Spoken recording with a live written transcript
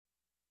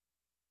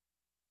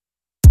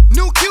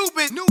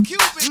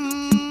Cupid.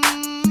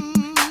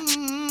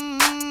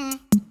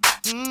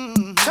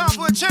 Time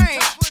for a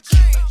change.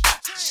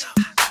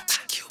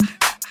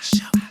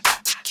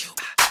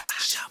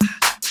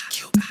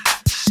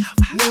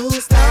 New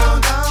style,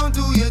 down,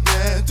 do your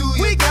dance, do your dance.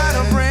 We got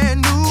a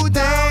brand new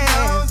dance.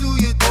 Down, do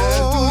your dance,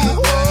 do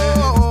your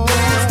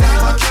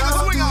dance. I'll kick a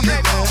swing on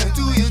that,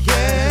 do your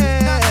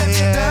dance.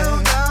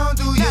 Down,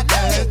 do your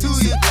dance, do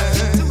your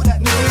dance.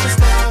 New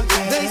style,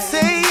 yeah. They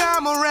say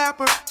I'm a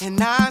rapper,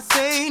 and I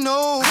say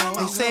no.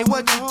 They say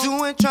what you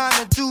doing,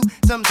 trying to do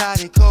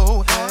somebody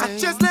cold. I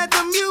just let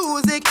the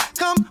music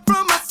come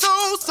from my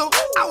soul, so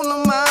all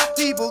of my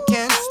people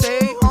can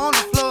stay on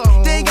the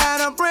floor. They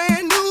got a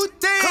brand new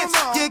dance.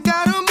 You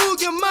gotta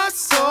move your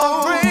muscle.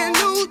 A brand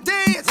new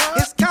dance.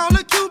 It's called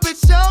a Cupid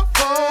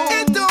Shuffle.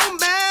 It don't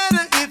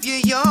matter if you're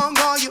young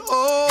or you're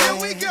old. Here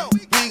we go.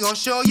 We gon'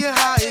 show you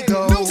how it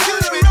goes. To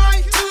the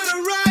right, to the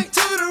right,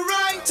 to the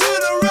right, to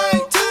the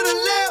right, to the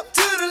left,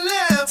 to the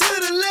left, to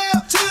the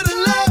left, to the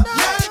left.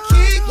 Now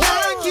kick,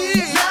 now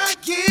kick, now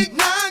kick,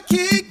 now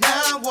kick.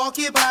 Now walk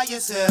it by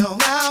yourself.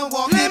 Now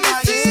walk it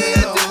by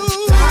yourself.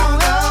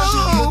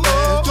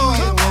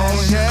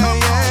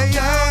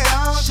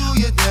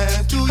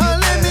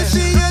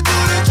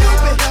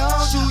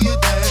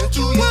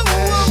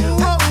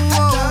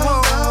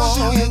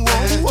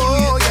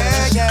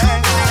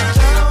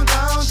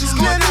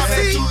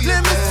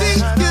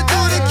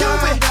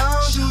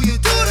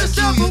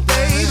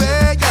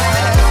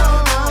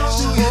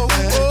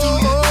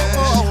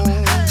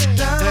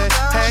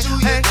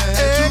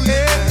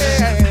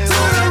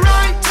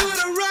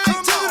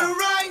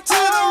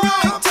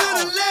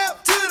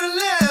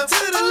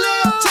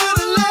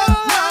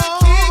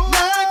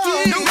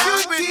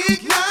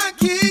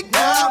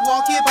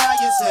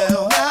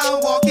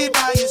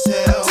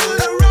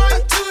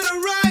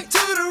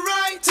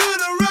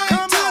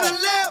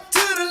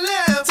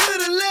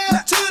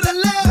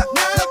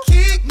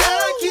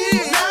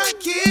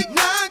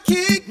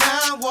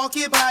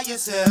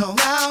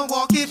 Now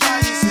walk it by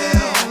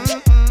yourself.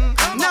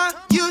 Now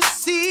you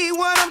see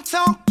what I'm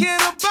talking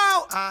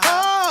about.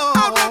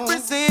 I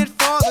represent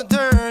for the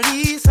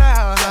dirty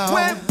South,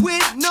 where we're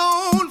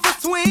known for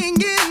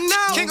swinging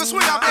now. King of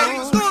swing out, baby.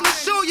 I'm gonna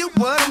show you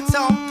what I'm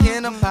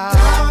talking about.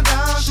 Down,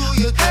 down,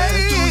 do your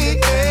dance, do your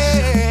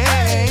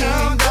dance.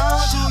 Down,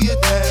 down, do your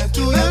dance,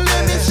 do your dance.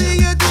 Let me see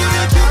you do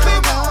the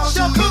Cupid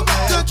Shuffle,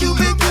 the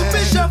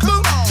Cupid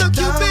Shuffle, the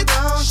Cupid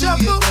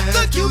Shuffle,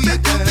 the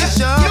Cupid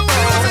Shuffle.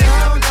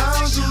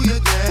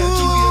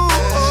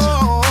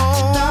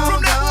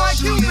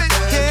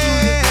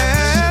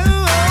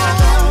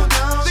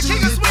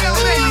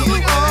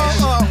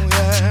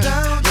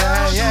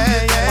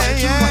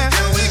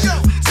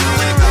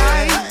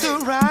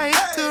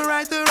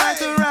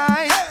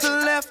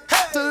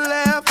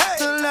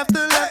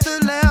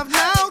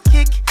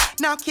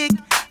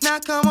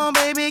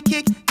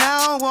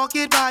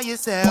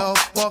 Yourself,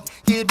 walk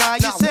it by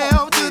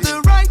yourself. To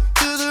the right,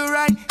 to the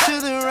right, to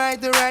the right,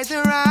 the right,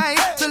 the right,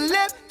 the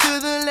left, to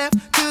the left,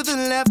 to the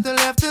left, the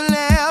left, the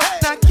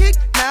left. Now kick,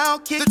 now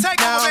kick,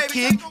 now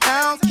kick,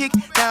 now kick,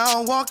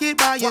 now walk it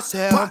by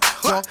yourself.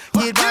 Walk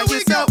it by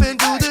yourself and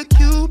do the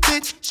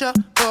Cupid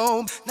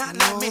Shuffle. Now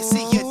let me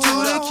see you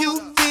do the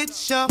Cupid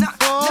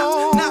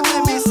Shuffle. Now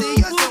let me see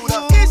you do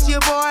the. It's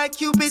your boy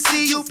Cupid,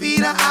 C-U-P,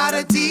 the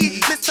I-D.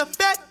 Mr.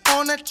 Fat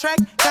on the track,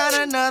 got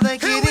another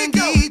hit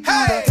indeed. Do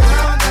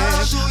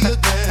your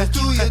dance,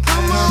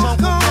 come on,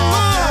 come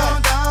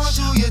on. Down,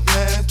 do your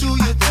dance, do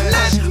your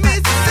dance. Let me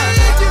see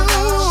you.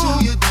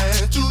 Do your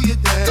dance, do your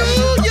dance. Do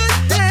your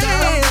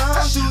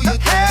dance. Do your dance, do your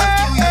dance.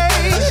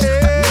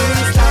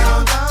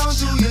 Down,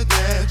 do your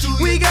dance.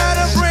 We got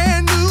a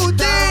brand new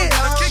dance.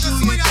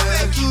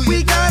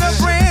 We got a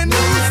brand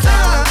new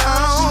sound.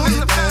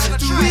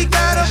 We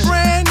got a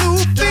brand new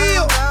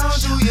feel.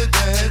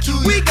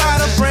 We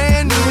got a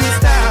brand new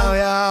style,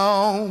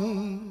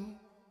 y'all.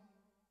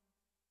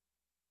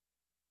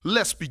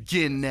 Let's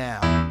begin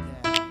now.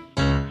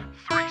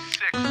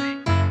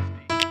 360.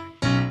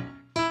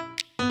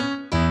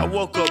 I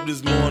woke up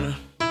this morning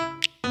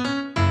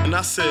and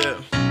I said,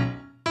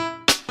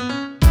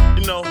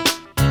 you know,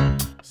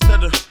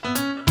 instead of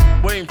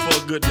waiting for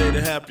a good day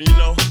to happen, you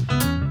know,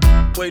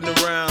 waiting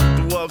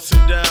around through ups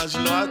and downs,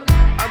 you know,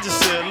 I just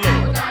said, look.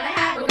 We're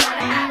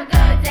gonna have a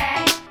good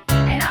day.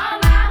 And all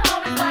my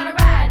homies wanna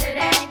ride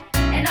today.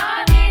 And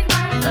all these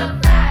mommies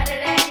look fly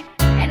today.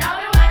 And all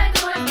we wanna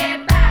do is get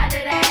by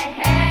today.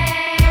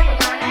 Hey, we're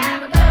gonna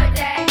have a good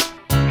day.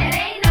 And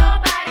ain't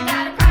nobody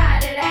gotta cry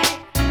today.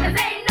 'Cause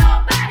ain't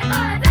nobody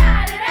gonna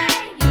die today.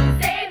 You can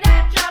save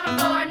that trouble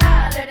for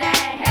another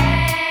day.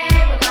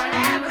 Hey, we're gonna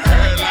have a good day.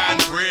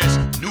 Hairline fresh,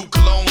 new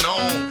cologne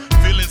on.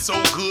 Feeling so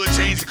good,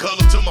 change the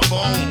color to my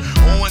phone.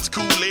 Orange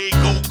Kool-Aid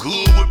go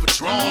good with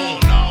Patron.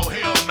 No,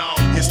 hell no.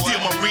 It's still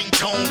my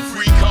ringtone,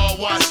 free car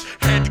wash.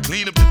 Had to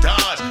clean up the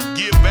Dodge.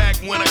 Give back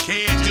when I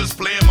can, just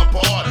playing my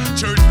part.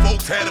 Church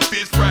folks had a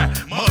fish fry,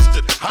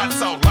 mustard, hot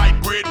sauce, light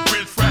bread, and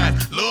french fries.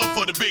 Love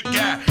for the big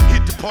guy,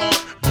 hit the park,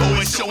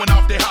 blowing, showing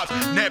off their hops.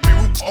 Nappy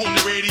Roots on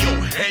the radio,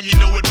 and you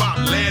know it pop.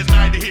 Last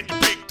night they hit the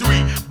big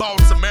three. Bought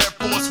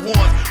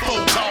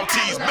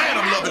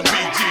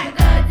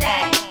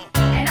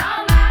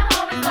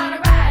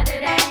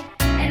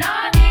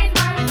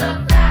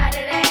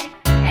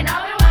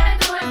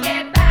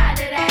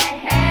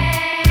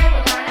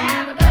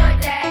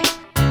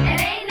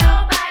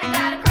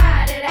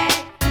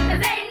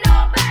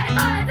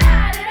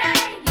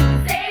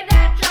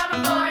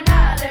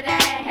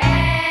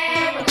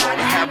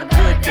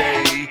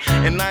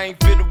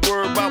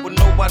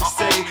to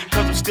say,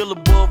 cause I'm still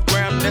above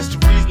ground, and that's the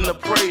reason I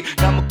pray.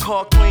 Got my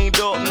car cleaned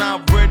up, now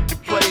I'm ready to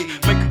play.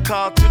 Make a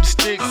call to the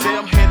sticks, say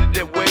I'm headed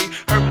that way.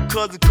 Heard my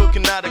cousin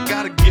cooking out, I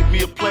gotta get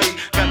me a plate.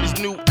 Got this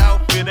new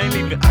outfit, ain't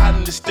even out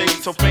in the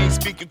States. So I ain't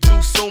speaking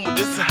too soon, but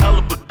this a hell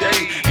of a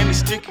day. And the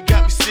sticker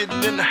got me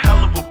sitting in a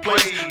hell of a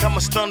place. Got my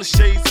stunner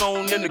shades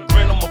on and the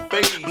grin on my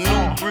face. My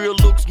new grill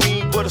looks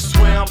mean, but I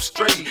swear I'm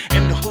straight.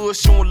 And the hood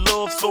showing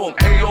love, so I'm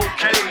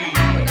A-OK.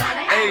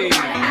 Hey.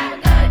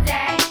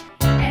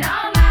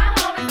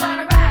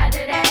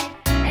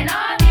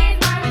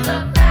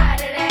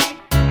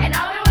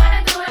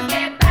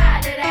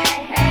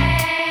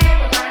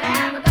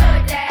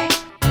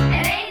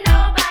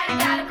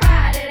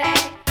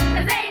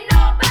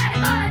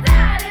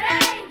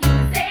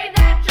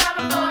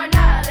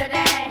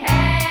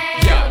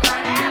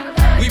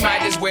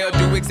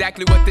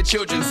 Exactly what the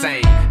children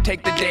saying.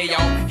 Take the day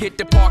off, hit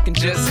the park and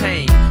just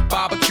hang.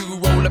 Barbecue,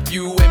 roll a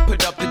few and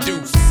put up the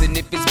deuce. And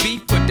if it's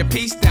beef, put the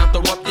piece down,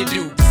 throw up your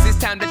dukes. It's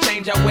time to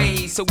change our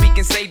ways so we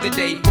can save the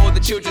day. For the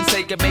children's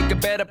sake and make a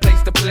better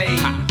place to play.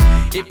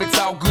 If it's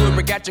all good,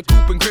 we got your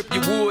coupe and grip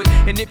your wood.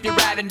 And if you're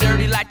riding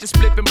dirty, like to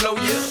split and blow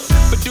you.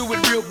 But do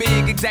it real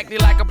big, exactly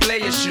like a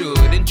player should.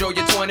 Enjoy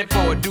your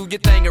 24, do your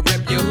thing and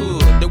rep your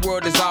hood. The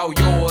world is all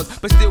yours,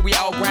 but still we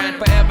all grind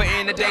forever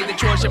in the day. The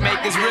choice you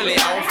make is really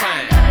all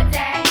fine.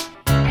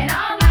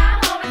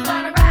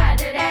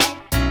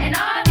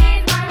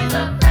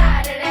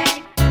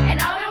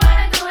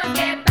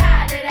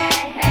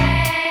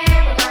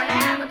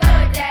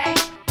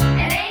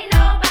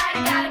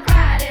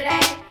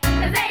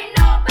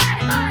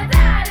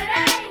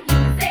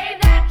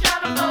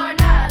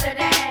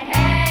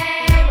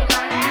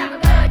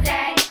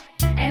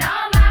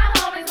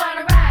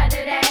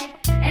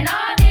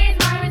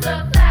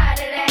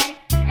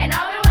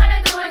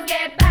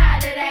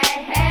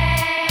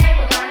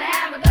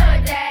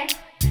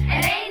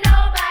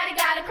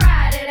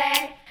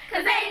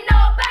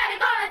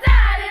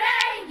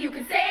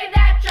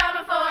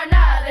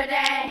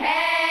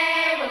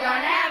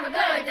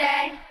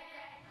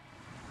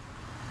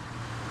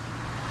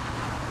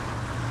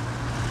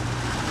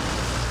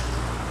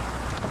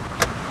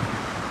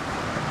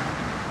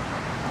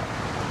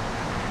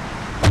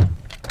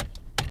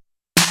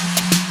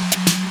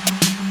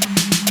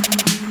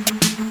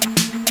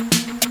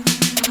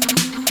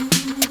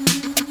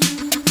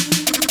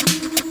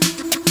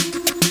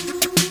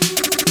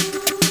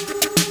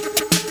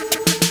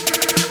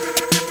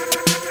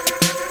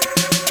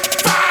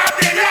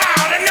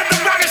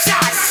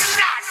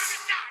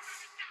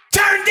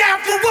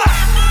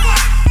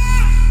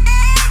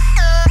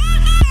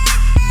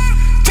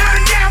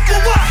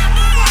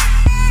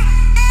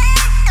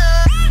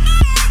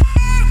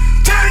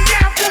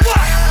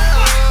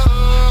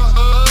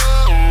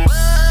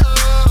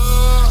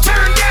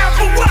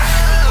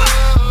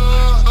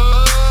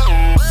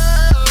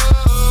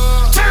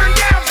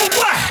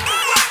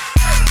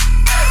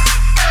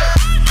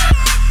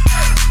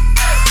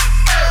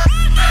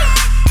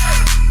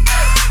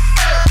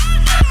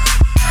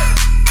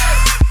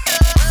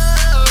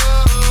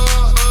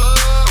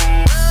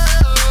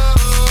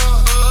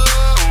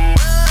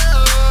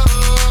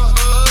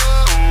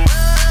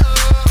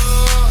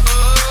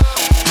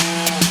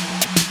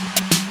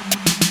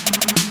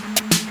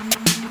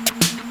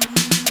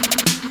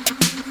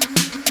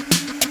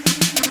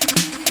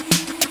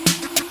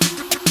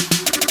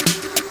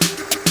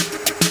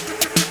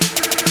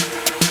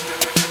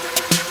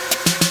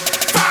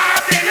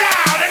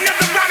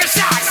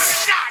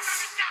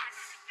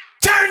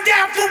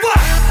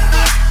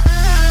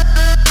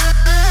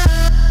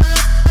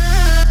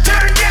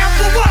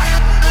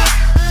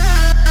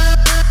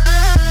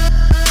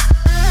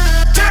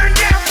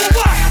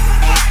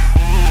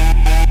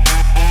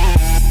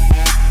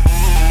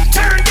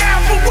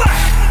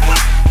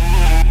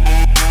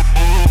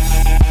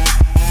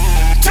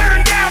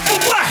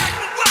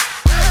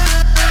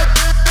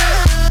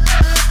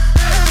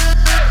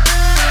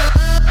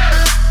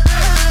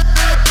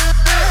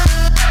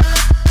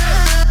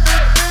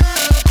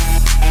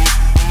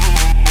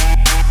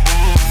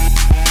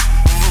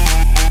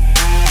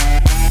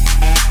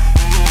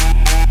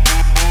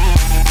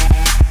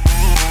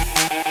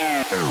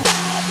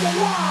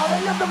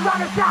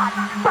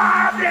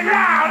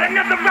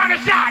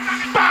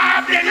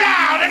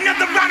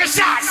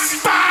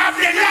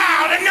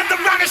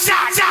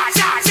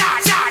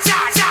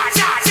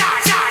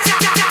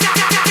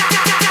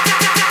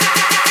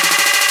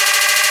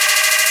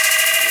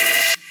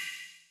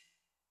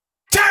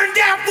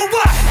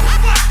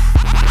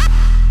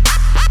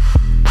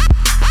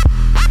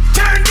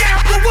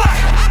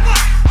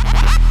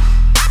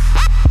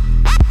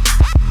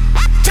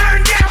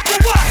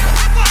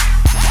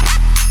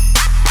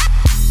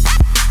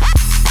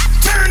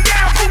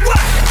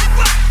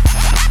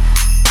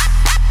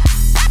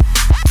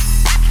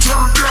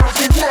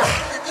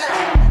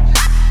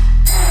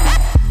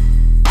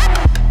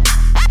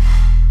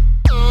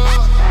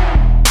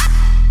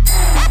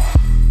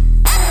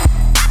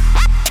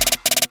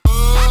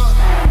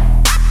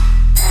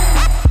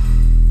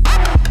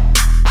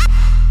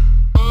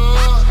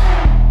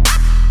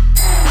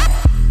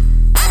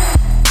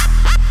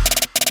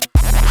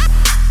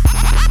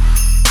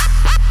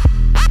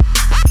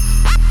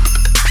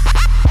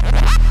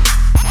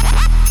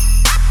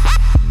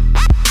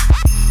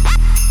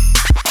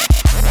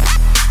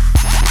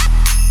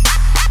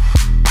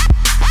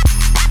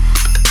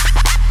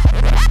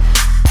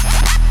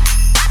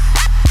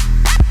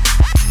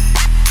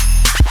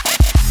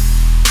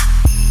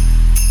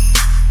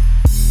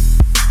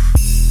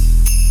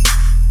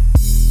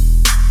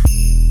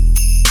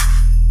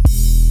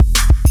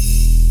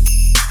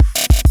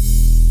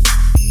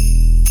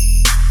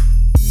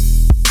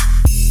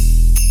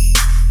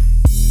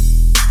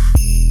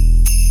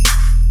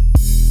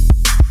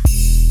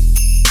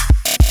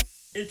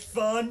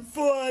 on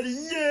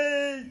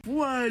Friday.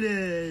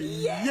 Friday.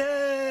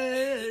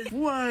 Yes.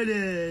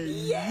 Friday.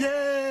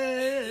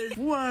 Yes.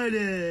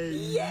 Friday.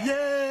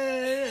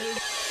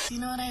 Yes. You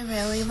know what I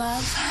really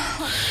love?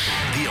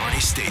 The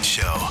Arnie State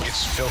Show.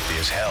 It's filthy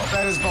as hell.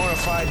 That is bona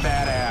fide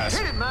badass.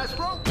 Hit it,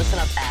 Maestro. Listen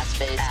up, ass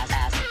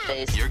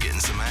face. You're getting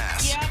some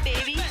ass. Yeah,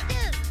 baby.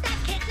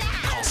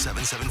 Call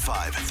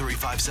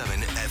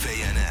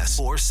 775-357-FANS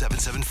or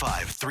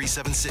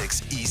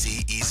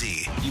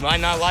 775-376-EASY-EASY. You might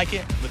not like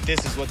it, but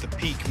this is what the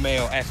peak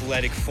male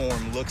athletic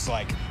form looks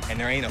like, and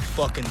there ain't a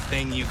fucking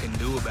thing you can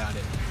do about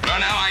it. Well,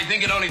 now I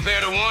think it only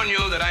fair to warn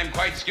you that I'm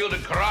quite skilled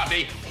at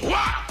karate.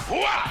 Wah!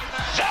 Wah!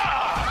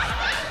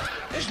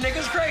 Sha! This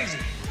nigga's crazy.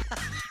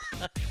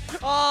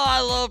 Oh,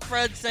 I love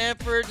Fred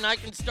Sanford, and I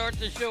can start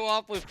the show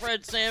off with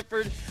Fred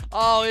Sanford.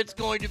 Oh, it's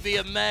going to be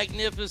a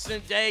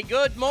magnificent day.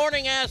 Good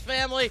morning, ass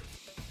family.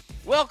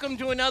 Welcome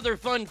to another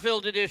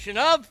fun-filled edition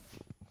of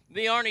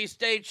the Arnie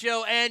State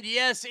Show. And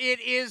yes, it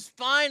is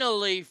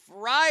finally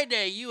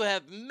Friday. You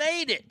have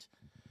made it.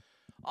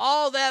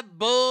 All that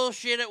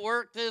bullshit at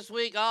work this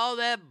week, all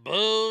that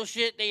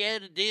bullshit they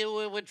had to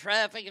deal with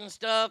traffic and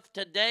stuff,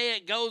 today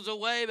it goes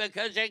away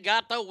because you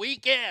got the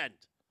weekend.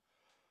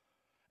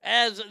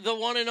 As the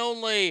one and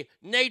only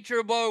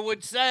Nature Boy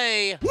would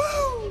say,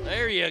 woo!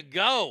 There you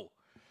go.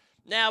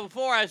 Now,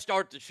 before I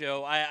start the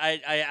show,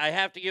 I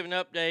have to give an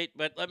update,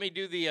 but let me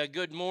do the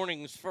good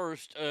mornings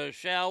first,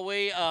 shall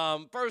we?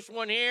 First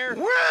one here.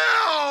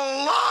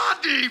 Well,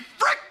 Lottie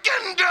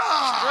frickin'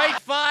 dog!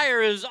 Straight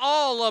Fire is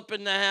all up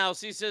in the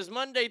house. He says,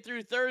 Monday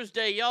through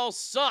Thursday, y'all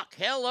suck.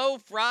 Hello,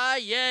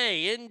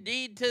 Friday.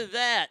 Indeed to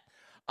that.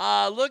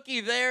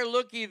 Looky there.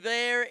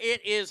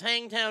 It is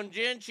Hangtown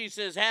Jen. She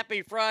says,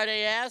 happy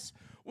Friday, ass.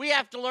 We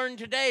have to learn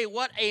today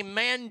what a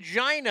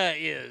mangina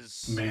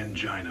is.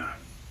 Mangina.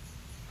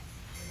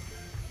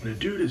 When a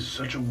dude is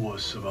such a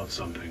wuss about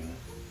something,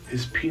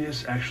 his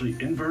penis actually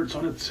inverts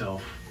on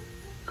itself,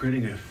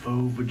 creating a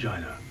faux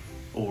vagina,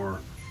 or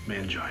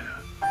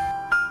mangina.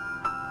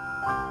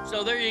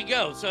 So there you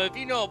go. So if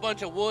you know a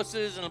bunch of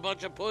wusses and a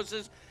bunch of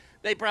pusses,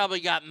 they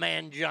probably got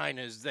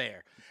manginas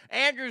there.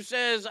 Andrew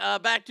says,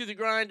 back to the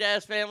grind,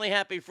 ass family.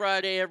 Happy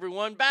Friday,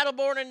 everyone.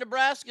 Battleborn in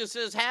Nebraska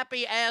says,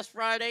 happy ass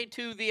Friday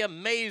to the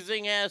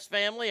amazing ass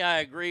family.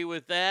 I agree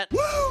with that. Woo!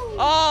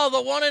 Oh,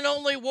 the one and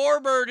only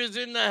Warbird is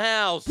in the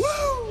house.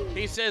 Woo!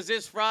 He says,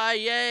 it's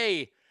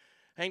Friday.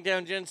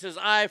 Hangdown Jen says,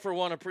 I, for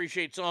one,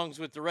 appreciate songs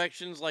with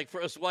directions. Like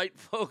for us white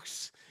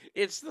folks,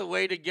 it's the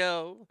way to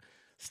go.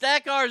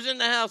 Stackar's in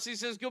the house. He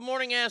says, good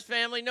morning, ass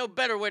family. No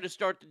better way to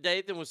start the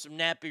day than with some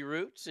nappy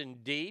roots,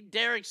 indeed.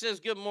 Derek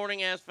says, good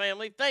morning, ass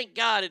family. Thank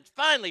God it's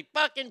finally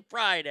fucking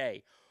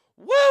Friday.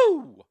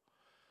 Woo!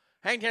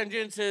 Hangtown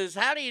Jen says,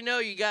 how do you know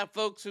you got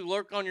folks who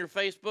lurk on your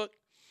Facebook?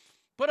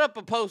 Put up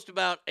a post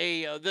about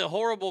the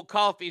horrible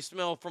coffee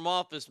smell from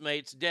Office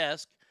Mate's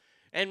desk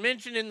and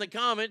mention in the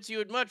comments you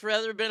would much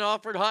rather have been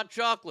offered hot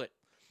chocolate.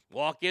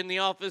 Walk in the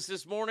office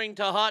this morning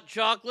to hot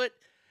chocolate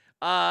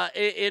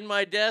in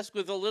my desk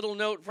with a little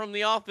note from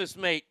the office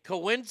mate.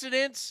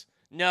 Coincidence?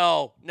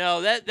 No,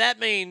 that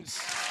means,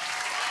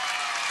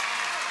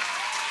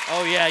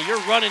 oh yeah,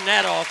 you're running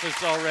that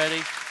office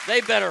already.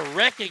 They better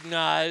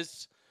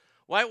recognize.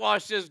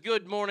 Whitewash says,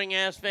 good morning,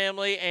 ass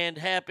family, and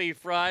happy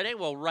Friday.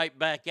 Well, right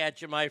back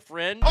at you, my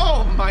friend.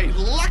 Oh, my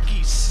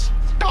lucky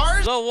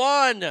stars! The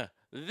one,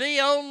 the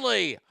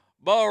only,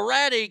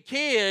 Baratti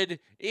Kid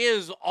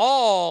is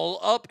all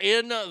up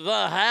in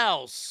the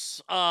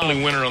house.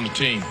 Only winner on the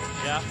team.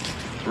 Yeah.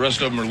 The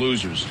rest of them are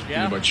losers.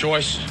 Yeah. Either by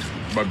choice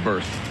or by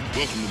birth.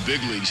 Welcome to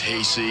big leagues,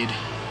 hayseed.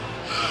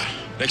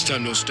 Next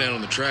time, don't stand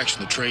on the tracks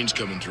when the train's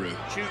coming through.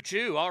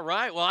 Choo-choo. All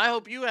right. Well, I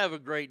hope you have a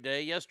great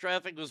day. Yes,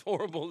 traffic was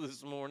horrible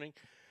this morning,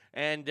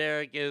 and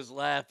Derek is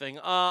laughing.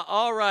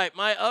 All right.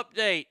 My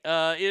update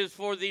is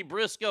for the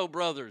Briscoe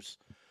brothers.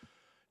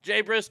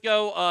 Jay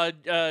Briscoe,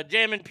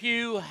 Jammin'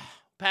 Pugh,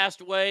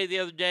 passed away the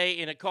other day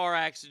in a car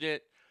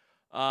accident,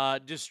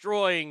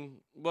 destroying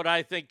what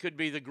I think could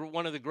be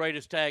one of the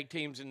greatest tag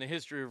teams in the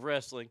history of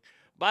wrestling.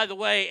 By the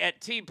way, at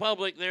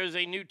TeePublic, there's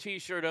a new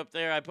T-shirt up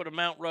there. I put a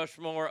Mount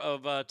Rushmore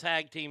of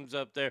tag teams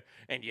up there.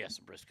 And yes,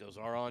 the Briscoes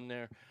are on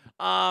there.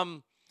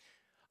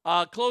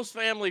 A close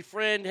family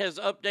friend has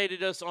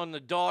updated us on the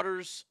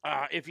daughters.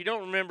 If you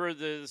don't remember,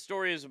 the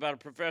story is about a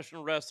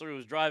professional wrestler who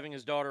was driving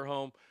his daughter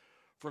home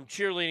from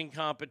cheerleading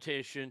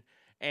competition.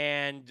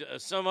 And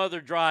some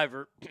other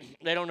driver,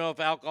 they don't know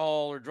if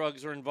alcohol or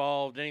drugs are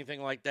involved,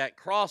 anything like that,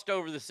 crossed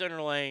over the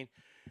center lane.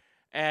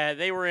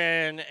 They were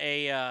in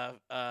a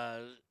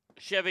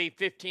Chevy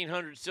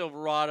 1500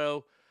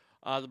 Silverado.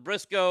 The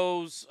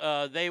Briscoes,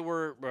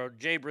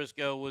 Jay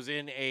Briscoe was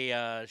in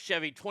a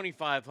Chevy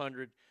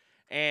 2500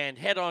 and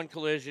head-on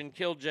collision,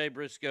 killed Jay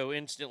Briscoe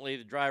instantly,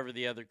 the driver of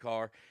the other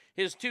car.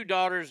 His two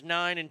daughters,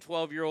 9 and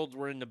 12-year-olds,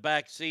 were in the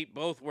back seat,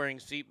 both wearing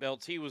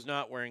seatbelts. He was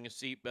not wearing a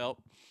seatbelt.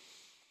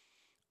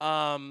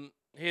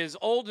 His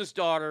oldest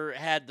daughter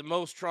had the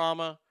most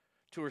trauma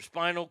to her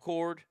spinal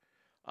cord.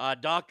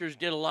 Doctors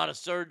did a lot of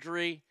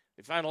surgery.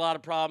 They find a lot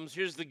of problems.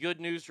 Here's the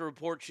good news to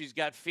report. She's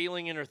got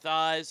feeling in her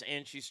thighs,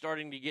 and she's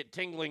starting to get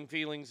tingling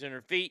feelings in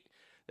her feet.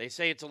 They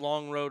say it's a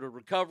long road to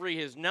recovery.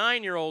 His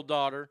 9-year-old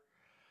daughter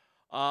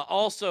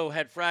also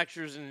had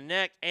fractures in the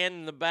neck and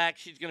in the back.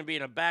 She's going to be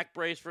in a back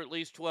brace for at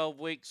least 12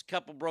 weeks,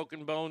 couple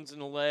broken bones in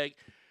the leg.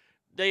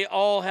 They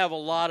all have a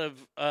lot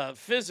of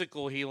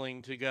physical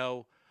healing to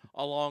go,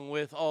 along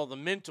with all the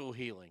mental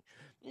healing.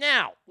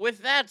 Now,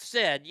 with that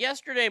said,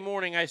 yesterday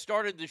morning I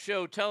started the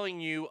show telling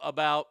you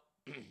about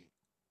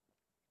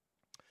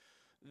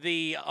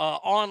the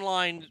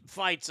online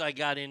fights I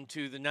got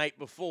into the night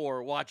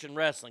before watching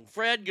wrestling.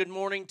 Fred, good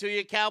morning to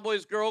you.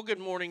 Cowboys Girl, good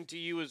morning to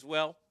you as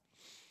well.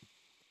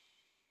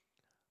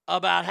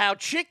 About how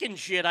chicken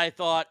shit I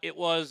thought it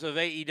was of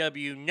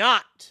AEW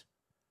not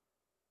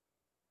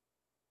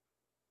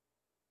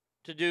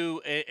to do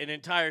an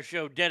entire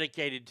show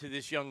dedicated to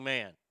this young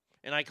man.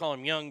 And I call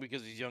him young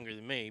because he's younger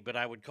than me, but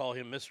I would call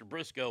him Mr.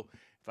 Briscoe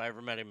if I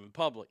ever met him in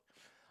public.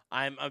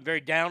 I'm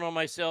very down on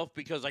myself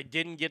because I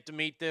didn't get to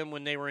meet them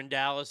when they were in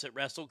Dallas at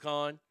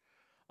WrestleCon.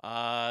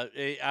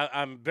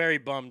 I'm very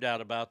bummed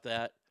out about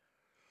that.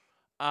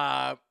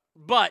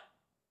 But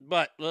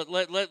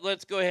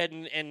let's go ahead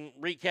and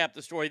recap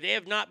the story. They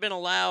have not been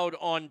allowed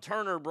on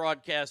Turner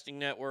Broadcasting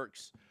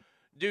Networks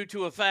due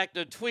to a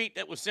tweet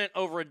that was sent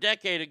over a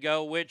decade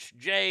ago, which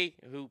Jay,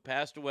 who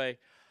passed away,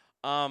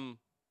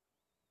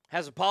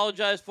 has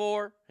apologized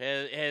for,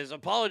 has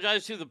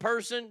apologized to the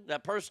person.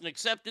 That person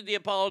accepted the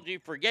apology,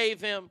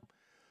 forgave him.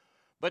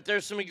 But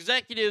there's some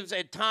executives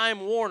at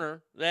Time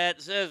Warner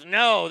that says,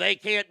 no, they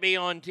can't be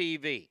on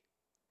TV.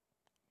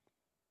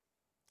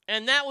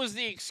 And that was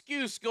the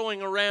excuse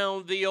going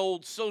around the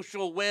old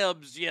social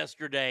webs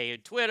yesterday.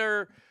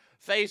 Twitter,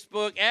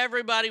 Facebook,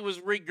 everybody was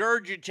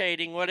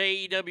regurgitating what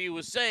AEW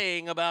was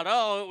saying about,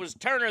 it was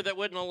Turner that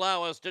wouldn't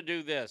allow us to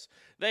do this.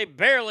 They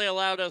barely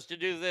allowed us to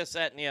do this,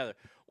 that, and the other.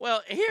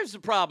 Well, here's the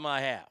problem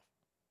I have.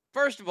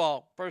 First of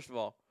all,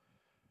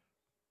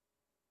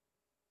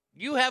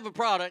 you have a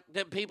product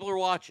that people are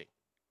watching.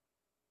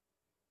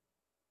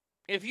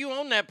 If you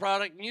own that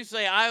product and you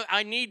say,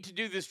 I need to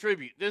do this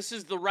tribute, this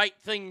is the right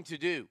thing to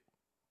do.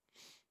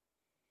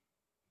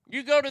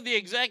 You go to the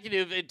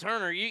executive at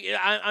Turner,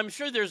 I'm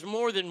sure there's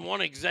more than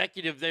one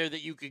executive there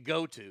that you could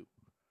go to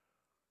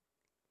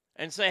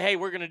and say, hey,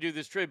 we're going to do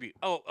this tribute.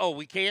 Oh,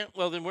 we can't?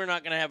 Well, then we're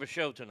not going to have a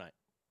show tonight.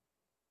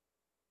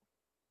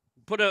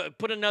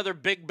 Put another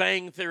Big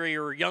Bang Theory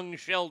or Young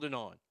Sheldon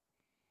on.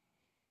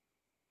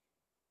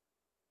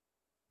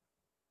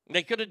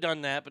 They could have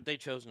done that, but they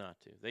chose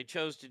not to. They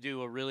chose to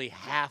do a really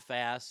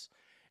half-ass.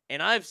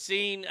 And I've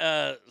seen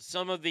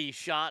some of the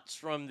shots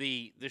from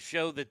the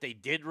show that they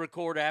did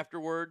record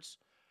afterwards.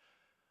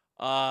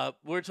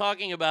 We're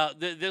talking about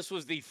this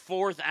was the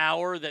 4th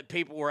hour that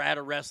people were at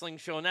a wrestling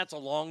show, and that's a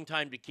long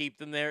time to keep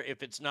them there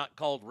if it's not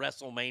called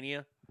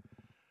WrestleMania.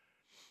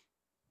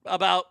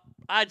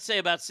 I'd say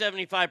about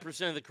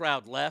 75% of the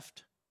crowd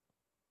left.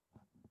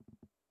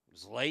 It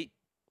was late,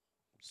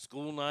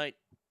 school night,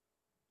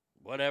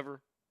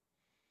 whatever.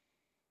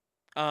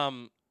 But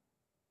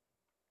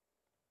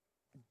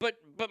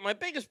my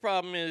biggest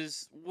problem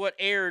is what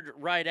aired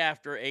right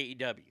after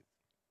AEW.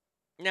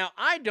 Now,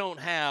 I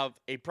don't have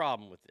a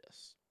problem with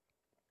this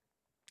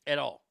at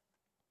all.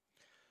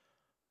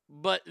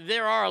 But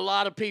there are a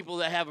lot of people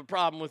that have a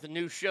problem with a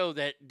new show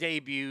that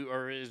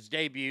is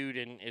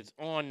debuted and is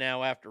on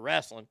now after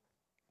wrestling.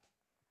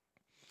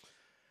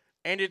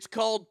 And it's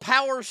called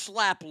Power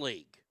Slap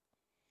League.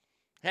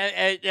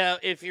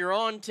 If you're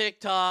on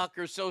TikTok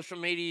or social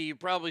media, you've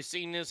probably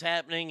seen this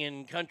happening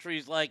in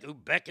countries like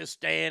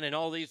Uzbekistan and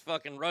all these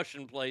fucking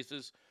Russian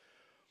places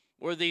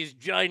where these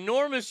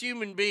ginormous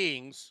human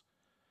beings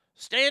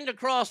stand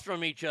across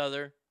from each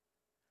other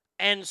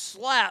and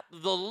slap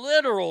the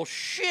literal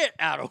shit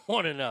out of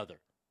one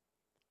another.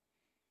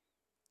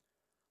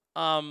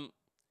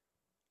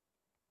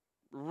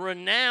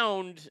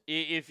 Renowned,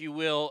 if you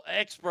will,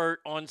 expert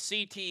on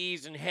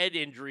CTEs and head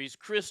injuries,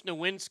 Chris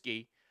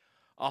Nowinski,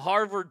 a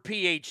Harvard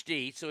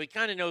PhD, so he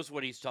kind of knows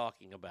what he's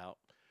talking about.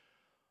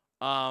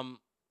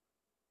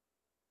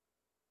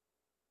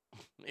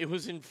 It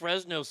was in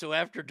Fresno, so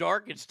after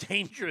dark, it's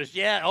dangerous.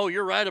 Yeah,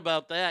 you're right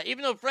about that.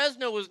 Even though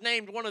Fresno was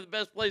named one of the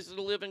best places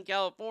to live in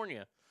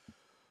California.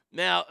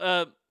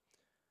 Now,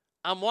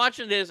 I'm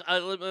watching this.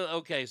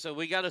 Okay, so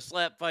we got a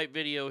slap fight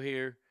video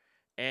here.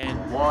 And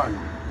 1,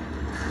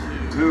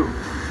 2.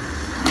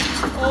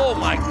 Oh,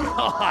 my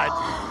God.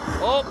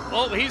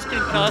 Oh, he's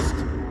concussed.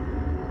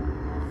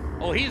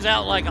 Oh, he's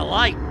out like a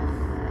light.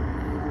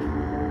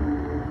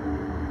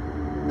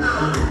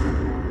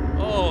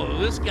 Oh,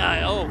 this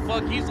guy. Oh,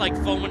 fuck, he's like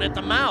foaming at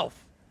the mouth.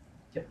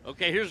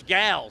 Okay, here's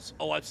Gals.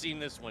 Oh, I've seen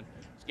this one.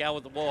 This gal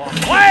with the wall.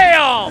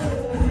 Wham!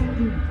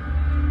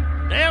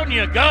 Down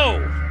you go.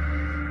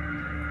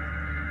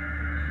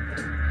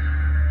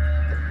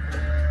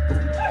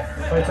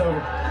 Fight's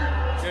over.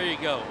 There you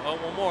go. Oh,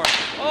 one more.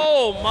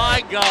 Oh,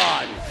 my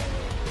God.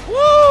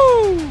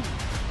 Woo!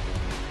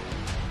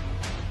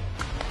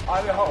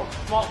 Idaho,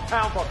 small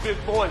town for big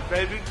boys,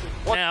 baby.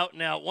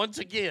 Now, once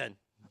again,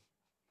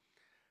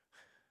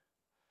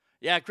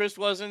 Yeah, Chris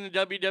was in the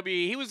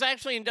WWE. He was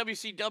actually in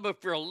WCW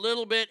for a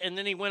little bit, and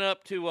then he went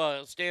up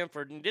to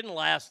Stanford and didn't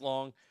last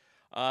long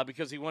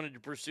because he wanted to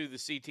pursue the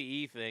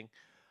CTE thing,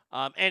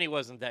 and he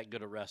wasn't that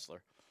good a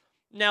wrestler.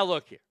 Now,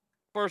 look here.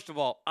 First of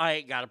all, I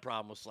ain't got a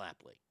problem with Slap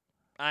League.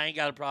 I ain't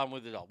got a problem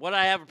with it at all. What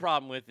I have a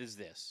problem with is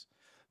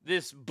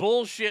this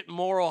bullshit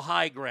moral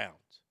high ground,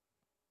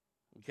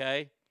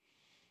 okay?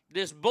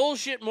 This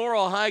bullshit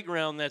moral high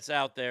ground that's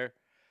out there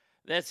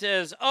that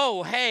says,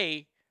 oh,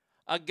 hey,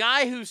 a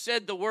guy who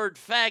said the word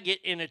faggot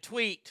in a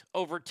tweet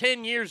over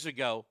 10 years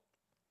ago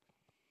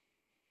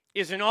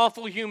is an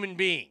awful human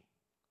being.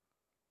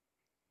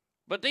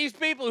 But these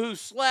people who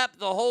slap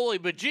the holy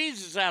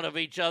bejesus out of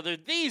each other,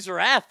 these are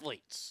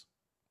athletes.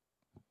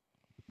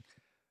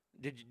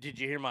 Did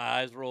you hear my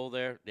eyes roll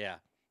there? Yeah.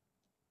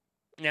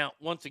 Now,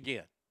 once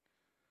again,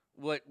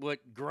 what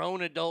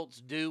grown adults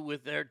do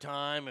with their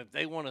time, if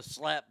they want to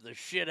slap the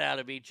shit out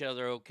of each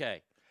other,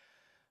 okay.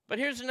 But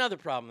here's another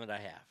problem that I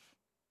have.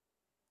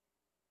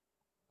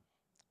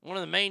 One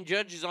of the main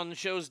judges on the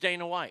show is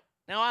Dana White.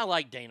 Now, I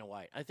like Dana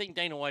White. I think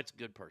Dana White's a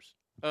good person.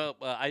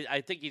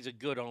 I think he's a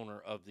good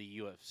owner of the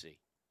UFC,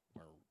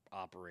 or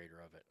operator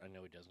of it. I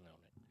know he doesn't own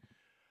it.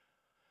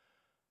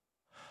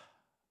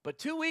 But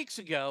 2 weeks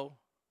ago,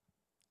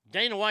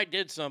 Dana White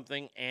did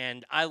something,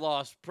 and I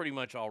lost pretty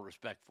much all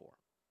respect for him.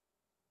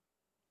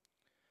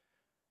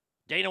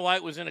 Dana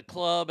White was in a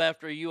club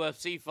after a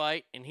UFC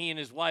fight, and he and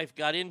his wife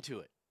got into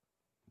it.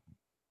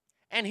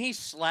 And he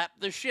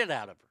slapped the shit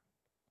out of her.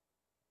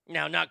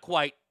 Now, not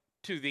quite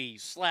to the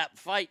slap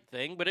fight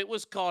thing, but it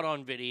was caught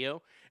on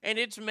video, and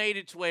it's made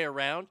its way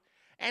around,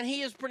 and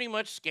he has pretty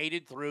much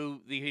skated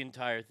through the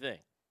entire thing.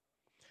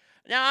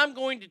 Now, I'm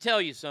going to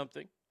tell you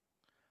something,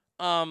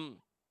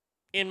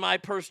 in my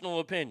personal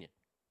opinion.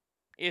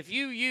 If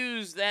you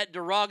use that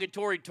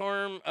derogatory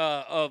term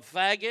of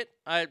faggot,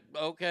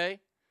 okay.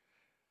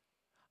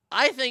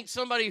 I think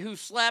somebody who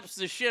slaps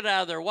the shit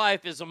out of their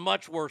wife is a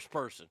much worse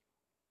person.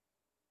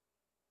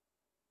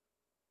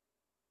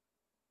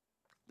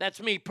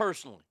 That's me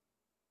personally.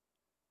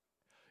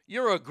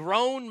 You're a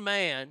grown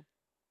man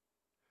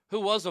who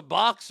was a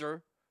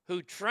boxer,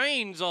 who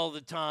trains all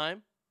the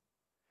time,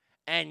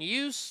 and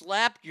you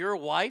slapped your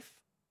wife?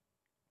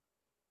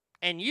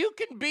 And you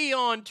can be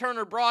on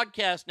Turner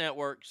Broadcast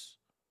Networks,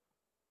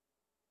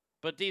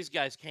 but these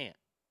guys can't.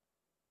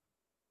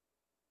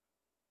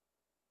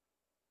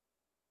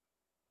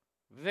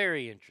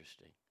 Very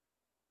interesting.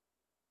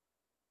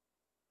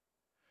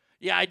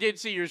 Yeah, I did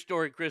see your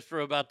story,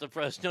 Christopher, about the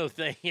Fresno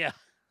thing. Yeah,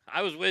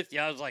 I was with you.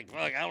 I was like,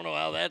 fuck, I don't know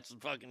how that's a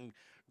fucking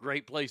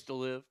great place to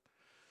live.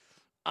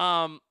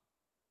 Dana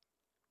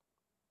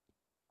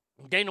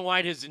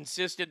White has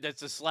insisted that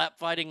the slap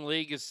fighting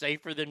league is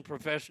safer than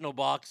professional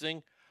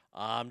boxing.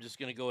 I'm just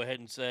going to go ahead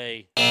and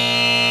say,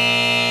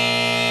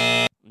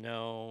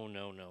 no.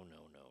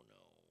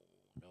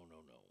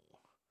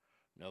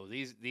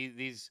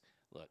 These,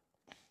 look.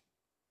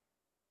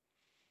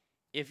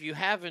 If you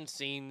haven't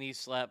seen these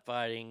slap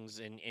fightings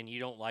and you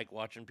don't like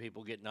watching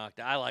people get knocked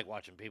out, I like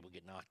watching people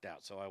get knocked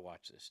out, so I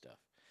watch this stuff.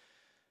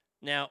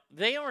 Now,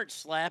 they aren't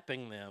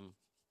slapping them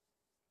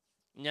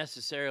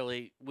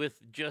necessarily with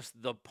just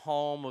the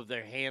palm of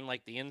their hand,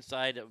 like the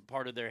inside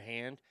part of their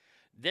hand.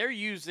 They're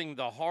using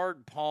the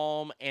hard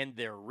palm and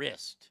their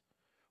wrist.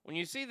 When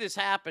you see this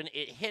happen,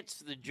 it hits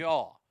the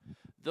jaw.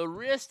 The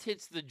wrist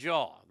hits the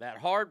jaw. That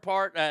hard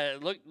part,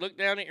 look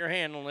down at your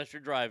hand unless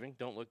you're driving.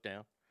 Don't look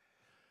down.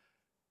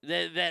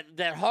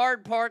 That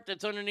hard part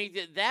that's underneath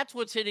it, that's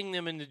what's hitting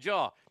them in the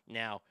jaw.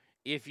 Now,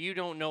 if you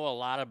don't know a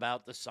lot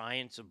about the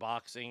science of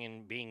boxing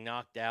and being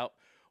knocked out,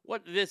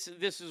 this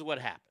is what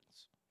happens.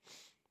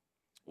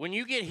 When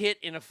you get hit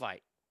in a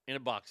fight, in a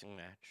boxing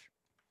match,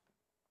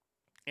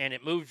 and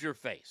it moves your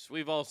face,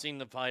 we've all seen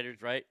the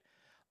fighters, right?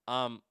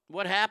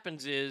 What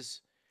happens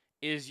is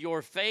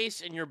your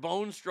face and your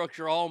bone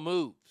structure all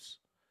moves.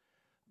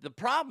 The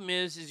problem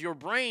is your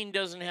brain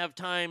doesn't have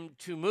time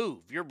to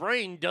move. Your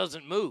brain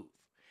doesn't move.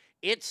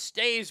 It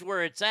stays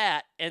where it's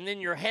at, and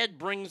then your head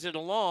brings it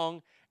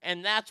along,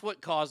 and that's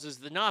what causes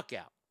the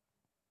knockout.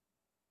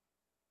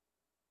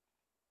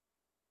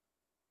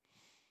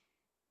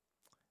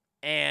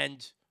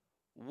 And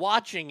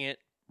watching it,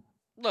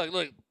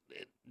 look,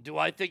 do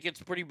I think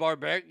it's pretty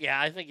barbaric? Yeah,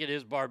 I think it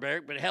is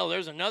barbaric, but hell,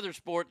 there's another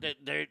sport that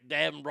they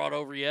haven't brought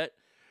over yet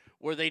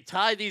where they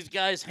tie these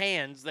guys'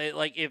 hands. They,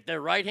 like, if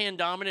they're right-hand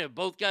dominant, if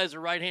both guys are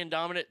right-hand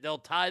dominant, they'll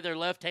tie their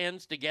left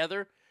hands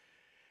together,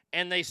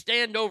 and they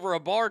stand over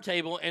a bar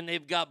table, and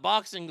they've got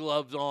boxing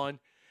gloves on,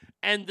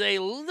 and they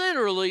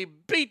literally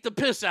beat the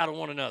piss out of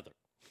one another.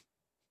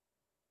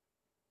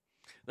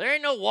 There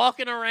ain't no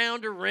walking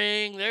around a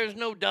ring. There's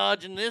no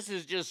dodging. This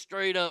is just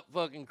straight up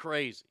fucking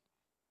crazy.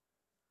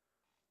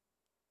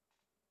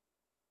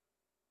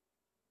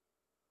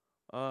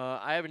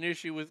 I have an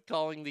issue with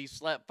calling these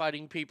slap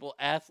fighting people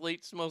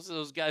athletes. Most of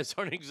those guys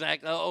aren't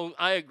exactly. Oh,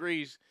 I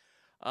agree.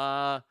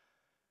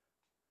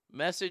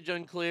 Message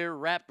unclear.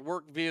 Wrapped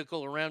work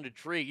vehicle around a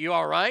tree. You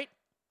all right?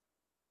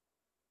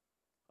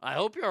 I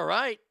hope you're all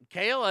right.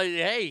 Kale,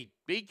 hey,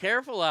 be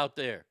careful out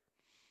there.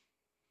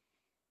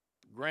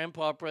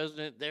 Grandpa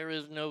President, there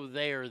is no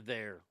there.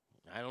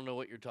 I don't know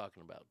what you're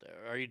talking about there.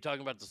 Are you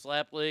talking about the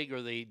slap league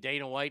or the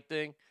Dana White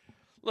thing?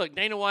 Look,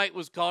 Dana White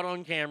was caught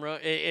on camera,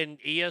 and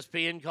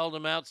ESPN called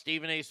him out.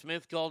 Stephen A.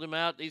 Smith called him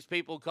out. These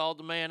people called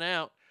the man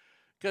out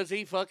because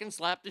he fucking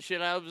slapped the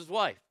shit out of his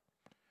wife.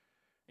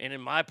 And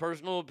in my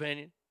personal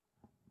opinion,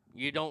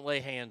 you don't lay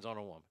hands on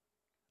a woman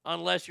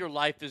unless your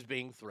life is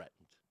being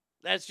threatened.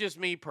 That's just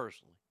me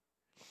personally.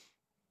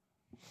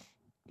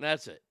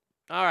 That's it.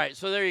 All right,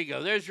 so there you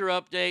go. There's your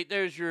update.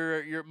 There's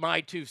your my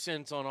 2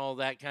 cents on all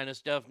that kind of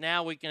stuff.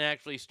 Now we can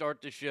actually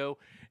start the show,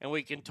 and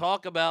we can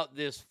talk about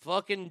this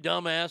fucking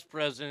dumbass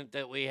president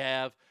that we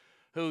have,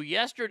 who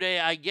yesterday,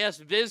 I guess,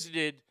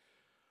 visited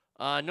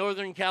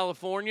Northern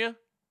California.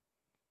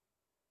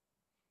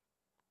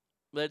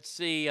 Let's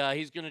see.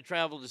 He's going to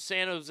travel to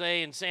San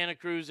Jose and Santa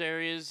Cruz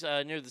areas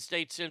near the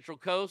state's central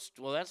coast.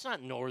 Well, that's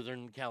not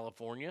Northern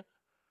California.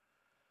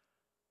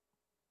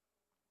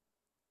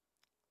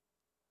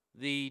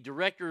 The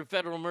director of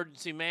federal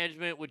emergency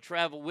management would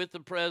travel with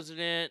the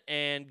president,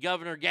 and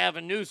Governor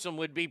Gavin Newsom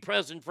would be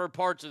present for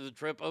parts of the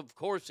trip. Of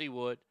course he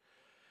would.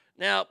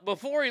 Now,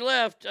 before he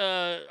left,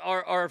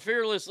 our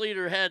fearless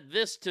leader had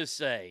this to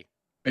say.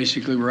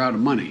 Basically, we're out of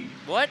money.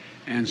 What?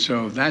 And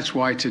so that's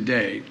why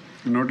today,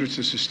 in order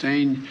to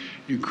sustain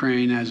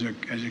Ukraine as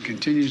it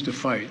continues to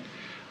fight,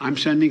 I'm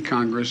sending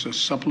Congress a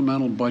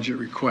supplemental budget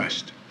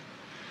request.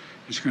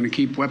 It's going to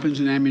keep weapons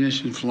and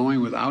ammunition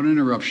flowing without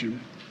interruption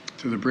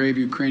to the brave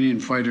Ukrainian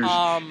fighters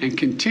and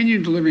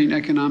continue delivering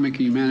economic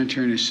and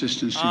humanitarian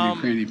assistance to the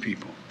Ukrainian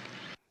people.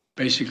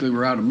 Basically,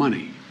 we're out of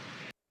money.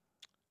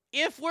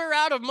 If we're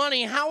out of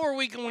money, how are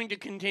we going to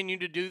continue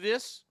to do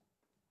this?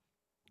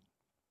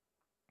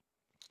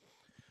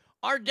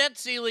 Our debt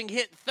ceiling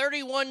hit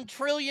 $31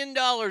 trillion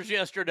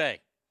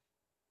yesterday.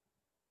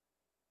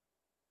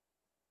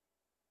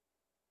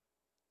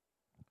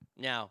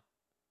 Now,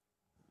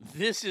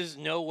 this is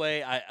no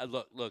way.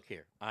 Look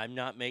here. I'm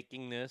not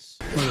making this.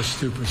 What a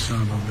stupid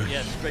son of a bitch.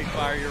 Yeah, straight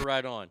fire. You're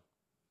right on.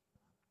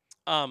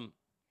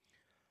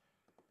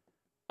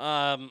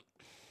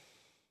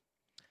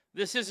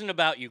 This isn't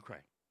about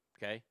Ukraine.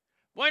 Okay.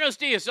 Buenos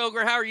dias,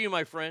 Ogre. How are you,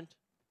 my friend?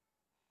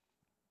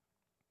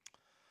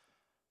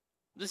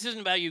 This isn't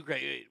about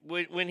Ukraine.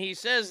 When he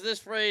says this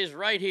phrase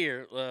right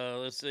here,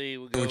 let's see.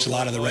 Which a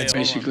lot of the Reds.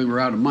 Basically, we're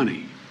out of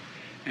money.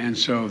 And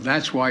so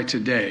that's why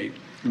today,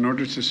 in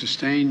order to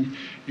sustain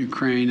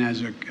Ukraine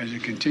as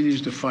it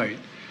continues to fight,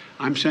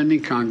 I'm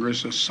sending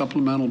Congress a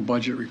supplemental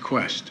budget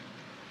request.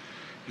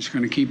 It's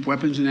going to keep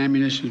weapons and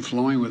ammunition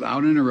flowing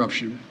without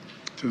interruption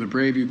to the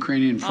brave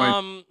Ukrainian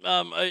fighters.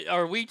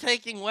 Are we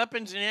taking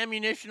weapons and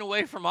ammunition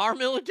away from our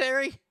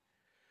military?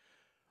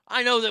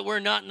 I know that we're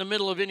not in the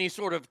middle of any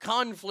sort of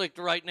conflict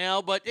right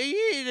now, but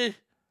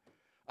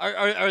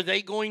are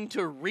they going to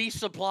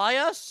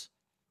resupply us?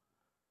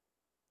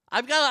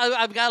 I've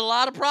got a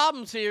lot of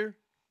problems here.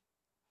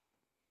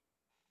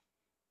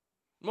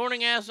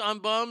 Morning ass, I'm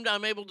bummed.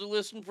 I'm able to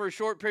listen for a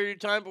short period of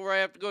time before I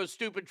have to go to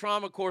stupid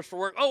trauma course for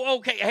work. Oh,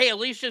 okay. Hey,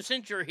 Alicia,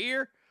 since you're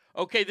here,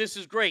 okay, this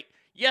is great.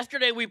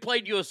 Yesterday we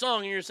played you a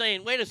song, and you're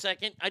saying, wait a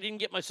second, I didn't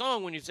get my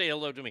song when you say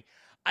hello to me.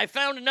 I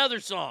found another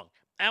song.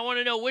 I want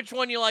to know which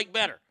one you like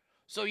better.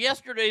 So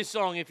yesterday's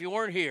song, if you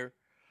weren't here,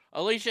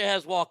 Alicia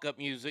has walk-up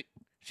music.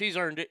 She's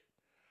earned it.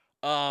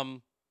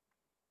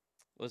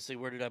 Let's see,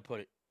 where did I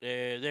put it?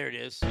 There it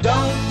is.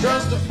 Don't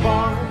trust a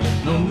farm,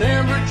 no,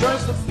 never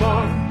trust a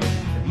farm.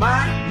 It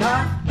might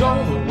not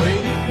go the way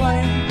you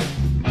plan.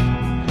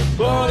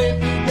 But if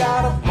you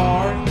got a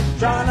farm,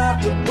 try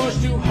not to push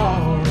too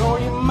hard, or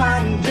you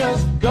might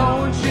just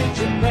go and shit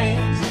your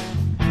pants.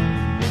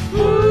 Ooh,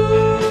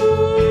 ooh.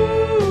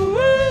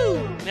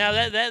 Now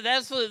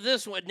that's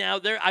this one. Now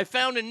I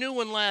found a new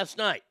one last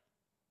night,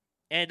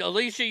 and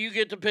Alicia, you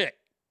get to pick.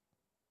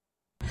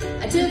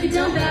 I took a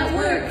dump at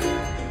work.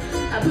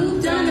 I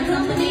pooped on the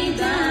company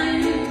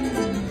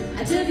dime.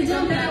 I took a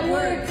dump at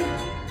work.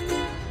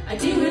 I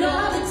do it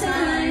all the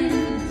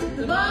time.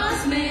 The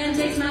boss man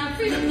takes my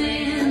freedom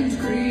and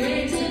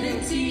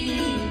creativity.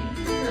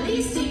 The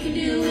least he can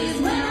do is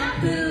when I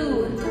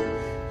poo,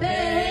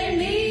 pay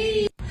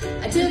me.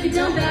 I took a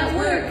dump at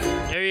work.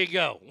 There you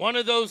go. One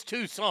of those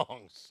two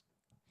songs.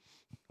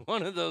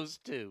 One of those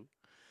two.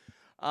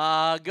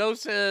 Go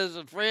says,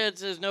 Fred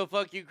says, no,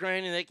 fuck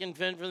Ukraine, and they can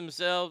fend for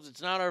themselves.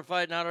 It's not our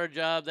fight, not our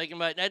job. They can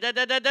fight.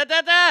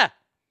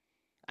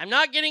 I'm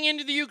not getting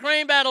into the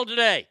Ukraine battle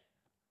today.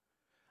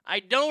 I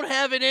don't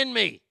have it in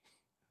me.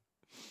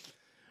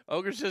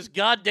 Ogre says,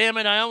 God damn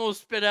it, I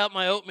almost spit out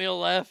my oatmeal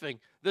laughing.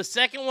 The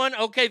second one,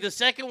 okay, the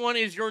second one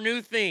is your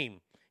new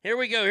theme. Here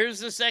we go. Here's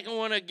the second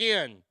one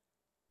again.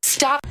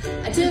 Stop.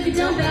 I took a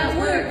dump at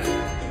work.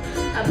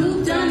 I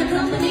pooped on the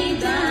company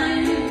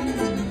dime.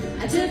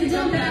 I took a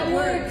dump at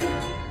work.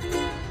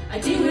 I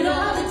do it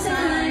all the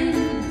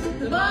time.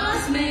 The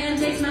boss man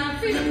takes my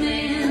freedom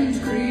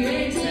and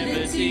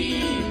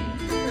creativity.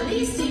 The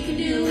least he can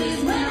do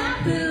is when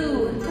I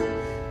poo,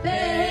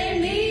 pay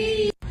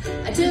me.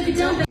 I took a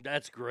dump.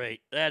 That's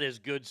great. That is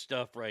good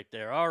stuff right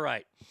there. All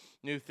right.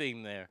 New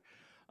theme there.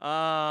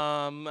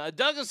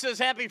 Douglas says,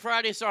 happy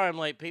Friday. Sorry I'm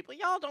late, people.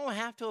 Y'all don't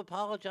have to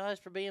apologize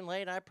for being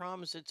late. I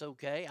promise it's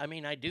okay. I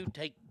mean, I do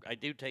take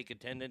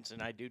attendance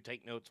and I do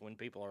take notes when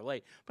people are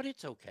late, but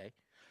it's okay.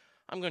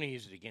 I'm going to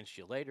use it against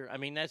you later. I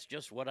mean, that's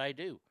just what I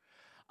do.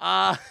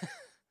 Now,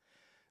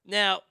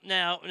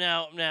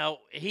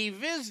 he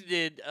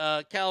visited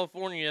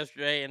California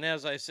yesterday, and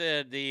as I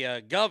said,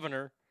 the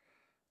Governor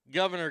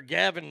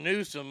Gavin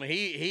Newsom,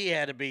 he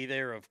had to be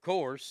there, of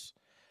course.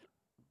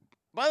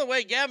 By the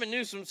way, Gavin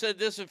Newsom said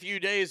this a few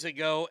days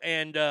ago,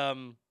 and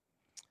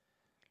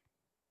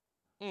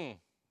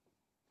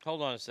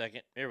hold on a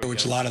second. Here we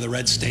Which go. a lot of the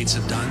red states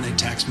have done. They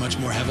tax much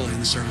more heavily in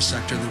the service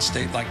sector than a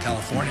state like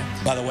California.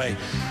 By the way,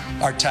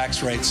 our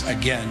tax rates,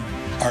 again,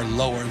 are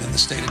lower than the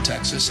state of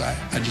Texas. I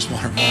just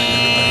want to remind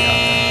everybody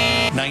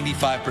out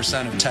there,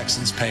 95% of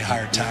Texans pay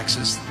higher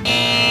taxes than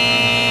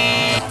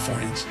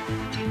Californians.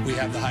 We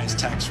have the highest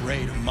tax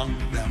rate among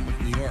them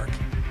with New York.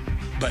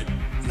 But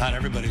not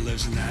everybody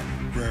lives in that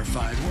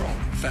rarefied world.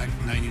 In fact,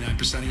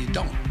 99% of you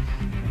don't.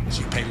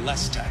 So you pay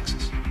less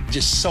taxes.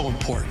 Just so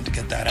important to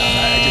get that out.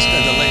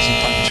 The lazy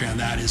punditry on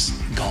that is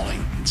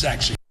galling. It's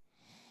actually.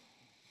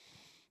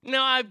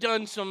 Now, I've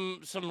done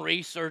some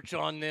research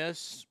on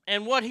this,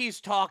 and what he's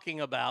talking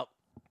about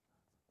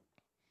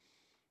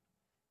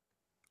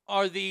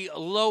are the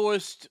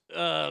lowest,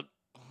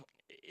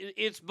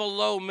 it's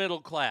below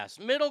middle class.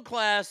 Middle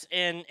class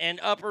and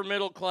upper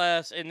middle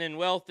class and then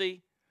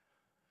wealthy.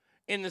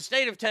 In the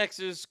state of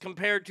Texas,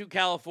 compared to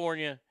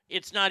California,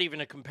 it's not even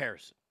a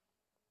comparison.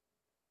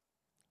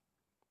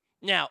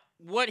 Now,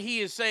 what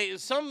he is saying,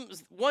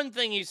 one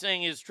thing he's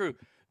saying is true.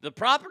 The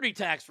property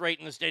tax rate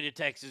in the state of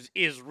Texas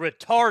is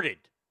retarded.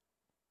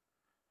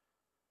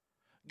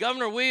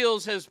 Governor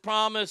Wheels has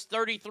promised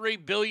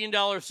 $33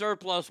 billion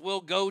surplus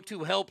will go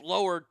to help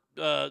lower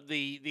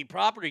the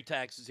property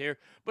taxes here,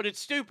 but it's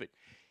stupid.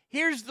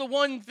 Here's the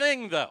one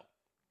thing, though.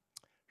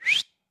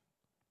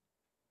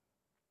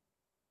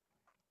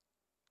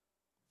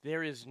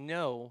 There is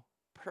no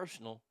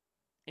personal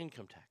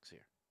income tax here.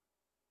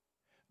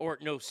 Or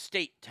no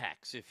state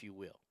tax, if you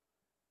will.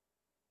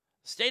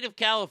 The state of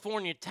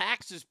California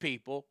taxes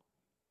people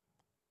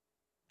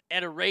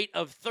at a rate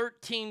of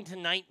 13 to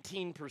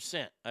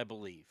 19%, I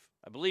believe.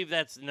 I believe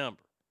that's the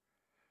number.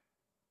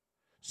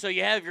 So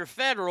you have your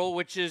federal,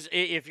 which is,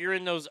 if you're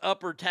in those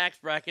upper tax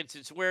brackets,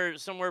 it's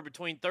somewhere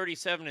between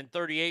 37 and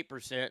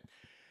 38%.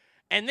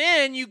 And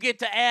then you get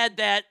to add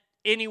that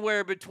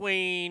anywhere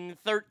between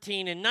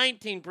 13 and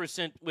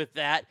 19% with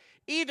that.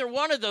 Either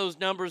one of those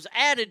numbers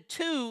added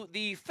to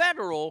the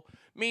federal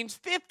means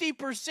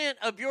 50%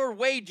 of your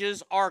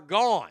wages are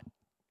gone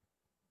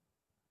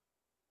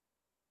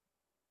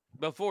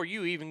before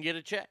you even get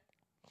a check.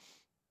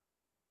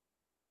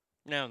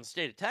 Now, in the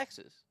state of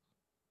Texas,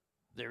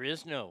 there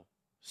is no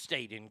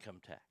state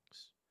income tax,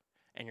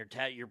 and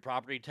your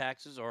property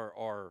taxes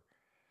are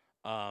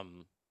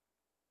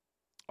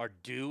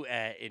due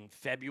in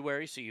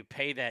February, so you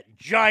pay that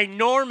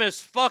ginormous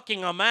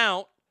fucking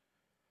amount.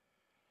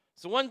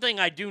 So one thing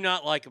I do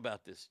not like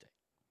about this state,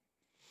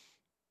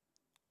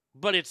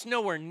 but it's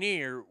nowhere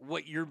near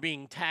what you're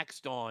being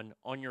taxed on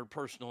your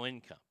personal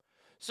income.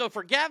 So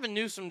for Gavin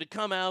Newsom to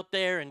come out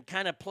there and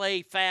kind of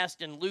play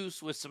fast and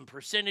loose with some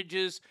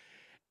percentages,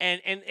 and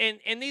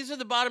these are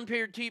the bottom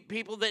tier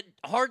people that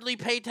hardly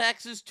pay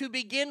taxes to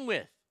begin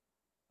with.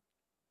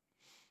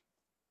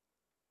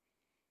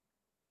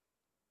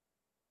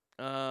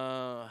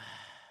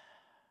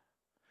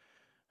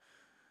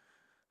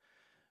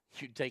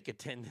 You take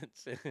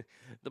attendance.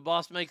 The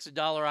boss makes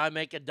 $1, I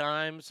make a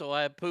dime, so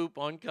I poop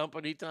on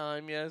company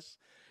time, yes.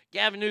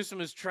 Gavin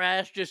Newsom is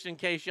trash, just in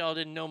case y'all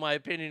didn't know my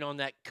opinion on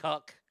that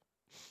cuck.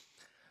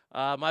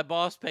 My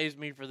boss pays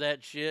me for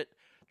that shit.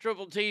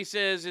 Triple T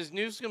says, is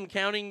Newsom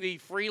counting the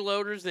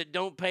freeloaders that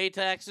don't pay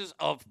taxes?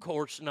 Of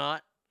course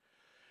not.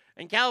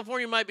 And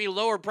California might be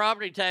lower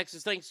property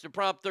taxes thanks to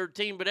Prop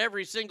 13, but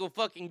every single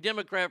fucking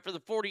Democrat for the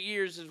 40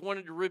 years has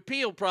wanted to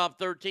repeal Prop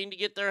 13 to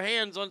get their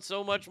hands on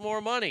so much more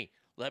money.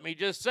 Let me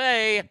just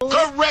say,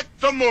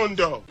 correcto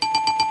mundo.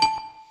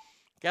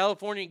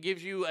 California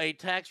gives you a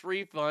tax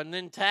refund,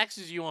 then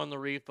taxes you on the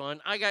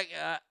refund. I got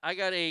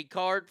a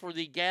card for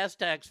the gas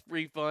tax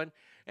refund,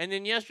 and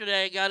then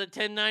yesterday I got a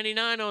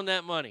 1099 on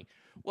that money.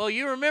 Well,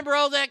 you remember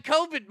all that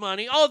COVID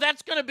money? Oh,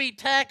 that's going to be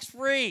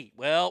tax-free.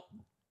 Well,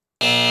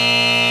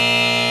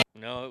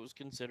 no, it was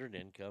considered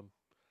income.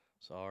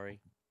 Sorry.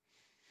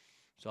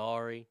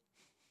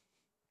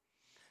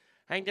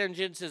 Hangdown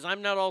Jen says,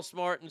 I'm not all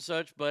smart and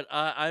such, but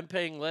I'm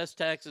paying less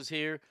taxes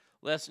here,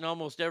 less in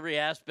almost every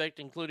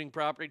aspect, including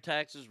property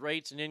taxes,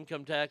 rates, and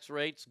income tax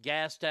rates.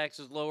 Gas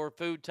taxes lower,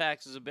 food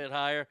taxes a bit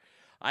higher.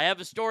 I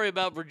have a story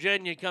about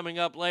Virginia coming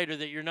up later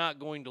that you're not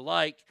going to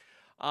like.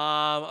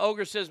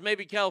 Ogre says,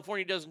 maybe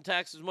California doesn't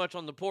tax as much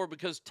on the poor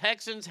because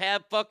Texans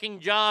have fucking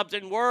jobs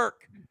and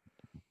work.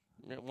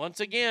 Once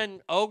again,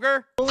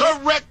 Ogre.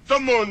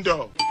 Correcto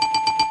mundo.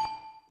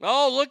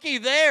 Oh, looky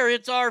there.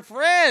 It's our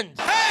friend.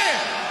 Hey,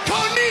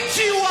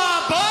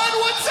 konnichiwa, bud.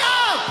 What's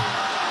up?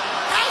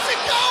 How's it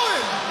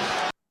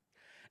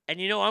going? And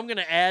you know, I'm going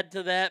to add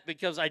to that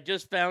because I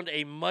just found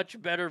a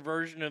much better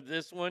version of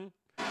this one.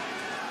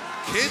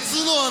 ケ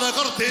ツの穴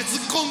から手突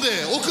っ込んで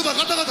奥歯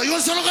ガタガタ言わ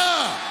せたのか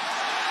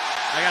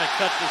I got to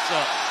cut this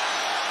up.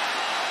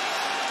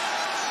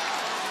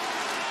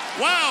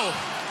 Wow.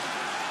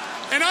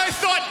 And I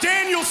thought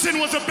Danielson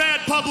was a bad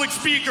public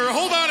speaker.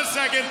 Hold on a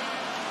second.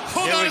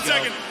 Hold Here on we a go.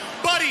 second.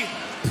 Buddy,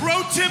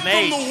 pro tip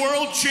Mate. from the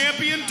world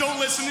champion. Don't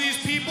listen to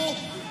these people.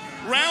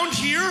 Round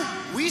here,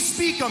 we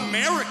speak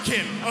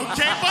American,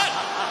 okay, bud?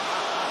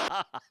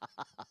 I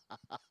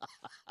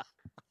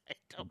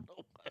don't know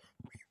what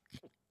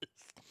American is,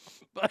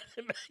 but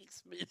it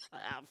makes me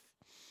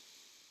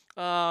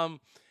laugh.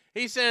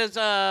 He says,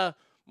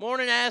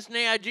 morning ass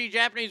AIG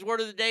Japanese word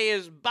of the day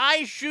is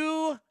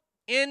Baishu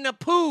in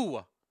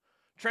poo.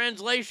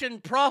 Translation,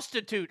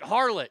 prostitute,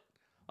 harlot.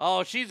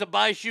 Oh, she's a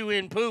Baishu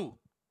in poo.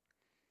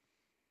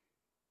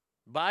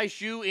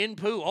 Baishu in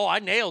poo. Oh, I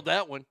nailed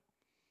that one.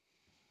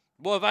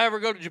 Boy, if I ever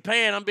go to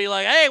Japan, I'm be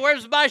like, hey,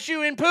 where's the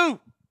Baishu in poo?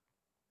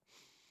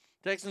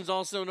 Texans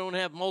also don't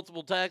have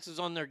multiple taxes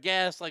on their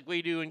gas like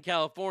we do in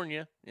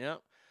California. Yep.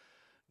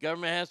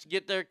 Government has to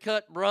get their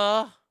cut,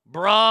 bruh.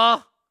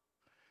 Bruh.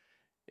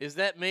 Is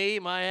that me?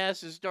 My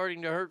ass is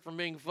starting to hurt from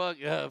being fucking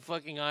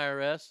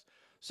IRS.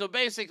 So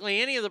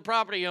basically, any of the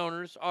property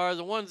owners are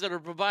the ones that are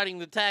providing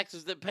the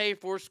taxes that pay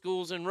for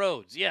schools and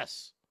roads.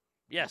 Yes.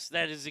 Yes,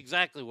 that is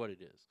exactly what it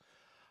is.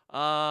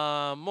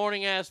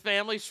 Morning ass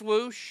family,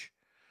 swoosh.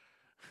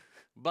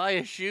 Buy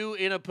a shoe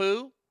in a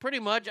poo. Pretty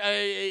much,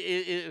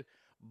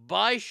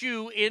 buy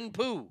shoe in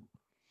poo.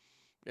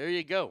 There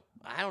you go.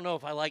 I don't know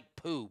if I like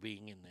poo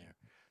being in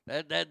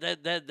there.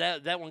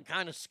 That one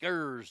kind of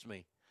scares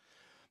me.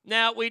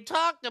 Now, we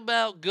talked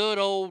about good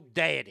old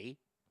daddy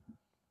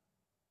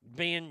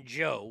being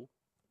Joe.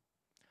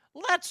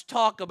 Let's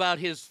talk about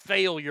his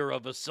failure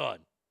of a son.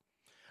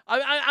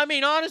 I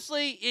mean,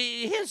 honestly,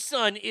 his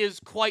son is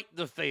quite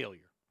the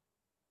failure.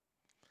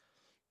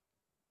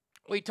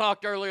 We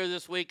talked earlier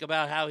this week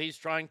about how he's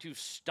trying to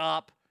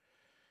stop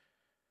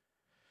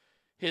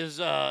his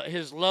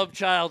love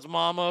child's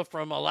mama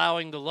from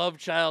allowing the love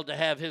child to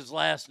have his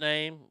last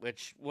name,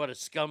 which what a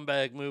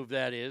scumbag move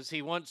that is.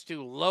 He wants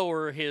to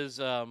lower his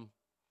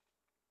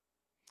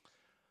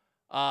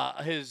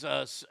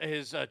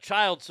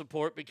child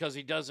support because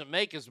he doesn't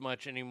make as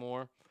much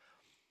anymore.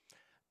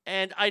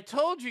 And I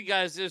told you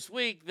guys this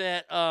week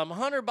that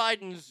Hunter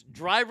Biden's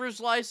driver's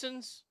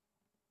license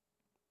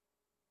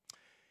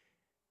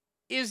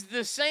is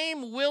the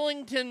same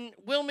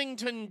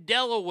Wilmington,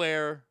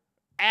 Delaware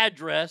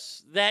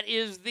address that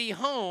is the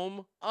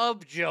home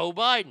of Joe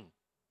Biden.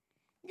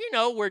 You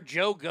know, where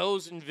Joe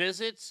goes and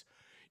visits.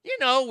 You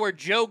know, where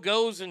Joe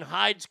goes and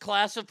hides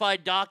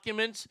classified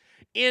documents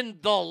in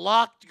the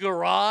locked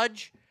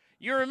garage.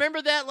 You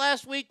remember that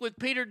last week with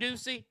Peter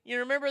Doocy? You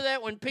remember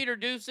that when Peter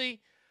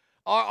Doocy,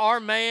 our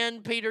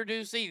man Peter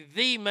Doocy,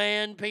 the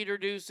man Peter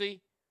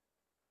Doocy?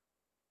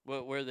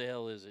 Where the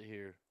hell is it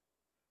here?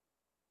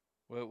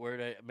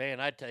 Man,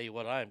 I tell you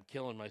what, I am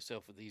killing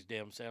myself with these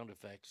damn sound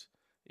effects.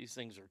 These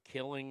things are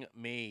killing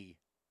me.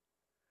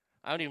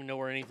 I don't even know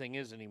where anything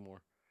is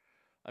anymore.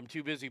 I'm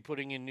too busy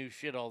putting in new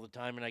shit all the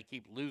time, and I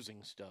keep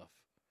losing stuff.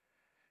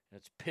 And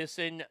it's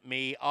pissing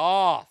me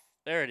off.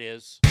 There it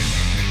is.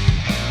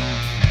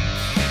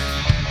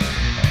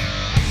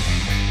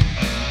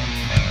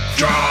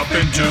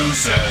 Dropping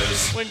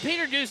deuces. When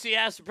Peter Doocy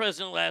asked the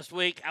president last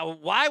week,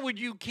 why would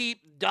you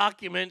keep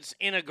documents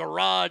in a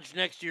garage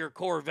next to your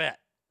Corvette?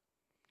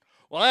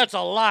 Well, that's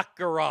a locked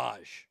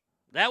garage.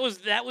 That was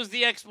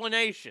the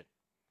explanation.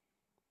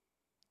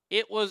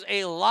 It was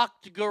a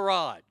locked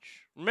garage.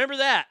 Remember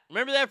that.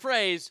 Remember that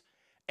phrase,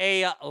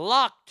 a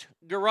locked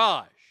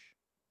garage.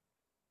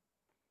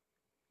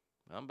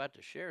 I'm about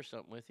to share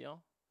something with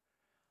y'all.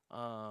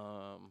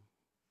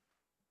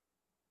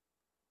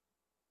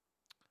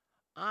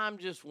 I'm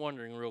just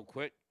wondering real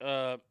quick,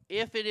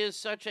 if it is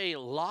such a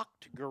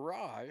locked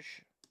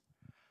garage,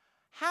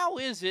 how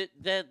is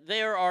it that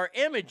there are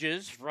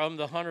images from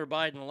the Hunter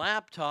Biden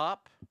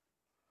laptop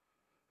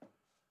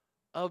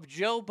of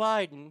Joe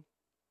Biden's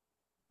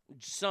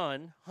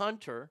son,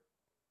 Hunter,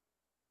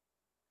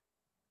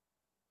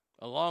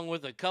 along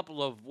with a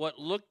couple of what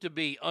looked to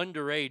be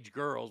underage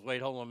girls.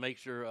 Wait, hold on, make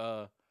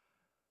sure.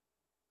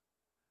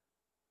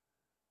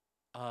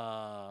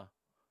 Why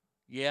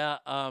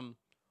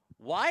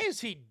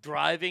is he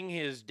driving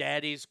his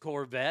daddy's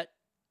Corvette?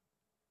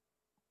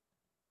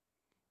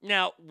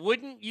 Now,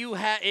 wouldn't you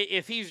have,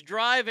 if he's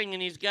driving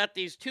and he's got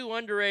these two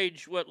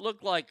underage, what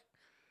look like,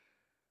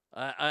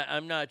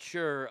 I'm not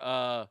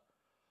sure,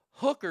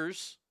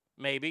 hookers,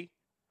 maybe.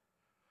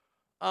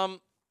 How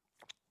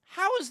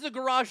is the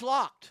garage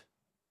locked?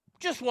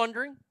 Just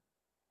wondering.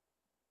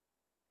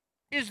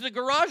 Is the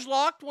garage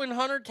locked when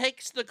Hunter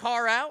takes the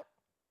car out?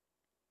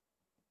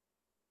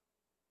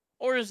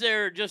 Or is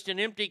there just an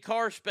empty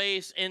car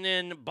space and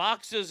then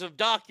boxes of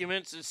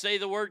documents that say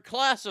the word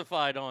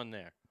classified on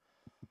there?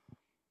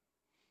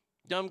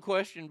 Dumb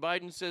question.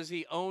 Biden says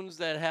he owns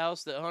that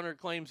house that Hunter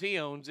claims he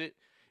owns it.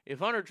 If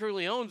Hunter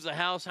truly owns the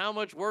house, how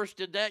much worse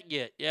did that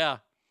get? Yeah.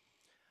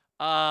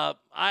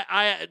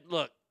 I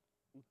look,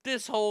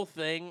 this whole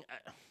thing.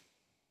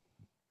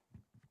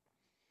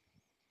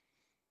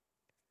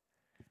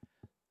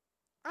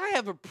 I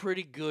have a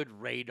pretty good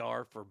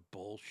radar for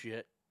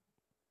bullshit.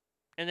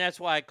 And that's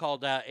why I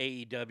called out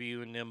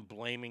AEW and them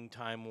blaming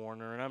Time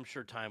Warner, and I'm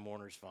sure Time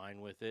Warner's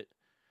fine with it.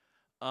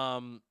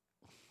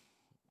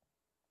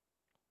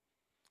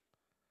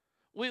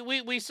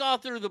 We saw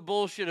through the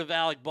bullshit of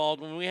Alec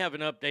Baldwin. We have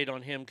an update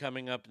on him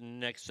coming up in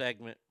the next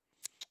segment.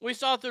 We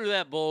saw through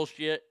that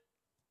bullshit.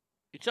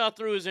 We saw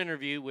through his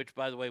interview, which,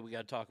 by the way, we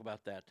got to talk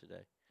about that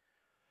today.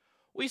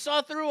 We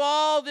saw through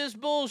all this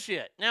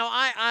bullshit. Now,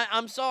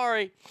 I'm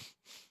sorry.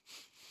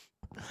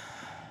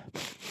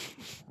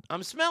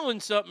 I'm smelling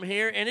something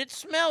here, and it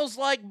smells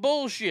like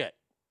bullshit.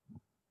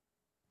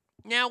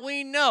 Now,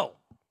 we know.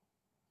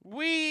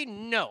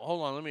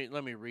 Hold on,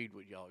 let me read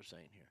what y'all are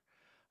saying here.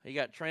 You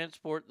got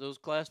transport those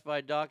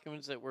classified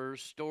documents that were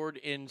stored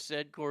in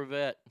said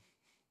Corvette.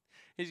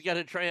 He's got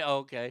a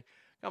okay.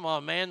 Come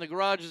on, man. The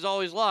garage is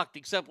always locked,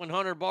 except when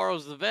Hunter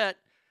borrows the vet,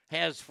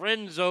 has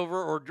friends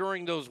over, or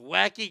during those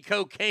wacky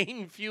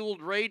cocaine-fueled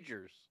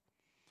ragers.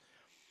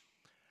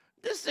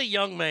 This is a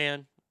young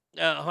man.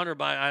 Hunter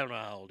Biden, I don't know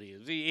how old he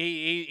is.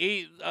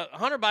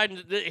 Hunter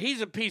Biden, he's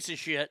a piece of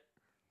shit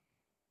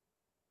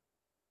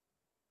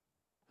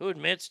who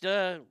admits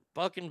to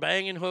fucking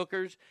banging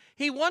hookers.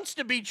 He wants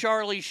to be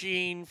Charlie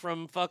Sheen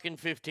from fucking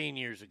 15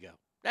 years ago.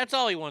 That's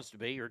all he wants to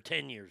be, or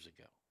 10 years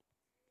ago.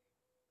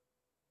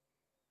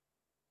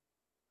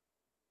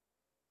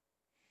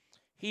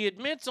 He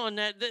admits on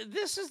that.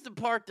 This is the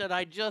part that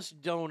I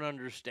just don't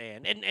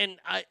understand. And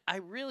I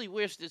really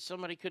wish that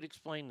somebody could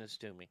explain this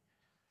to me.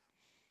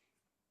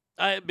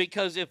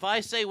 Because if I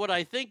say what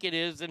I think it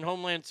is, then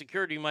Homeland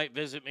Security might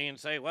visit me and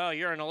say, well,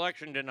 you're an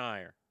election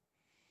denier.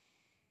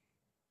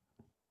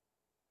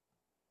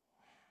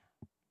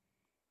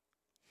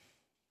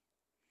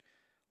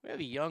 We have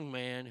a young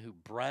man who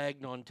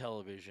bragged on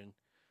television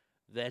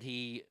that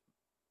he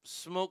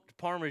smoked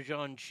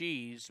Parmesan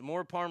cheese,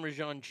 more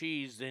Parmesan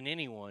cheese than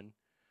anyone,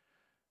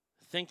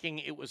 thinking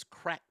it was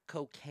crack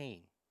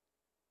cocaine.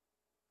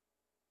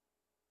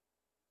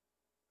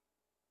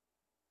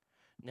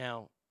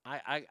 Now,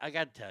 I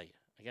got to tell you.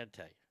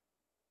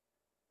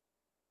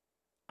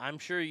 I'm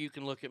sure you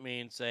can look at me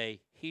and say,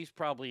 he's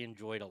probably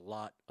enjoyed a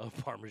lot of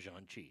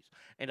Parmesan cheese.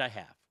 And I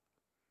have.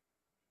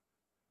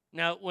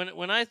 Now,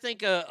 when I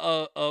think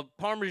of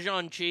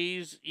Parmesan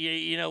cheese,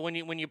 you know, when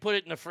you put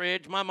it in the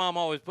fridge, my mom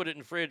always put it in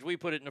the fridge. We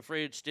put it in the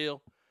fridge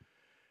still.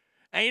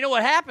 And you know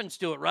what happens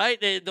to it,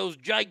 right? Those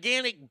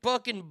gigantic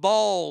fucking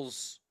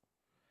balls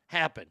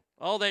happen.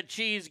 All that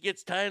cheese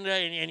gets tiny,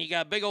 and you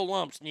got big old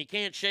lumps, and you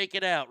can't shake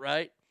it out,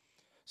 right?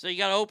 So you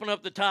got to open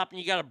up the top, and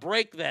you got to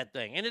break that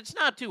thing. And it's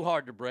not too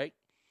hard to break.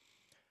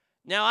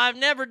 Now, I've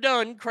never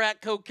done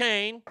crack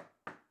cocaine,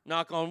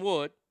 knock on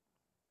wood.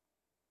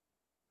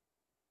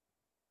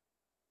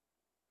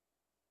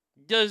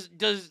 Does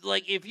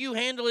like if you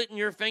handle it in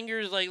your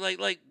fingers,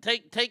 like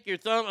take your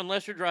thumb,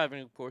 unless you're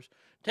driving, of course.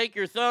 Take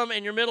your thumb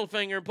and your middle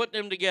finger and put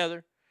them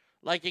together,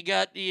 like you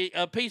got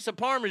a piece of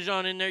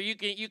Parmesan in there.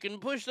 You can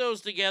push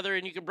those together,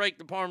 and you can break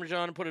the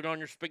Parmesan and put it on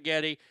your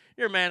spaghetti,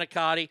 your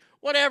manicotti,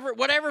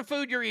 whatever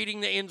food you're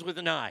eating that ends with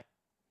an I.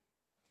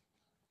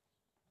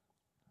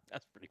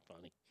 That's pretty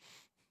funny.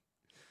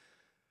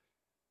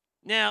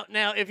 Now,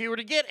 if you were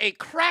to get a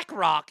crack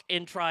rock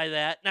and try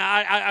that, now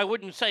I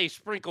wouldn't say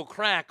sprinkle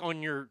crack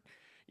on your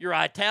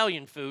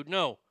Italian food,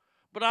 no.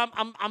 But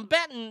I'm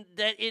betting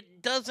that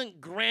it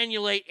doesn't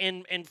granulate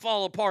and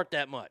fall apart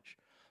that much.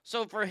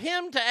 So for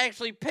him to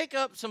actually pick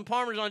up some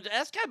Parmesan,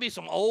 that's got to be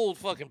some old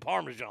fucking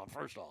Parmesan,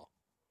 first off.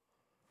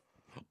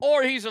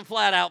 Or he's a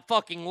flat-out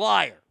fucking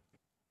liar.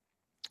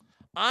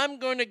 I'm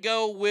going to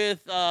go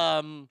with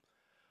answer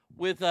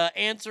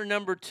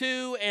number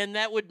 2, and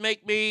that would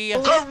make me...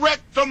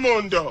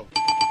 Correctamundo.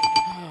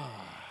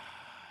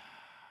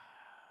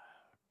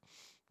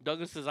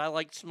 Douglas says, I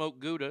like smoked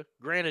Gouda.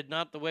 Granted,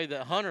 not the way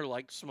that Hunter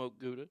likes smoked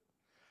Gouda.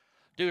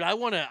 Dude, I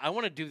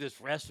wanna do this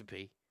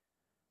recipe.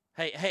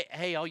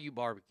 Hey, all you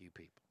barbecue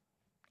people.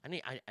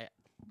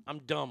 I'm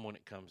dumb when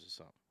it comes to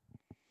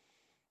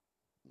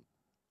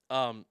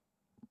something.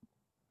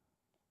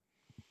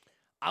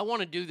 I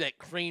want to do that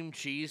cream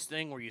cheese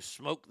thing where you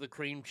smoke the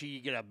cream cheese.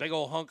 You get a big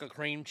old hunk of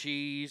cream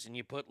cheese, and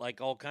you put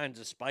like all kinds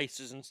of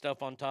spices and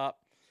stuff on top.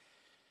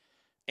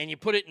 And you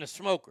put it in a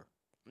smoker.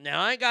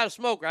 Now, I ain't got a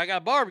smoker. I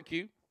got a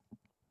barbecue.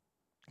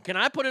 Can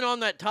I put it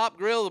on that top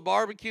grill of the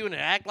barbecue and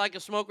act like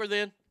a smoker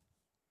then?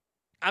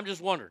 I'm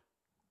just wondering.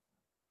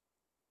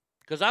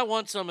 Because I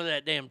want some of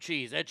that damn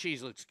cheese. That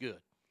cheese looks good.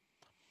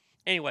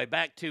 Anyway,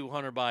 back to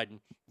Hunter Biden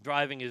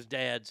driving his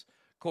dad's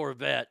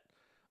Corvette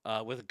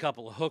with a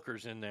couple of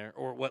hookers in there,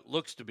 or what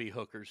looks to be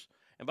hookers.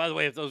 And by the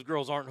way, if those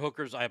girls aren't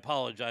hookers, I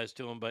apologize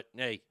to them. But,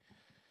 hey,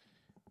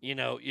 you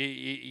know,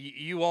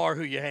 you are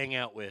who you hang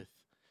out with.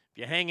 If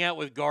you hang out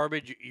with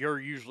garbage,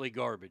 you're usually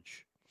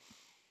garbage.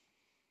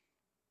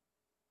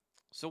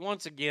 So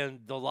once again,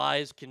 the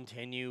lies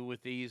continue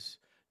with these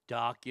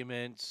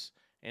documents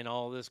and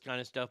all this kind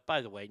of stuff.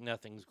 By the way,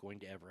 nothing's going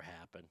to ever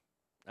happen.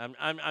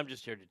 I'm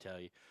just here to tell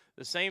you.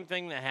 The same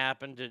thing that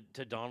happened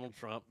to Donald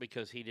Trump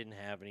because he didn't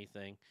have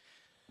anything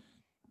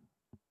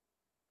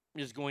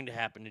is going to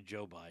happen to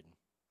Joe Biden.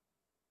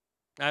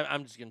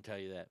 I'm just going to tell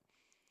you that.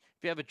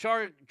 If you have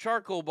a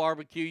charcoal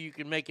barbecue, you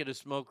can make it a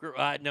smoker.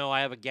 No,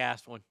 I have a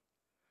gas one.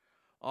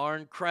 Or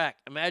crack.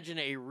 Imagine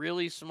a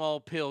really small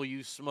pill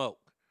you smoke.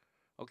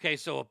 Okay,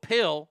 so a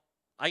pill,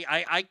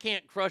 I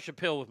can't crush a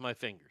pill with my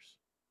fingers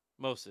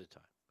most of the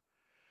time.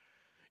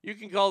 You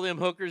can call them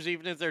hookers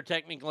even if they're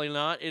technically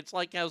not. It's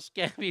like how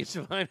Scabby is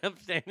a fine,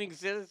 upstanding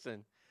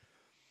citizen.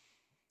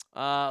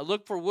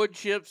 Look for wood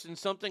chips in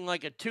something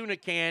like a tuna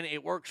can.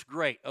 It works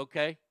great,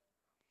 okay?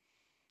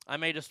 I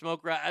made a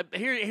smoker.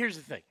 Here's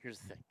the thing.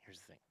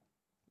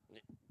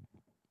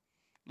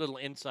 Little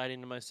insight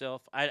into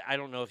myself. I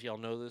don't know if y'all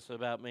know this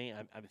about me.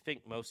 I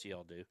think most of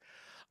y'all do.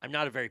 I'm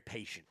not a very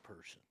patient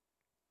person.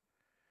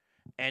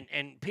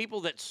 And people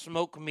that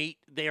smoke meat,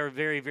 they are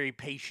very, very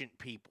patient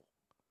people.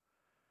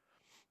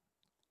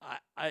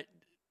 I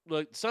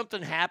look,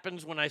 something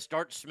happens when I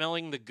start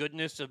smelling the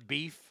goodness of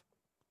beef,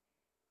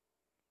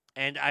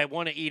 and I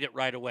want to eat it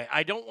right away.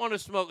 I don't want to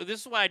smoke.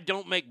 This is why I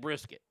don't make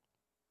brisket.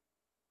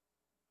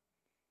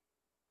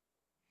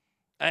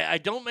 I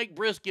don't make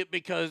brisket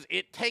because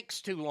it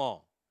takes too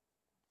long.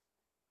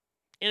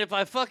 And if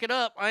I fuck it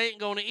up, I ain't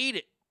going to eat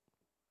it.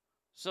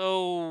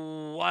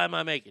 So why am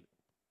I making it?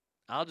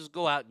 I'll just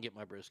go out and get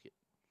my brisket.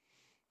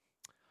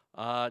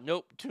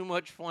 Nope, too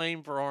much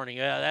flame for Arnie.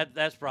 Yeah,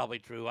 that's probably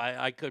true.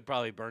 I could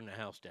probably burn the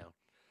house down.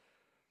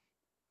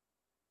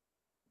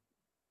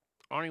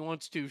 Arnie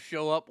wants to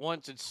show up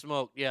once it's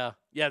smoked. Yeah,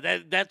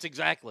 that's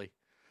exactly.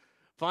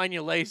 Find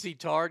you lazy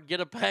tard, get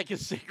a pack of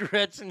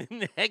cigarettes, and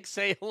then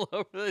exhale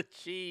over the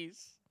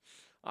cheese.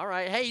 All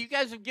right. Hey, you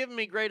guys have given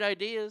me great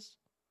ideas.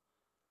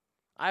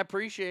 I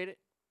appreciate it.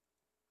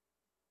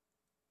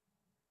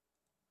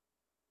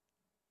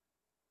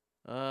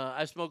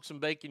 I smoked some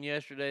bacon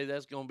yesterday.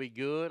 That's going to be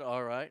good.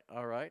 All right.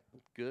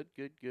 Good.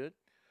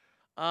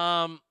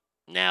 Now,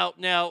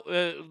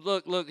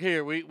 look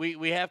here.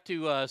 We have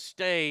to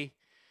stay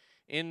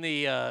in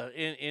the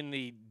in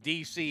the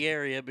D.C.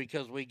 area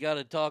because we got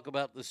to talk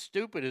about the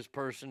stupidest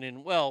person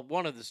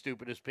one of the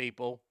stupidest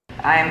people.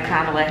 I am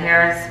Kamala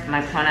Harris.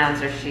 My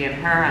pronouns are she and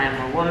her. I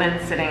am a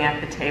woman sitting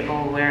at the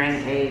table wearing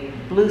a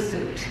blue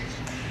suit.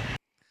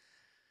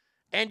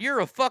 And you're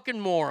a fucking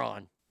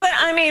moron. But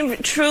I mean,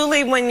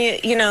 truly, when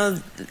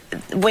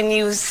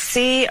you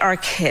see our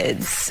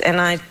kids,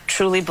 and I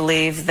truly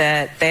believe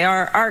that they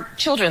are our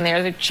children, they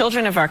are the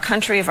children of our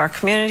country, of our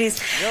communities.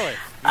 Really?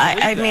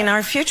 I mean,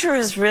 our future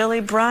is really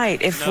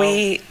bright if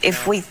we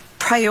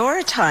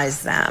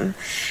prioritize them,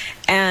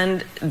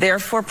 and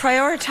therefore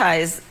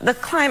prioritize the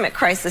climate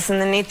crisis and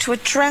the need to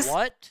address.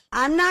 What?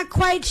 I'm not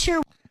quite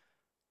sure.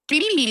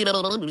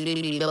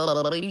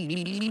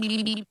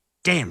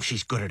 Damn,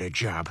 she's good at her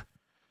job.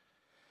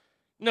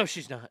 No,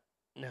 she's not.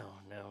 No.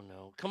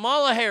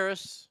 Kamala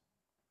Harris,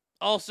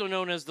 also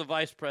known as the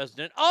vice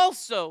president,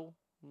 also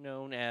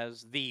known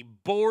as the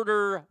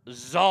border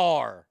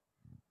czar.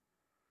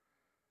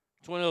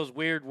 It's one of those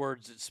weird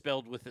words that's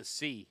spelled with a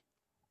C.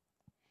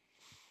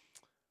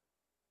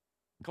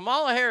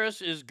 Kamala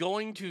Harris is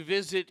going to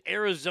visit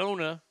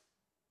Arizona,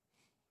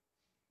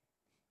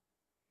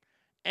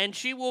 and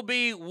she will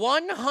be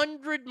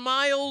 100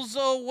 miles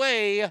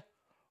away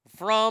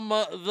from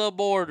the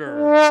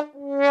border.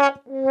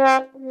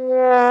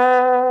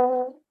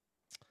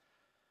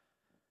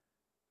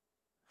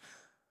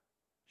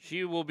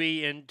 She will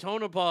be in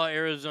Tonopah,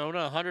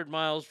 Arizona, 100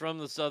 miles from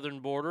the southern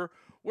border,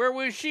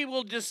 where she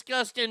will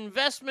discuss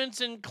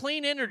investments in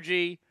clean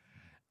energy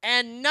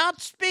and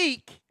not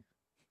speak.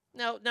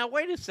 Now,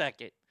 wait a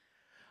second.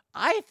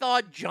 I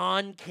thought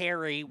John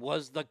Kerry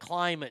was the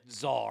climate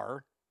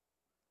czar,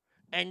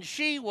 and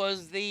she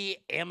was the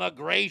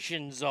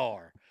immigration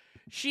czar.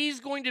 She's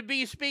going to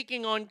be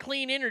speaking on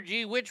clean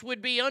energy, which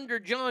would be under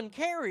John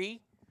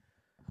Kerry,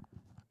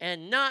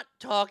 and not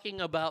talking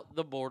about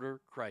the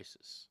border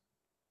crisis.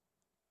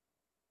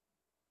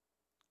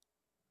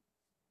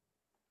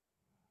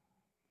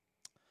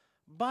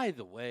 By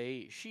the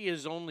way, she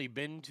has only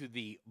been to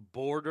the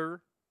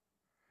border,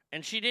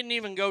 and she didn't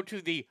even go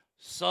to the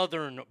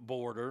southern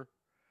border.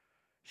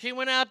 She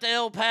went out to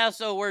El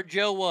Paso where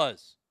Joe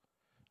was.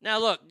 Now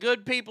look,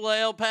 good people of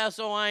El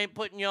Paso, I ain't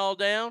putting y'all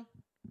down.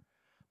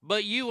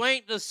 But you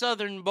ain't the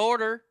southern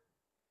border.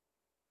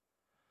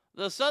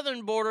 The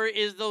southern border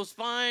is those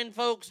fine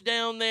folks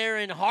down there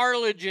in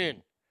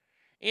Harlingen,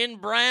 in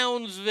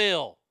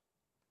Brownsville.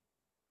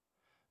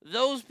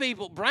 Those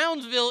people,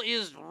 Brownsville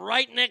is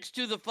right next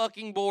to the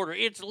fucking border.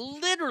 It's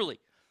literally,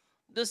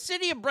 the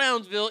city of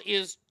Brownsville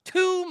is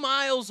 2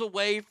 miles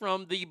away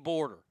from the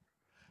border.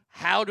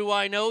 How do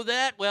I know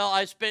that? Well,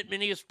 I spent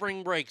many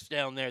spring breaks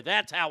down there.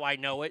 That's how I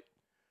know it.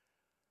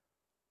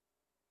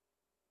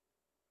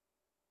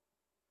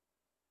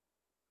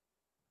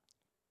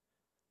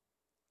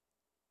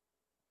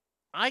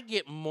 I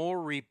get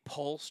more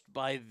repulsed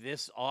by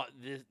this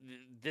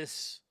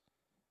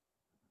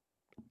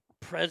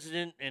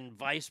president and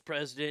vice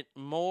president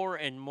more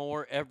and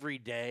more every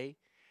day.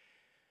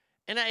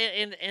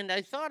 And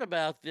I thought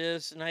about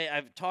this, and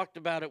I've talked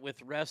about it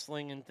with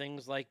wrestling and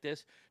things like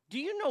this. Do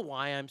you know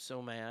why I'm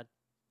so mad?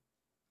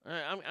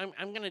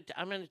 I'm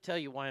gonna tell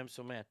you why I'm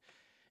so mad.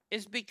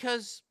 It's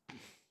because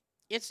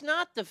it's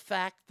not the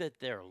fact that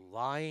they're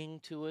lying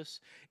to us.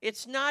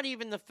 It's not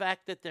even the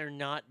fact that they're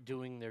not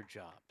doing their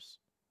jobs.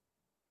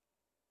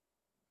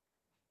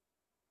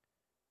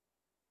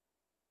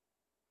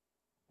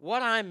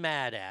 What I'm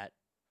mad at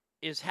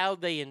is how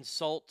they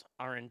insult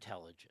our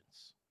intelligence.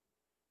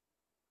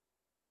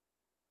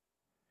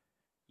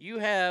 You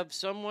have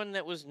someone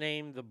that was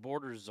named the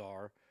border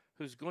czar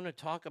who's going to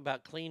talk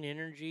about clean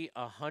energy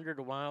 100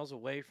 miles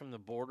away from the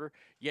border,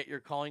 yet you're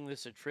calling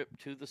this a trip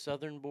to the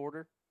southern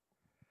border?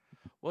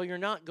 Well, you're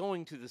not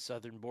going to the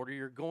southern border.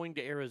 You're going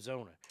to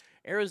Arizona.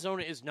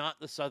 Arizona is not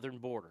the southern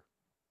border.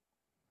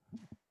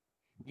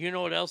 You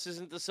know what else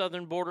isn't the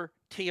southern border?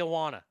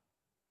 Tijuana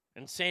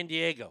and San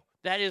Diego.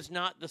 That is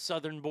not the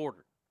southern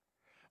border.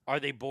 Are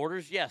they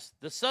borders? Yes.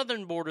 The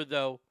southern border,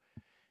 though,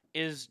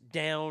 is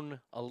down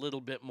a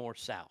little bit more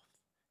south.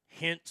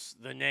 Hence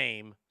the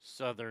name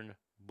Southern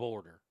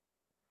Border.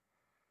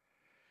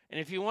 And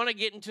if you want to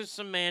get into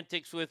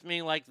semantics with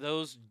me like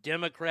those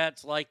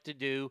Democrats like to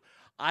do,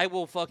 I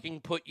will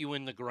fucking put you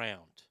in the ground.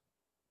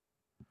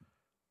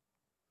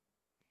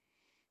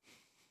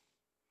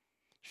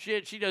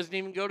 Shit, she doesn't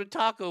even go to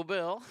Taco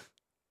Bell.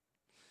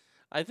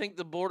 I think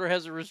the border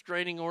has a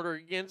restraining order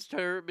against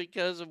her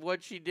because of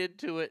what she did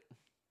to it.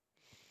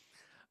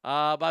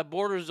 By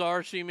border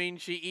czar, she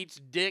means she eats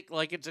dick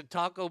like it's a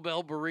Taco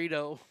Bell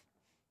burrito.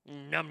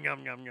 Num,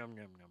 num, num, num, num, num,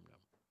 num.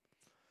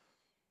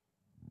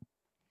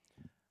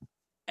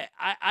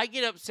 I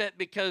get upset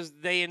because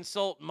they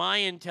insult my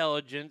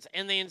intelligence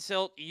and they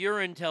insult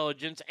your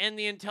intelligence and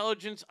the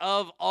intelligence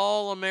of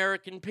all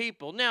American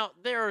people. Now,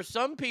 there are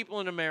some people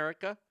in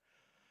America,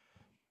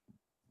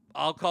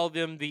 I'll call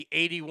them the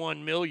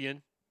 81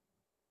 million,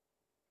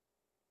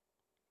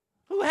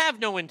 who have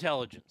no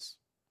intelligence.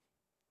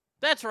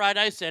 That's right,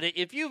 I said it.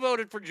 If you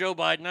voted for Joe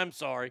Biden, I'm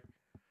sorry.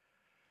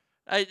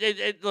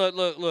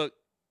 Look.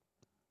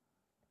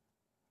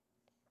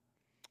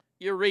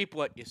 You reap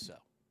what you sow.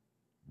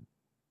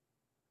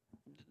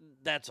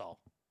 That's all.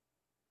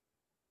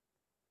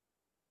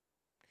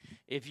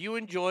 If you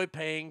enjoy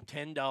paying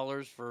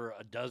 $10 for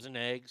a dozen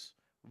eggs,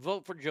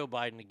 vote for Joe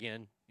Biden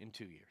again in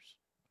 2 years.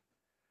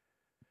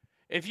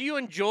 If you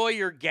enjoy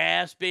your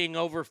gas being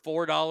over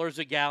 $4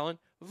 a gallon,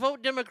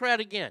 vote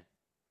Democrat again.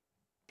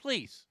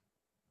 Please.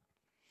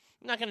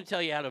 I'm not going to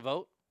tell you how to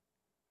vote.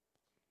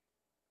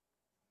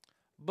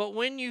 But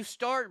when you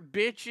start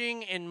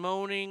bitching and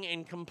moaning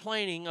and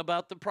complaining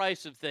about the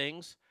price of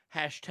things,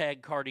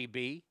 hashtag Cardi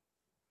B,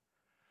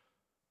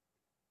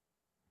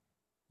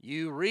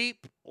 you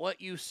reap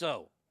what you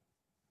sow.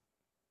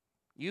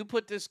 You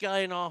put this guy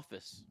in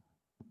office.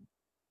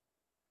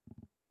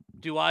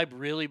 Do I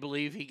really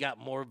believe he got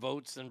more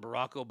votes than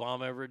Barack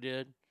Obama ever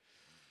did?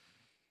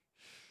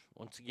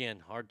 Once again,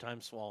 hard time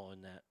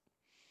swallowing that.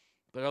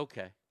 But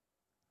okay.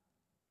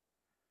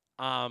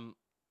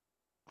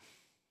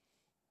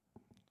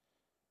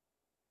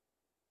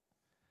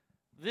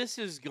 This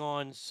has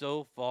gone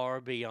so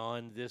far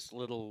beyond this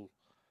little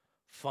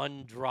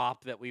fun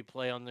drop that we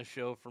play on the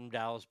show from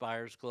Dallas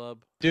Buyers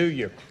Club. Do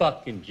your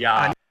fucking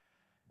job.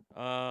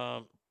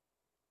 Arnie,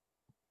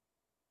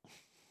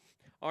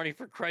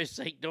 for Christ's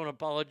sake, don't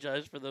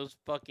apologize for those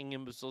fucking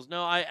imbeciles.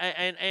 No,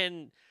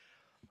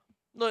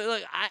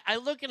 look, I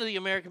look into the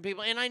American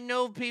people, and I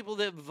know people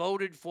that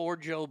voted for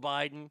Joe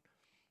Biden,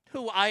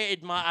 who I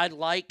admire, I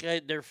like,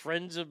 they're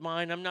friends of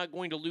mine. I'm not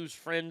going to lose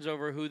friends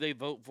over who they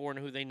vote for and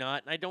who they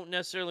not. And I don't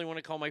necessarily want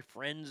to call my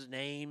friends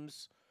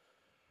names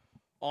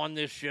on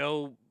this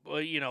show.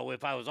 You know,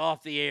 if I was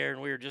off the air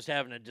and we were just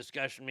having a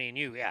discussion, me and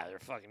you, yeah, they're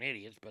fucking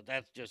idiots, but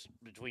that's just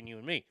between you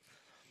and me.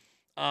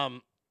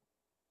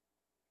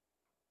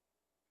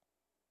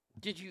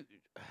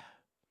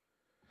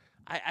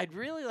 I'd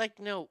really like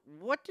to know,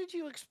 what did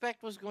you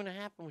expect was going to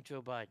happen with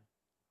Joe Biden?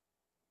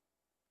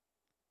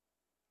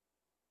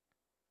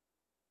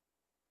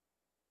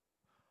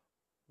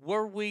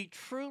 Were we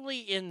truly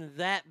in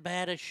that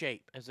bad a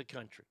shape as a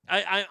country?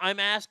 I'm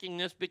asking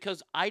this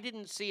because I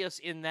didn't see us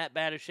in that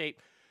bad a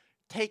shape.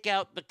 Take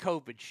out the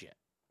COVID shit.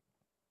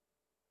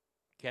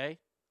 Okay?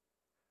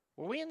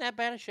 Were we in that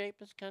bad a shape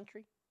as a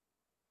country?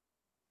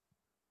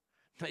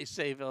 They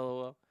say,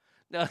 LOL.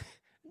 No,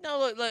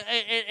 look,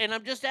 and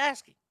I'm just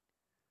asking.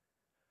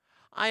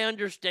 I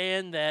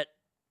understand that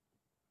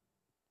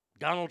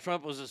Donald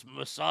Trump was this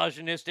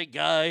misogynistic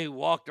guy who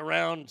walked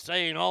around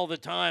saying all the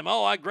time,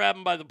 oh, I grabbed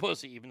him by the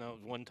pussy, even though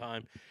it was one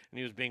time and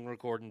he was being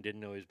recorded and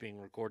didn't know he was being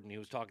recorded, and he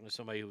was talking to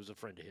somebody who was a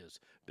friend of his,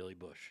 Billy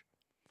Bush.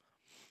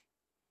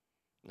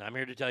 And I'm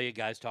here to tell you,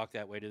 guys talk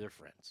that way to their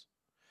friends.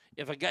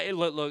 If a guy,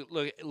 look,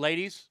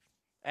 ladies,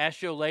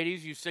 Astro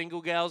ladies, you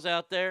single gals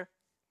out there,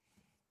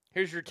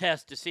 here's your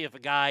test to see if a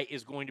guy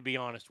is going to be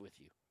honest with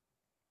you.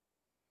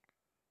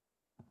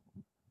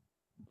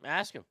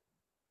 Ask him.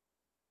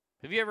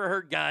 Have you ever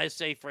heard guys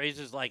say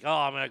phrases like, oh,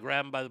 I'm going to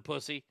grab him by the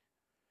pussy?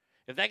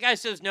 If that guy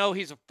says no,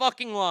 he's a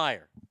fucking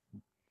liar.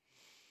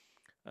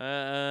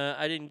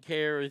 I didn't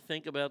care or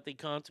think about the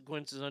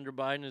consequences under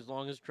Biden as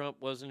long as Trump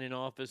wasn't in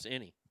office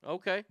any.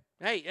 Okay.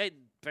 Hey,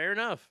 fair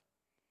enough.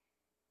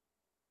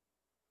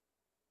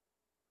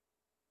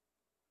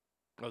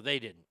 Oh, they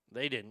didn't.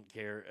 They didn't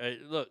care.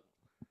 Look,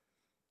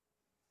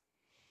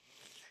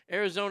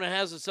 Arizona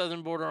has a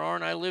southern border,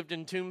 Arn. I lived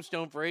in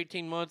Tombstone for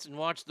 18 months and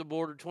watched the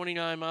border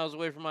 29 miles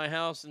away from my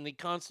house and the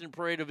constant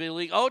parade of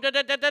illegal. Oh,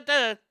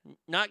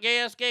 not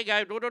gay-ass gay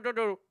guy.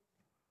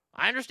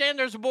 I understand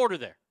there's a border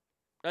there.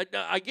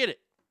 I get it.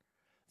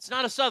 It's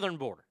not a southern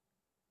border.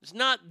 It's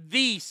not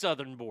the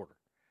southern border.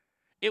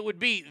 It would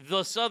be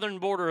the southern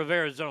border of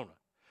Arizona.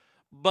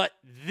 But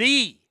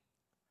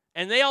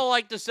and they all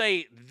like to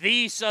say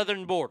the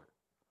southern border.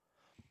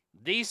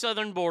 The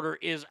southern border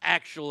is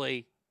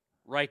actually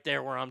right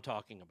there where I'm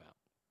talking about.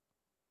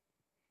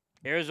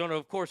 Arizona,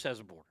 of course, has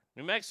a border.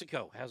 New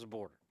Mexico has a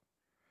border.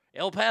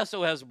 El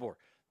Paso has a border.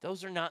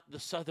 Those are not the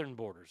southern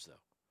borders,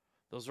 though.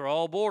 Those are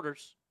all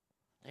borders.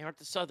 They aren't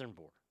the southern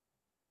border.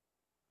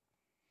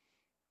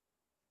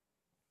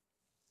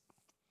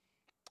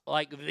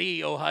 Like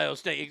the Ohio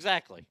State.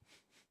 Exactly.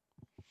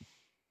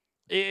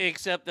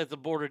 Except that the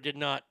border did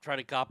not try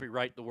to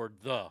copyright the word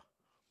the.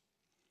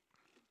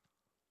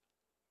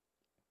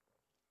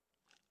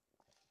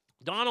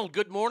 Donald,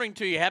 good morning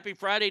to you. Happy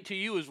Friday to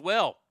you as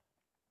well.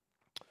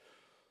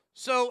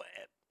 So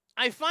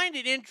I find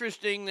it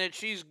interesting that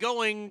she's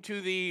going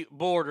to the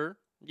border,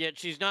 yet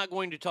she's not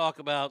going to talk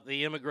about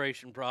the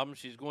immigration problem.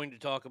 She's going to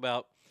talk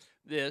about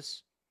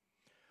this.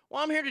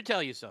 Well, I'm here to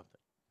tell you something.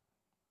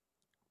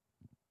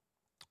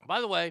 By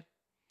the way,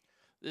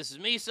 this is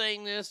me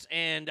saying this,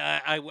 and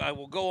I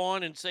will go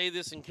on and say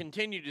this and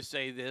continue to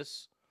say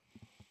this.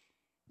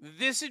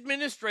 This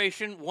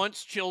administration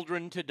wants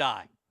children to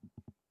die.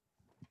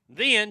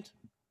 The end.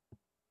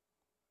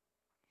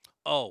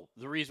 Oh,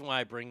 the reason why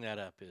I bring that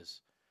up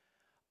is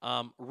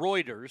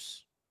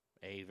Reuters,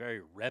 a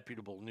very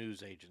reputable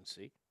news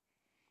agency,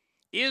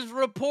 is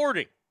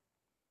reporting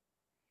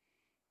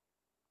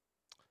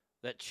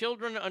that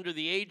children under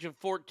the age of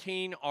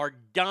 14 are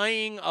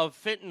dying of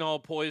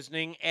fentanyl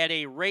poisoning at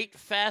a rate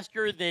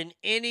faster than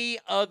any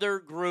other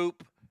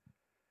group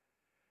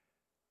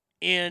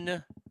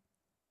in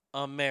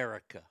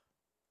America.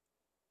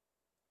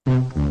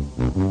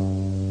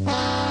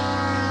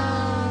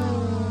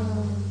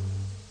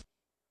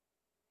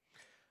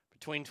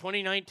 Between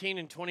 2019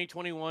 and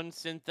 2021,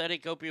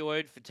 synthetic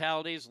opioid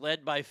fatalities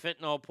led by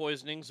fentanyl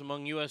poisonings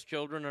among U.S.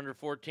 children under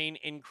 14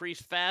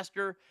 increased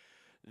faster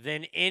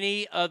than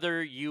any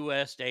other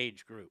U.S.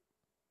 age group.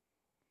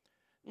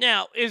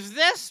 Now, is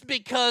this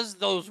because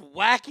those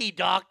wacky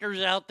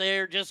doctors out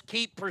there just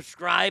keep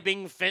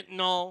prescribing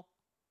fentanyl?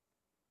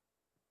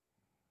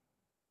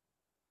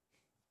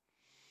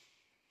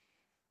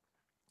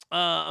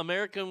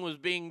 American was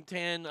being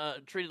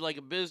treated like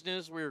a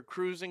business. We were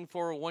cruising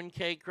for a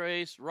 1K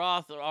increase.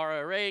 Roth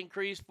IRA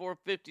increased,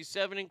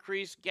 457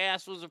 increased.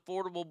 Gas was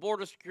affordable.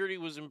 Border security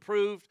was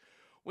improved.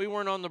 We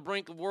weren't on the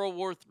brink of World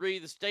War III.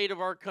 The state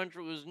of our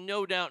country was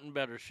no doubt in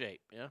better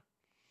shape. Yeah.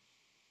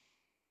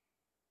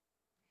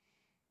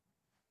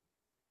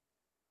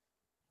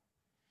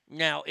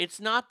 Now, it's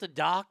not the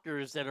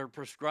doctors that are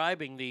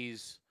prescribing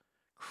these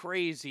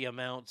crazy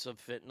amounts of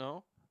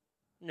fentanyl.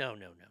 No.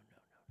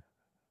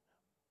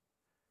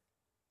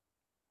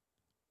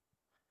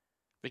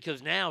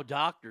 Because now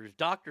doctors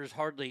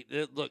hardly,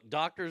 look,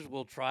 doctors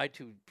will try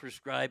to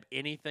prescribe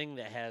anything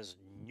that has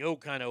no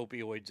kind of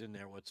opioids in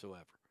there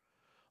whatsoever,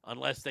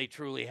 unless they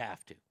truly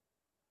have to.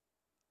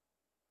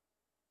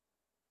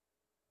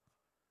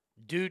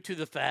 Due to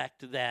the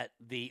fact that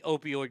the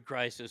opioid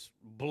crisis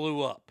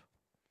blew up.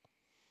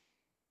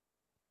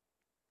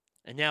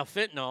 And now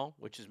fentanyl,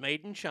 which is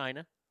made in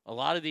China, a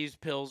lot of these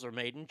pills are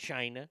made in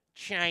China.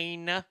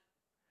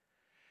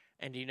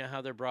 And do you know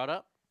how they're brought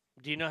up?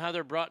 Do you know how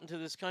they're brought into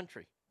this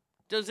country?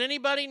 Does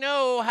anybody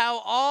know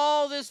how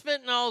all this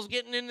fentanyl is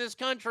getting in this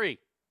country?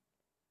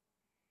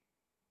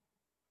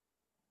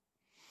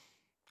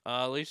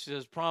 Alicia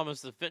says,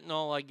 promise the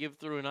fentanyl I give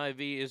through an IV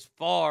is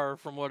far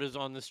from what is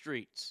on the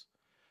streets.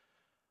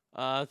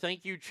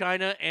 Thank you,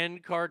 China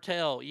and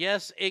cartel.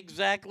 Yes,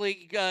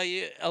 exactly,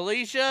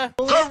 Alicia.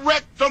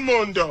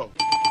 Correctamundo.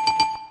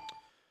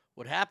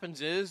 What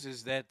happens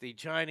is that the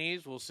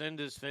Chinese will send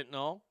us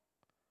fentanyl,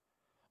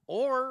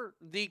 or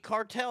the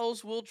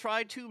cartels will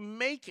try to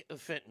make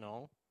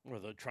fentanyl, or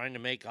they're trying to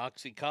make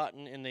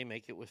OxyContin, and they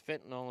make it with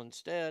fentanyl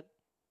instead.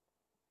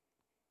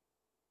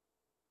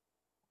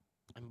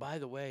 And by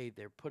the way,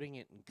 they're putting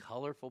it in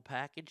colorful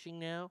packaging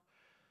now,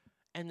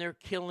 and they're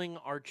killing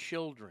our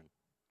children.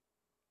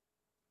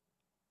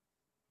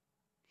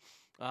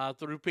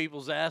 Through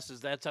people's asses.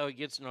 That's how it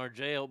gets in our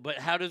jail. But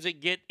how does it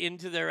get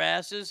into their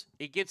asses?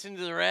 It gets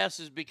into their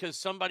asses because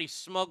somebody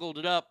smuggled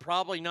it up,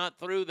 probably not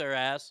through their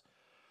ass,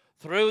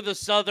 through the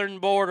southern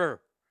border.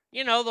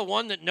 You know, the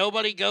one that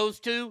nobody goes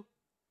to?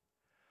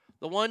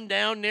 The one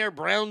down near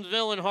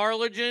Brownsville and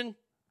Harlingen?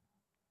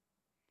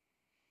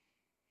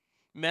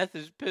 Meth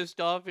is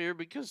pissed off here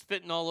because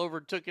fentanyl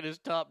overtook it as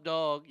top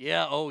dog.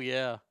 Yeah, oh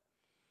yeah.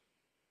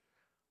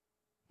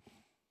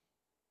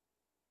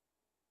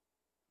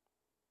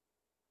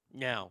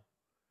 Now,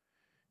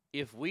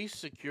 if we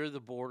secure the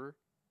border,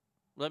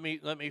 let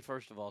me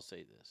first of all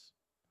say this.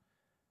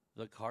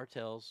 The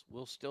cartels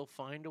will still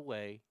find a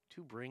way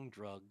to bring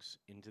drugs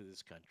into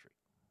this country.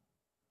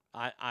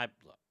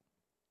 Look,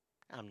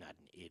 I'm not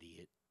an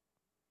idiot.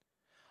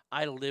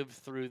 I lived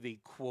through the,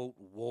 quote,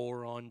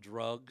 war on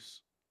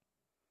drugs.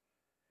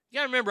 You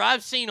got to remember,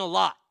 I've seen a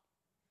lot.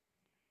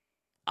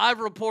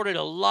 I've reported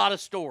a lot of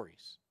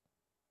stories.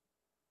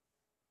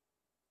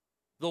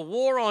 The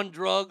war on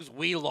drugs,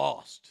 we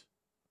lost.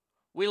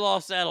 We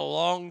lost that a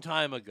long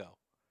time ago.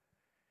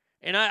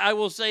 And I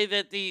will say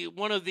that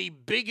one of the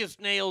biggest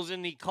nails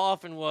in the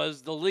coffin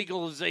was the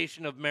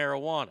legalization of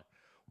marijuana,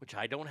 which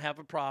I don't have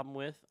a problem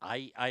with.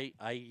 I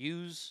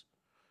use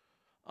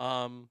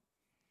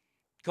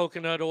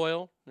coconut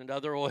oil and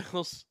other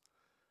oils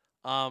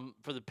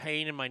for the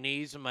pain in my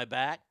knees and my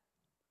back.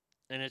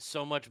 And it's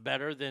so much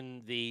better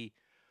than the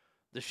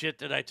shit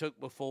that I took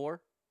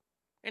before.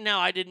 And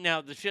now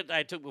the shit that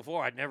I took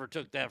before, I never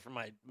took that for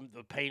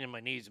the pain in my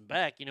knees and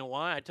back. You know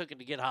why? I took it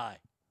to get high.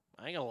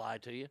 I ain't gonna lie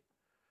to you.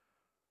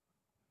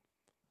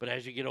 But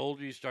as you get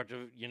older, you start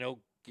to,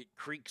 get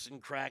creaks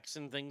and cracks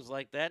and things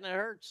like that, and it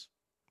hurts.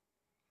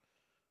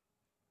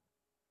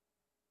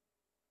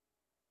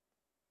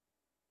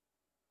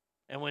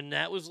 And when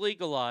that was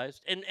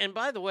legalized, and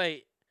by the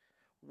way,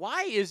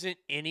 why isn't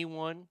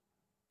anyone,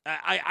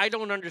 I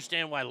don't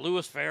understand why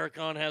Louis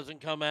Farrakhan hasn't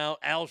come out,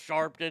 Al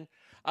Sharpton.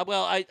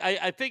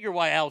 I figure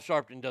why Al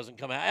Sharpton doesn't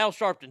come out. Al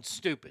Sharpton's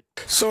stupid.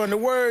 So in the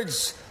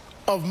words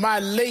of my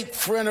late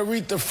friend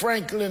Aretha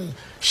Franklin,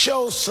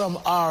 show some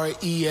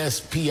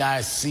RESPICT.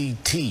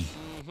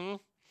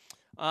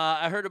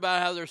 I heard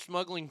about how they're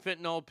smuggling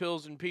fentanyl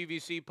pills and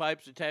PVC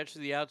pipes attached to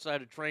the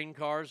outside of train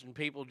cars, and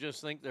people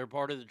just think they're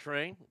part of the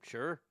train.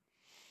 Sure.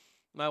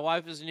 My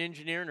wife is an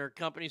engineer, and her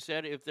company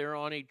said if they're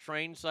on a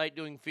train site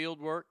doing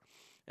field work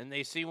and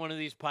they see one of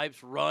these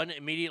pipes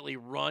immediately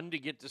run to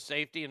get to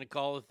safety and to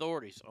call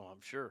authorities. Oh,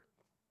 I'm sure.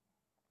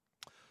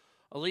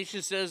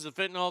 Alicia says the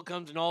fentanyl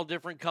comes in all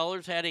different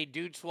colors. Had a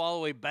dude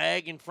swallow a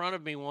bag in front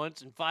of me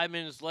once, and 5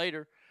 minutes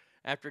later,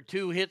 after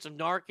 2 hits of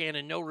Narcan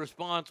and no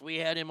response, we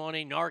had him on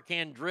a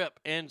Narcan drip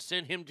and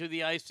sent him to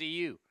the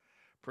ICU.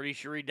 Pretty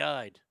sure he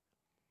died.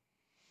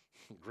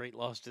 Great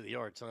loss to the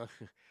arts, huh?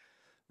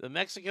 The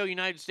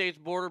Mexico-United States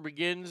border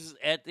begins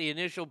at the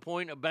initial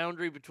point of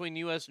boundary between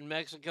the U.S. and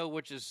Mexico,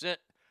 which is set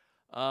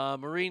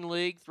Marine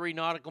League 3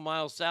 nautical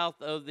miles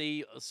south of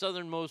the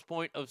southernmost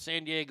point of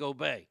San Diego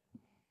Bay.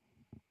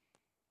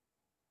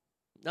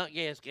 I'm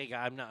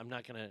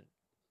not going to.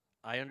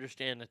 I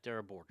understand that there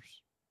are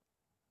borders.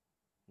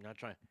 I'm not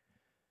trying.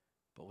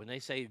 But when they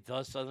say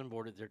the southern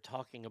border, they're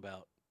talking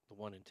about the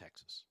one in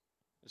Texas.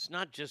 It's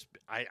not just,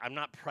 I'm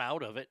not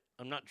proud of it.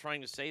 I'm not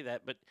trying to say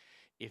that. But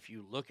if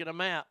you look at a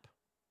map,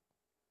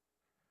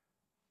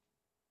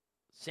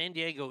 San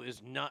Diego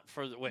is not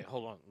further. Wait,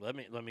 hold on. Let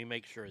me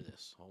make sure of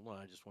this. Hold on.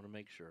 I just want to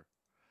make sure.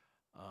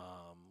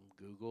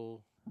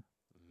 Google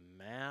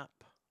map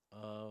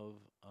of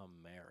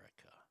America.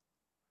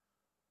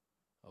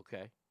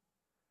 Okay.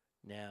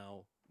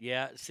 Now,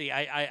 yeah, see,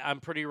 I'm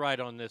pretty right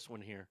on this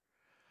one here.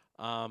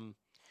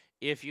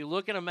 If you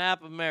look at a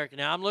map of America,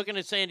 now I'm looking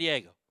at San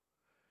Diego.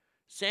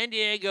 San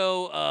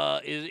Diego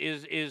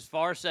is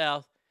far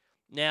south.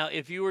 Now,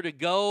 if you were to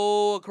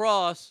go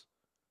across,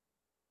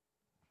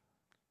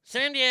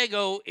 San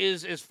Diego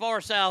is as far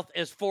south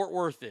as Fort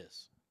Worth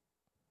is.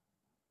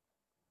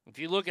 If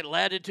you look at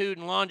latitude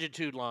and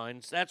longitude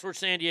lines, that's where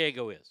San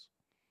Diego is.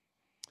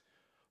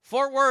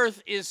 Fort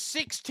Worth is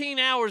 16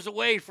 hours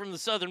away from the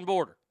southern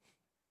border.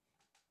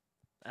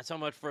 That's how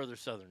much further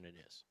southern it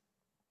is.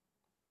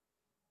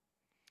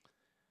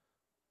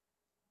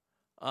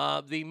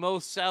 The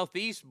most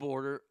southeast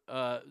border,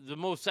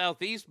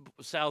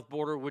 south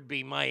border would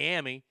be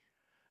Miami,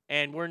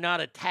 and we're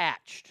not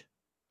attached.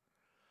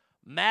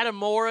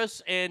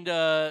 Matamoros and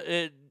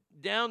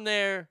down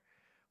there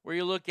where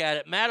you look at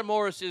it,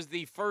 Matamoros is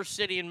the first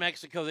city in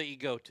Mexico that you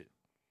go to.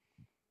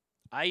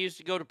 I used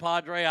to go to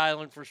Padre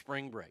Island for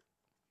spring break.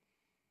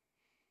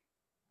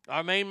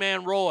 Our main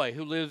man, Roy,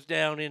 who lives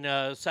down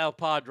in South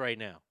Padre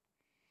now.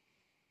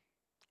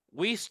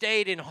 We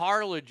stayed in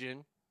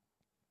Harlingen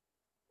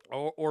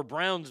or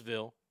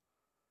Brownsville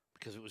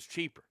because it was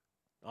cheaper.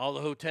 All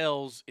the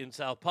hotels in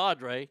South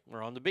Padre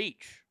were on the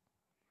beach.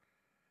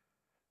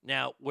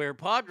 Now, where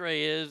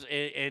Padre is,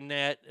 and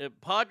that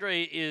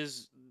Padre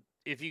is,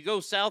 if you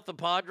go south of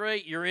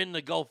Padre, you're in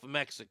the Gulf of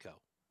Mexico.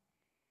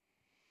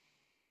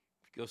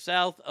 If you go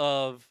south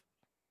of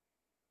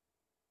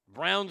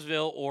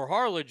Brownsville or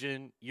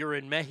Harlingen, you're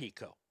in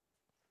Mexico.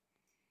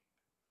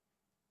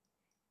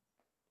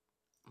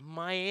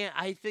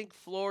 I think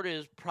Florida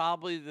is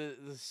probably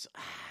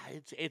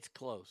it's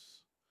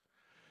close.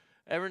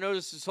 Ever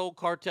notice this whole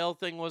cartel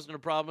thing wasn't a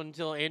problem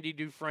until Andy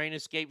Dufresne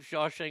escaped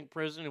Shawshank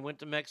Prison and went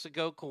to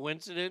Mexico?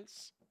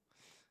 Coincidence?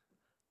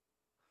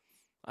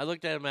 I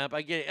looked at a map.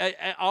 I get it.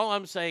 All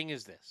I'm saying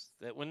is this,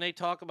 that when they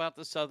talk about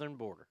the southern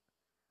border,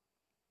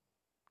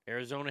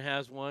 Arizona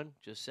has one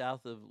just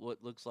south of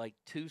what looks like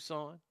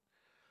Tucson.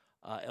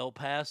 El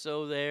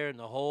Paso there, and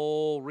the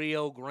whole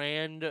Rio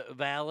Grande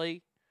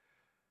Valley.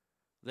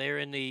 There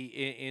in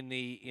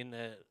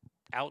the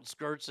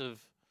outskirts of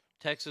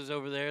Texas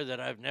over there that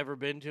I've never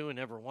been to and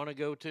never want to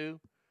go to.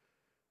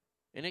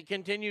 And it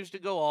continues to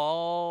go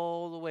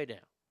all the way down.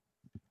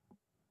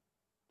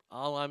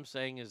 All I'm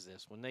saying is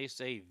this. When they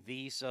say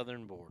the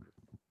southern border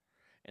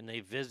and they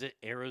visit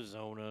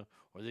Arizona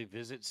or they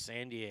visit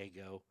San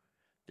Diego,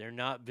 they're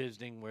not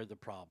visiting where the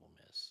problem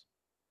is.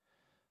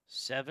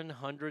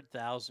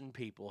 700,000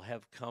 people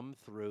have come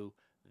through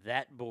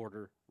that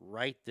border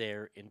right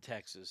there in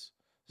Texas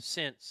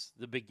since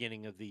the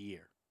beginning of the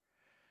year.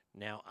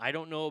 Now, I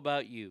don't know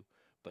about you,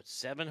 but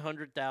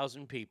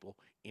 700,000 people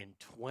in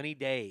 20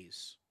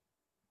 days.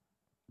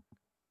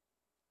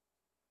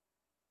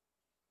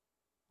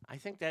 I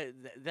think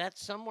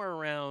that's somewhere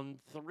around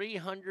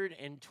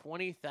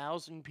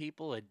 320,000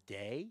 people a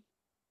day.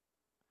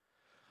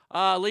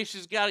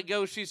 Alicia's got to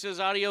go. She says,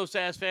 adios,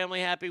 ass family.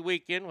 Happy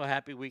weekend. Well,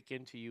 happy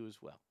weekend to you as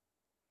well.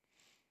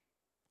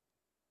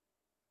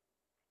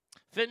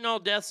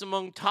 Fentanyl deaths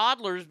among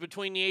toddlers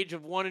between the age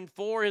of 1 and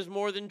 4 has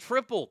more than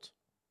tripled.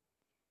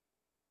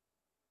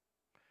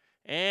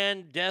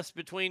 And deaths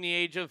between the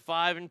age of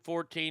 5 and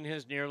 14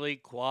 has nearly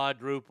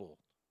quadrupled.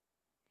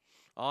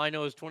 All I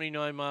know is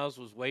 29 miles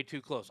was way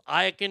too close.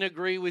 I can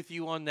agree with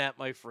you on that,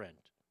 my friend.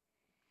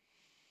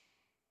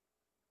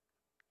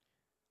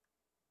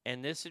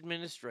 And this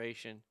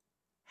administration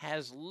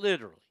has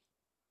literally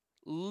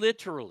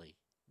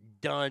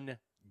done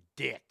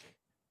dick.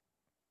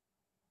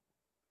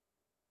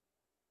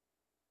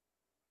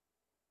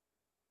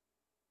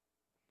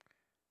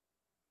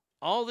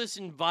 All this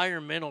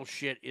environmental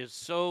shit is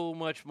so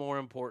much more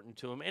important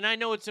to them. And I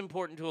know it's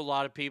important to a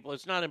lot of people.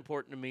 It's not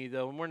important to me,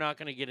 though, and we're not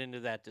going to get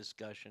into that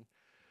discussion.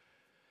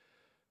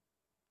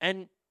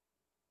 And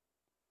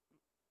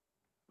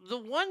the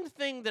one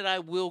thing that I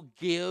will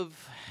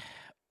give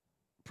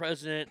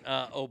President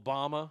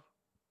Obama,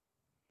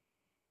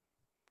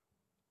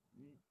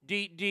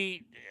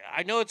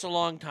 I know it's a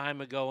long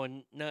time ago,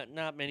 and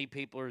not many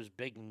people are as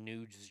big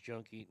news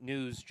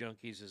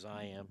junkies as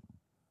I am.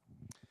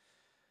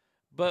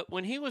 But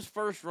when he was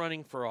first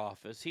running for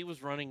office, he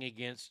was running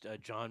against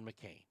John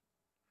McCain.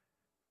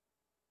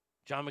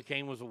 John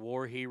McCain was a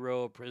war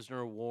hero, a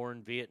prisoner of war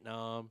in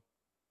Vietnam.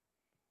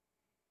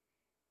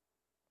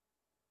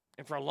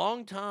 And for a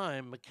long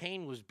time,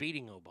 McCain was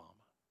beating Obama.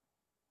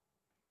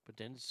 But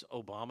then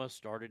Obama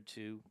started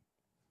to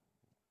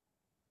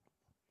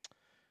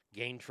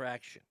gain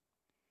traction.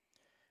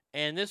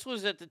 And this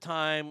was at the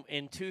time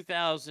in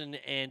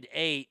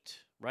 2008,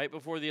 right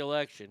before the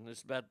election. This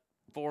is about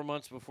 4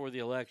 months before the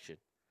election,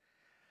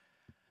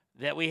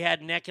 that we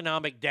had an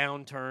economic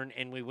downturn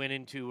and we went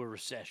into a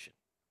recession.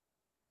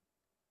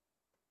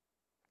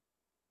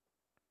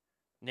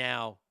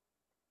 Now,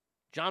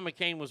 John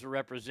McCain was a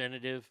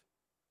representative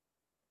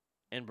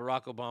and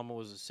Barack Obama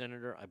was a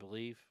senator, I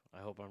believe. I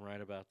hope I'm right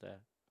about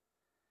that.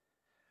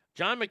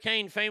 John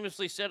McCain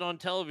famously said on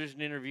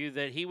television interview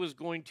that he was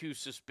going to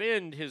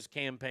suspend his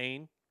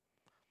campaign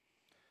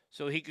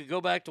so he could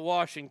go back to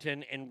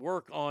Washington and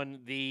work on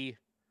the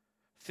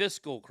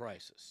fiscal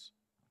crisis.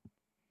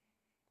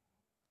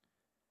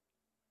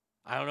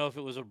 I don't know if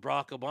it was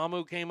Barack Obama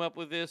who came up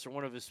with this or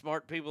one of his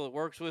smart people that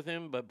works with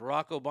him, but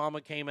Barack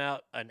Obama came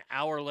out an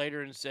hour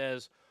later and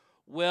says,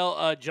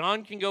 well,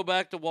 John can go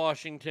back to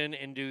Washington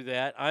and do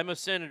that. I'm a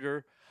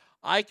senator.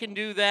 I can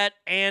do that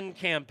and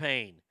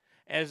campaign,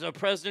 as a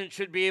president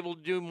should be able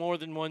to do more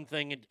than one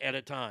thing at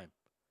a time.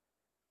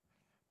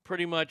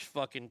 Pretty much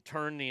fucking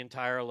turned the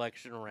entire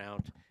election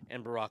around,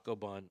 and Barack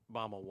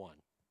Obama won.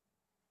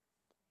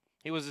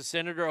 He was a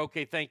senator?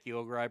 Okay, thank you,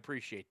 Ogre. I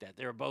appreciate that.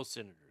 They were both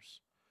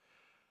senators.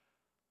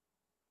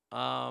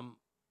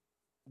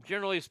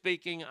 Generally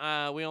speaking,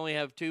 we only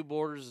have two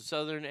borders, the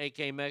southern,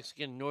 a.k.a.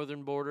 Mexican,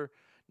 northern border.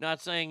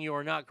 Not saying you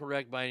are not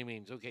correct by any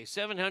means. Okay,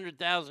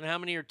 700,000. How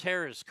many are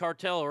terrorists,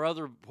 cartel, or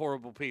other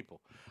horrible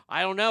people?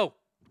 I don't know,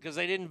 because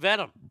they didn't vet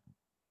them.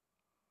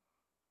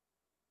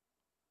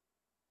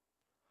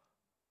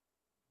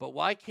 But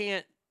why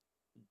can't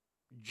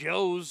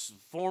Joe's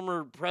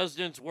former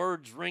president's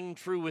words ring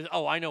true with,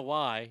 oh, I know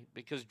why,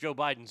 because Joe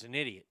Biden's an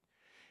idiot.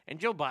 And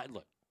Joe Biden,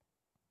 look.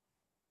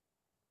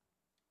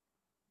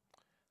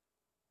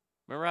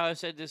 Remember how I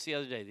said this the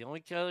other day? The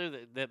only color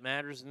that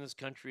matters in this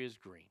country is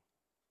green.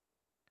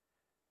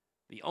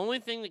 The only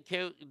thing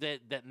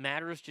that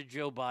matters to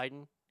Joe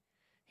Biden,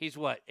 he's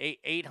what,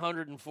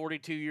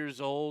 842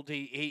 years old?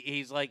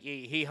 He's like,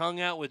 he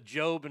hung out with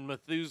Job and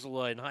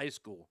Methuselah in high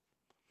school.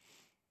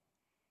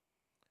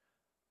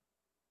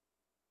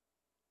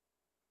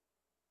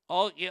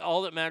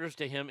 All that matters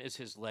to him is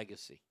his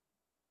legacy.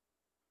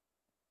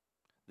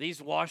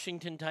 These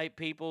Washington-type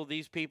people,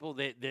 these people,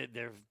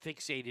 they're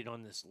fixated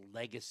on this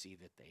legacy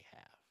that they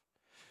have,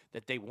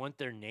 that they want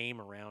their name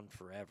around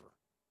forever.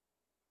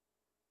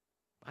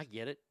 I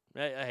get it.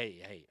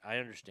 Hey, I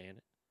understand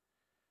it.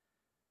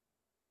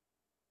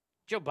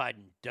 Joe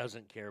Biden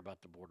doesn't care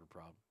about the border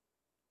problem.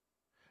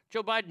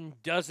 Joe Biden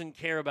doesn't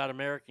care about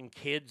American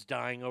kids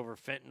dying over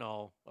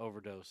fentanyl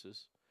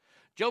overdoses.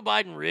 Joe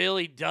Biden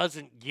really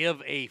doesn't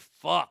give a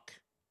fuck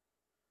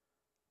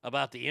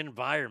about the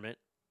environment.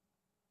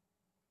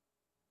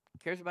 He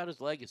cares about his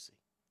legacy.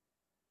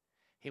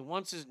 He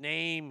wants his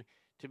name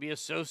to be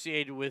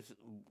associated with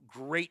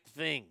great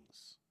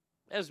things,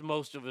 as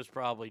most of us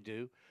probably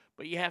do,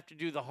 but you have to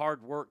do the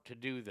hard work to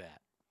do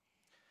that.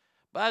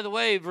 By the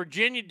way,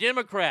 Virginia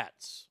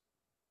Democrats.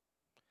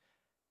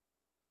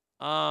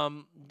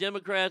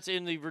 Democrats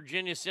in the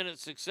Virginia Senate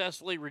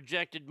successfully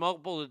rejected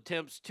multiple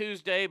attempts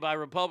Tuesday by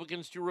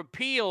Republicans to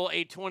repeal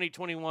a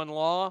 2021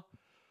 law.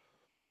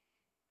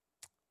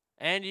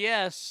 And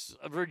yes,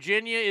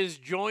 Virginia is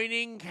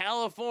joining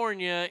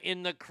California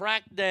in the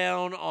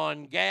crackdown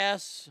on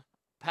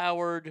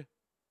gas-powered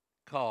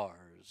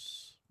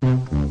cars. In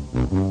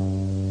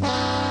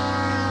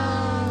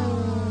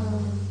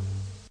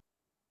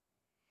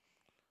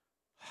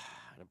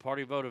a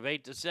party vote of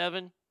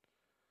 8-7,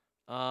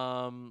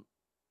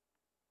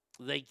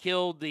 they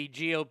killed the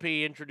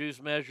GOP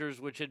introduced measures,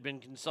 which had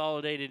been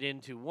consolidated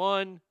into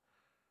one.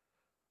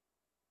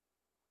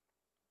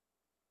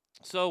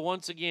 So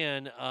once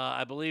again,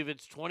 I believe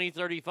it's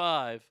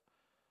 2035.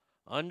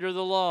 Under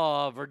the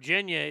law,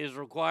 Virginia is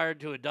required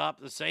to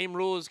adopt the same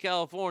rule as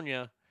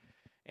California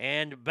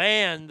and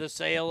ban the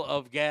sale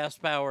of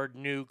gas-powered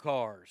new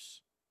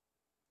cars.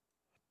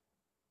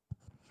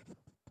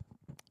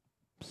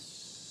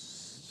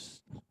 Psst.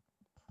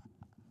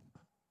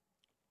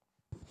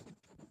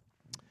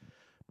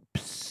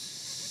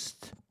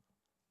 Psst.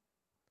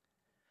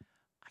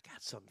 I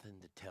got something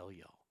to tell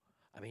y'all.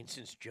 I mean,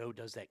 since Joe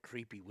does that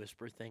creepy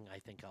whisper thing, I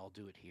think I'll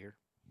do it here.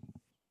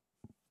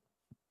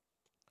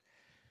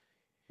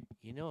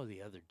 You know,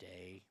 the other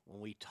day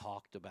when we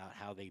talked about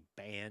how they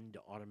banned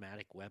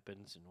automatic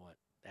weapons and what,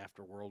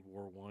 after World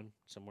War I,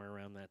 somewhere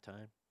around that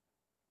time?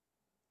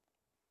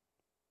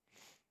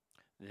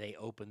 They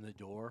opened the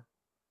door.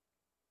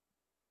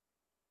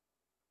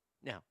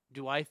 Now,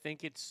 do I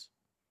think it's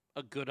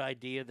a good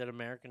idea that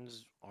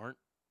Americans aren't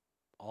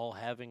all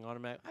having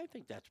automatic? I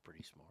think that's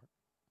pretty smart.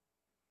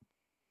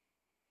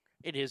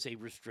 It is a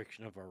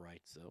restriction of our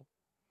rights, though.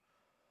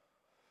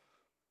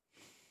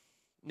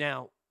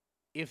 Now,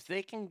 if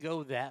they can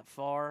go that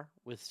far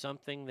with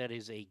something that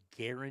is a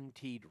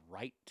guaranteed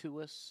right to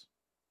us,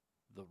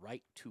 the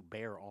right to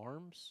bear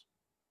arms,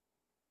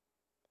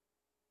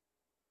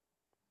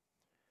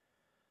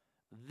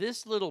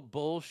 this little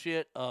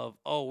bullshit of,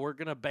 oh, we're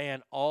going to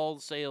ban all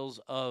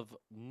sales of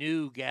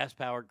new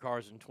gas-powered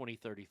cars in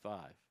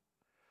 2035.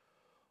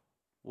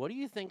 What do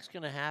you think is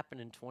going to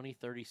happen in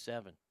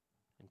 2037?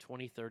 In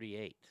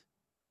 2038,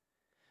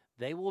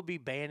 they will be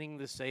banning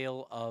the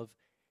sale of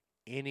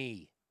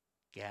any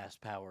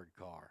gas-powered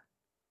car.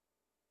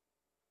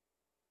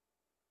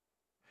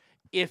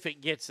 If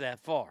it gets that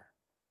far.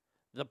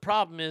 The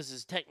problem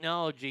is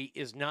technology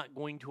is not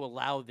going to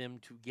allow them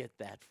to get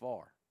that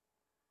far.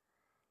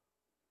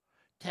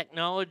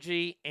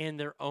 Technology and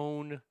their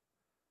own,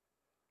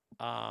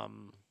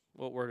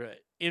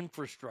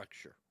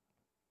 infrastructure.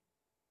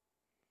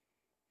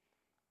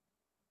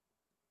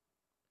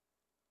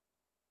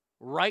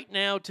 Right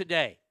now,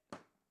 today,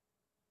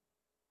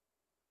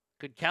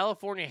 could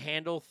California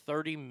handle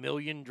 30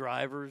 million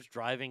drivers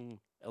driving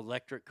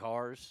electric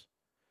cars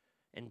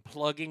and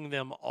plugging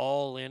them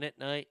all in at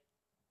night?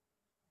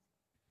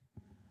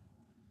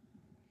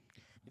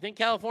 You think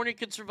California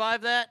could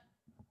survive that?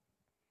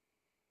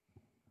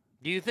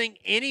 Do you think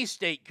any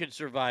state could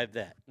survive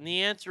that? And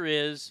the answer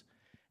is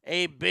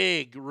a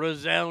big,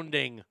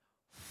 resounding,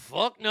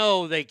 fuck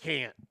no, they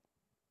can't.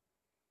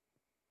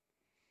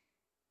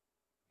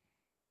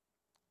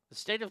 The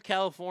state of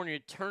California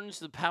turns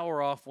the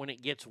power off when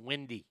it gets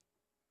windy.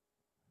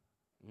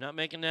 I'm not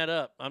making that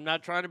up. I'm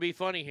not trying to be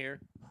funny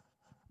here.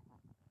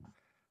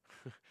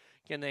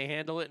 Can they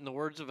handle it in the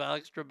words of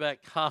Alex Trebek?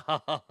 Ha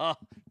ha ha ha.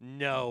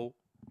 No.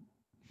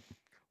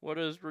 What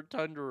is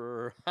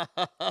rotunderer? Ha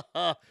ha ha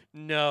ha.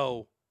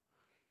 No.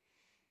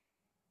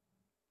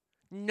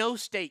 No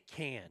state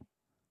can.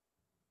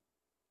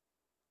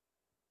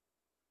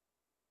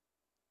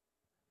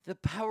 The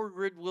power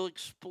grid will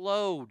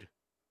explode.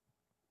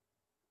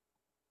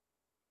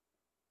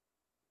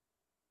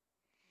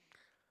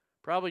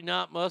 Probably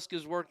not. Musk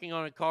is working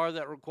on a car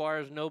that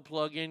requires no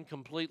plug-in,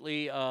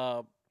 completely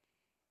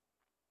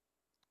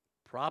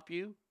prop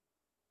you.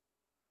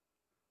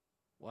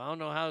 Well, I don't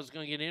know how it's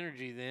going to get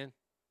energy then.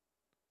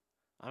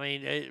 I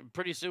mean,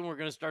 pretty soon we're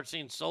going to start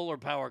seeing solar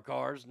power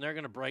cars, and they're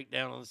going to break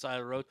down on the side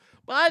of the road.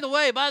 By the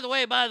way.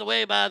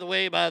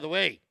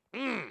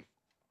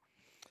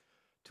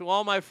 To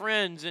all my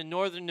friends in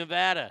northern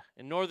Nevada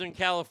and northern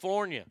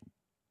California,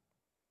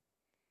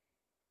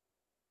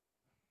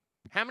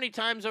 how many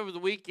times over the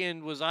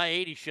weekend was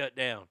I-80 shut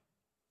down?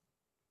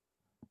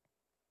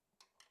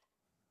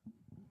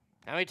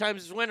 How many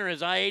times this winter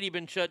has I-80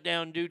 been shut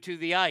down due to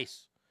the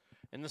ice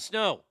and the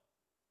snow?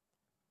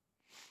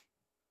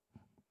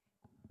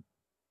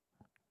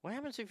 What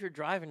happens if you're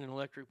driving an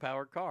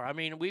electric-powered car? I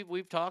mean,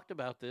 we've talked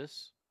about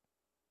this.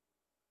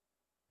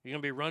 You're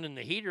going to be running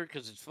the heater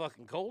because it's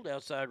fucking cold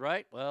outside,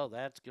 right? Well,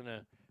 that's going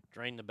to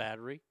drain the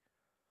battery.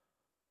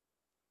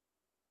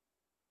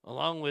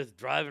 along with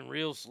driving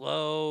real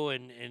slow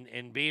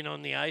and being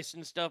on the ice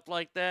and stuff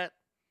like that.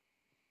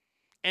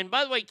 And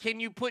by the way, can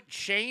you put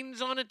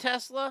chains on a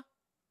Tesla?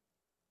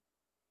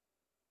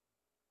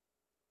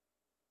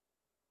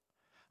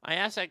 I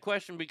asked that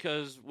question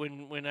because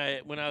when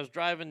I was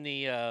driving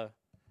the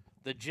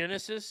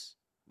Genesis,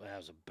 that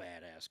was a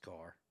badass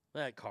car.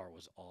 That car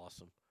was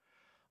awesome.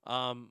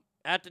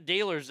 At the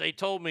dealers, they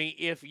told me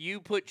if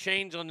you put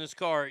chains on this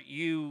car,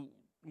 you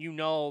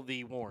null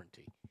the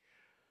warranty.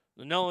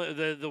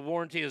 The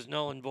warranty is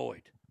null and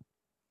void.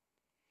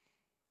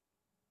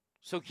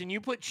 So can you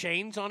put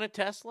chains on a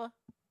Tesla?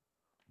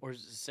 Or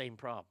is it the same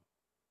problem?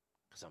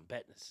 Because I'm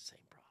betting it's the same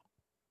problem.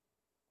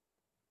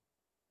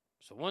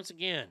 So once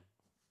again,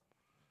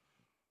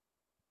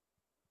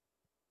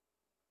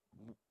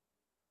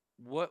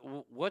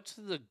 what's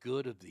the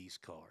good of these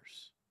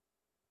cars?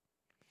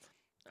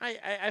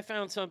 I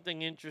found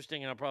something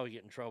interesting, and I'll probably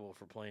get in trouble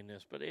for playing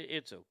this, but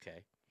it's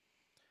okay.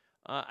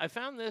 I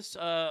found this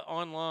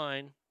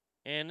online,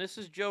 and this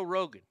is Joe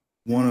Rogan.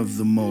 One of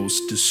the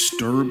most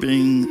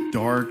disturbing,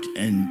 dark,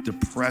 and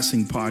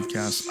depressing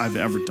podcasts I've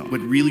ever done.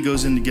 What really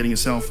goes into getting a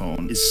cell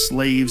phone is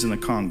slaves in the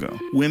Congo.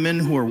 Women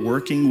who are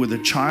working with a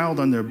child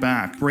on their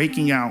back,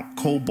 breaking out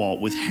cobalt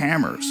with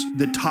hammers.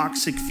 The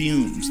toxic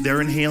fumes,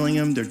 they're inhaling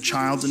them, their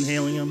child's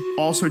inhaling them.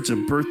 All sorts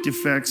of birth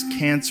defects,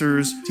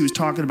 cancers. He was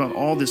talking about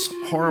all this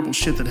horrible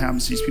shit that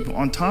happens to these people,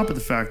 on top of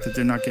the fact that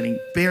they're not getting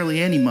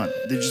barely any money.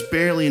 They're just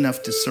barely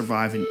enough to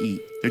survive and eat.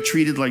 They're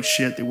treated like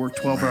shit. They work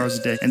 12 hours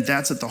a day. And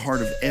that's at the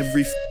heart of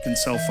every fucking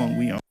cell phone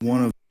we own.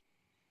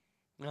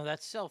 Now,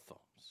 that's cell phones.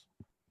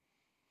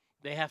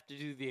 They have to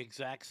do the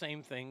exact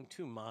same thing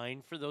to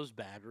mine for those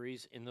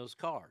batteries in those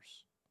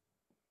cars.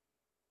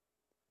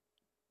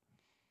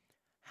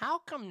 How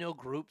come no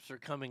groups are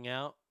coming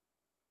out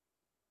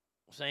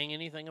saying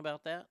anything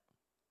about that?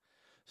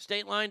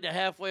 State line to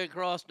halfway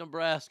across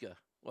Nebraska.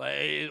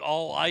 Well,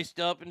 all iced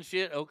up and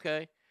shit?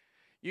 Okay.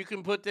 You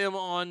can put them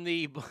on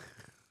the...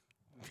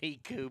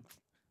 P-Coop.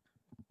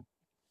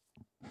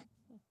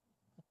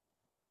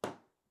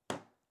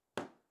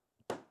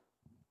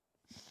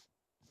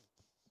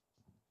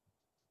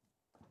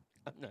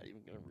 I'm not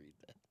even going to read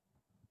that.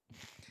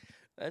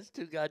 That's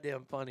too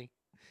goddamn funny.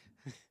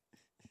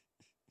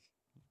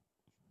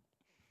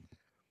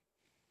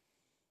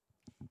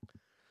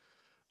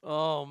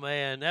 Oh,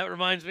 man. That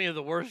reminds me of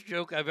the worst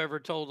joke I've ever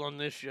told on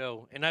this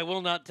show, and I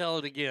will not tell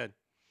it again.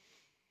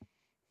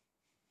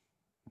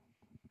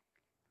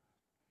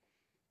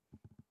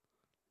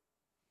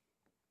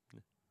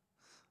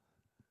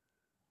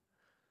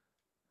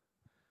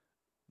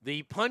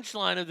 The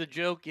punchline of the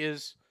joke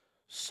is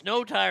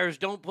snow tires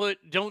don't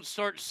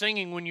start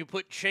singing when you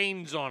put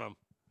chains on them.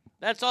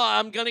 That's all.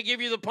 I'm going to give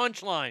you the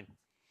punchline.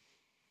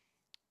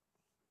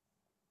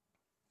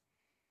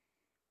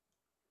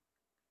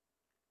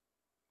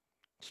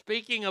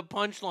 Speaking of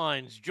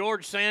punchlines,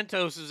 George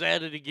Santos is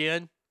at it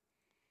again.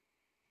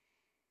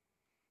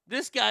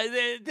 This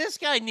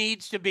guy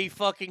needs to be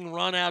fucking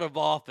run out of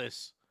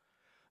office.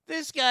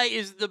 This guy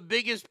is the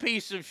biggest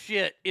piece of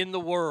shit in the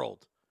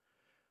world.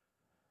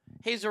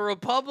 He's a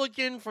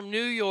Republican from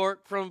New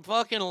York, from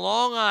fucking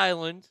Long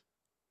Island,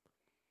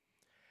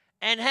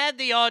 and had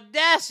the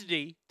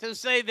audacity to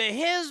say that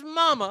his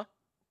mama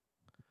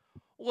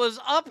was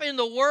up in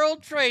the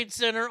World Trade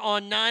Center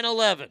on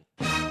 9/11.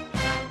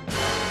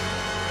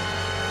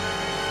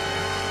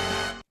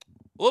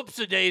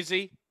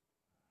 Whoops-a-daisy.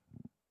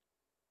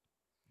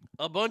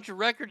 A bunch of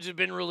records have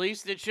been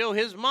released that show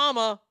his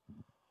mama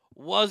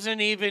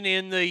wasn't even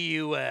in the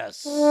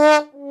U.S.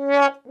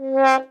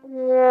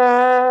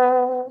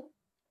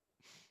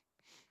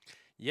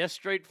 Yes,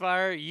 Straight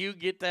Fire, you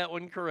get that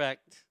one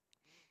correct.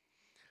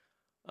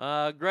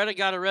 Greta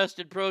got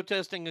arrested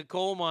protesting a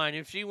coal mine.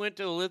 If she went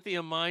to a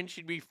lithium mine,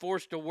 she'd be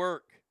forced to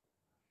work.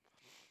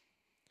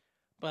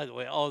 By the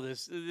way, all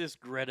this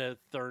Greta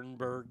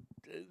Thunberg,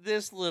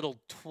 this little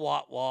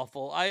twat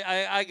waffle,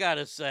 I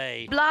gotta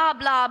say. Blah,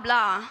 blah,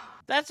 blah.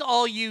 That's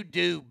all you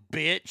do,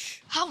 bitch.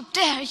 How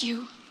dare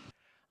you?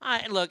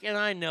 Look, and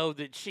I know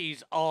that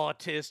she's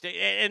autistic.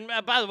 And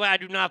by the way, I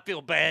do not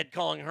feel bad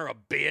calling her a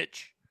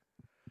bitch.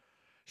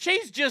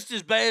 She's just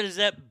as bad as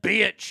that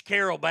bitch,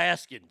 Carol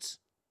Baskins.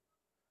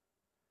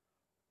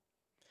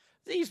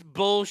 These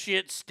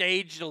bullshit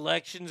staged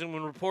elections, and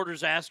when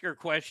reporters ask her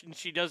questions,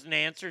 she doesn't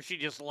answer. She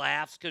just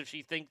laughs because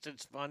she thinks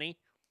it's funny.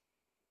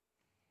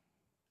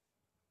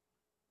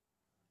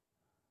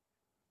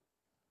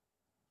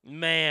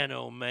 Man,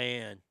 oh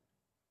man.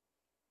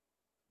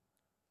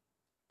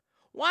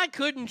 Why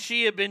couldn't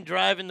she have been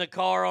driving the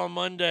car on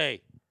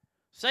Monday?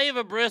 Save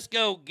a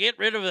Briscoe, get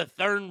rid of a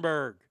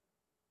Thunberg.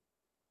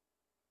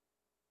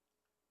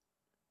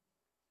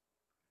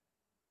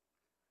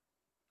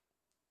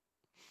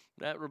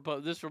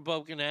 This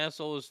Republican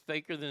asshole is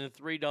faker than a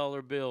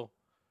 $3 bill.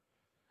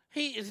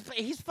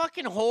 He's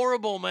fucking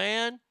horrible,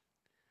 man.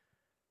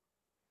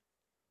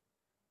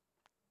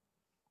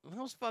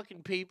 Those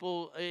fucking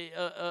people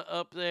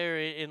up there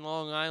in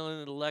Long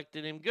Island that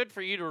elected him. Good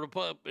for you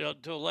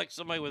to elect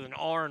somebody with an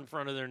R in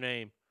front of their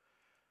name.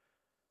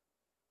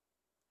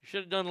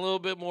 Should have done a little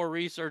bit more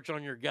research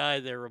on your guy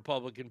there,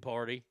 Republican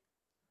Party.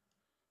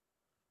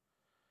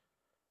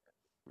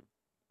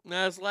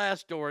 Now, this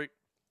last story.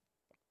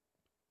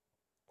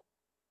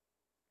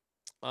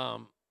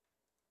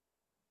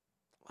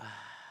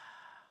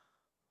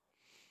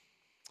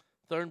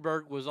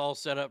 Thunberg was all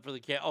set up for the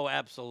cat. Oh,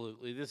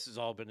 absolutely. This has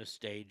all been a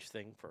stage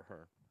thing for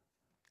her.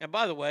 And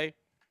by the way,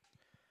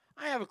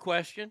 I have a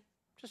question.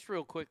 Just a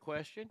real quick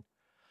question.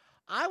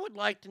 I would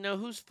like to know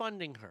who's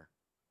funding her.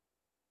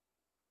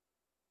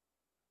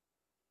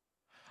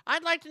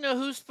 I'd like to know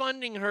who's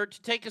funding her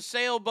to take a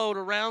sailboat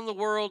around the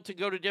world to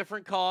go to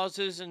different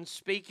causes and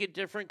speak at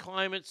different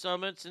climate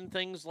summits and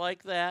things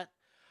like that.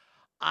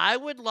 I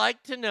would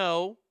like to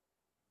know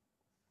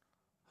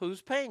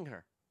who's paying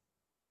her.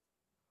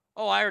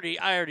 Oh, I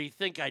already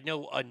think I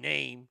know a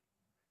name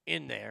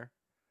in there.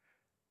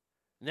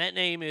 And that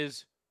name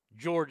is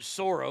George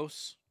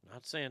Soros,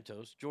 not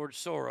Santos. George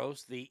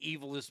Soros, the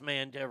evilest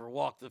man to ever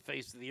walk the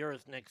face of the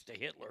earth next to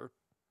Hitler.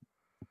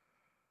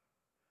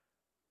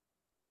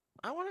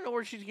 I want to know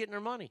where she's getting her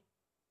money.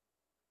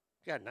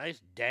 Got nice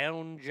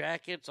down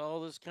jackets, all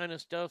this kind of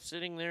stuff,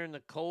 sitting there in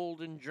the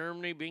cold in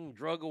Germany, being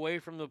drug away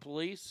from the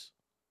police.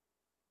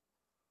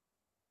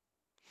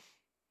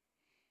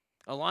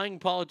 A lying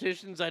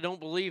politicians, I don't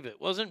believe it.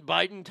 Wasn't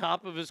Biden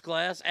top of his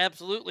class?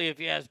 Absolutely, if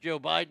you ask Joe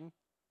Biden.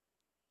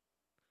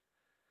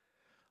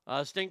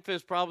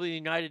 Stinkfist probably the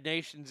United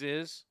Nations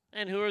is.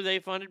 And who are they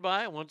funded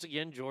by? Once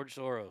again, George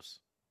Soros.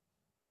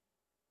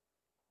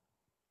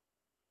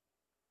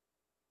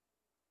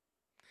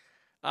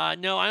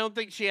 No, I don't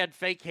think she had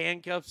fake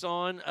handcuffs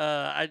on.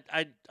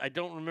 I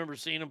don't remember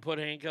seeing him put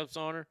handcuffs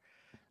on her.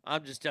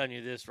 I'm just telling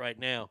you this right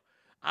now.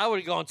 I would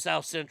have gone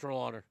South Central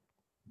on her.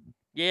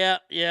 Yeah.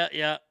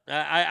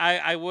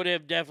 I would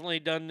have definitely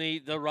done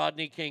the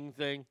Rodney King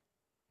thing.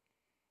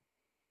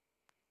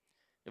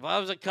 If I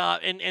was a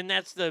cop, and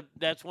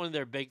that's one of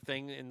their big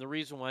things, and the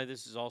reason why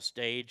this is all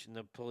staged and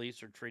the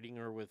police are treating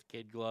her with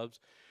kid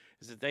gloves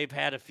is that they've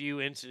had a few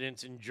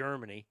incidents in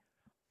Germany.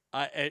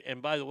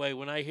 And by the way,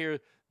 when I hear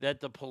that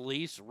the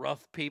police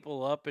rough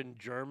people up in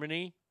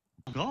Germany,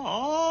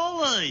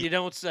 golly, you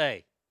don't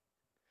say.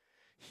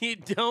 You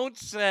don't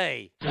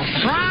say.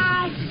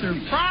 Surprise,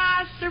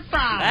 surprise,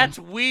 surprise. That's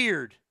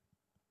weird.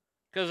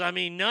 Because, I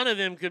mean, none of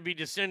them could be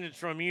descendants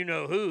from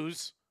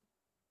you-know-whos.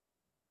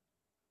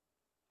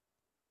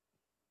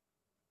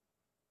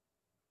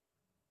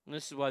 And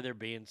this is why they're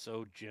being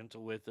so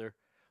gentle with her.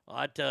 Well,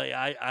 I tell you,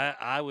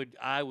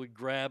 I would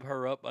grab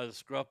her up by the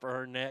scruff of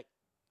her neck.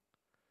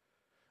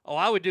 Oh,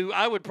 I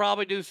would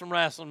probably do some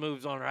wrestling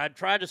moves on her. I'd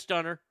try to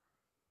stun her,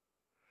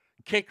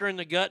 kick her in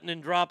the gut, and then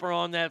drop her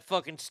on that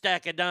fucking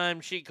stack of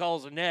dimes she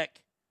calls a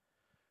neck.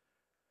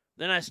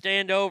 Then I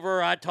stand over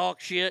her, I talk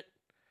shit,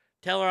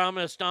 tell her I'm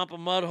going to stomp a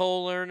mud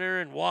hole in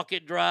her and walk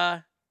it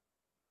dry.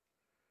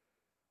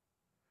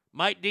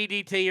 Might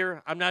DDT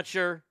her, I'm not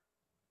sure.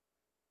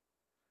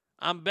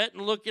 I'm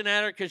betting looking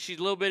at her because she's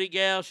a little bitty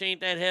gal, she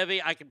ain't that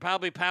heavy. I could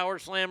probably power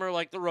slam her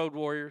like the Road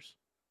Warriors.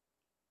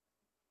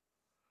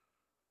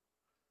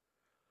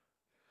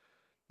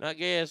 Not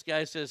gas.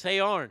 Guy says, hey,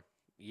 Arn.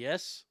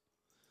 Yes?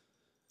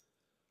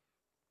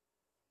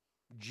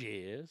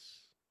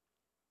 Yes.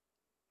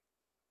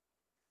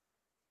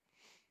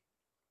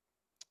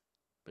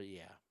 But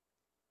yeah.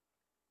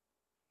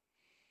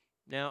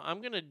 Now,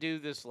 I'm going to do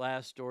this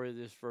last story,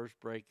 this first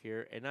break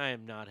here, and I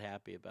am not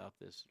happy about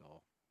this at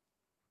all.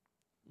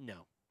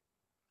 No.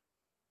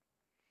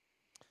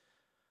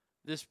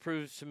 This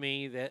proves to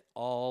me that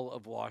all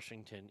of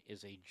Washington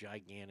is a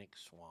gigantic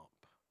swamp.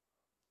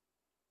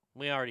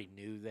 We already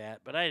knew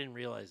that, but I didn't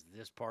realize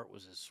this part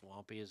was as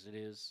swampy as it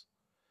is.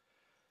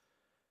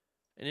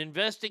 An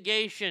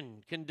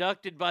investigation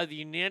conducted by the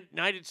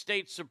United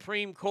States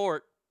Supreme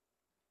Court.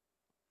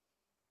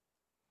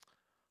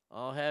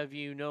 I'll have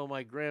you know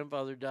my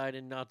grandfather died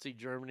in Nazi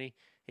Germany.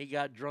 He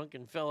got drunk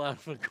and fell out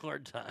of a car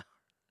tire.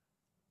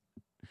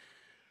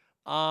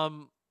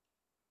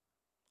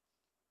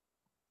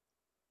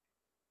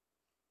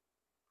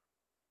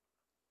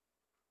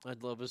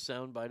 I'd love a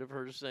soundbite of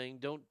her saying,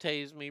 don't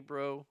tase me,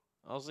 bro.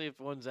 I'll see if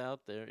one's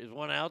out there. Is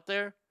one out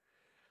there?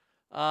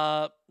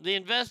 The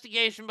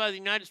investigation by the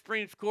United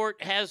Supreme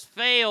Court has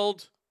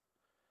failed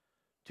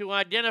to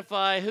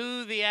identify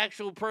who the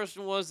actual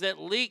person was that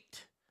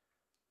leaked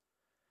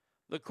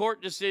the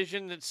court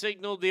decision that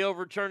signaled the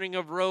overturning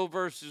of Roe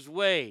versus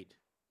Wade.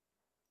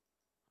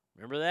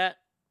 Remember that?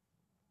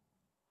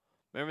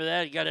 Remember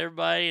that? You got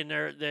everybody and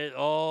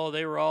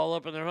they were all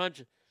up in their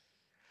hunches.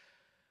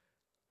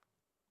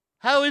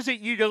 How is it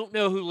you don't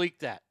know who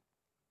leaked that?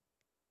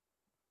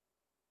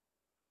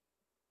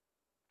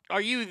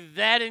 Are you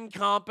that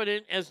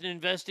incompetent as an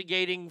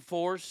investigating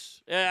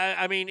force?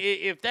 I mean,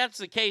 if that's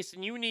the case,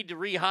 then you need to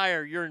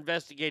rehire your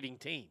investigating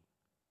team.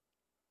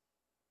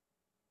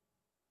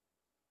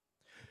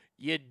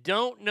 You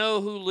don't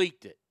know who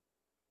leaked it.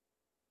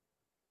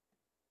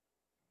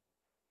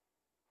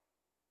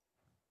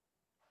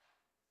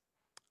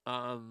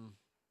 I'm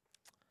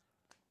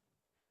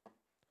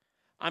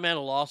at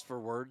a loss for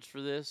words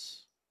for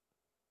this.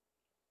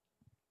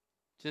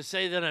 To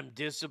say that I'm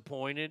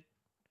disappointed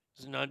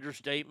is an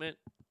understatement.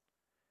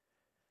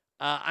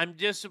 I'm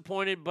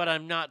disappointed, but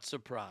I'm not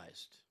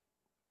surprised,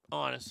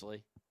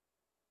 honestly.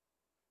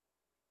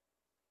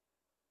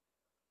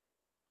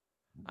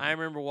 I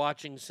remember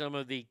watching some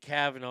of the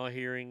Kavanaugh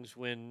hearings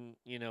when,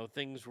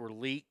 things were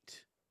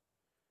leaked.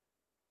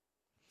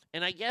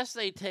 And I guess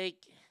they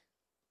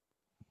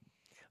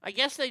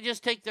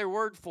just take their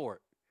word for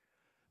it.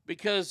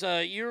 Because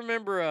you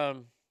remember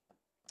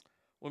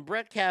when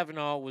Brett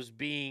Kavanaugh was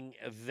being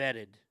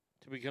vetted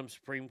to become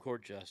Supreme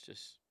Court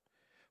Justice,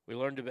 we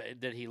learned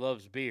that he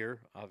loves beer,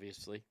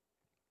 obviously.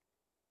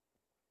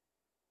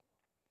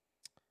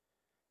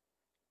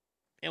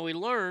 And we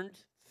learned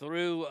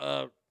through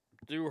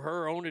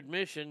her own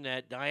admission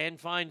that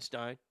Dianne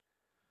Feinstein,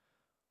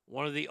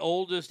 one of the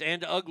oldest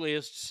and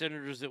ugliest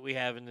senators that we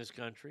have in this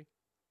country,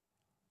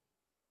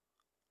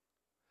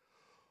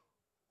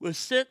 was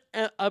sent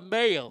a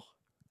mail,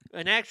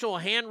 an actual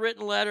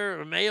handwritten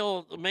letter,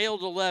 mailed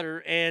a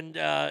letter, and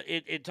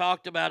it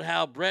talked about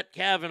how Brett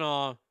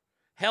Kavanaugh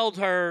held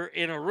her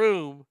in a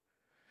room.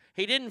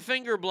 He didn't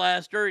finger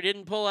blast her. He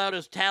didn't pull out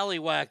his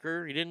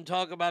tallywhacker. He didn't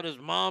talk about his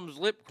mom's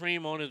lip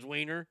cream on his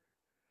wiener.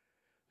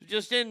 He was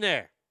just in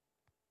there.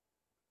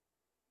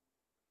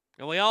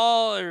 And we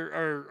all,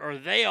 or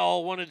they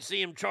all, wanted to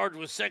see him charged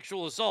with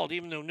sexual assault,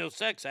 even though no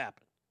sex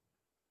happened.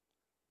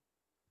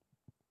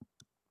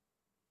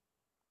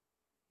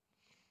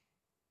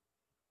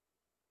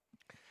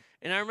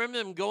 And I remember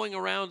them going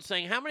around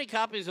saying, how many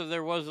copies of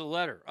there was a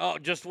letter? Oh,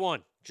 just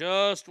one.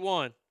 Just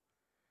one.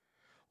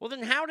 Well,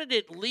 then how did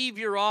it leave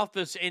your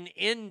office and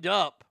end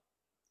up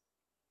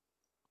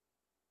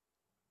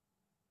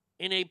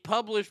in a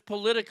published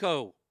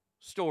Politico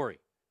story?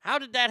 How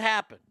did that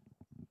happen?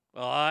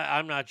 Well,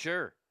 I'm not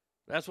sure.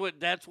 That's what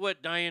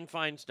Dianne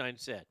Feinstein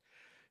said.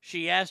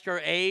 She asked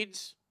her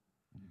aides.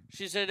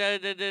 She said,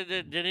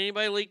 did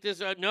anybody leak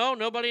this? No,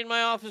 nobody in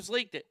my office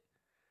leaked it.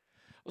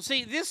 Well,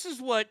 see, this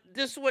is what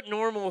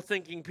normal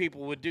thinking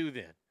people would do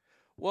then.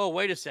 Whoa,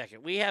 wait a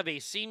second. We have a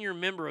senior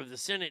member of the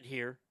Senate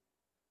here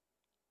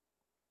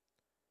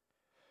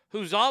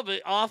whose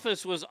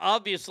office was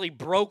obviously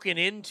broken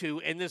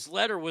into, and this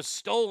letter was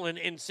stolen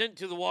and sent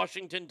to the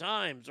Washington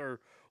Times or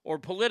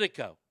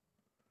Politico.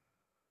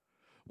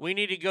 We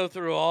need to go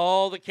through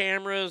all the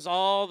cameras,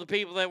 all the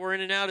people that were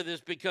in and out of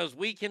this, because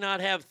we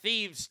cannot have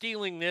thieves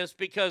stealing this,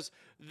 because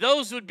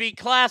those would be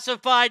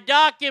classified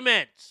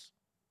documents.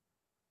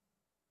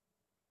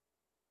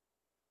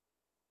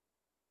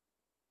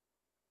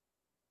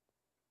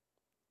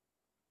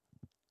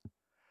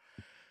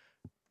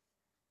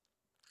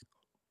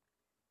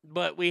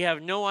 But we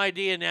have no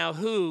idea now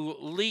who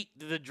leaked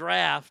the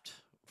draft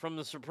from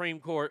the Supreme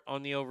Court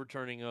on the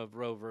overturning of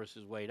Roe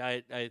versus Wade.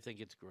 I think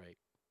it's great.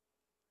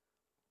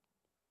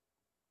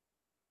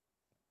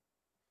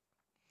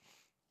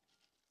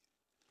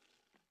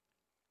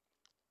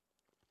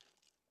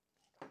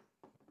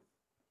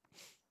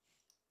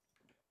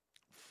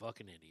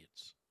 Fucking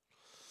idiots.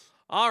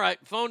 All right,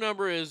 phone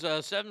number is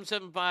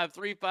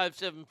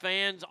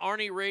 775-357-FANS,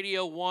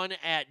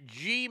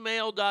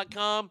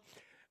 ArnieRadio1@gmail.com.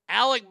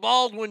 Alec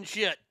Baldwin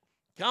shit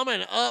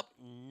coming up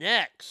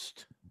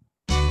next.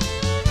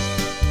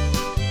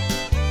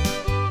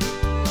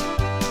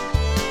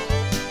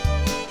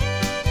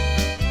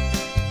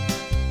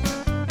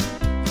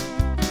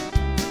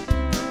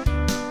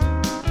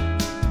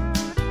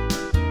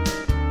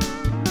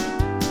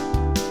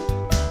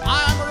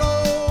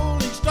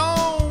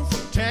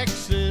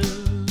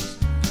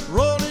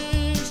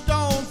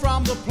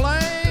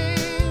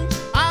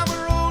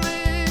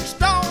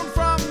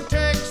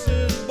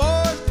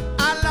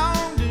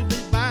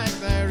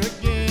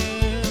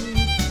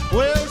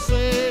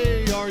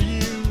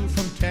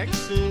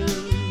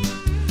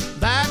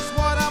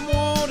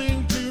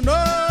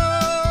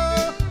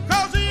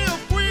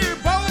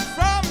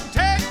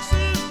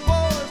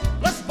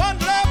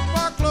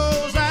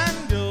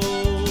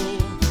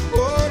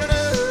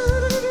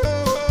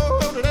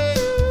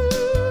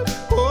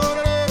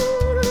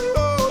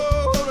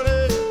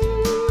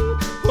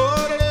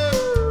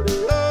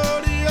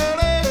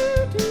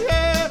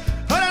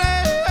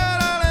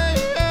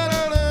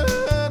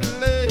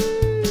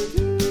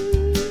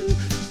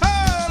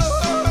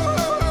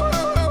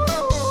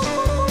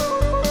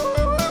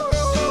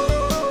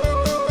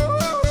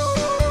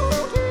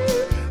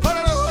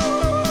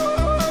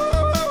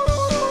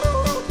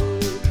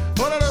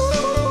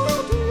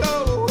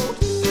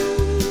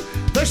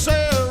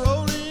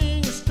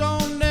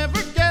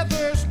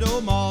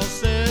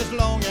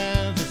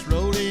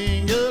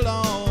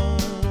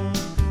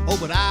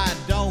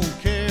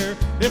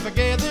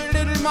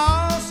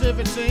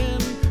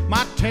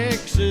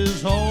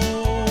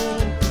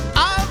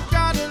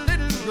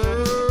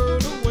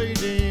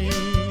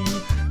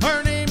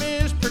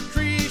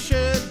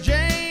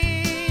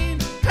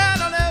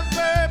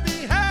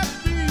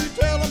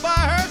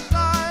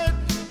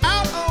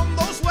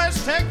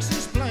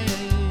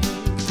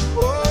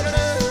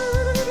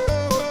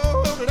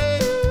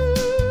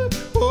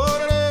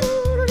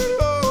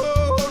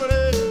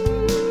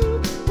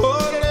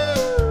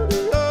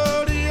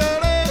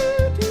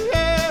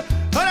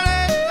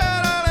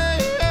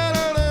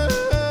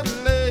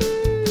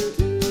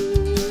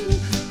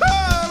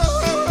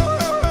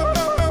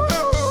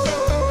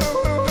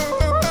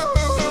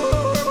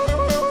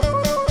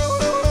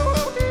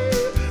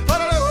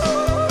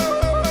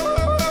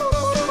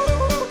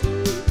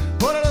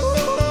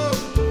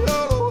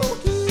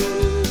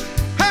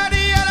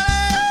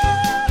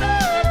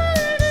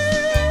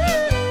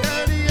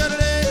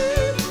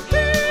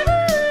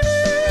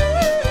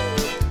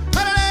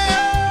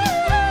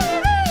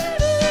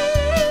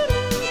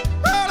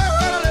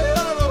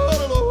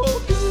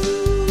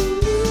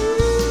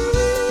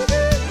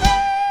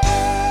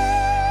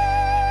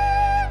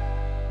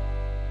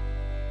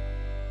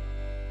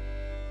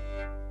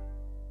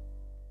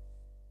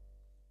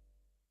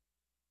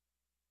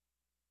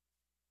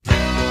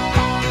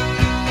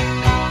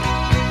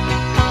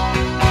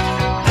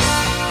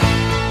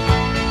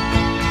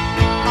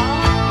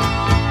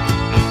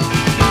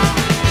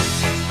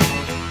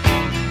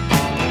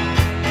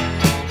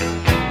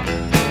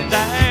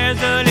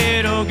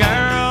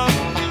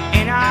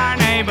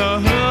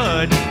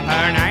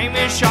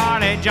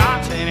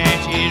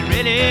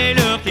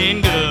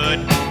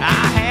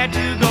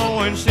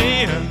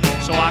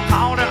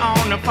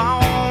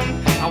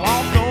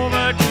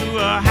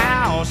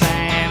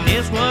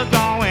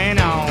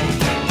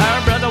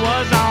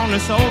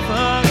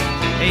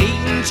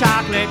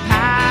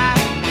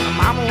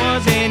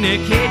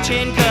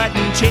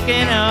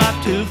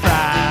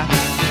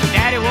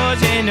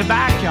 was in the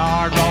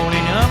backyard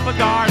rolling up a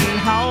garden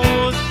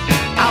hose.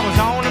 I was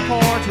on the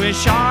porch with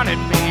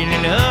Charlotte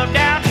feeling up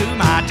down to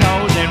my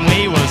toes, and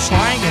we was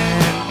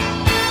swinging.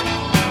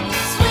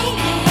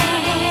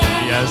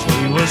 Yes,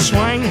 we was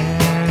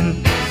swinging.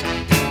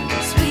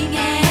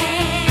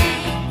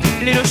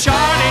 Little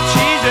Charlotte,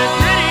 she's as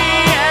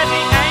pretty as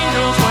the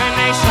angels when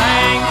they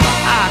sing.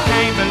 I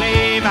can't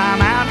believe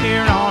I'm out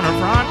here on her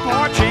front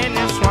porch in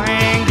the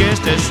swing,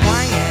 just a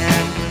swinging.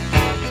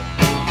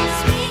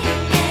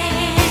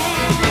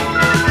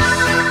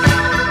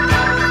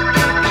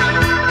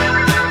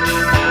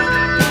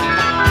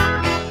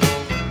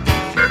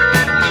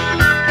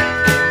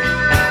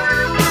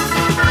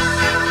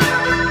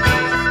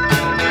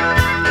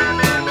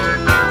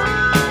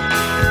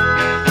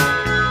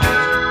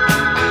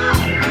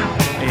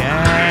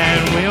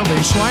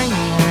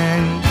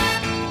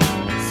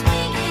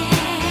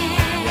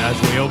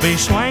 We'll be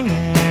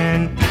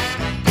swinging.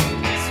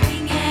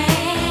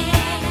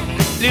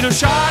 Little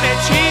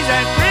Charlotte, she's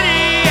as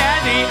pretty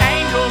as the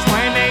angels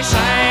when they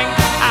sing.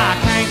 I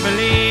can't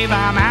believe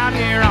I'm out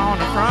here on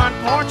the front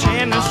porch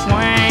in the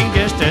swing,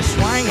 just a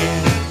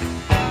swinging.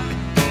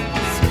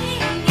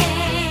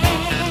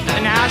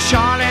 Now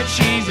Charlotte,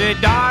 she's a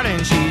darling,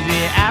 she's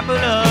the apple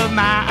of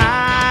my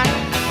eye.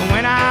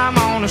 When I'm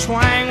on a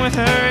swing with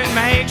her, it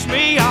makes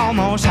me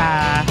almost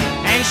high.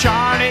 And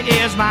Charlotte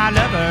is my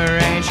lover,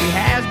 and she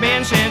has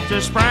been since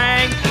the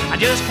spring. I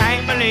just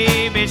can't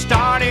believe it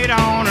started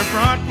on her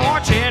front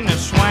porch in the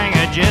swing,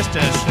 just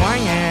a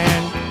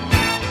swinging.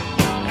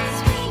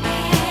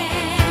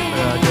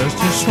 Just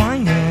a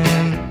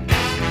swinging.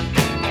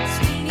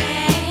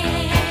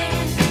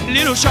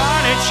 Little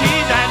Charlotte,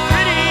 she's as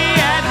pretty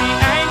as the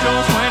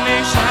angels when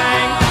they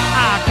sing.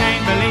 I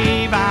can't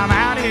believe I'm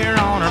out here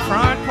on her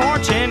front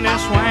porch in the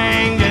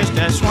swing, just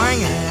a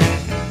swinging.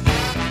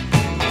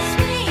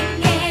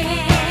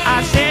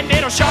 I said,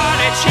 little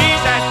Charlotte,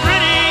 she's as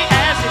pretty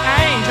as the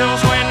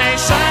angels when they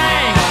sing.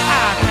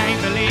 I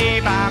can't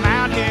believe I'm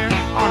out here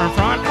on her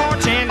front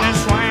porch in the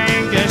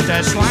swing, just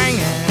a swinging.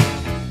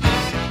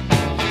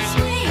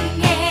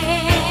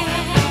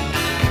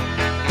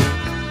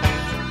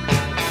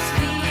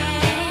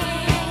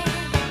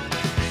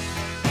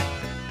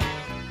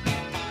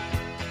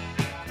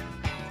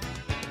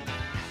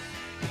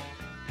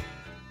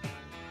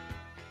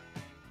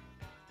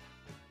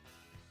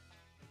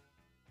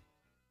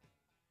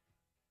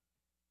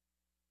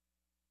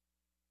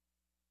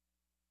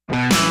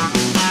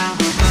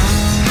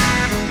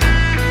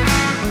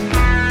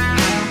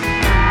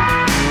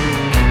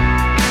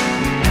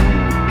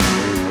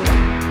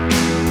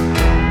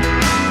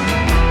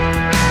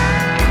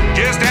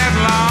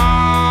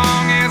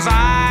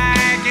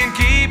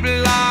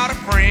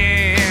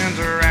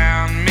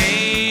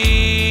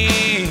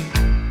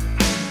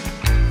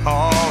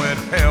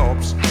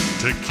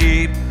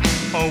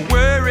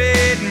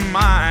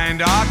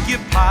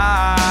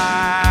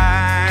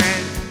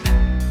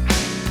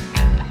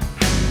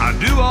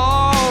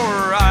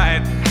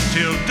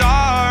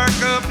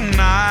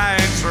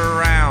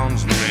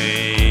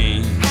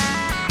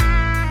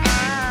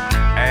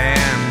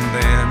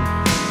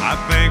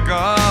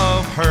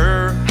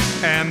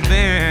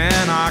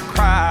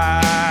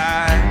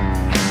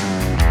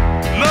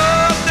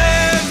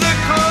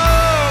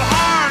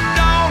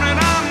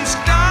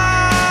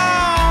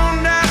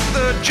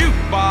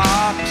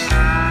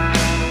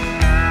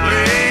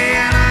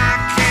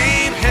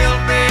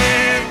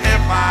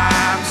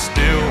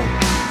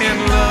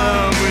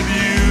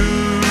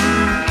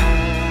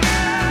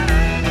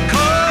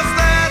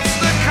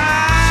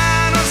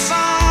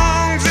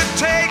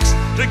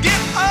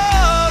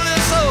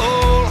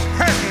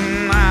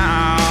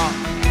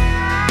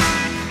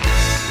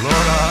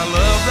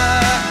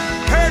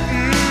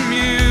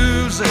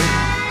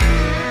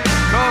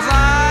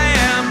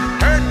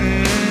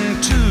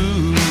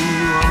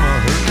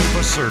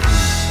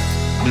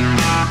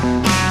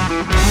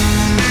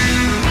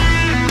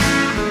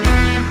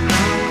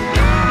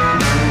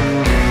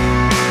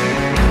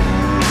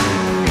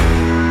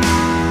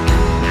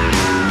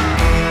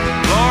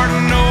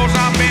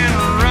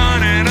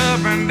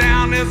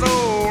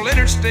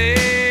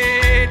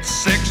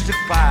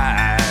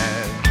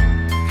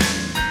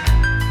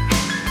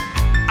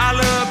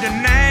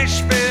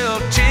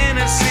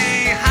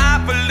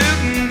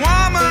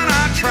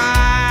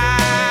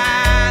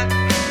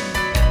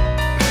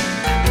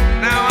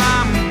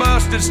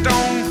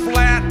 Stone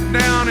flat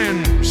down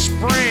in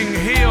Spring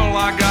Hill,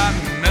 I got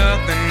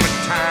nothing but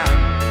time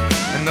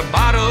and the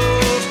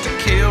bottles to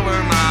kill,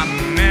 and I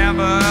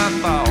never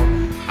thought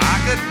I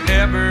could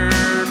ever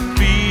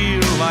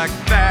feel like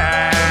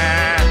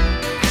that.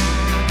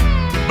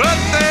 But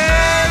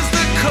there's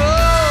the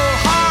cold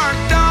hard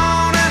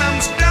dawn, and I'm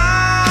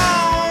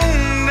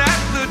stoned at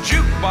the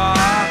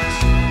jukebox,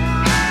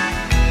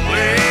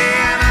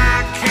 and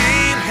I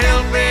can't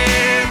help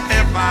it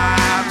if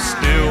I'm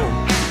still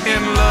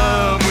in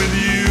love with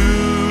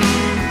you.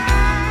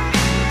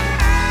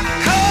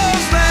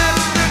 'Cause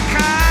that's the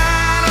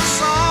kind of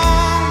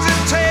songs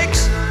it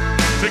takes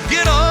to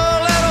get all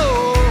that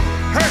old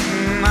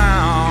hurting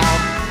out.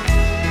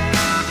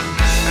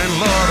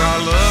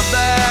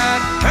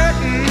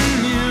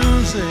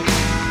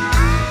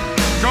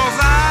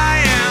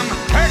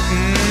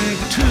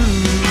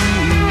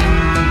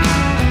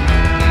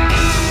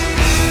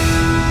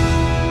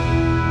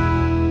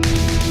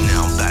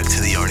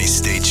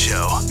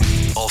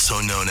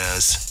 also known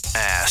as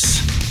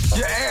ass.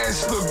 Your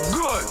ass look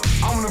good.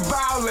 I'm gonna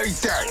violate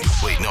that.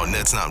 Wait, no,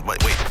 that's not.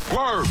 Wait.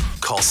 Word.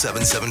 Call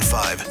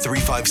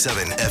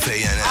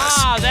 775-357-FANS.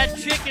 Ah, that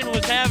chicken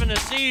was having a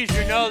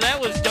seizure. No, that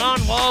was Don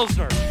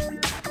Walsner.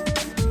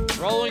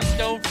 Rolling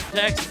Stone from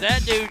Texas.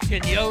 That dude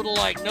can yodel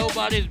like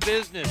nobody's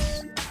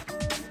business.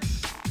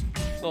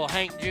 Little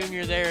Hank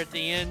Jr. there at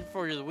the end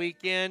for the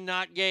weekend.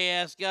 Not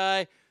gay-ass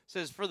guy.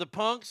 Says, for the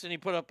punks, and he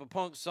put up a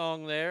punk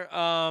song there.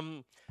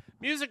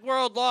 Music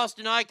World lost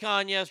an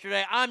icon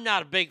yesterday. I'm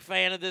not a big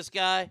fan of this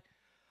guy.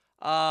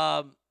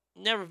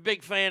 Never a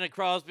big fan of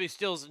Crosby,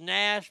 Stills, and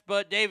Nash,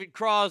 but David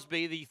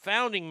Crosby, the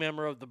founding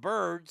member of the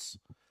Byrds,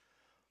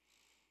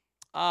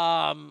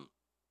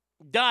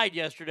 died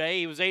yesterday.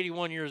 He was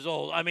 81 years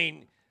old. I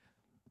mean,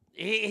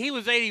 he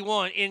was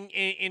 81.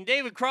 In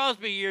David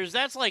Crosby years,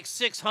 that's like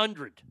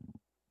 600.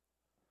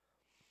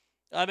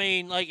 I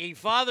mean, like, he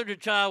fathered a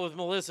child with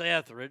Melissa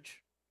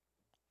Etheridge,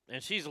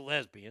 and she's a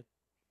lesbian.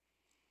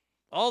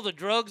 All the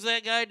drugs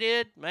that guy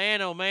did,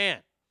 man, oh, man.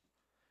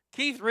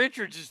 Keith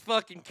Richards is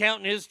fucking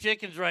counting his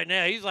chickens right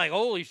now. He's like,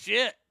 holy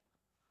shit.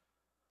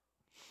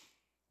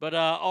 But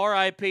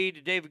R.I.P.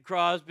 to David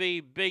Crosby,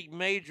 big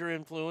major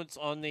influence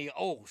on the,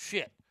 oh,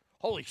 shit.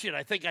 Holy shit,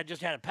 I think I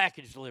just had a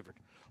package delivered.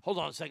 Hold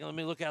on a second, let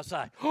me look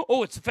outside.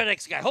 Oh, it's the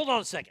FedEx guy. Hold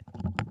on a second.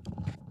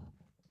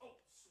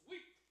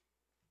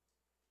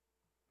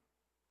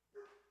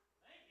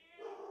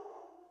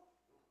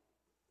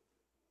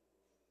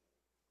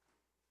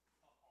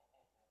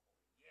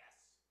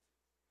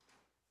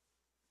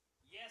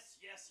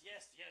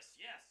 Yes.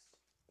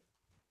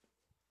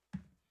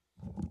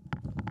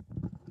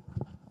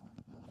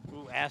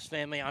 Ooh, Ass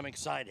Family, I'm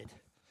excited.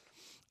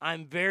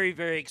 I'm very,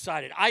 very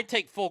excited. I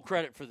take full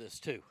credit for this,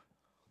 too.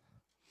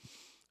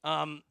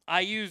 I'm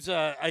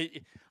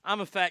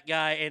a fat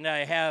guy, and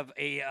I have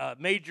a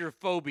major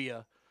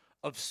phobia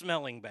of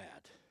smelling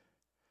bad.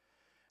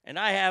 And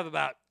I have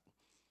about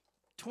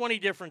 20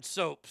 different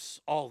soaps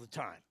all the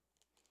time.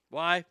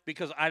 Why?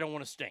 Because I don't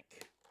want to stink.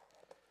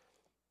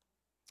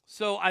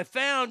 So I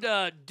found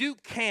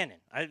Duke Cannon.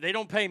 They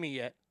don't pay me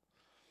yet.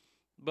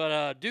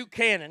 But Duke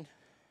Cannon,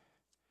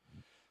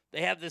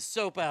 they have this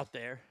soap out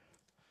there.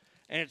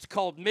 And it's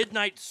called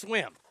Midnight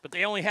Swim. But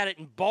they only had it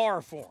in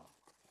bar form.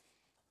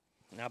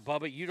 Now,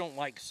 Bubba, you don't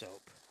like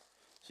soap.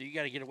 So you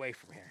got to get away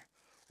from here.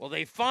 Well,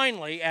 they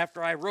finally,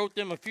 after I wrote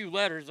them a few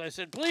letters, I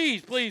said,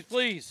 please, please,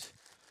 please,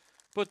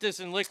 put this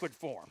in liquid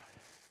form.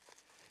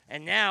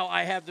 And now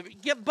I have the...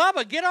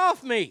 Bubba, get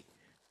off me.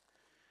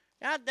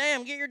 God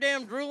damn, get your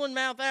damn drooling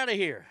mouth out of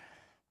here.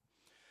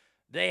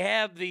 They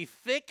have the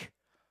thick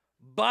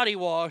body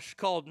wash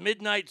called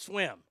Midnight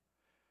Swim.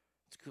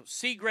 It's called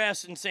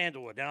Seagrass and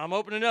Sandalwood. Now, I'm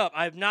opening it up.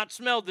 I have not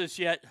smelled this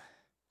yet.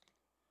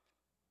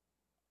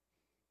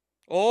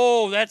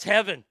 Oh, that's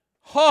heaven.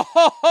 Ho,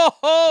 ho, ho,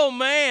 ho,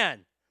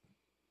 man.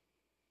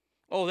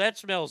 Oh, that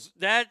smells,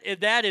 that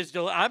is,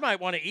 I might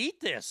want to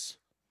eat this.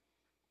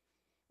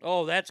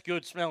 Oh, that's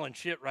good smelling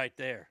shit right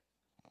there.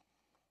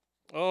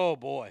 Oh,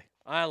 boy.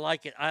 I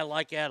like it. I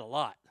like that a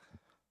lot.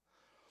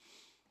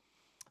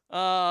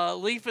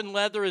 Leaf and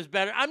Leather is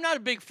better. I'm not a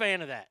big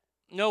fan of that.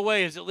 No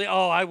way is it.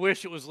 Oh, I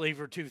wish it was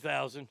Lever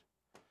 2000.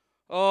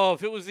 Oh,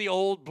 if it was the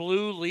old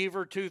blue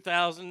Lever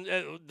 2000,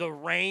 the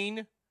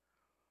Rain.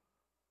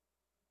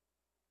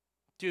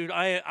 Dude,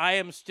 I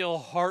am still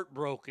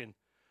heartbroken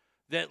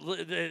that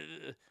the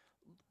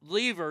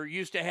Lever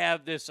used to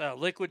have this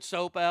liquid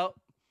soap out.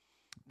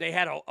 They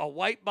had a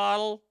white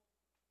bottle,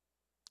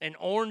 an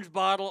orange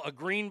bottle, a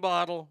green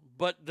bottle,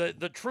 but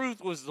the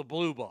truth was the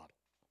blue bottle.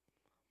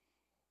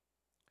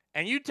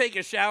 And you take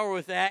a shower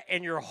with that,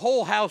 and your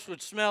whole house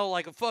would smell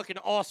like a fucking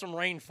awesome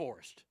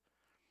rainforest.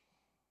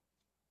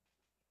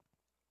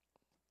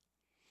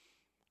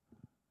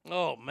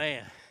 Oh,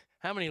 man.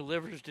 How many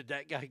livers did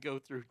that guy go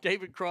through?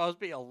 David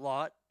Crosby, a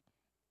lot.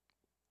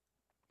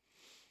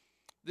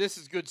 This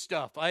is good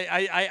stuff.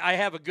 I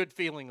have a good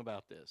feeling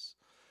about this.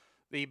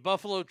 The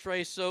Buffalo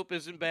Trace soap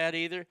isn't bad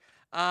either.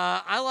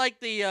 I like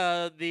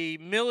the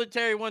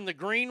military one, the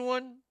green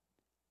one,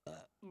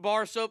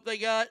 bar soap they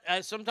got.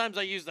 Sometimes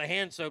I use the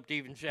hand soap to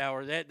even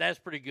shower. That's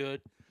pretty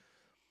good.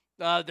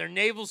 Their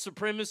Naval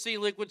Supremacy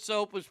liquid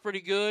soap was pretty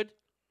good.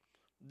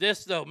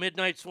 This, though,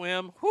 Midnight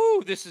Swim,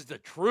 whoo, this is the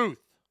truth.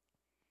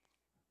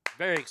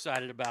 Very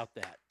excited about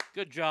that.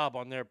 Good job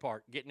on their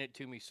part, getting it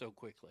to me so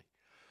quickly.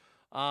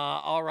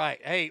 All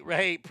right.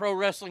 Hey, Pro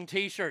Wrestling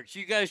T-shirts.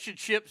 You guys should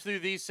ship through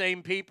these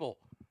same people.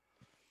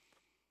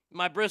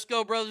 My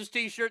Briscoe Brothers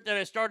T-shirt that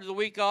I started the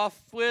week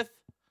off with,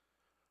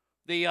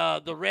 the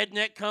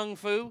Redneck Kung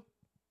Fu.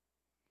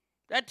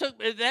 That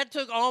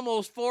took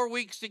almost 4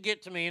 weeks to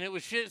get to me, and it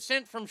was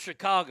sent from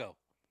Chicago.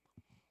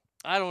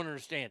 I don't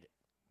understand it.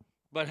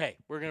 But, hey,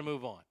 we're going to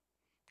move on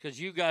because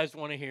you guys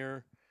want to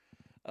hear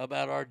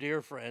about our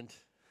dear friend,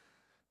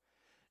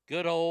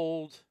 good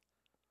old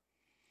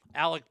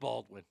Alec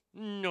Baldwin.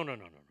 No.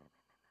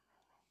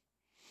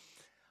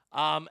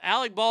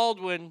 Alec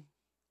Baldwin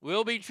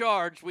will be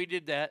charged. We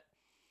did that.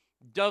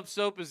 Dove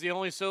soap is the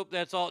only soap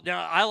that's all.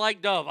 Now, I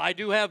like Dove. I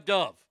do have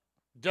Dove.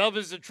 Dove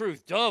is the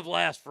truth. Dove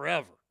lasts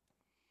forever.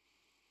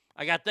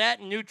 I got that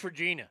and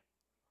Neutrogena.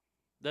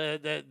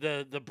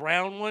 The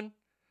brown one.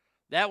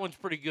 That one's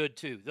pretty good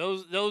too.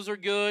 Those are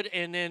good.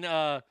 And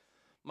then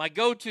my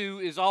go-to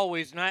is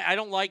always, and I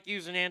don't like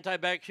using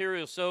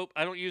antibacterial soap.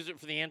 I don't use it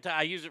for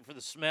I use it for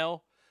the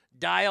smell.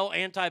 Dial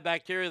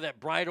antibacterial, that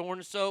bright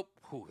orange soap.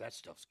 Whew, that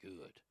stuff's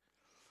good.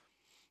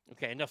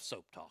 Okay, enough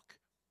soap talk.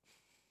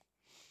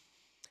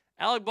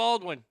 Alec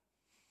Baldwin.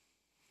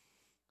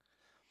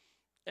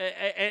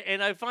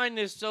 And I find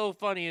this so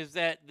funny is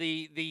that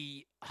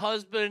the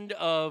husband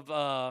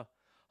of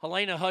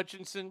Helena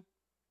Hutchinson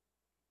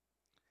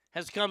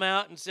has come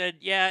out and said,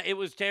 yeah, it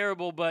was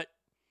terrible, but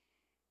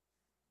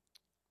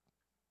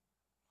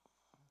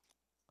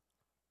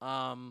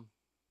well,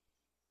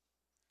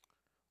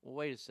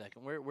 wait a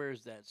second.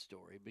 Where's that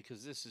story?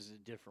 Because this is a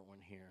different one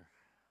here.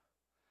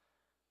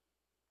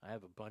 I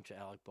have a bunch of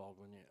Alec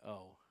Baldwin here.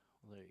 Oh,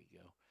 there you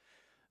go.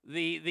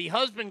 The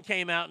husband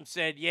came out and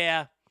said,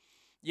 yeah,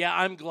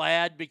 I'm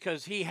glad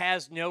because he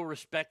has no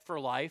respect for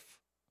life.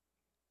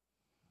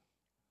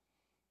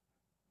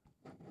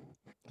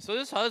 So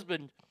this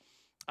husband,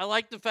 I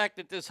like the fact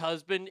that this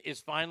husband is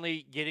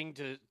finally getting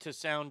to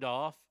sound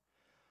off.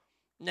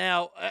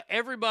 Now,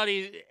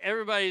 everybody's,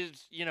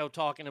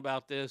 talking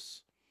about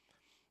this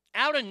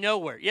out of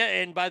nowhere. Yeah,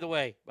 and by the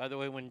way,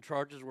 when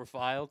charges were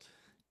filed,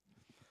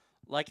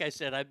 like I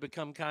said, I've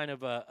become kind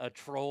of a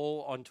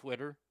troll on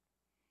Twitter.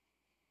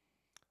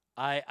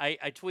 I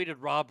tweeted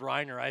Rob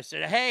Reiner. I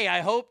said, hey, I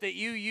hope that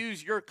you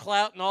use your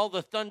clout and all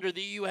the thunder that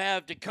you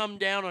have to come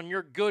down on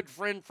your good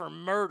friend for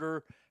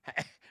murder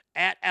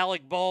at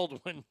Alec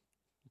Baldwin.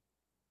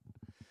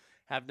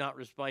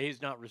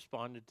 He's not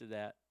responded to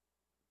that.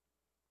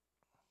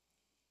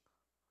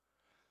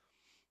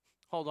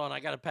 Hold on, I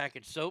got a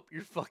package soap.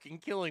 You're fucking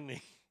killing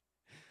me.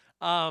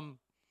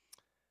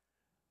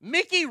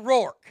 Mickey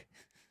Rourke.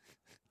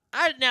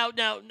 I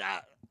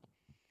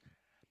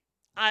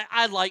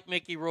like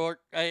Mickey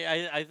Rourke.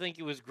 I think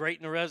he was great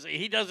in the rest.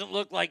 He doesn't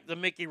look like the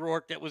Mickey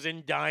Rourke that was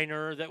in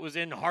Diner, that was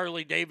in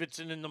Harley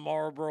Davidson and the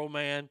Marlboro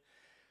Man.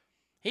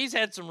 He's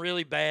had some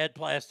really bad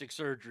plastic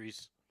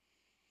surgeries.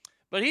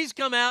 But he's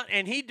come out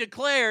and he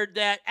declared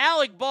that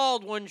Alec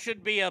Baldwin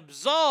should be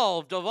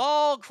absolved of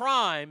all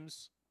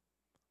crimes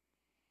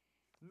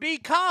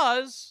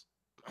because,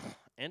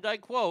 and I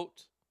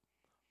quote,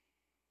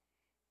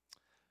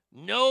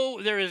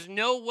 there is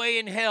no way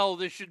in hell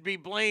this should be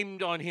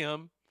blamed on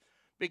him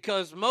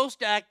because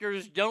most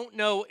actors don't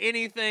know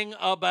anything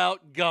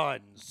about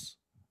guns.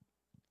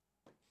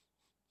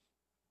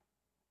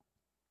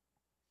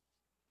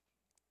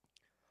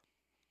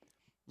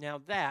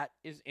 Now that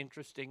is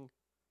interesting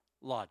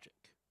logic.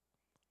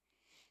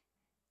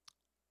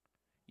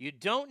 You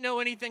don't know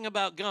anything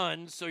about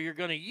guns, so you're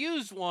going to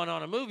use one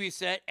on a movie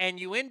set, and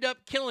you end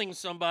up killing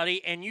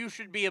somebody, and you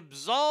should be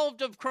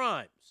absolved of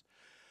crimes.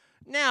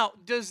 Now,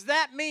 does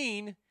that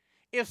mean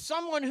if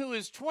someone who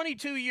is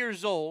 22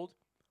 years old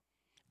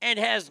and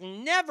has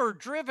never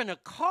driven a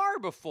car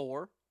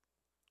before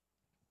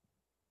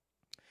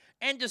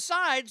and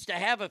decides to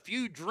have a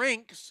few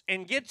drinks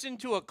and gets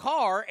into a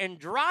car and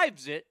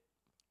drives it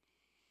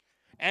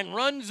and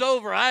runs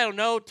over,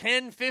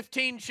 10,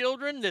 15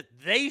 children, that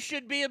they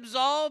should be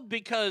absolved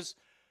because,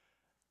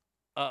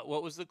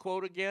 what was the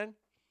quote again?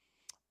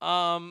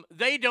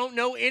 They don't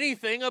know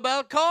anything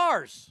about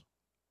cars.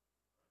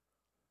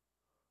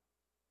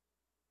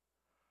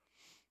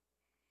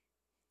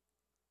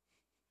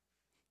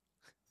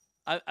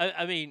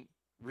 I mean,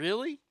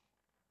 really?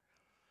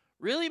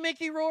 Really,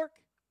 Mickey Rourke?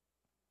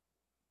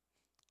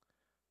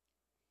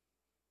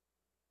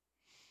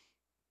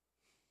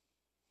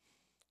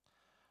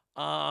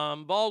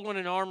 Baldwin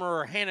and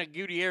armorer Hannah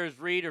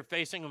Gutierrez-Reed are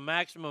facing a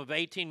maximum of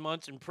 18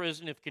 months in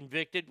prison if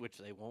convicted, which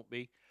they won't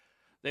be.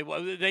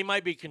 They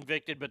might be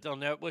convicted, but they'll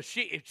never. Well,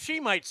 she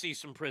might see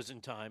some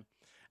prison time.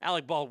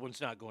 Alec Baldwin's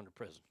not going to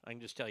prison. I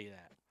can just tell you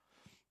that.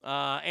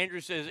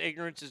 Andrew says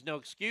ignorance is no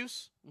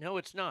excuse. No,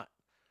 it's not.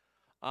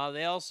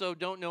 They also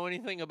don't know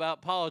anything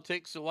about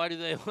politics, so why do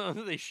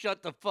they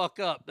shut the fuck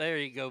up? There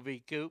you go,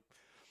 V. Coop.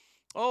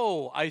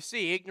 Oh, I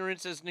see.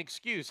 Ignorance is an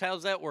excuse.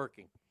 How's that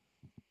working?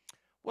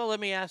 Well,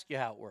 let me ask you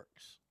how it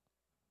works.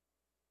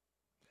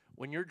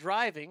 When you're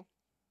driving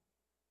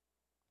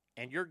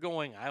and you're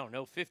going,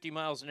 50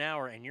 miles an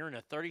hour and you're in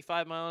a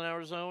 35 mile an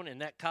hour zone and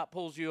that cop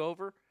pulls you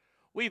over,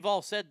 we've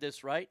all said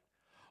this, right?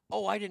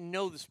 Oh, I didn't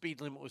know the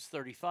speed limit was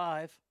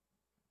 35.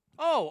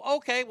 Oh,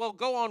 okay, well,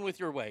 go on with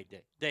your way,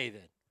 day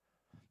then.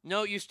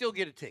 No, you still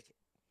get a ticket.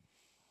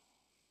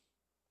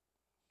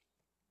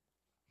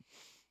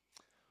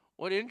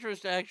 What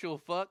interest, actual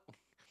fuck?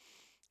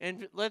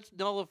 And let's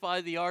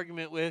nullify the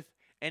argument with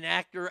an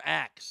actor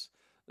acts.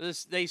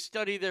 They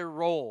study their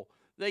role.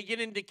 They get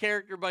into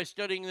character by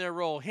studying their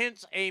role.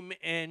 Hence,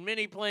 and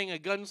many playing a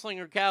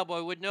gunslinger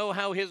cowboy would know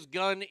how his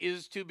gun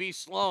is to be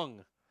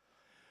slung.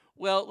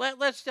 Well,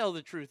 let's tell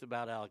the truth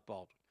about Alec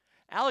Baldwin.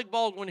 Alec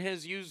Baldwin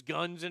has used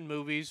guns in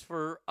movies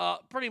for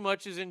pretty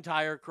much his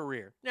entire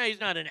career. Now, he's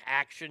not an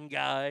action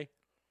guy.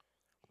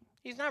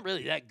 He's not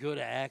really that good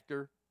an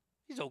actor.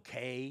 He's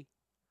okay.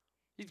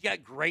 He's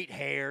got great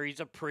hair. He's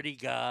a pretty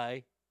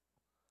guy.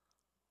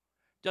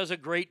 does a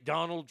great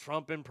Donald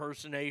Trump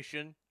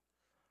impersonation.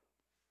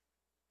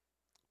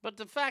 But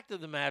the fact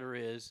of the matter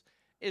is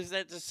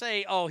that to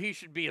say, oh, he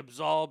should be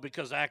absolved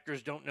because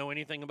actors don't know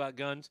anything about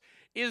guns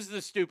is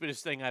the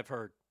stupidest thing I've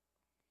heard.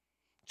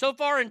 So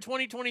far in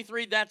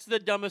 2023, that's the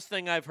dumbest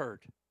thing I've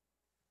heard.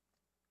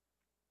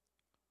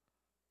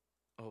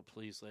 Oh,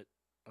 please let...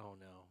 Oh,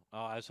 no.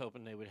 Oh, I was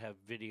hoping they would have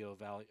video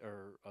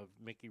of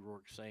Mickey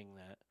Rourke saying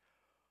that.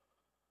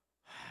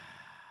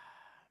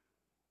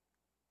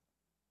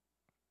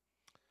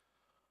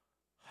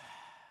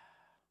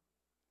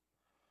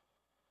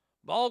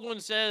 Baldwin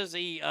says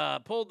he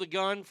pulled the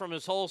gun from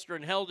his holster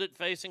and held it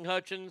facing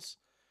Hutchins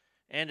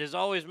and has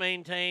always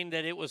maintained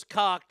that it was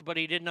cocked, but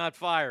he did not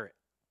fire it.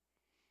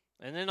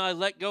 And then I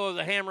let go of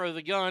the hammer of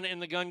the gun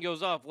and the gun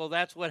goes off. Well,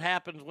 that's what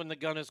happens when the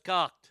gun is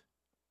cocked.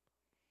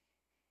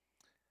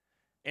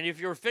 And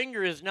if your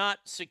finger is not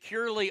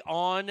securely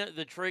on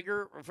the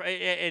trigger,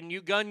 and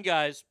you gun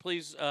guys,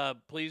 please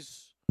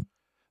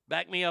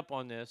back me up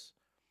on this.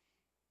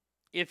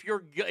 If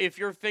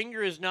your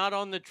finger is not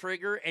on the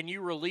trigger and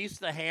you release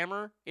the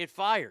hammer, it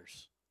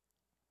fires.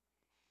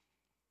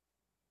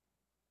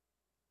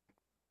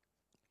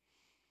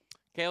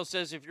 Kale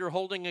says if you're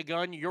holding a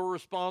gun, you're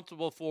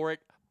responsible for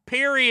it.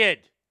 Period.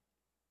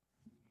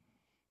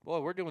 Boy,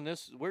 we're doing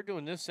this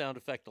sound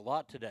effect a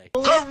lot today.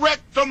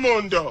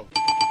 Correctamundo.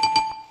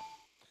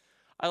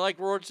 I like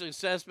Rourke's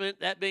assessment.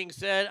 That being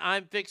said,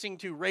 I'm fixing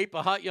to rape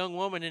a hot young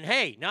woman, and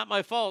hey, not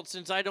my fault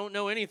since I don't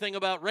know anything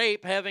about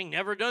rape, having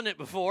never done it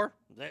before.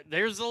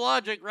 There's the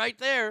logic right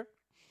there.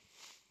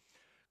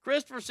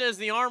 Christopher says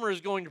the armor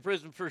is going to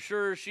prison for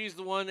sure. She's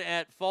the one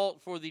at fault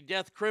for the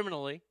death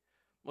criminally.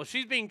 Well,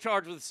 she's being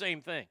charged with the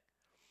same thing.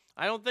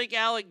 I don't think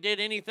Alec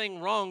did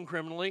anything wrong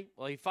criminally.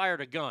 Well, he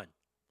fired a gun.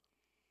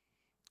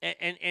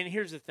 And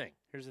here's the thing.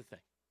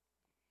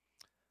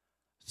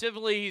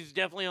 Civilly, he's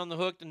definitely on the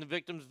hook, and the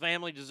victim's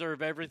family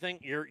deserve everything.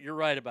 You're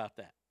right about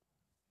that.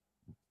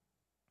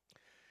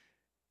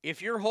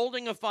 If you're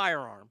holding a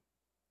firearm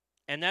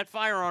and that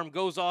firearm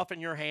goes off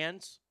in your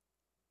hands,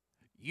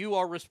 you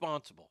are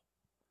responsible.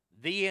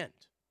 The end.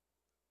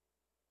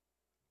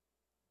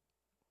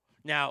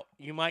 Now,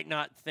 you might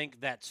not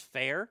think that's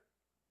fair.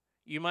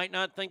 You might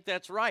not think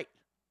that's right.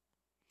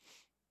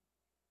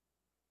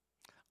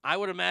 I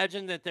would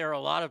imagine that there are a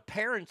lot of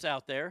parents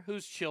out there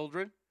whose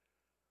children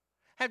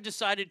have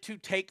decided to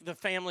take the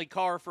family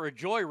car for a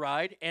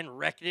joyride and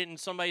wrecked it in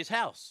somebody's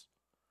house.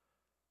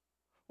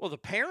 Well, the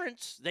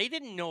parents, they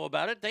didn't know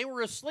about it. They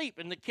were asleep,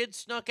 and the kids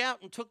snuck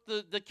out and took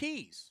the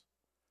keys.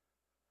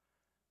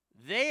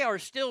 They are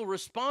still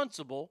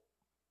responsible,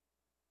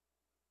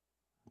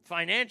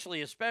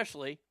 financially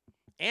especially,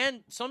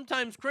 and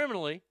sometimes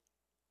criminally,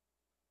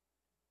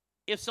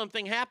 if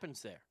something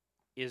happens there.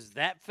 Is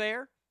that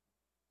fair?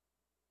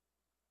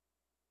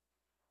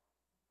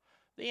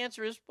 The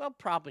answer is, well,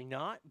 probably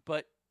not,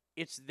 but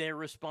it's their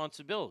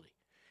responsibility.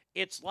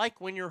 It's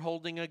like when you're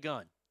holding a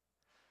gun.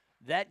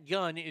 That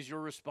gun is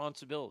your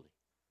responsibility,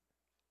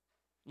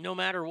 no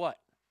matter what.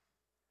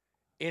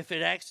 If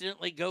it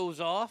accidentally goes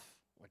off,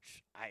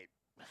 which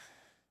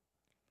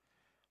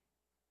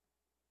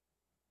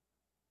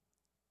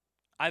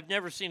I've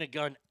never seen a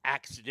gun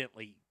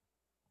accidentally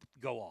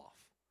go off,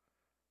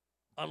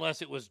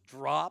 unless it was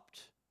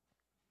dropped.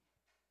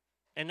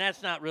 And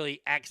that's not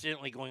really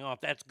accidentally going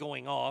off. That's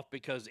going off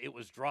because it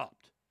was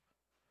dropped.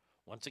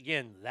 Once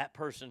again, that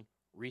person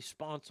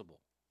responsible.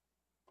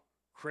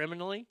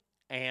 Criminally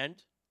and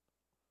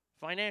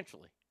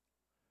financially.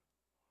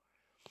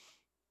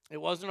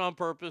 It wasn't on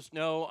purpose.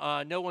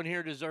 No, no one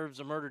here deserves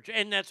a murder charge.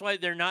 And that's why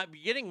they're not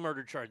getting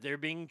murder charged. They're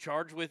being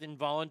charged with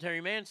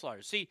involuntary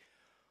manslaughter. See,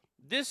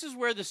 this is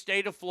where the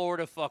state of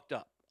Florida fucked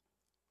up.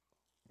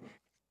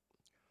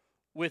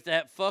 With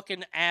that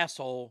fucking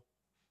asshole.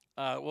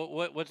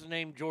 What's his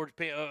name? George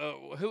P.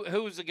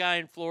 Who was the guy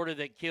in Florida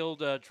that killed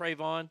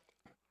Trayvon?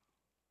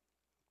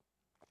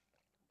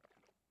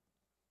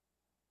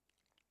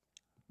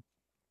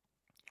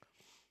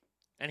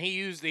 And he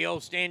used the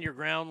stand your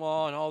ground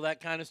law and all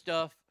that kind of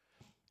stuff.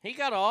 He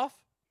got off.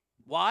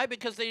 Why?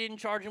 Because they didn't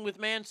charge him with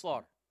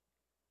manslaughter.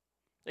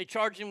 They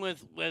charged him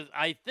with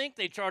I think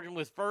they charged him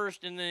with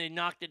first, and then they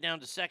knocked it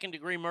down to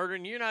second-degree murder,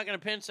 and you're not going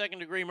to pin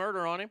second-degree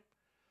murder on him.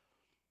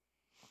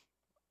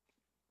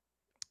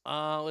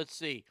 Let's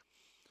see.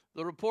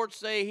 The reports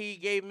say he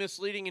gave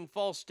misleading and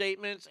false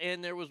statements,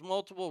 and there was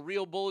multiple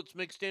real bullets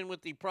mixed in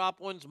with the prop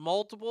ones.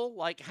 Multiple?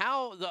 Like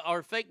how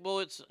are fake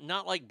bullets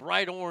not like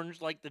bright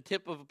orange like the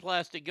tip of a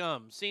plastic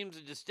gum? Seems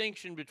a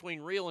distinction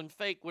between real and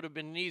fake would have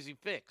been an easy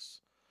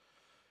fix.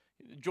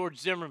 George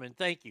Zimmerman,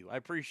 thank you. I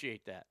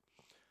appreciate that.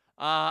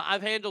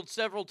 I've handled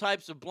several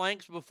types of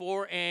blanks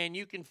before, and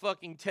you can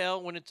fucking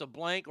tell when it's a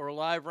blank or a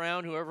live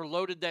round. Whoever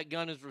loaded that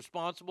gun is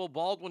responsible.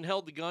 Baldwin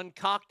held the gun,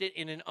 cocked it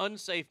in an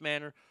unsafe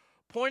manner,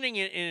 pointing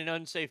it in an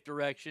unsafe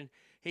direction.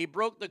 He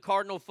broke the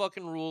cardinal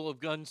fucking rule of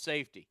gun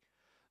safety.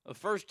 The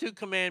first two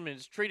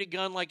commandments, treat a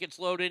gun like it's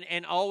loaded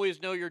and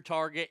always know your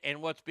target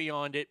and what's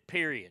beyond it,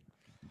 period.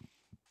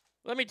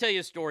 Let me tell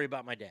you a story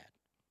about my dad.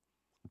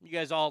 You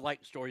guys all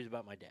like stories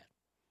about my dad.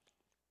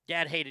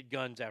 Dad hated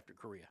guns after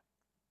Korea.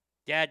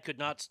 Dad could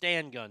not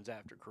stand guns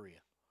after Korea.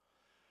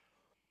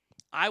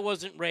 I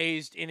wasn't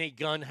raised in a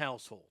gun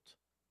household.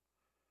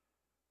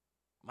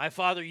 My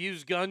father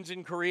used guns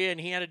in Korea, and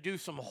he had to do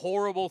some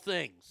horrible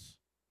things.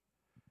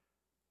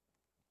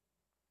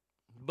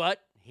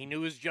 But he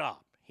knew his job.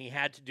 He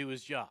had to do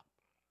his job.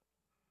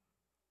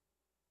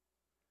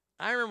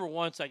 I remember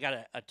once I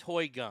got a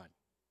toy gun,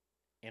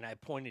 and I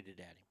pointed it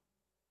at him.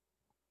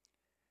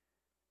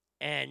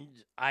 And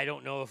I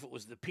don't know if it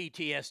was the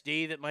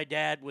PTSD that my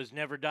dad was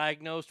never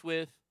diagnosed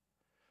with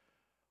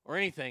or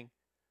anything,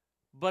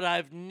 but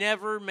I've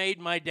never made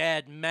my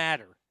dad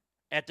madder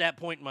at that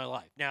point in my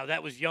life. Now,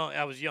 that was young.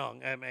 I was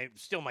young. I mean,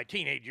 still my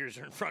teenage years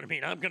are in front of me,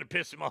 and I'm going to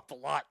piss him off a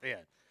lot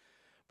then.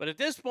 But at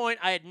this point,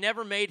 I had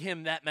never made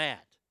him that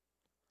mad.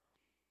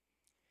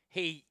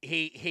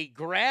 He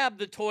grabbed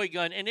the toy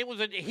gun, and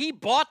he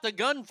bought the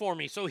gun for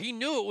me, so he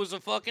knew it was a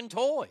fucking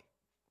toy.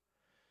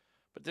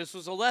 But this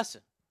was a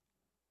lesson.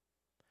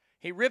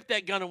 He ripped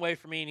that gun away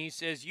from me, and he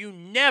says, you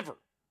never,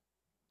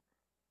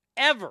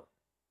 ever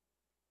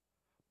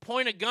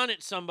point a gun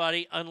at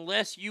somebody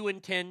unless you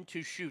intend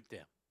to shoot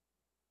them.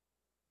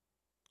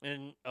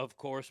 And, of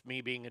course,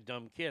 me being a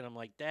dumb kid, I'm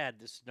like, Dad,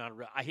 this is not a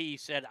real... He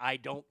said, I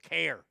don't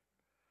care.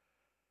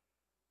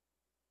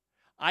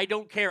 I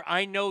don't care.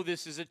 I know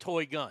this is a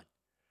toy gun.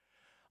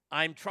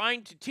 I'm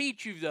trying to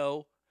teach you,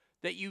 though,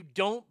 that you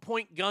don't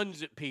point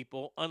guns at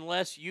people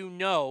unless you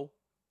know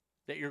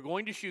that you're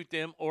going to shoot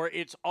them, or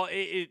it's...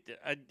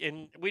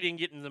 and we didn't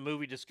get into the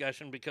movie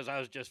discussion because I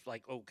was just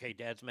like, okay,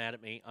 Dad's mad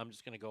at me. I'm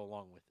just going to go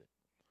along with it.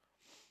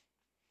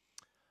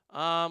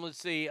 Let's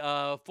see.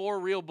 4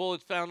 real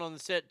bullets found on the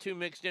set, 2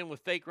 mixed in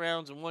with fake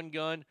rounds and 1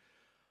 gun.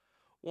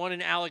 1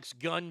 in Alec's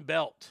gun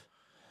belt.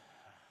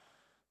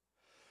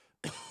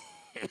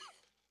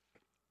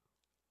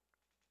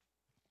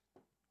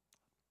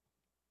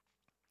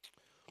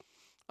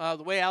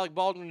 The way Alec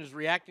Baldwin is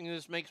reacting to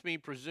this makes me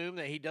presume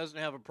that he doesn't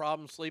have a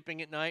problem sleeping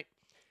at night.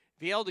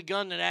 If he held a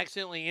gun that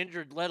accidentally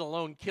injured, let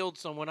alone killed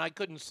someone, I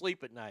couldn't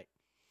sleep at night.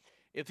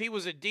 If he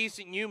was a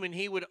decent human,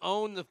 he would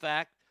own the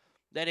fact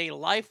that a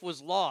life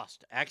was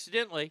lost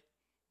accidentally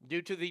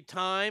due to the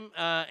time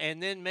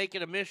and then make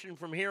it a mission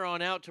from here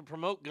on out to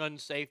promote gun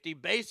safety.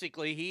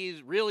 Basically,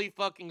 he really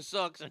fucking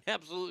sucks and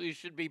absolutely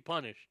should be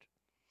punished.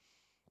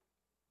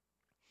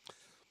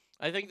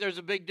 I think there's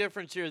a big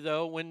difference here,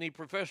 though, when the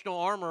professional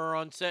armorer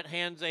on set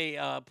hands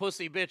a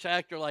pussy bitch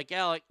actor like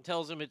Alec,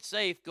 tells him it's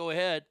safe, go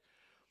ahead.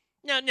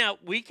 Now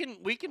we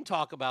can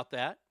talk about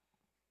that.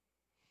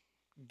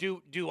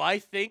 Do I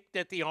think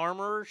that the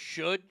armorer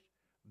should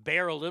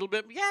bear a little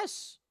bit?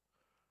 Yes.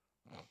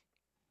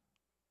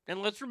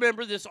 And let's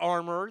remember this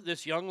armorer,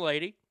 this young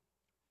lady,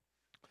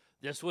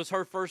 this was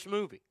her first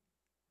movie.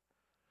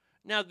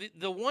 Now,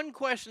 the one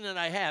question that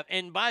I have,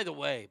 and by the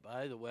way,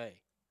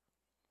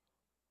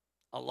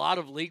 a lot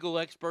of legal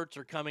experts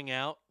are coming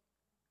out,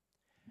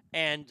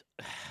 and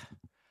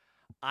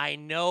I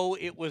know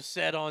it was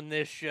said on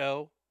this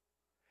show,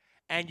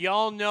 and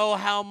y'all know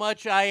how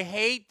much I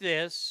hate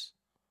this,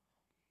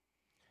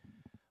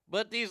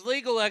 but these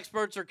legal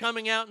experts are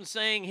coming out and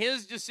saying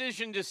his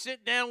decision to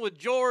sit down with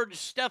George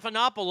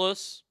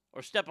Stephanopoulos,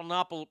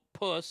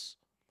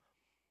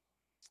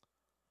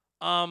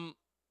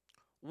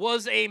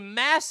 was a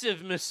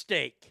massive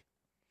mistake.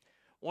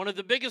 One of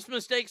the biggest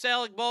mistakes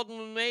Alec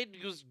Baldwin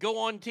made was go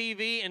on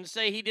TV and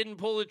say he didn't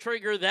pull the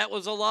trigger. That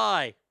was a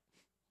lie.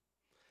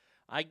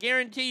 I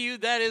guarantee you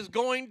that is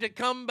going to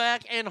come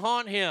back and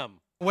haunt him.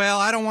 Well,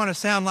 I don't want to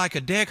sound like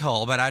a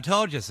dickhole, but I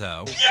told you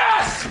so.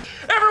 Yes!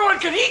 Everyone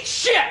can eat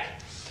shit!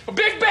 A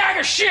big bag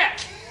of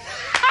shit!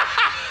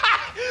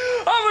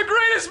 I'm the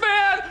greatest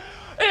man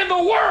in the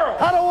world!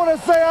 I don't want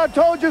to say I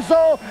told you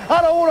so.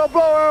 I don't want to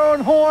blow our own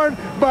horn,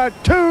 but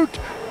toot,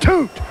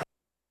 toot.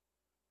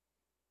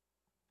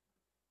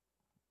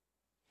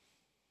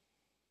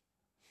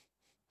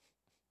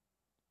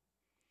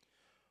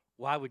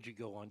 Why would you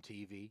go on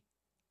TV?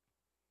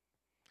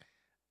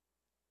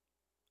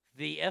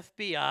 The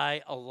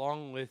FBI,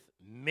 along with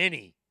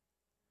many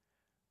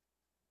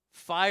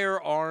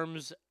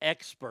firearms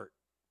experts,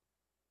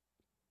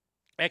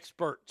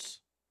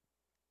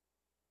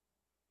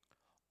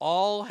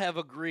 all have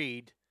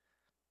agreed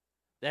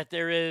that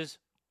there is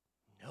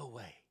no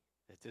way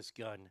that this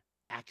gun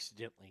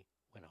accidentally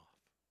went off.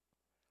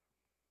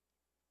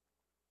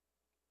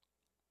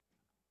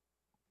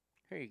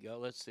 Here you go.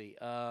 Let's see.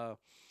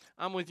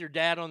 I'm with your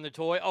dad on the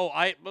toy.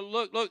 But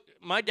look,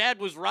 my dad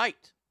was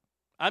right.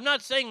 I'm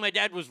not saying my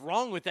dad was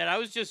wrong with that. I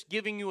was just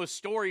giving you a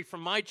story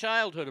from my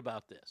childhood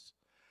about this.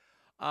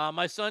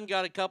 My son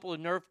got a couple of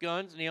Nerf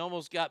guns, and he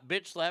almost got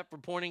bitch slapped for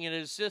pointing it at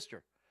his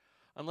sister.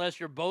 Unless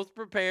you're both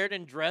prepared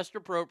and dressed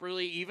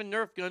appropriately, even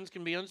Nerf guns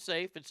can be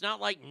unsafe. It's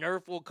not like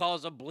Nerf will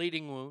cause a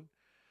bleeding wound,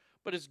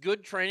 but it's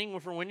good training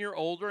for when you're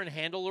older and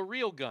handle a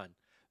real gun.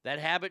 That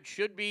habit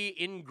should be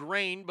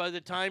ingrained by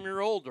the time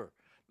you're older.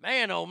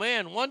 Man, oh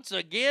man, once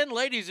again,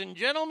 ladies and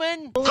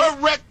gentlemen.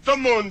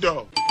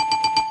 Correctamundo.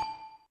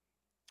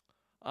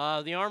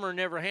 The armorer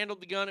never handled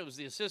the gun. It was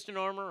the assistant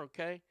armorer,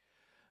 okay?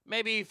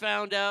 Maybe he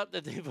found out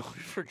that they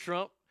voted for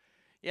Trump.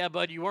 Yeah,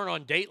 bud, you weren't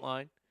on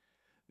Dateline.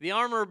 The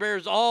armorer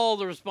bears all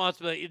the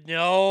responsibility.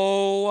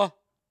 No.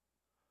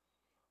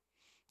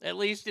 At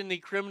least in the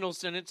criminal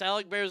sentence,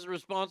 Alec bears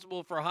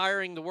responsible for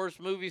hiring the worst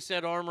movie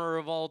set armorer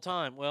of all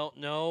time. Well,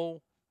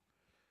 no.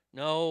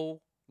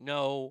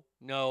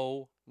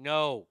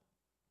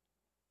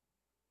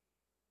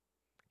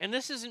 And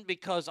this isn't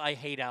because I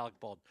hate Alec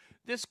Baldwin.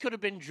 This could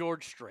have been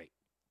George Strait.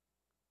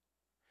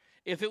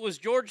 If it was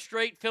George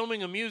Strait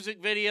filming a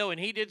music video and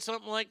he did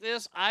something like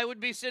this, I would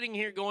be sitting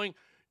here going,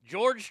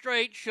 George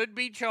Strait should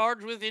be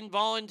charged with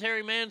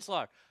involuntary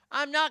manslaughter.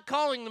 I'm not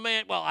calling the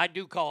man, well, I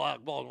do call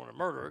Alec Baldwin a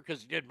murderer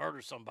because he did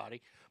murder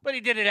somebody, but he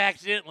did it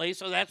accidentally,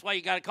 so that's why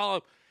you got to call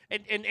him.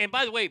 And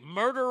by the way,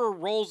 murderer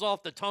rolls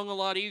off the tongue a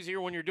lot easier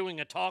when you're doing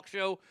a talk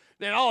show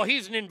than, oh,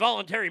 he's an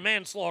involuntary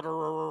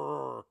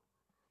manslaughterer.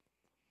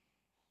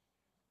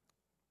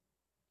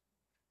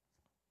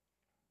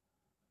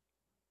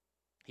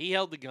 He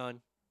held the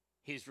gun.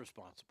 He's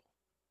responsible.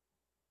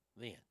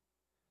 The end.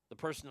 The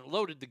person that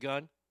loaded the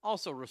gun,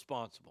 also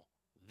responsible.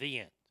 The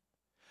end.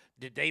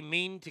 Did they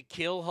mean to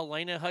kill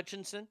Helena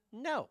Hutchinson?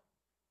 No.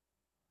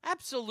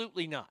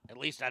 Absolutely not. At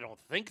least I don't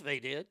think they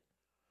did.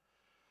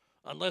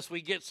 Unless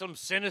we get some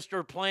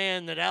sinister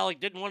plan that Alec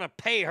didn't want to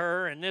pay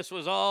her and this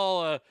was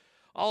all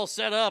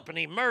set up and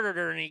he murdered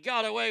her and he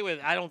got away with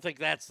it. I don't think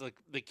that's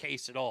the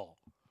case at all.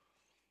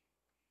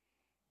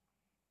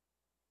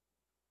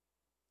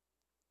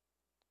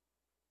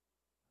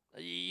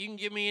 You can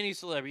give me any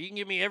celebrity. You can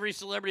give me every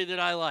celebrity that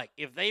I like.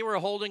 If they were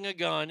holding a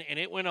gun and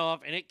it went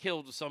off and it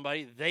killed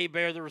somebody, they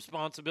bear the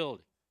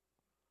responsibility.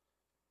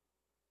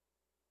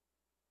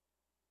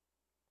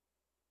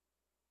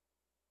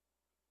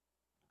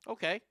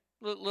 Okay,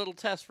 little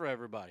test for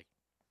everybody.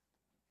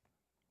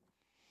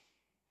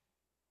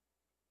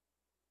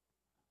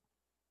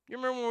 You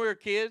remember when we were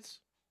kids?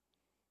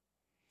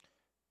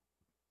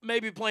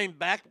 Maybe playing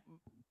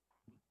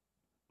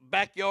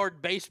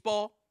backyard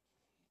baseball?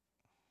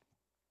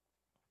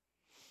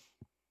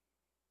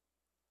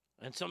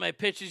 And somebody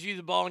pitches you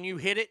the ball and you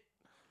hit it,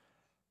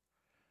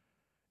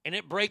 and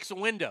it breaks a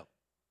window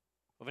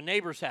of a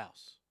neighbor's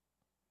house.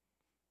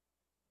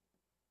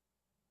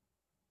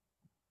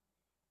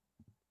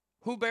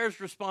 Who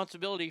bears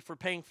responsibility for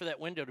paying for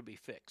that window to be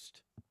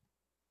fixed?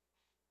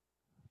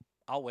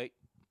 I'll wait.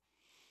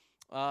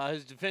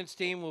 His defense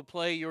team will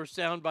play your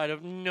soundbite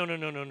of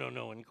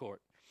no in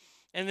court.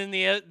 And then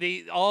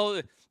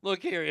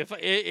look here,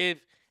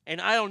 if and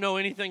I don't know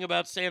anything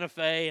about Santa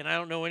Fe, and I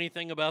don't know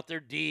anything about their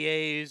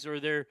DAs or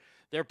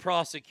their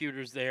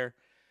prosecutors there.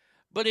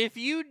 But if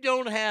you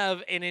don't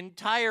have an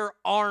entire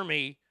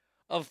army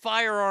of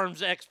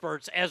firearms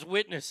experts as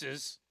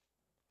witnesses,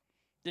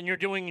 then you're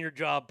doing your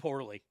job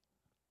poorly.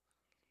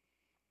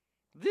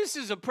 This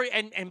is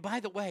and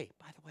by the way,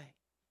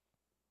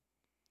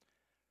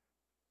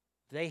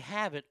 they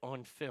have it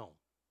on film.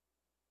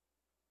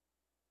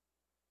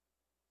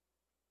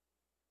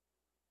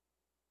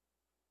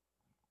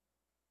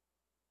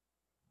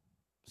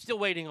 Still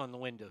waiting on the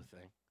window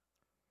thing.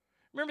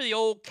 Remember the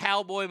old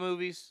cowboy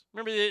movies?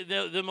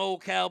 Remember them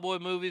old cowboy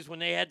movies when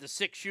they had the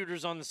 6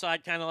 shooters on the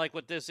side, kind of like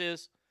what this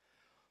is?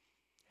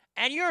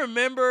 And you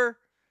remember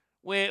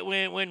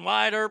when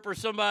Wyatt Earp or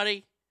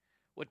somebody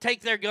would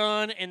take their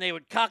gun and they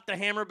would cock the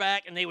hammer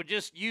back and they would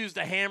just use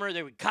the hammer.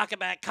 They would cock it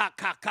back,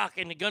 cock,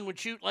 and the gun would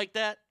shoot like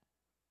that.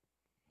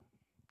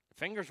 The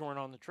fingers weren't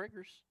on the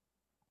triggers.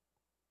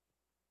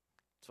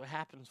 That's what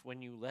happens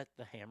when you let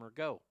the hammer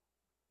go.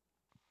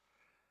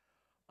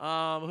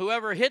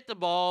 Whoever hit the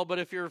ball, but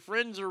if your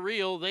friends are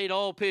real, they'd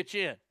all pitch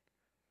in.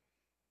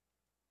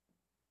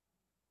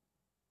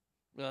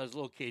 Well, as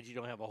little kids, you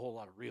don't have a whole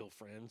lot of real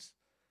friends.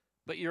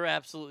 But you're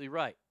absolutely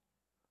right.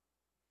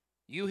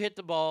 You hit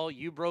the ball,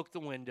 you broke the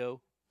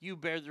window, you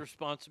bear the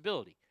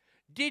responsibility.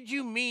 Did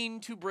you mean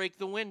to break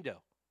the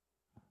window?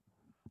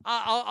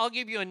 I'll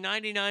give you a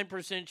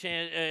 99%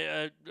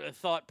 chance,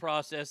 thought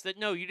process that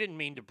no, you didn't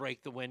mean to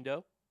break the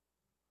window.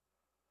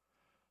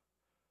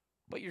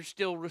 But you're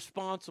still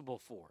responsible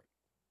for it.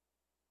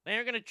 They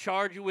aren't going to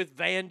charge you with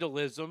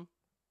vandalism,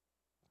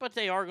 but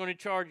they are going to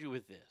charge you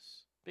with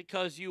this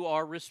because you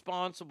are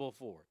responsible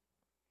for it.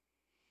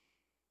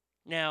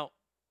 Now,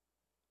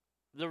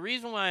 the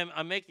reason why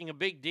I'm making a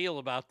big deal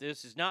about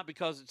this is not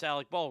because it's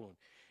Alec Baldwin.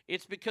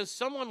 It's because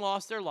someone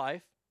lost their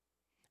life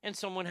and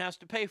someone has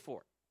to pay for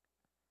it.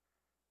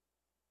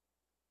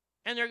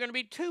 And there are going to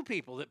be 2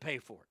 people that pay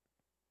for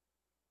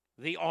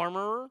it. The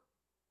armorer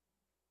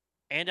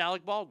and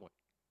Alec Baldwin.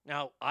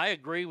 Now, I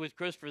agree with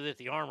Christopher that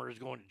the armorer is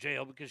going to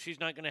jail because she's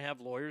not going to have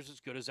lawyers as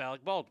good as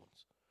Alec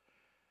Baldwin's.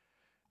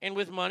 And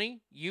with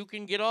money, you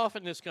can get off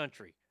in this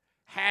country.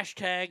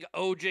 Hashtag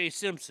OJ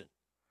Simpson.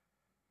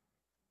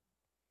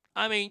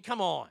 I mean, come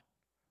on.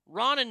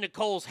 Ron and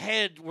Nicole's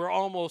heads were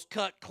almost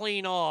cut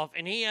clean off,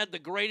 and he had the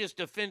greatest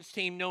defense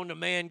team known to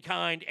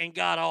mankind and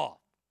got off.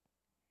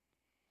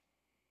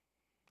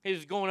 He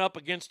was going up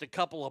against a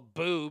couple of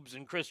boobs,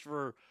 and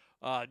Christopher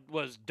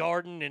was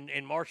Darden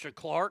and Marcia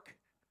Clark.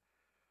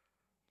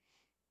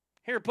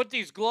 Here, put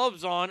these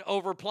gloves on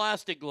over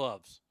plastic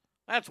gloves.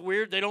 That's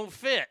weird. They don't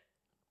fit.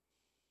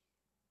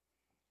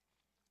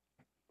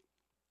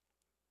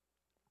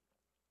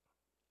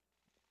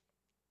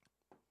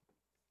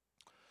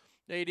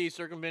 AD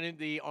circumvented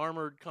the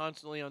armored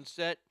constantly on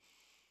set.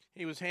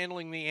 He was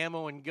handling the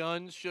ammo and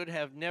guns. Should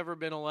have never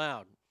been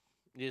allowed.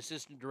 The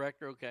assistant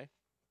director, okay.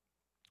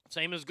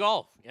 Same as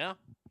golf, yeah.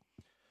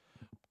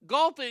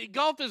 Golf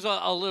is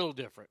a little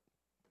different.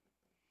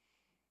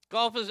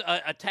 Golf is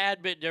a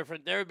tad bit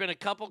different. There have been a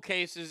couple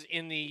cases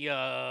in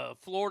the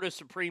Florida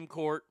Supreme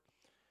Court.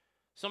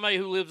 Somebody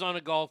who lives on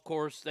a golf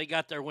course, they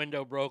got their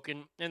window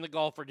broken, and the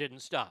golfer didn't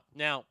stop.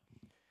 Now,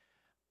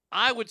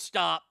 I would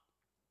stop.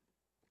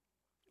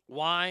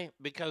 Why?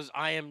 Because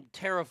I am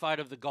terrified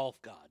of the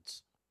golf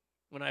gods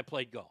when I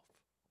played golf.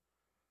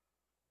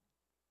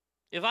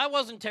 If I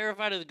wasn't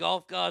terrified of the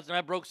golf gods and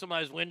I broke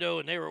somebody's window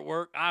and they were at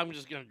work, I'm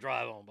just going to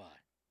drive on by.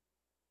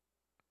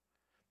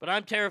 But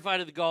I'm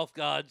terrified of the golf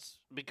gods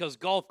because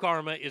golf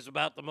karma is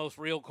about the most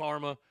real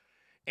karma,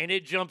 and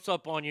it jumps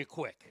up on you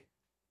quick.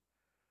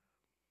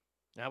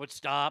 And I would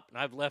stop, and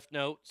I've left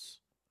notes.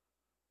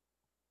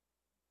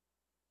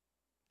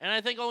 And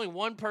I think only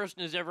one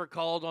person has ever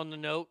called on the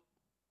note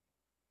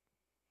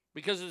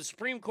because the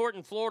Supreme Court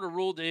in Florida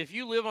ruled that if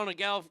you live on a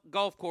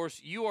golf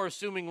course, you are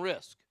assuming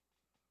risk.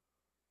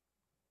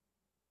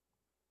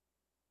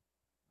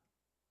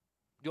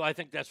 Do I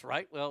think that's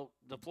right? Well,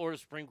 the Florida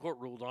Supreme Court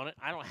ruled on it.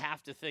 I don't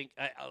have to think.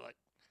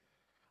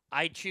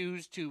 I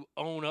choose to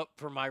own up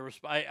for my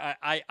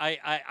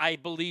I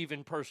believe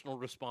in personal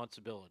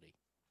responsibility.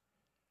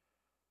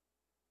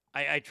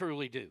 I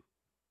truly do.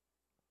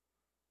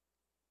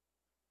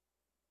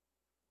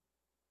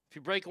 If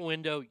you break a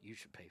window, you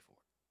should pay for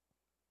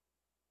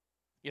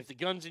it. If the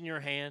gun's in your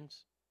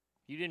hands,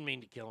 you didn't mean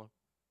to kill him.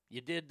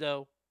 You did,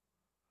 though.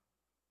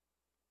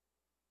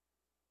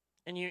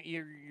 And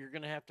you're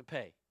going to have to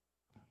pay.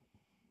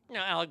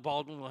 Now, Alec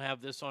Baldwin will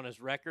have this on his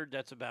record.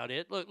 That's about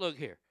it. Look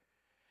here.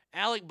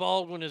 Alec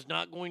Baldwin is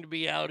not going to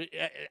be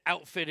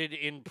outfitted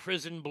in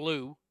prison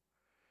blue.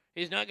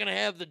 He's not going to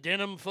have the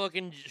denim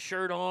fucking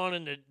shirt on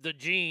and the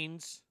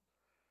jeans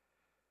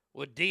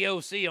with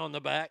DOC on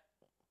the back.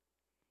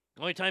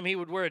 The only time he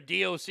would wear a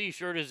DOC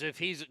shirt is if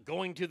he's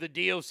going to the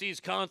DOC's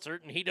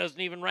concert and he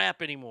doesn't even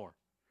rap anymore.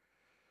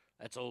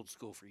 That's old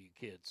school for you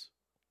kids.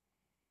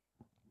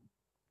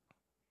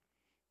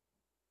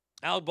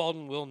 Alec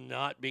Baldwin will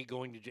not be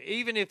going to jail.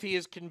 Even if he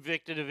is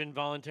convicted of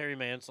involuntary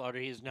manslaughter,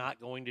 he is not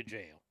going to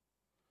jail.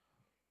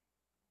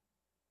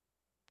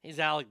 He's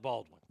Alec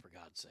Baldwin, for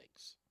God's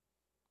sakes.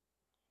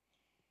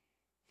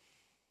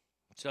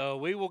 So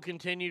we will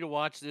continue to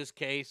watch this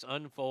case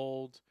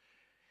unfold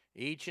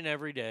each and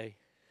every day.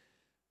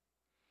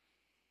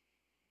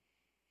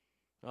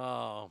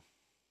 Oh.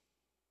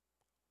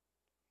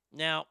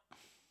 Now,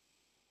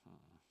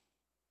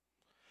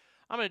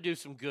 I'm going to do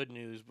some good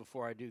news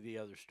before I do the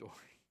other story.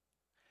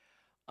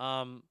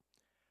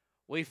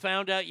 We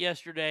found out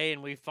yesterday,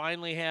 and we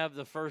finally have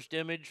the first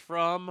image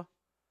from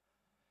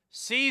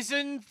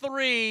Season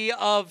 3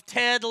 of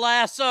Ted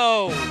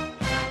Lasso.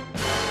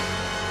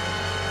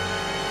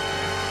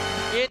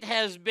 It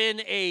has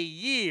been a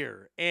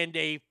year and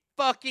a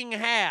fucking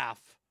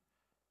half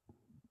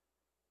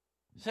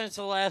since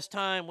the last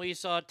time we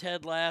saw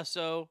Ted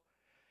Lasso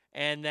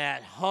and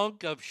that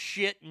hunk of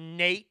shit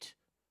Nate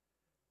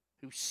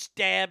who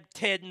stabbed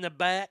Ted in the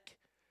back,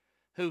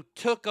 who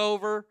took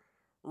over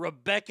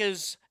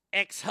Rebecca's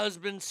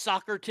ex-husband's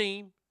soccer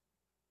team.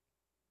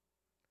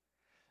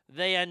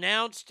 They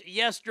announced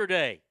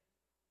yesterday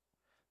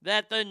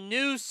that the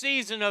new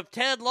season of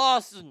Ted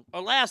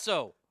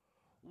Lasso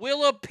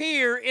will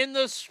appear in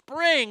the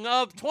spring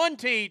of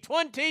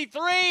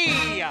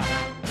 2023.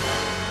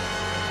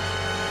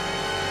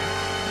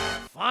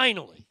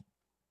 Finally.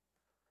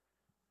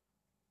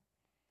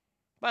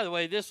 By the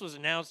way, this was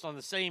announced on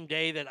the same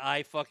day that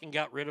I fucking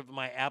got rid of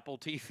my Apple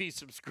TV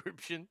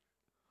subscription.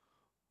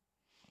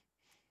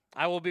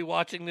 I will be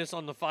watching this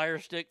on the Fire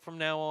Stick from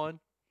now on.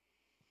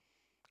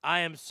 I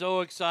am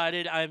so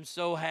excited. I am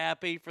so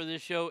happy for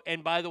this show.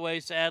 And by the way,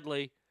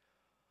 sadly,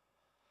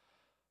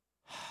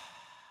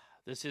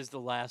 this is the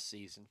last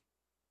season.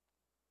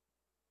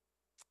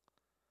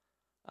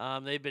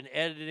 They've been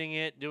editing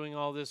it, doing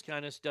all this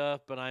kind of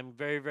stuff, but I'm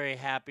very, very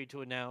happy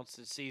to announce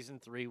that Season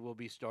 3 will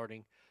be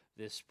starting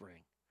this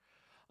spring.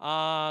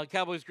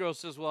 Cowboys Girl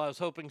says, well, I was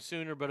hoping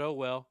sooner, but oh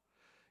well.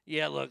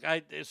 Yeah, look,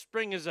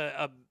 spring is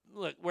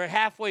look, we're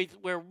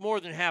more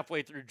than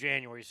halfway through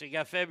January. So you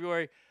got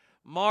February.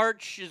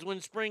 March is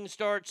when spring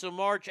starts, so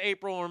March,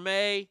 April, or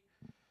May,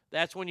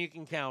 that's when you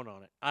can count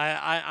on it.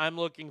 I'm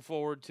looking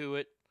forward to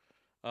it.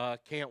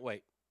 Can't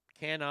wait.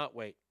 Cannot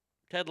wait.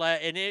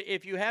 And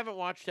if you haven't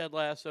watched Ted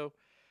Lasso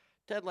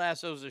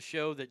is a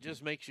show that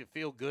just makes you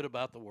feel good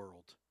about the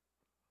world.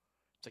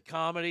 It's a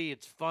comedy.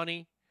 It's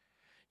funny.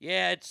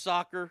 Yeah, it's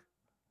soccer.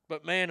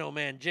 But man, oh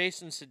man,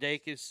 Jason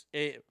Sudeikis,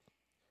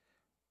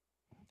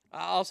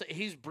 I'll say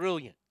he's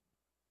brilliant.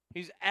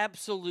 He's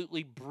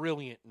absolutely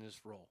brilliant in this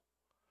role.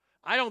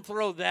 I don't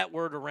throw that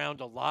word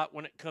around a lot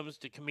when it comes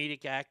to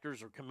comedic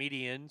actors or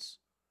comedians.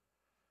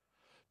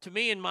 to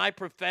me, in my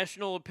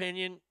professional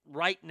opinion,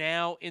 right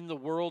now in the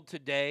world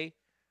today,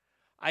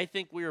 I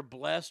think we are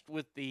blessed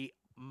with the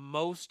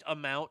most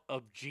amount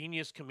of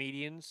genius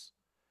comedians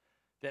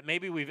that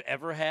maybe we've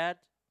ever had.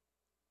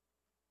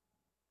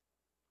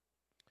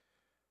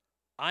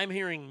 I'm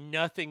hearing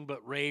nothing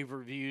but rave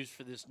reviews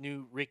for this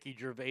new Ricky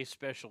Gervais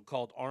special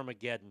called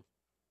Armageddon.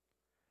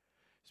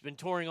 He's been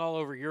touring all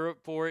over Europe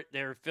for it.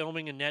 They're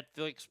filming a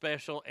Netflix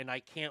special, and I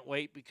can't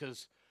wait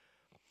because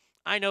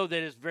I know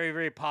that it's very,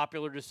 very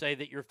popular to say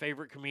that your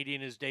favorite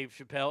comedian is Dave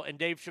Chappelle, and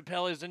Dave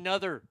Chappelle is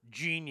another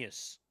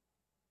genius.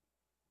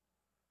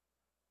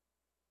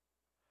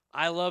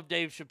 I love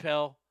Dave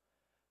Chappelle,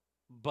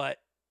 but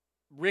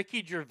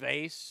Ricky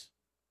Gervais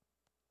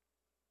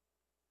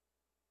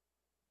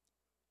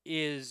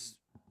is,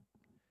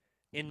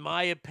 in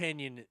my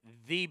opinion,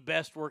 the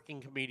best working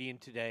comedian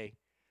today.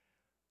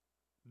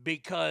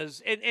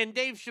 Because, and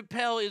Dave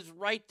Chappelle is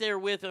right there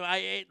with him.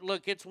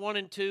 Look, it's 1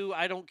 and 2.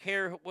 I don't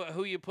care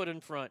who you put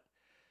in front.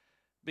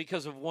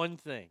 Because of one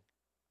thing.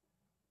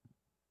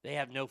 They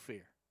have no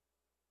fear.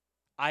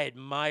 I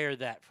admire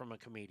that from a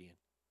comedian.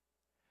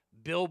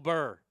 Bill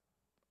Burr,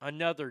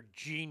 another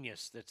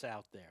genius that's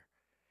out there.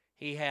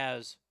 He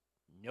has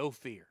no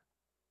fear.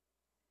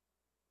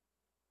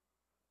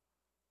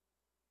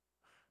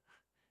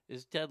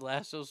 Is Ted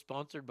Lasso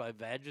sponsored by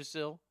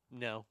Vagisil?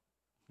 No,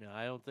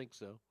 I don't think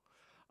so.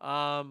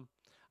 I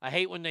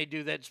hate when they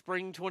do that.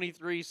 Spring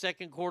 23,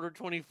 second quarter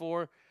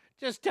 24.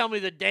 Just tell me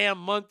the damn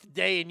month,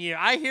 day, and year.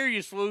 I hear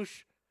you,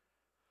 Swoosh.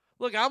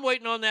 Look, I'm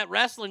waiting on that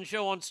wrestling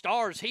show on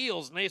Stars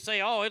Heels, and they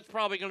say, oh, it's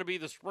probably going to be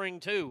the spring,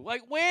 too.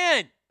 Like,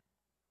 when?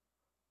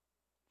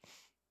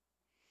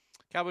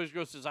 Cowboys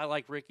Girl says, I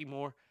like Ricky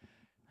more.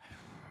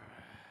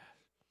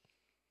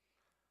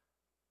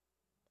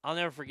 I'll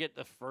never forget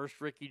the first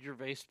Ricky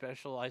Gervais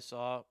special I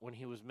saw when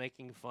he was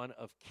making fun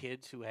of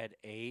kids who had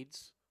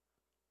AIDS.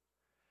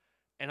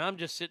 And I'm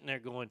just sitting there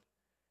going,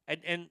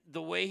 and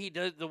the way he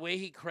does, the way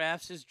he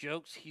crafts his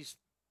jokes, he's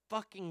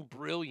fucking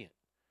brilliant.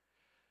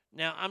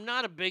 Now, I'm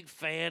not a big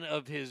fan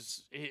of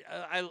his,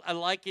 I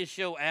like his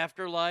show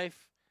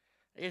Afterlife.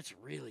 It's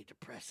really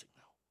depressing,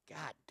 though.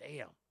 God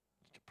damn,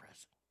 it's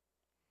depressing.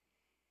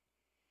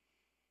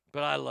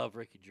 But I love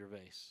Ricky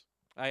Gervais.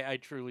 I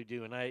truly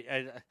do.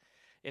 And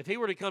if he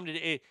were to come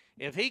to,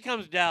 if he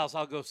comes to Dallas,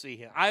 I'll go see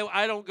him.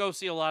 I don't go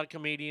see a lot of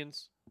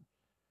comedians.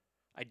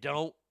 I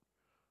don't.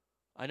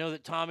 I know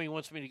that Tommy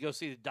wants me to go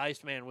see the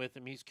Dice Man with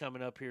him. He's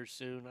coming up here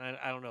soon.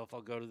 I don't know if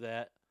I'll go to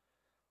that.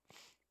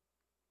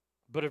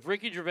 But if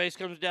Ricky Gervais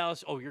comes to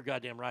Dallas, oh, you're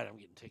goddamn right, I'm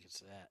getting tickets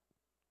to that.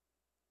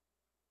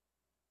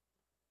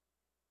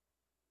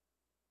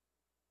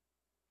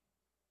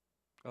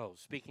 Oh,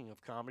 speaking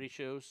of comedy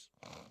shows,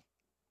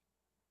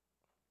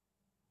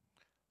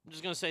 I'm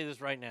just going to say this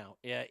right now.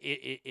 Yeah,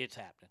 it's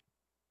happening.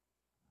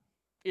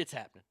 It's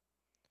happening.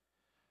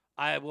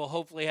 I will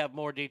hopefully have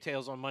more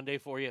details on Monday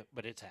for you,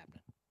 but it's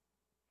happening.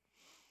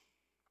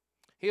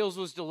 Heels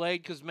was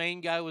delayed because main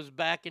guy was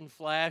back in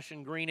Flash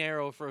and Green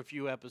Arrow for a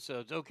few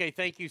episodes. Okay,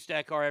 thank you,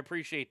 Stackar. I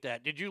appreciate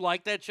that. Did you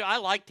like that show? I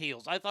liked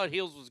Heels. I thought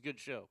Heels was a good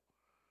show.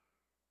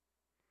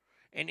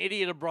 And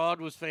Idiot Abroad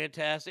was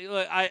fantastic.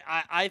 Look,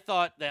 I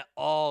thought that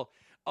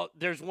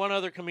there's one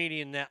other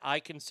comedian that I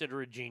consider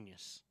a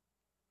genius.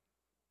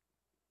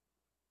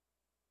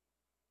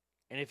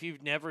 And if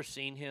you've never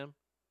seen him,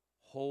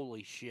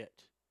 holy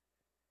shit.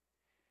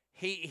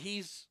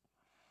 He's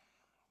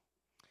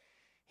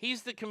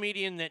the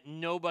comedian that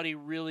nobody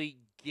really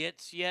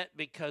gets yet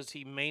because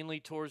he mainly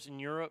tours in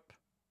Europe.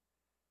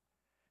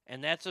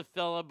 And that's a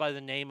fella by the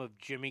name of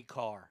Jimmy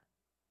Carr.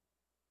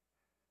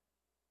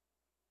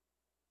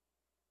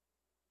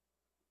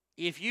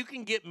 If you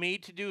can get me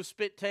to do a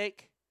spit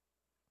take,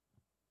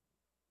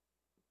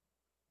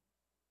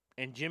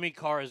 and Jimmy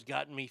Carr has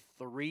gotten me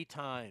 3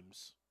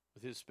 times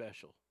with his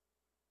special.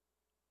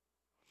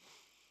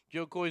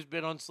 Joe Coy's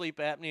bit on sleep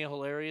apnea,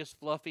 hilarious.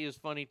 Fluffy is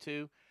funny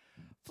too.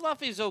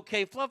 Fluffy's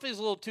okay. Fluffy's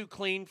a little too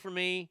clean for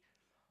me.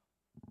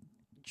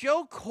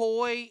 Joe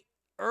Coy,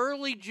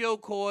 early Joe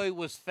Coy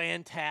was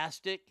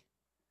fantastic.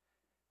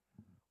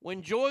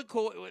 When Joe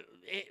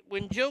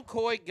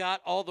Coy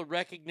got all the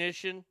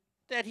recognition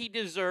that he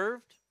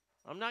deserved,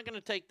 I'm not going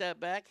to take that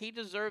back. He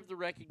deserved the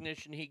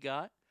recognition he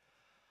got.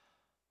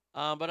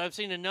 But I've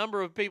seen a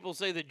number of people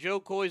say that Joe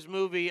Coy's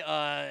movie,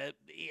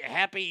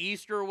 Happy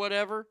Easter or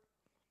whatever,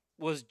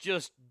 was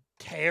just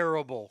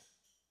terrible.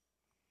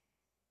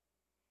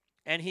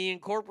 And he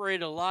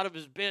incorporated a lot of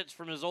his bits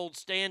from his old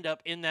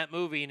stand-up in that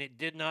movie, and it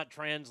did not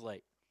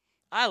translate.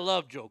 I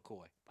love Joe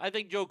Coy. I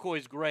think Joe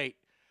Coy's great.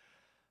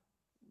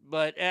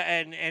 But,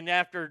 and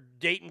after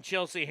dating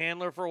Chelsea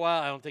Handler for a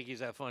while, I don't think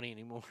he's that funny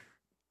anymore.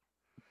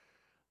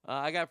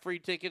 I got free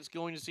tickets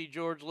going to see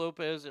George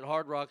Lopez at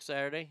Hard Rock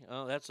Saturday.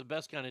 That's the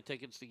best kind of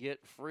tickets to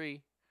get,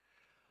 free.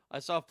 I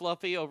saw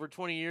Fluffy over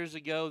 20 years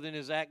ago, then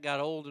his act got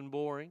old and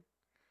boring.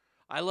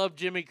 I love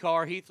Jimmy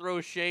Carr. He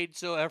throws shade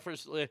so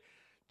effortlessly.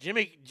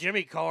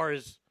 Jimmy Carr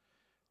is,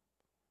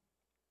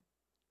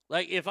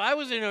 like, if I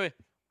was in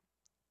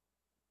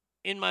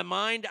in my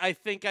mind, I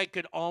think I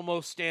could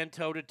almost stand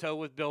toe-to-toe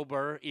with Bill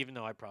Burr, even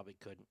though I probably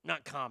couldn't.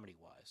 Not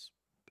comedy-wise.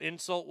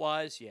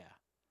 Insult-wise, yeah.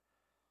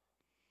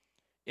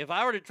 If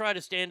I were to try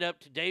to stand up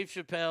to Dave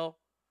Chappelle,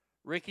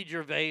 Ricky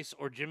Gervais,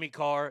 or Jimmy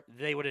Carr,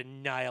 they would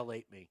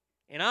annihilate me.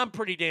 And I'm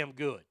pretty damn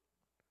good.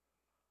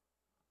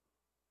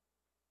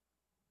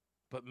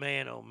 But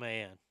man, oh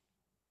man.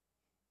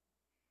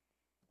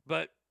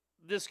 But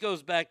this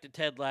goes back to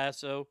Ted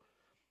Lasso.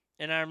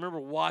 And I remember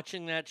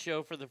watching that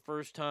show for the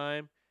first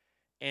time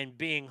and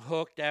being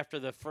hooked after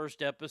the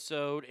first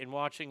episode and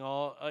watching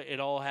it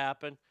all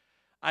happen.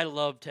 I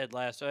love Ted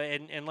Lasso.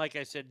 And like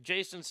I said,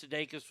 Jason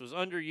Sudeikis was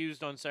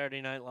underused on Saturday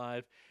Night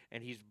Live,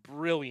 and he's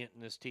brilliant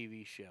in this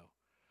TV show.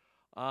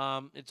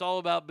 It's all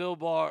about Bill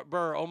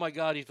Burr. Oh, my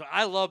God.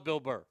 I love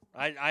Bill Burr.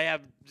 I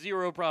have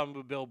zero problem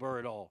with Bill Burr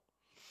at all.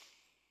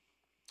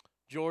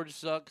 George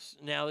sucks.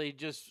 Now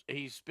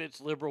he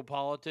spits liberal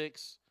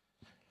politics.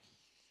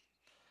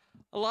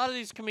 A lot of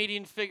these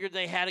comedians figured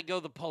they had to go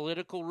the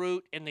political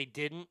route, and they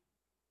didn't.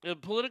 The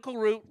political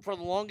route for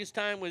the longest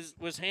time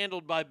was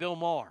handled by Bill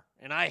Maher,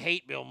 and I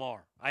hate Bill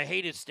Maher. I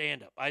hate his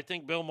stand-up. I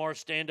think Bill Maher's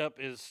stand-up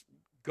is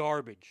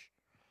garbage.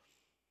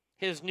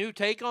 His new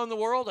take on the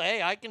world,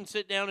 hey, I can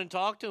sit down and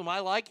talk to him. I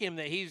like him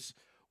that he's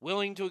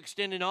willing to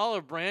extend an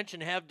olive branch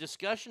and have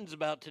discussions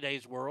about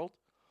today's world.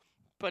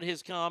 But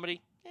his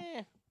comedy,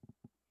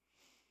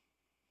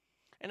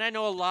 And I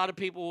know a lot of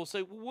people will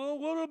say, well,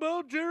 what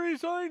about Jerry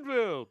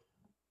Seinfeld?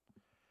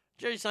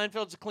 Jerry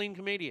Seinfeld's a clean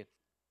comedian.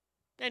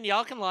 And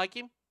y'all can like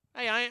him.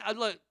 Hey, I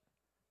look,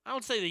 I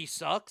don't say that he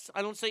sucks.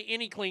 I don't say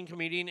any clean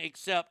comedian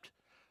except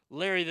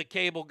Larry the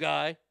Cable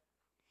Guy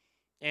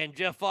and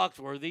Jeff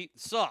Foxworthy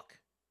suck.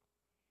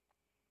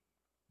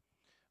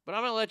 But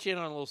I'm going to let you in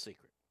on a little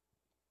secret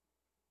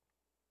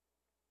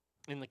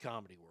in the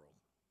comedy world.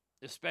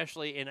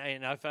 Especially,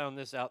 and I found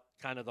this out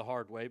kind of the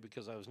hard way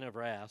because I was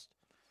never asked.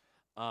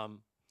 A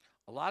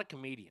lot of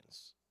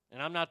comedians,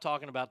 and I'm not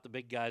talking about the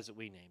big guys that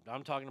we named.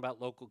 I'm talking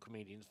about local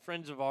comedians,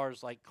 friends of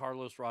ours like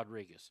Carlos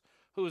Rodriguez,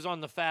 who is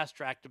on the fast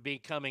track to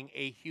becoming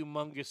a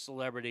humongous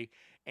celebrity,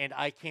 and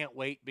I can't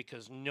wait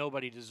because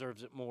nobody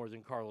deserves it more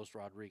than Carlos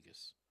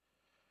Rodriguez.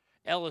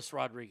 Ellis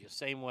Rodriguez,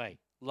 same way.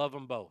 Love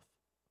them both.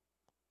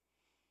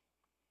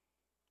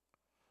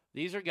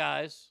 These are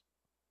guys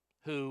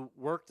who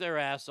work their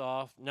ass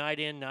off, night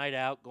in, night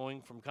out,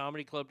 going from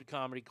comedy club to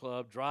comedy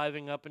club,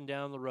 driving up and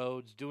down the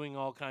roads, doing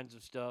all kinds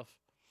of stuff.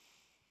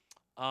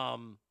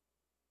 And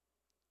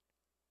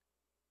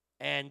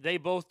they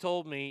both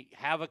told me,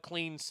 have a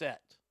clean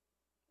set.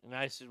 And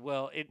I said,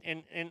 well,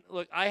 and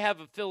look, I have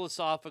a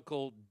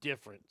philosophical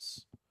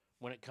difference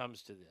when it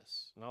comes to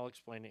this. And I'll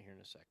explain it here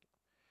in a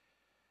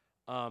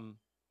second.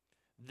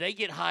 They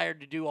get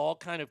hired to do all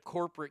kind of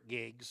corporate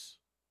gigs,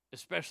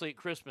 especially at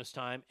Christmas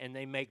time, and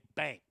they make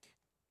bank.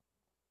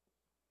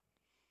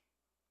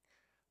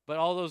 But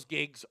all those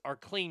gigs are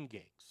clean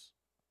gigs.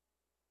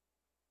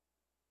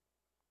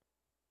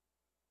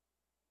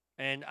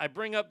 And I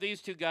bring up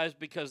these two guys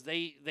because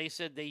they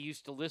said they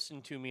used to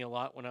listen to me a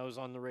lot when I was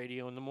on the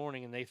radio in the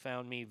morning, and they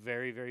found me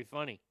very, very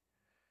funny.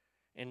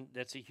 And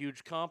that's a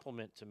huge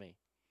compliment to me.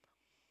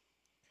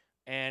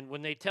 And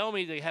when they tell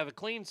me they have a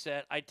clean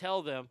set, I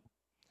tell them,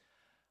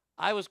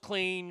 I was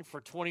clean for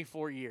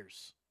 24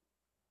 years.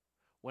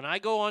 When I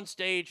go on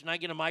stage and I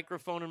get a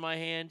microphone in my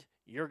hand,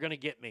 you're going to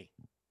get me.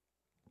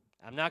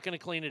 I'm not going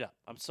to clean it up.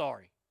 I'm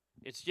sorry.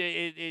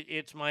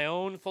 It's my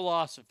own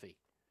philosophy.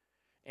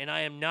 And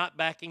I am not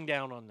backing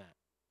down on that.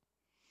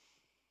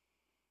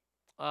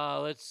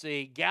 Let's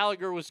see.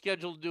 Gallagher was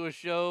scheduled to do a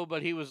show,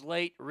 but he was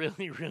late,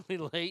 really,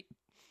 really late.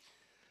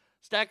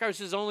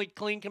 Stackhouse's only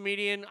clean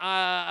comedian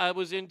I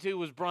was into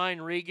was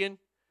Brian Regan.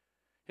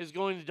 His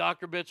going to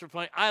Dr. Bits were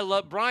funny. I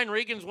love Brian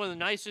Regan's one of the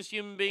nicest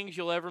human beings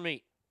you'll ever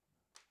meet.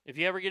 If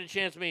you ever get a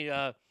chance to meet,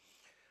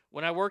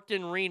 when I worked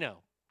in Reno,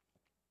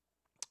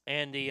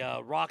 and the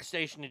rock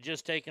station had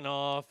just taken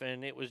off,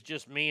 and it was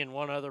just me and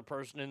one other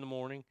person in the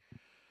morning,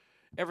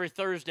 every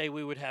Thursday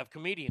we would have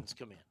comedians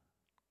come in.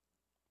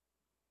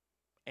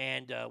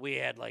 And we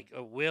had like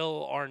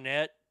Will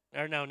Arnett,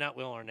 or no, not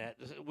Will Arnett,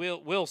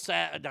 Will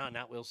Satt, no,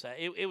 not Will Satt.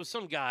 It was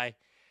some guy,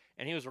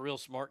 and he was a real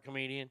smart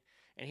comedian,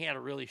 and he had a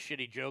really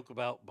shitty joke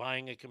about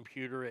buying a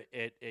computer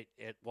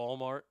at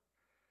Walmart.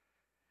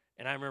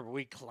 And I remember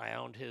we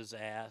clowned his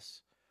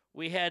ass.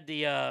 We had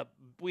Bill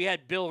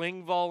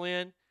Engvall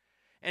in,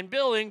 and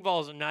Bill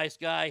Engvall's a nice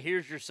guy.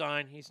 Here's your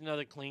sign. He's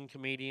another clean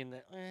comedian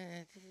that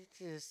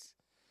just.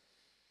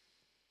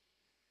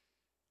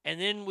 And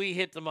then we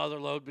hit the mother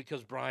lode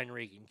because Brian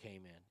Regan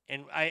came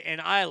in,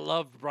 and I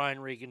loved Brian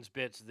Regan's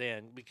bits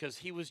then because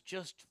he was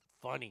just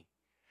funny,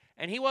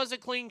 and he was a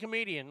clean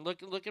comedian.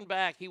 Looking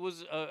back, he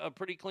was a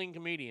pretty clean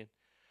comedian.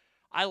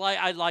 I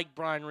like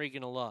Brian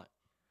Regan a lot.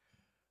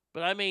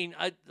 But I mean,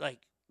 I like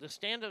the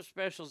stand-up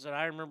specials that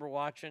I remember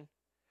watching.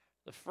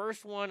 The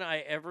first one I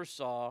ever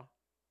saw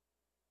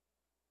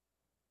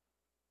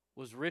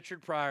was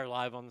Richard Pryor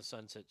live on the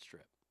Sunset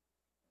Strip.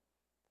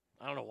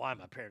 I don't know why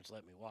my parents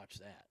let me watch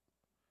that,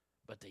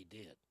 but they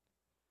did.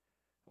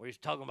 Where he's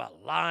talking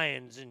about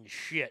lions and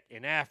shit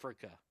in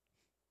Africa.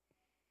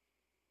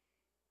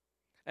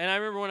 And I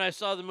remember when I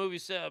saw the movie,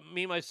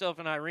 Me, Myself,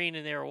 and Irene,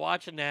 and they were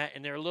watching that,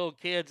 and they were little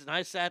kids, and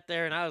I sat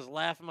there and I was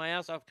laughing my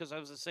ass off because I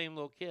was the same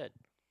little kid.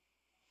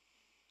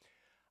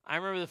 I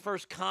remember the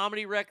first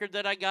comedy record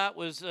that I got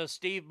was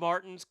Steve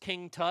Martin's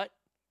King Tut.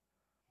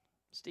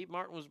 Steve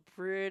Martin was a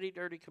pretty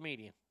dirty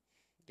comedian.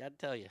 Got to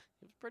tell you,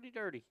 he was pretty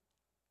dirty.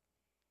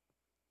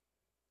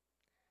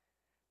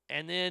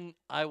 And then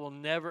I will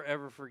never,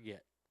 ever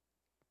forget.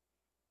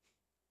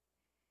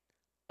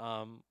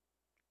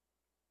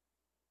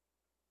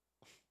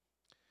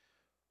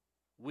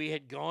 We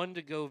had gone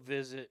to go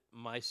visit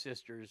my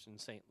sisters in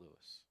St.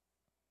 Louis.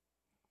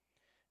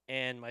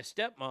 And my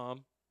stepmom,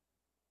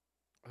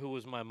 who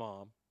was my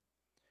mom,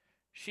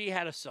 she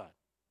had a son.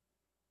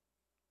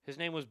 His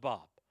name was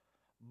Bob.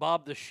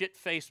 Bob the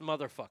shit-faced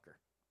motherfucker.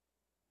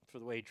 For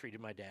the way he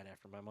treated my dad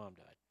after my mom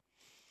died.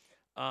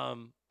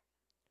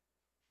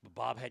 But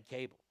Bob had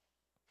cable.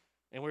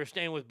 And we were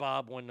staying with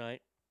Bob one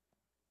night.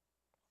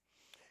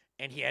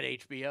 And he had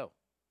HBO.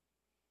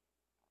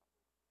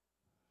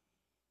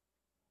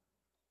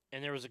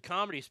 And there was a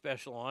comedy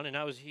special on, and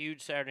I was a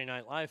huge Saturday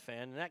Night Live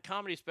fan. And that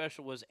comedy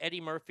special was Eddie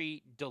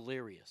Murphy,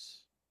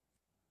 Delirious.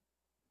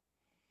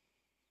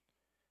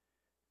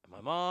 And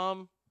my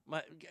mom,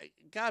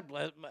 God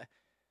bless,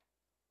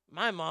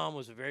 my mom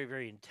was a very,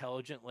 very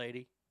intelligent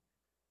lady.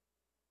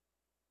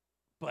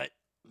 But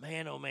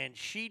man, oh man,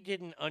 she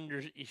didn't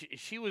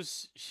she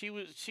was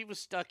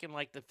stuck in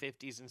like the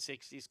 50s and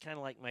 60s, kind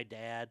of like my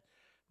dad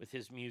with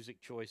his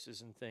music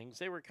choices and things.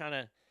 They were kind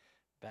of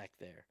back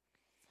there.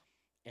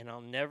 And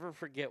I'll never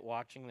forget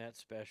watching that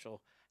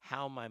special,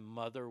 how my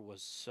mother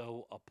was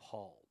so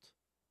appalled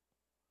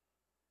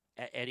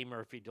at Eddie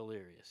Murphy,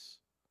 Delirious.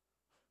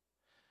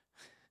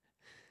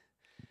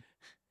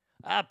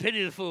 I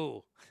pity the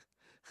fool.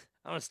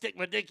 I'm going to stick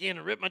my dick in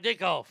and rip my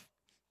dick off.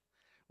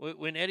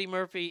 When Eddie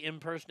Murphy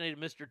impersonated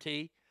Mr.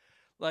 T,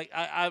 like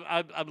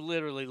I'm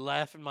literally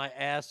laughing my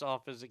ass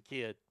off as a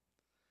kid.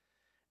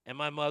 And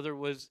my mother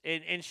was,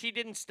 and she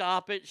didn't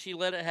stop it. She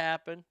let it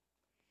happen.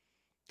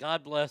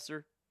 God bless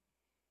her.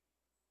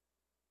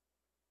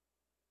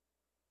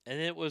 And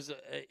it was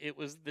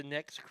the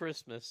next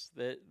Christmas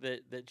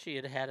that she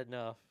had had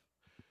enough.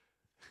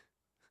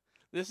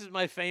 This is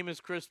my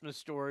famous Christmas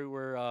story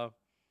where I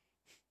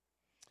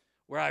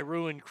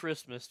ruined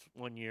Christmas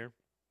one year.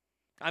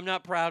 I'm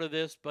not proud of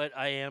this, but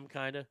I am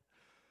kind of,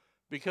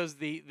 because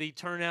the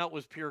turnout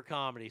was pure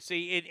comedy.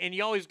 See, and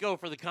you always go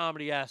for the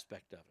comedy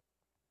aspect of it.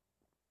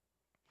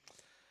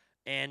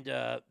 And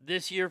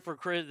this year for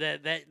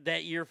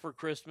that year for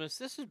Christmas,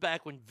 this is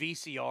back when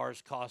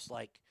VCRs cost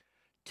like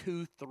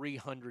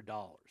 $200-$300,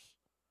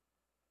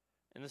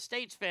 and the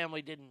States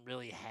family didn't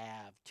really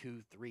have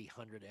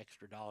 $200-$300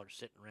 extra dollars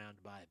sitting around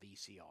to buy a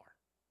VCR.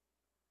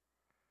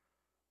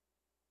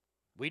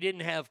 We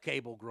didn't have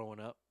cable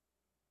growing up.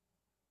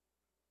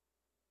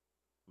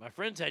 My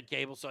friends had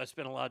cable, so I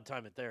spent a lot of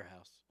time at their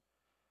house.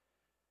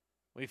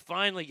 We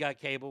finally got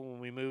cable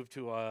when we moved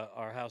to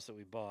our house that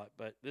we bought,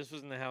 but this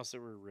was in the house that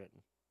we were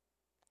renting.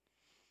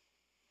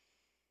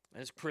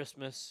 It's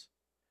Christmas,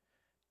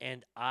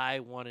 and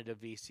I wanted a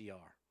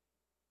VCR.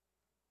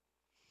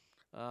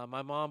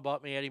 My mom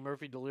bought me Eddie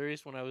Murphy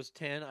Delirious when I was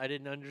 10. I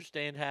didn't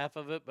understand half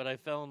of it, but I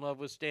fell in love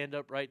with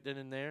stand-up right then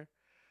and there.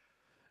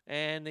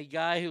 And the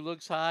guy who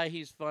looks high,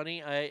 he's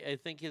funny. I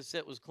think his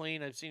set was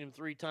clean. I've seen him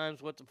 3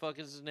 times. What the fuck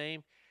is his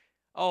name?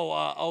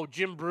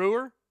 Jim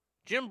Brewer.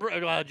 Jim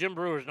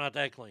Brewer's not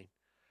that clean.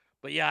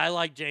 But yeah, I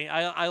like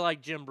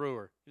Jim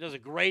Brewer. He does a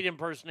great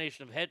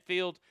impersonation of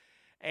Hetfield,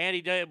 and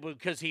he did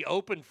because he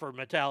opened for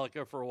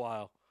Metallica for a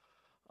while.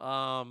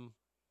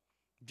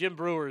 Jim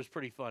Brewer is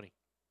pretty funny.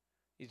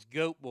 He's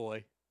Goat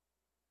Boy.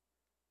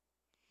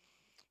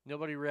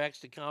 Nobody reacts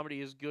to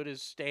comedy as good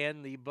as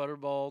Stan the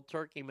Butterball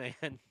Turkey Man.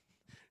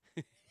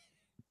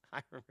 I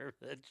remember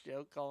that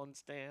show, calling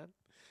Stan.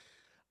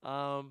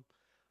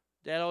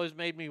 Dad always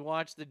made me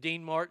watch the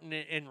Dean Martin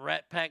and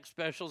Rat Pack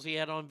specials he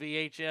had on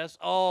VHS.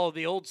 Oh,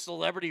 the old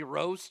celebrity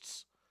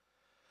roasts.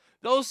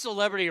 Those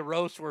celebrity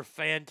roasts were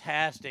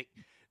fantastic.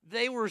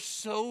 They were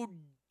so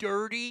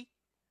dirty,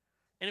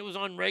 and it was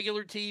on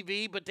regular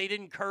TV, but they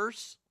didn't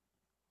curse.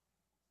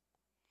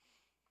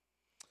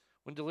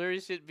 When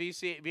Delirious hit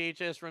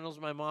VHS rentals,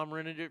 my mom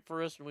rented it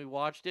for us, and we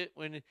watched it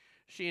when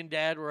she and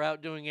Dad were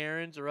out doing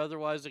errands or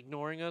otherwise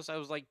ignoring us. I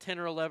was like 10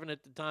 or 11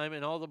 at the time,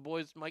 and all the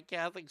boys in my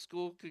Catholic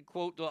school could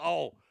quote,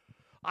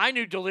 I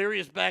knew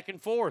Delirious back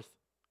and forth.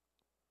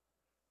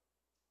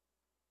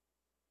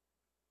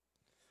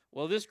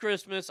 Well, this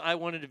Christmas, I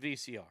wanted a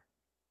VCR.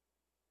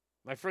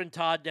 My friend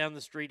Todd down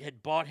the street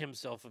had bought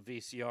himself a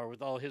VCR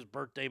with all his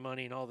birthday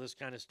money and all this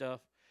kind of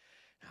stuff.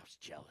 I was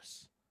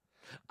jealous.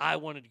 I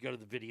wanted to go to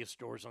the video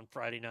stores on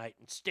Friday night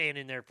and stand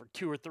in there for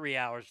 2 or 3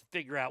 hours to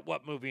figure out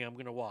what movie I'm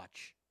going to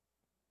watch.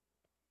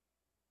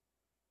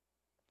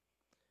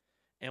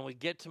 And we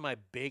get to my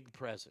big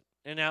present.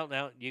 And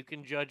now, you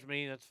can judge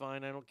me. That's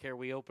fine. I don't care.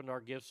 We opened our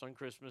gifts on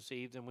Christmas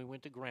Eve, then we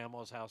went to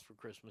Grandma's house for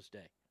Christmas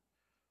Day.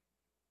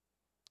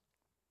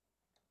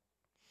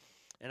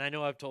 And I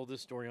know I've told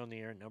this story on the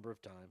air a number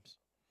of times.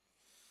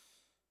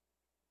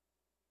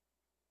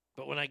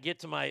 But when I get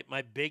to my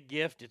big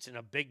gift, it's in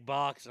a big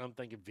box, and I'm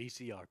thinking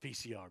VCR,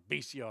 VCR,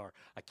 VCR.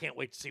 I can't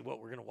wait to see what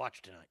we're going to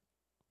watch tonight.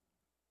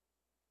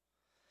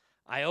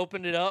 I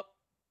opened it up,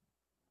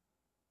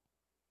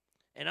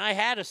 and I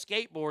had a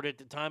skateboard at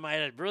the time. I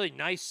had a really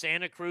nice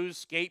Santa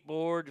Cruz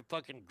skateboard,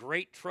 fucking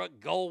great truck,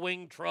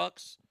 Gullwing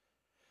trucks.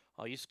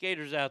 All you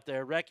skaters out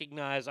there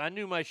recognize I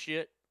knew my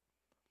shit.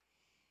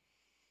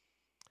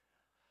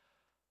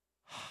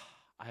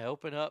 I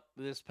open up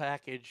this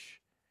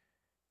package,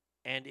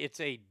 and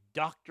it's a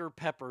Dr.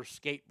 Pepper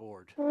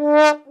skateboard.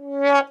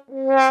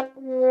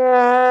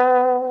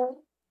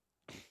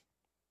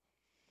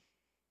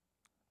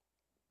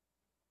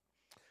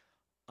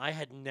 I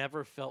had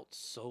never felt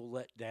so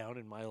let down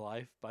in my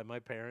life by my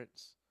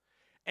parents.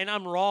 And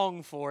I'm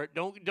wrong for it.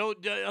 Don't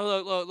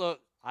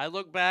look. I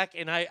look back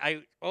and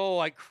I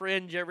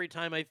cringe every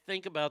time I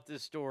think about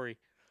this story.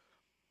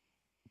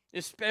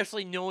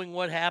 Especially knowing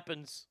what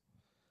happens.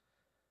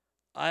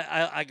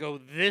 I go,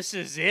 this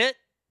is it?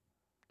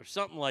 Or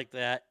something like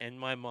that. And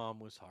my mom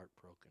was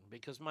heartbroken.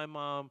 Because my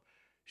mom,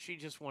 she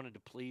just wanted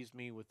to please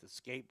me with the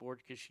skateboard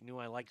because she knew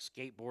I liked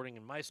skateboarding.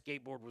 And my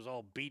skateboard was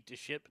all beat to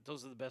shit, but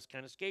those are the best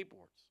kind of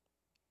skateboards.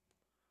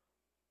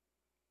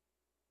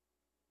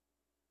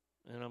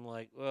 And I'm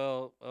like,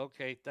 well,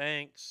 okay,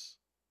 thanks.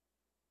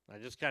 I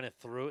just kind of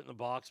threw it in the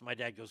box. My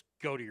dad goes,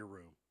 go to your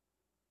room.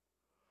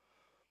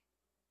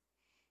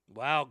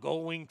 Wow,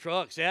 Gullwing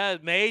trucks. Yeah,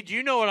 Mage,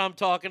 you know what I'm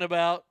talking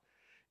about.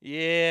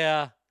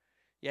 Yeah.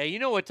 Yeah, you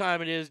know what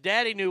time it is.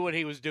 Daddy knew what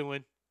he was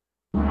doing.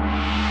 Damn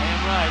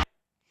right.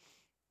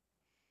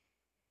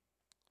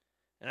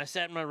 And I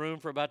sat in my room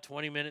for about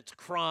 20 minutes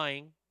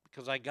crying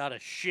because I got a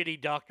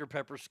shitty Dr.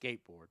 Pepper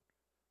skateboard.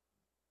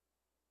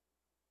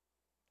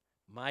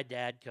 My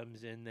dad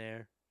comes in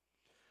there.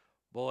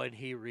 Boy, and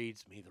he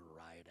reads me the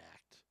riot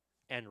act.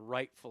 And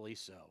rightfully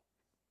so.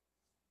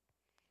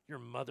 Your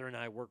mother and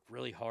I worked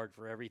really hard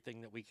for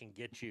everything that we can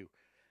get you.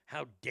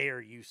 How dare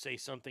you say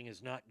something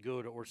is not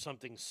good or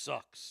something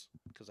sucks?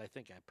 Because I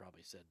think I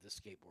probably said this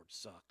skateboard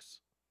sucks.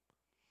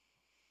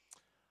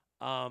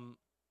 And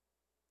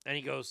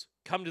he goes,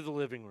 come to the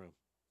living room.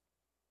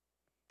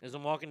 As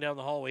I'm walking down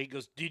the hallway, he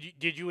goes,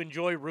 did you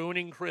enjoy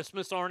ruining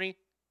Christmas, Arnie?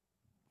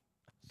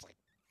 It's like,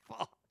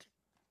 fuck.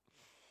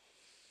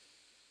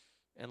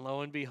 And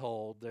lo and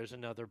behold, there's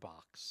another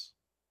box,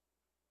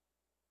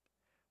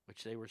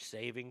 which they were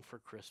saving for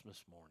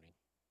Christmas morning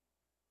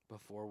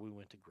before we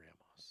went to Grandma's.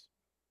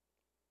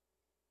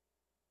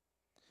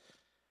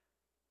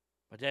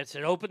 My dad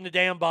said, open the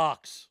damn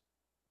box.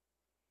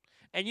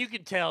 And you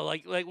can tell,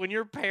 like when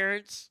your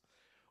parents,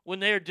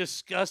 when they're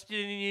disgusted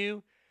in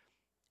you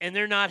and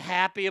they're not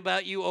happy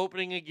about you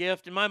opening a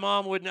gift, and my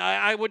mom wouldn't,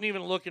 I wouldn't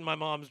even look in my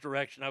mom's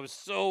direction. I was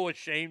so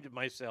ashamed of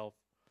myself.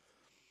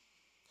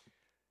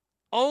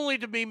 Only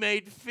to be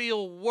made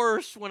feel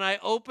worse when I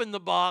opened the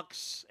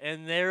box,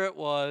 and there it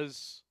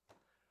was,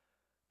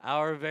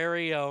 our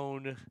very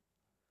own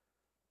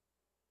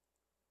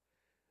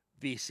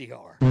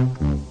VCR.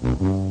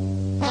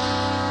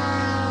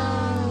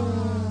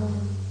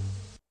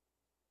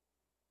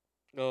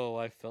 Oh,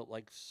 I felt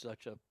like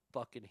such a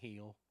fucking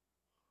heel.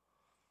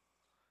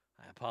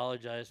 I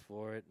apologized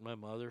for it. My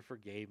mother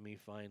forgave me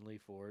finally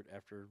for it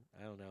after,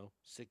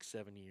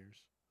 6-7 years.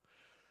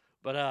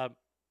 But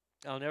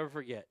I'll never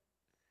forget.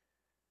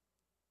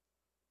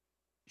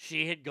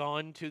 She had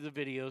gone to the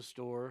video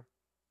store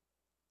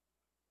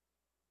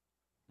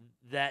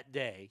that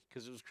day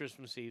because it was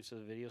Christmas Eve, so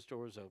the video store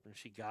was open.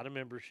 She got a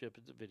membership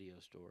at the video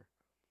store.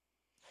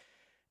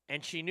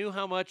 And she knew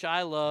how much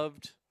I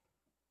loved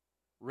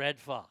Red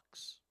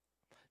Fox.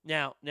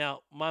 Now,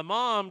 my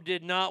mom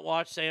did not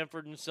watch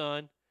Sanford and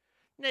Son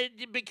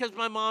because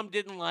my mom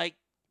didn't like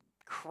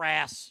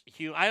crass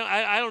humor.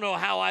 I don't know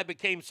how I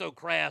became so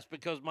crass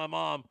because my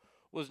mom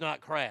was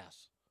not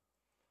crass.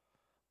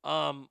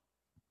 But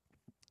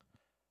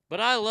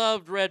I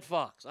loved Red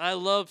Fox. I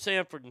loved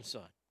Sanford and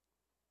Son.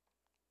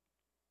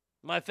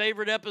 My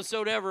favorite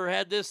episode ever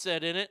had this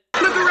set in it.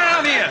 Look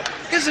around here.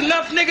 There's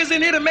enough niggas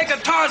in here to make a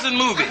Tarzan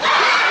movie.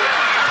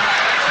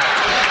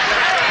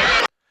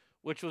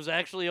 Which was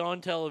actually on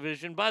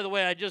television. By the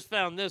way, I just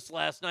found this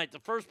last night. The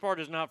first part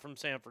is not from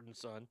Sanford and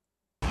Son.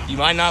 You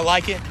might not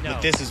like it, No.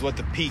 but this is what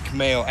the peak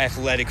male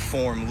athletic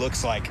form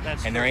looks like.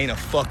 And there ain't a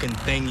fucking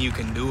thing you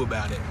can do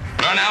about it.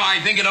 Well, now, I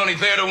think it only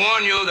fair to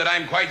warn you that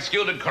I'm quite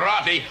skilled at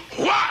karate.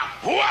 Wah!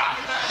 Wah!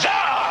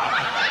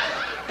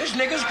 Zah! This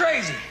nigga's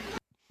crazy.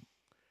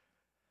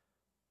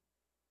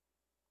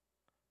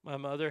 My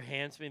mother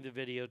hands me the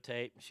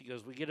videotape. She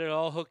goes, we get it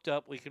all hooked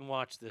up. We can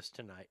watch this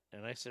tonight.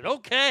 And I said,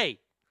 okay.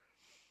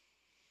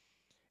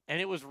 And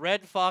it was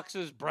Red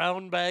Fox's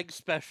Brown Bag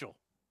Special.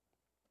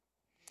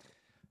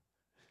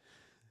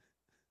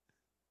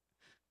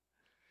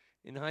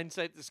 In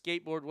hindsight, the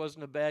skateboard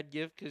wasn't a bad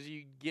gift because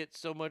you get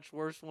so much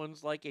worse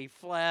ones like a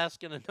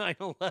flask and a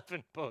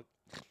 9/11 book.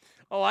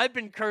 Oh, I've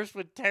been cursed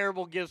with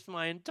terrible gifts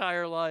my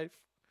entire life.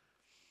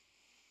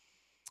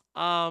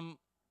 Dad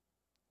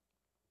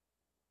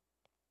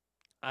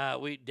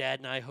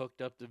and I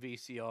hooked up the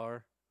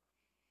VCR,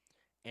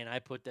 and I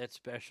put that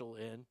special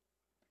in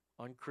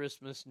on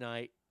Christmas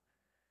night,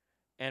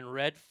 and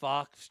Red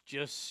Fox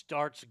just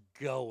starts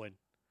going.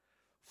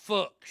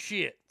 Fuck,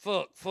 shit,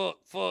 fuck,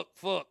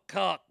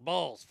 cock,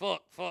 balls,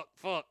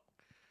 fuck.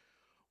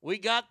 We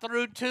got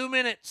through 2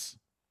 minutes.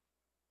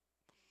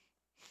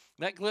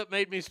 That clip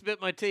made me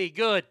spit my tea.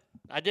 Good.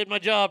 I did my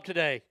job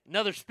today.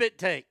 Another spit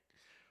take.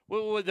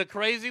 With the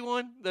crazy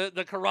one, the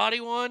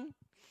karate one.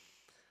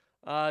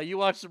 You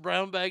watched the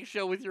Brown Bag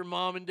Show with your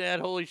mom and dad.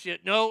 Holy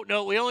shit. No,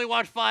 we only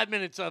watched 5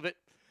 minutes of it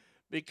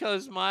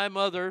because my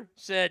mother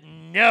said,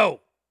 no,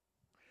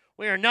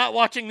 we are not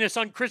watching this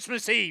on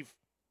Christmas Eve.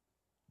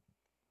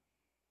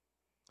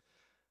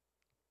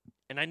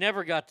 And I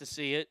never got to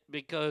see it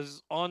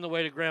because on the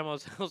way to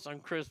Grandma's house on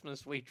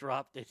Christmas, we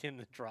dropped it in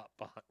the drop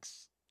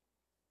box.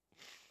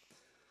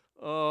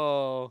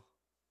 Oh.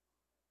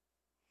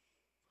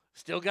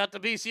 Still got the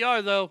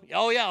VCR, though.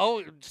 Oh,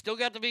 yeah. Still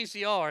got the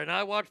VCR. And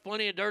I watched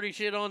plenty of dirty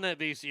shit on that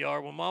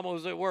VCR when Mama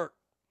was at work.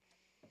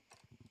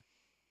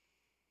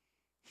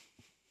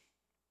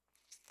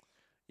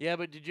 Yeah,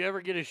 but did you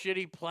ever get a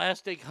shitty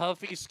plastic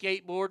Huffy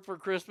skateboard for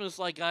Christmas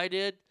like I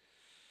did?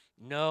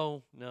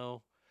 No.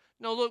 No,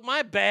 look,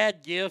 my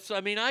bad gifts,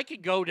 I mean, I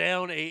could go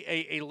down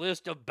a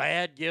list of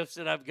bad gifts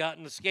that I've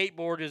gotten. The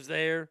skateboard is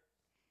there.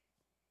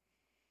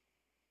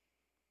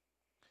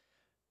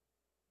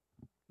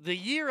 The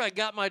year I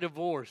got my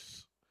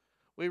divorce,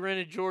 we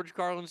rented George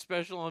Carlin's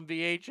special on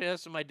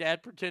VHS, and my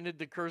dad pretended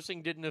the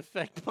cursing didn't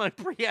affect my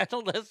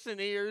pre-adolescent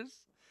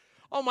ears.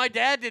 Oh, my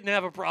dad didn't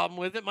have a problem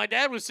with it. My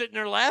dad was sitting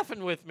there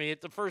laughing with me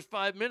at the first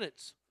 5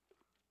 minutes.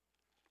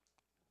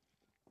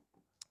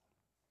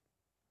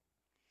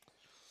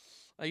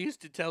 I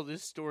used to tell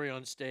this story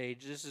on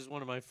stage. This is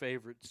one of my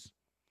favorites.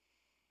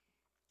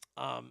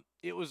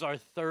 It was our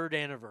 3rd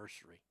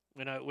anniversary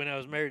when I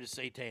was married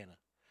to Satana.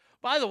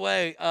 By the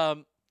way,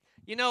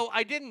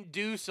 I didn't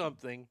do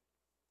something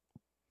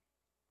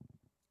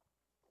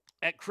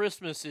at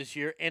Christmas this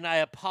year, and I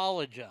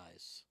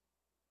apologize.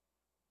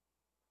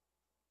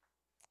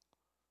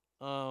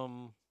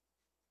 Hold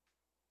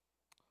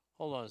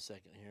on a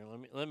second here.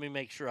 Let me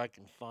make sure I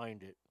can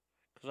find it,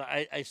 because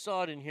I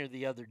saw it in here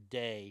the other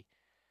day.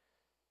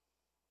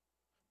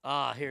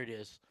 Here it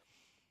is.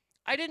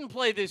 I didn't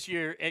play this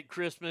year at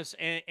Christmas,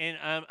 and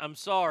I'm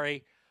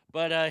sorry,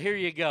 but here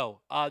you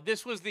go.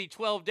 This was the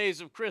 12 Days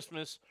of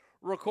Christmas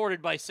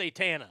recorded by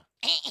Satana.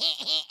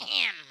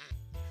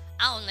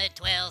 On the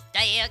 12th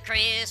day of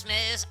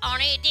Christmas,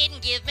 Arnie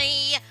didn't give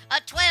me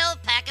a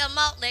 12-pack of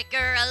malt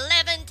liquor,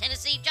 11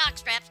 Tennessee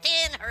jockstraps,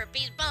 10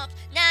 herpes bumps,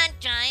 9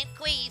 giant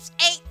queefs,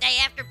 8 day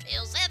after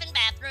pills, 7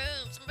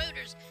 bathrooms, some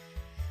booters,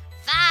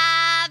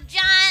 5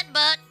 giant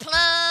butt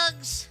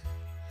plugs,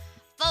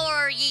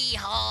 4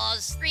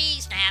 yeehaws, 3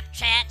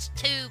 Snapchats,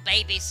 2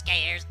 baby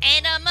scares,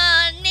 and a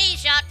money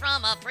shot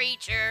from a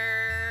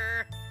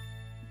preacher.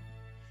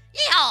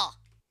 Yeehaw!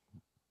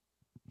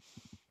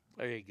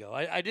 There you go.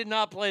 I did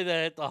not play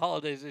that at the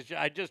holidays this year.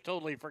 I just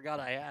totally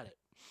forgot I had it.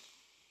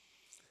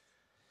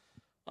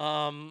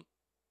 For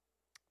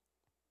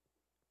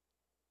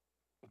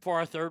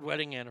our 3rd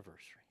wedding anniversary.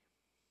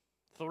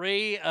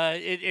 3,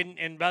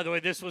 and by the way,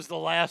 this was the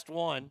last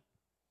one.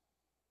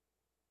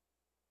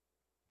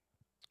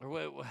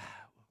 Or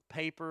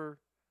paper.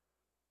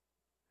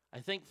 I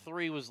think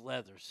 3 was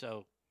leather,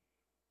 so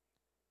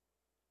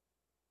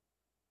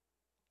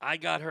I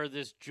got her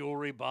this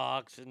jewelry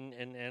box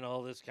and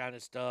all this kind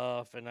of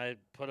stuff, and I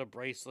put a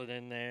bracelet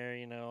in there,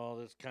 all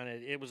this kind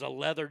of, it was a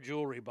leather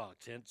jewelry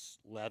box, hence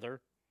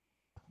leather.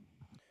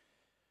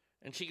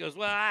 And she goes,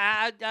 well,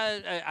 I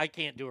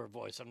can't do her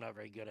voice. I'm not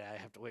very good at it.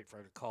 I have to wait for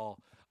her to call.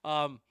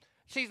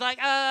 She's like,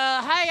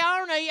 hey,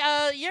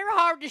 Arnie, you're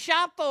hard to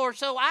shop for,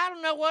 so I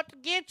don't know what to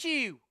get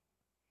you.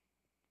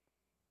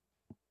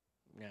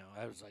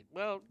 I was like,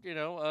 well,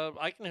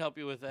 I can help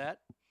you with that.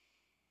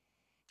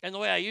 And the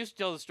way I used to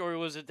tell the story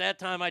was at that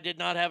time I did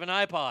not have an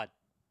iPod.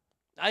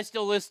 I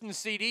still listened to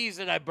CDs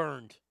that I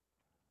burned.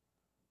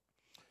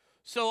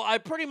 So I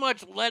pretty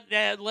much let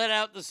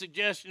out the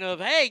suggestion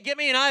of, hey, get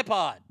me an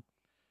iPod.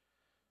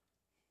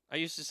 I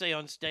used to say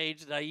on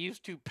stage that I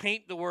used to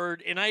paint the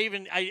word, and I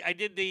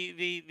did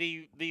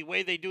the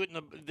way they do it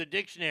in the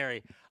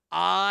dictionary.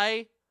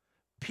 I-P-A-U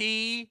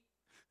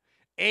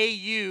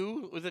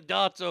with the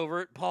dots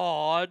over it,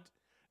 pod,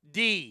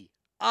 D,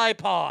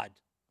 iPod.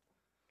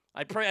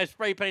 I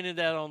spray painted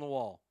that on the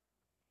wall.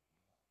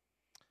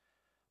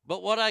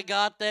 But what I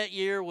got that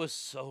year was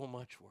so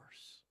much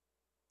worse.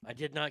 I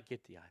did not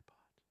get the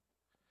iPod.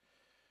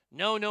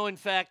 No, in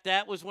fact,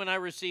 that was when I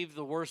received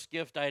the worst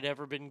gift I'd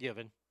ever been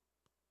given.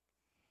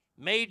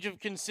 Mage of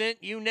Consent,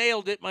 you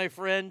nailed it, my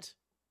friend.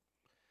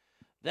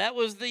 That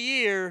was the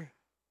year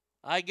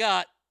I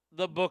got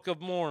the Book of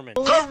Mormon.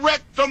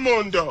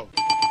 Correctamundo.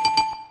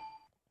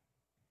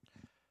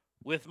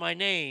 With my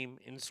name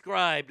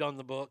inscribed on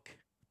the book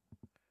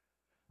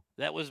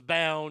that was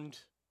bound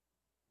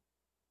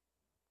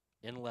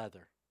in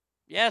leather.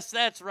 Yes,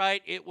 that's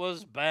right. It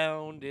was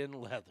bound in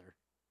leather.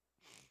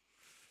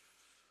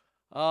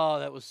 Oh,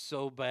 that was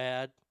so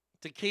bad.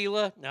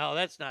 Tequila? No,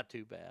 that's not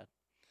too bad.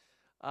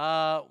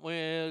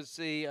 Let's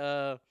see.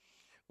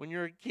 When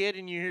you're a kid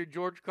and you hear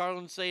George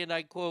Carlin say, and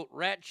I quote,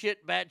 rat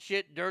shit, bat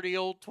shit, dirty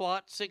old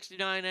twat,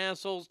 69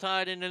 assholes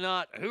tied in a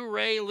knot,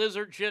 hooray,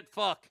 lizard shit,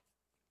 fuck.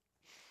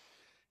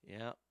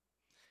 Yeah.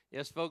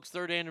 Yes, folks,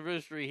 3rd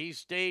anniversary, he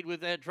stayed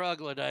with that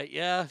troglodyte.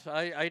 Yeah,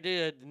 I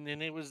did. And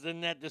then it was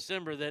in that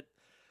December that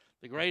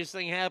the greatest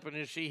thing happened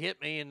is she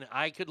hit me and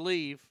I could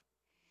leave.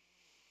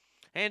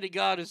 Hand to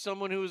God, as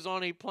someone who was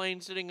on a plane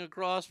sitting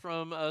across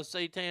from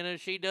Satana,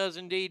 she does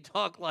indeed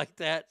talk like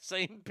that.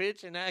 Same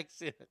pitch and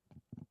accent.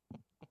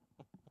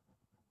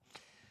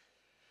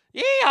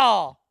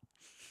 Yeehaw!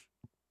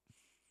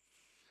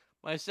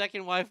 My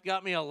second wife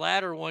got me a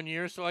ladder one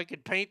year so I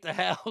could paint the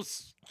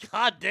house.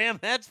 God damn,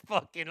 that's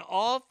fucking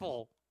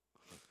awful.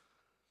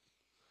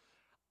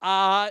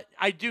 I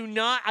do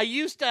not. I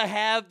used to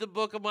have the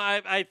book of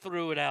my. I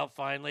threw it out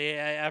finally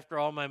after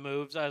all my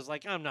moves. I was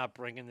like, I'm not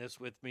bringing this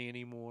with me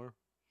anymore.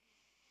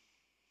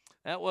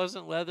 That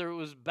wasn't leather. It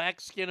was back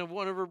skin of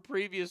one of her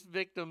previous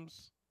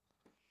victims.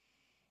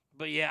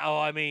 But yeah,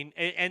 I mean,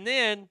 and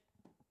then,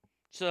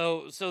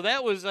 so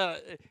that was.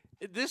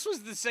 This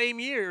was the same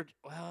year.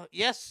 Well,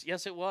 yes,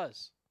 it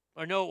was.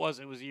 Or no, it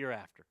wasn't. It was a year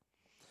after. It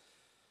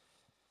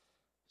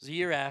was a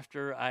year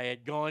after I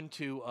had gone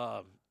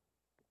to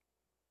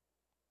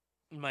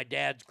my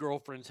dad's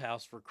girlfriend's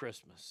house for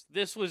Christmas.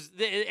 This was,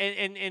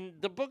 and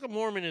the Book of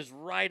Mormon is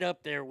right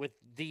up there with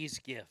these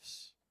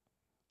gifts.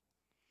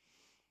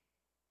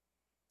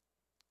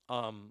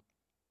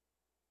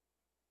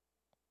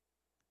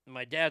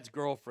 My dad's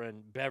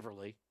girlfriend,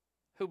 Beverly,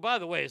 who, by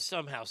the way, is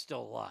somehow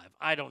still alive.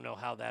 I don't know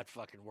how that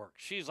fucking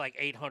works. She's like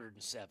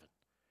 807.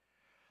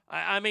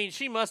 I mean,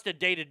 she must have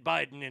dated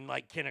Biden in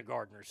like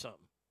kindergarten or something.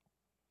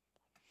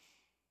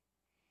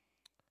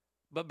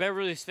 But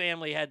Beverly's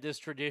family had this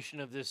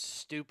tradition of this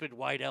stupid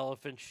white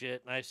elephant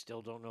shit, and I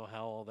still don't know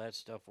how all that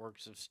stuff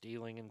works of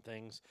stealing and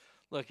things.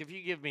 Look, if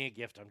you give me a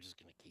gift, I'm just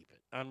going to keep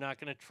it. I'm not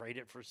going to trade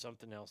it for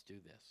something else. Do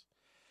this.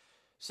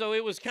 So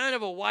it was kind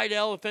of a white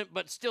elephant,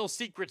 but still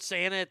Secret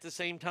Santa at the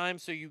same time,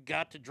 so you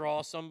got to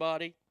draw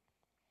somebody.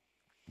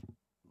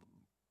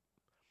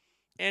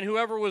 And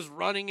whoever was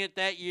running it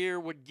that year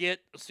would get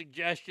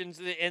suggestions,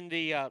 and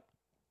the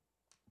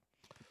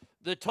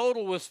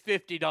total was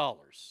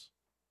 $50.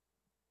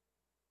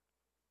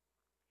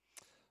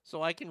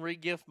 So I can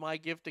re-gift my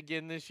gift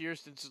again this year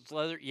since it's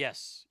leather?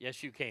 Yes,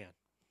 you can.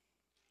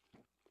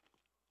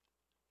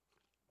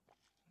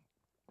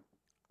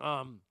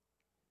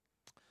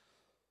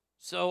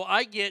 So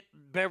I get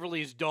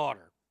Beverly's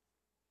daughter,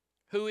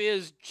 who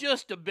is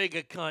just as big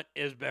a cunt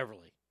as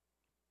Beverly.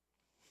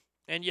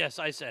 And yes,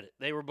 I said it.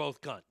 They were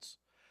both cunts.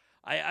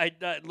 I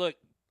look,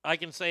 I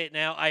can say it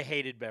now. I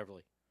hated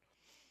Beverly.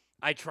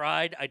 I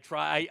tried.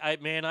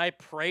 Man, I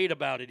prayed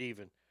about it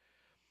even.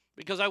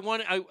 Because I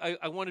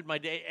wanted my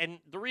day. And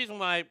the reason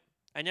why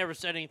I never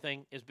said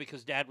anything is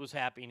because Dad was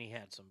happy and he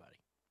had somebody.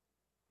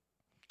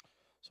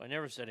 So I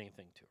never said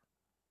anything to her.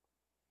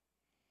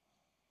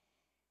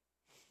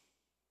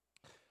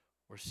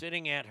 We're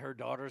sitting at her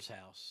daughter's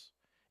house,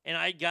 and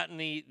I'd gotten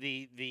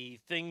the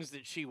things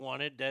that she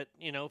wanted, that,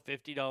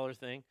 $50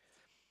 thing,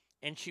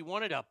 and she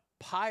wanted a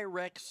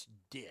Pyrex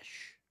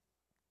dish,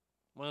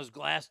 one of those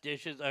glass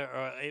dishes.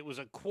 It was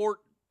a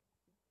quart,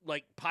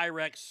 like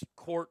Pyrex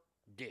quart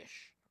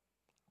dish.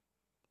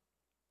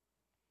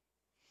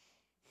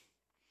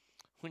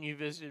 When you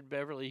visited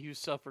Beverly, you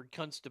suffered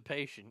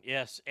constipation.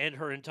 Yes, and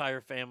her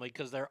entire family,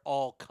 because they're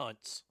all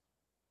cunts.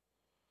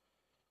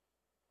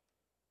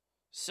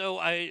 So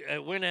I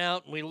went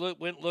out and we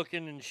went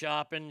looking and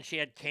shopping. She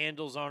had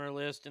candles on her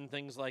list and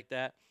things like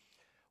that.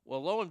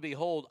 Well, lo and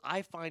behold,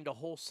 I find a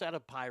whole set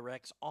of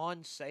Pyrex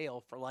on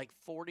sale for like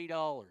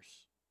 $40.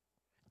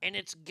 And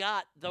it's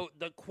got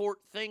the quart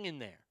thing in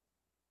there.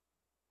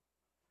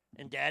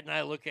 And Dad and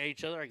I look at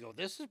each other. I go,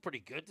 this is pretty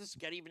good. This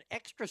has got even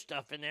extra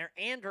stuff in there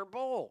and her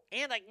bowl.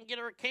 And I can get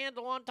her a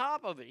candle on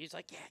top of it. He's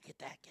like, yeah, get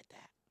that.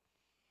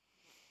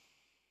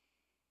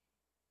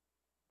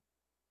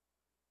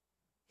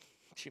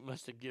 She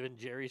must have given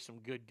Jerry some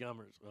good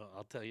gummers. Well,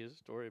 I'll tell you a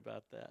story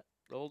about that.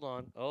 Hold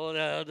on. Oh,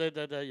 no,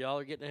 y'all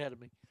are getting ahead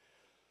of me.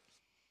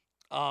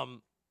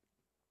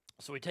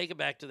 So we take it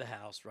back to the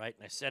house, right?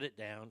 And I set it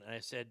down, and I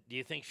said, do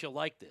you think she'll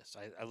like this?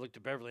 I looked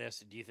at Beverly. I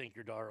said, do you think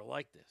your daughter will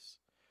like this?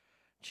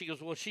 She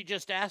goes, well, she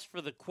just asked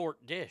for the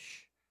quart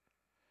dish,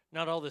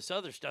 not all this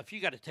other stuff.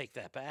 You got to take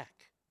that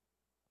back.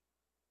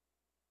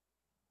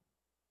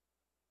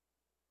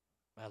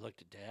 I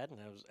looked at Dad, and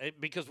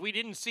because we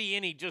didn't see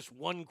any just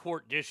 1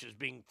 quart dishes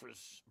being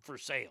for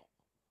sale.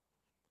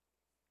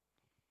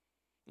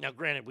 Now,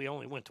 granted, we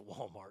only went to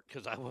Walmart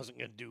because I wasn't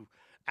going to do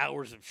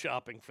hours of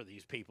shopping for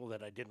these people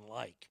that I didn't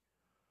like.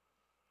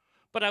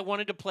 But I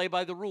wanted to play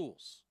by the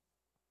rules.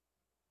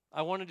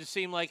 I wanted to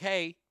seem like,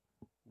 hey,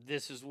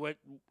 this is what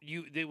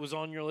it was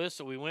on your list.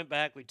 So we went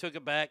back, we took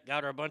it back,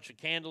 got her a bunch of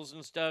candles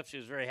and stuff. She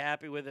was very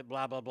happy with it,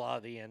 blah, blah, blah,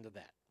 the end of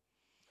that.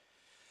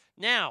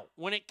 Now,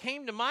 when it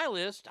came to my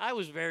list, I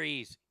was very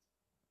easy.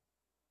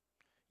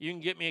 You can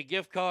get me a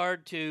gift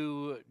card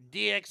to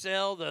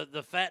DXL,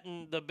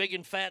 the big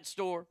and fat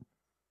store.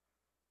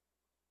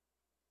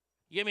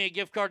 Give me a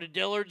gift card to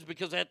Dillard's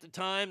because at the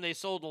time they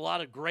sold a lot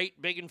of great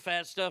big and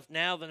fat stuff.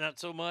 Now they're not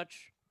so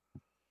much.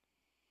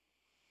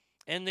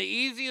 And the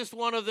easiest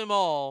one of them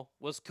all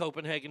was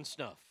Copenhagen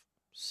Snuff.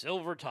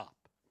 Silver top.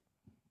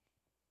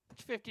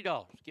 It's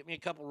 $50. Get me a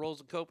couple rolls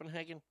of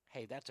Copenhagen.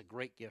 Hey, that's a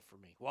great gift for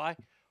me. Why?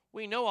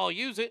 We know I'll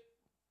use it.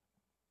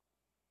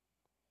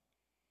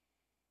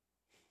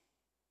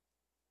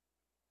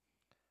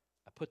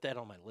 I put that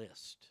on my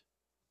list.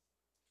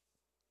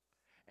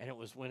 And it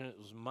was when it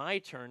was my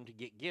turn to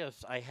get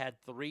gifts, I had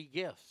 3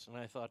 gifts. And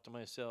I thought to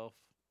myself,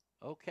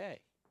 okay.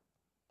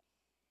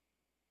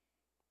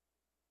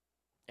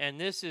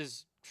 And this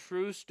is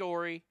true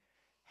story,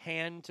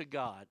 hand to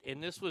God.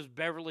 And this was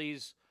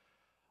Beverly's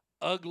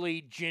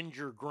ugly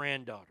ginger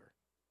granddaughter.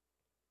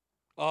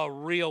 A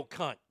real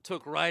cunt.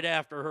 Took right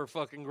after her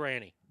fucking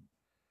granny.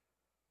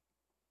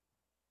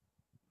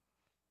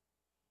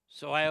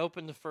 So I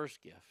opened the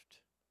first gift.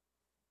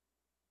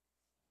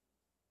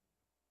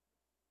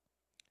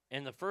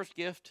 And the first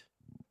gift,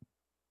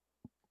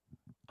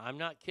 I'm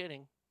not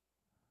kidding,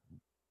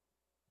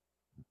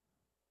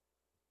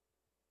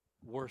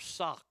 were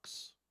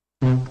socks.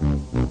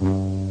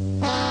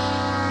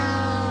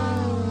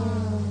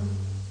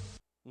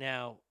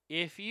 Now,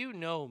 if you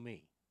know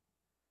me,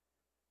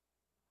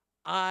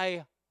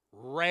 I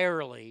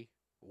rarely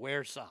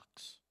wear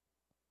socks.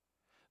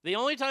 The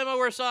only time I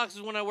wear socks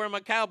is when I wear my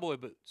cowboy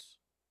boots.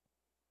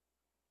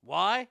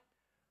 Why?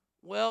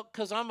 Well,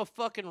 because I'm a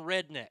fucking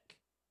redneck.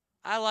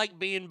 I like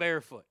being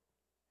barefoot.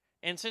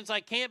 And since I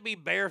can't be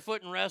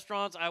barefoot in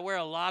restaurants, I wear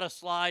a lot of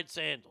slide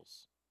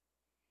sandals.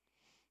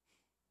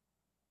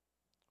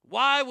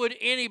 Why would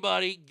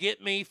anybody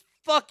get me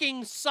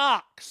fucking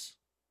socks?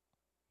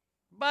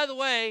 By the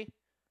way,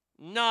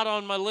 not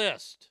on my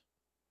list.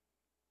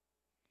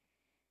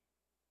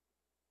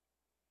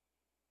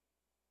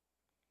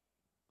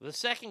 The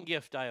second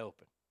gift I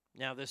opened.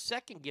 Now, the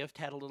second gift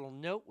had a little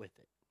note with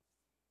it.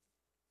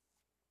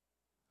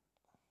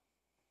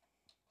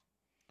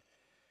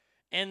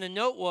 And the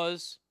note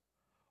was,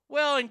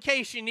 well, in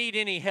case you need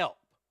any help.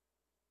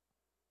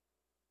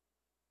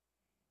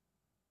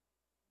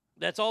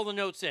 That's all the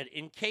note said,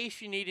 in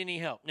case you need any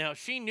help. Now,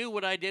 she knew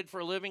what I did for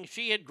a living.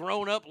 She had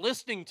grown up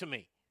listening to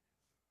me.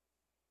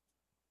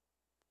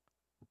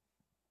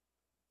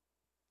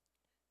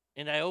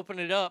 And I opened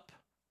it up,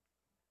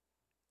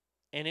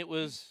 and it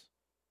was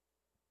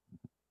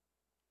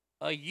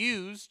a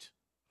used,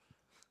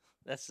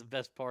 that's the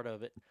best part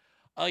of it,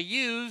 a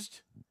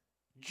used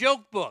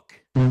joke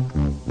book.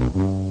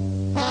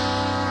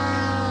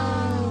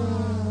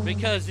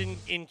 Because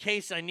in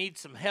case I need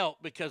some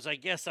help, because I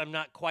guess I'm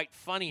not quite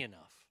funny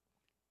enough.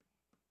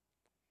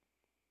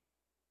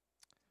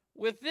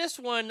 With this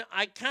one,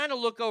 I kind of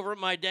look over at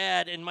my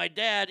dad, and my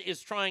dad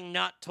is trying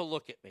not to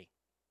look at me.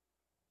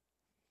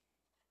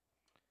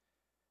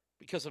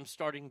 Because I'm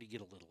starting to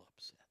get a little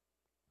upset.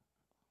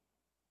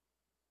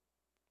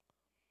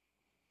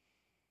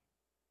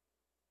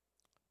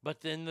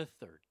 But then the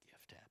third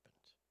gift happened.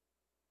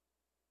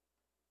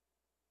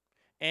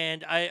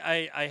 And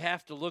I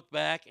have to look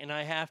back, and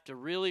I have to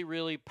really,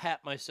 really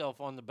pat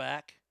myself on the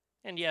back.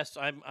 And yes,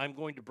 I'm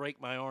going to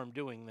break my arm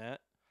doing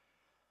that.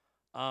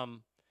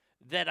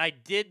 That I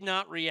did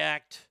not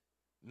react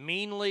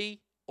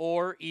meanly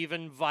or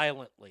even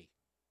violently.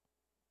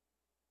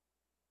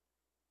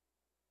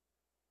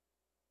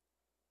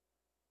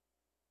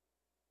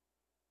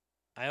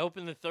 I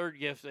opened the third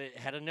gift. It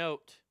had a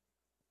note.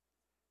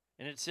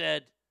 And it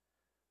said,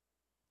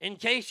 in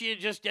case you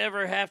just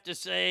ever have to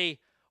say,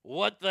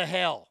 what the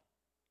hell?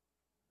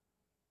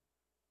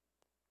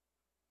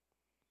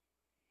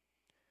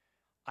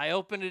 I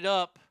opened it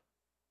up,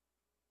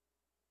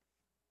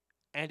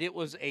 and it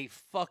was a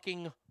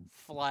fucking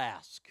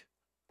flask.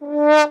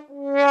 At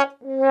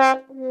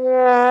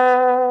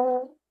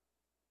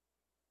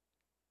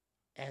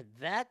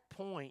that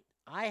point,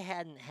 I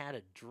hadn't had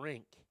a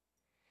drink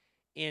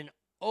in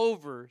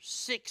over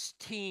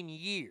 16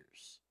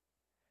 years.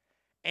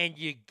 And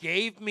you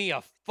gave me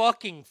a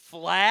fucking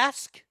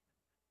flask?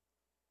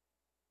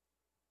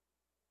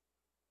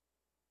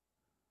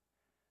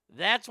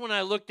 That's when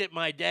I looked at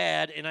my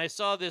dad and I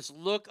saw this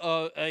look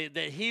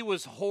that he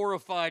was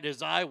horrified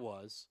as I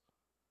was.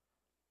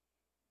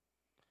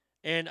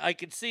 And I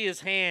could see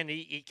his hand.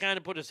 He kind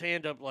of put his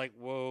hand up like,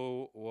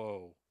 whoa,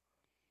 whoa.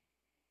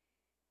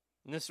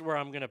 And this is where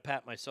I'm going to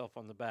pat myself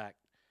on the back.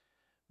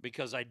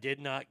 Because I did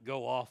not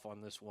go off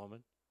on this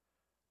woman.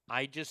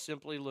 I just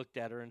simply looked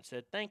at her and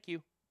said, thank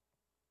you.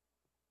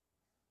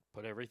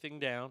 Put everything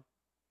down.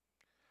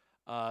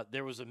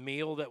 There was a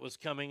meal that was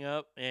coming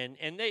up, and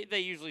they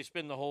usually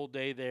spend the whole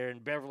day there,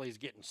 and Beverly's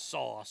getting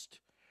sauced.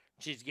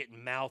 She's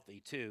getting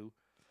mouthy, too.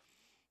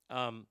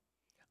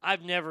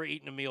 I've never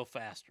eaten a meal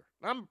faster.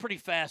 I'm a pretty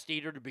fast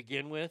eater to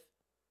begin with.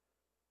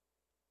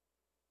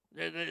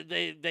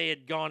 They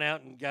had gone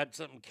out and got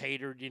something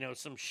catered,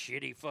 some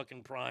shitty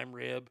fucking prime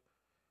rib,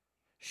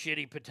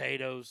 shitty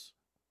potatoes.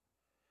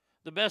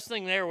 The best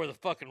thing there were the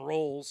fucking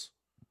rolls.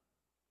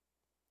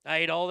 I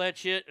ate all that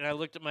shit, and I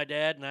looked at my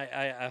dad, and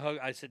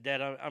I said,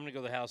 Dad, I'm going to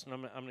go to the house, and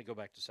I'm going to go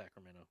back to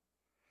Sacramento.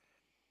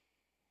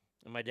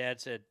 And my dad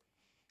said,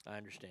 I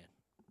understand.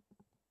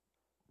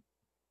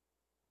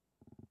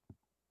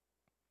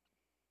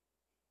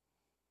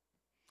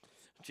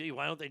 Gee,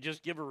 why don't they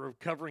just give a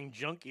recovering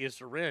junkie a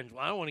syringe?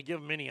 Well, I don't want to give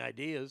him any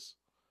ideas.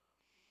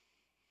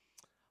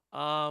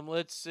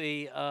 Let's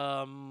see.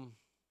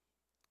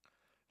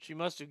 She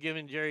must have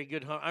given Jerry a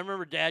good hug. I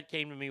remember Dad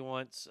came to me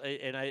once,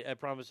 and I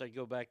promised I'd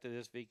go back to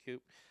this,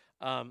 V-Coop.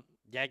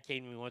 Dad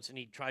came to me once, and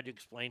he tried to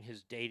explain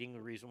his dating,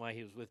 the reason why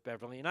he was with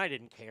Beverly, and I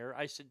didn't care.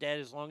 I said, Dad,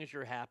 as long as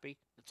you're happy,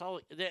 that's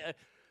all.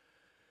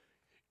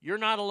 You're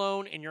not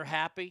alone, and you're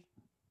happy.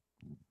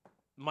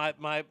 My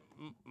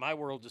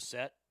world is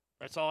set.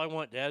 That's all I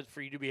want, Dad,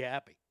 for you to be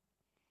happy.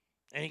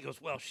 And he goes,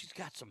 well, she's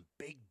got some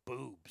big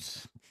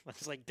boobs. I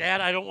was like,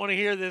 Dad, I don't want to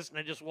hear this, and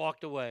I just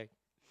walked away.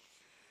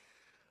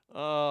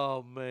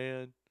 Oh,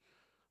 man.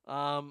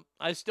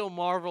 I still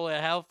marvel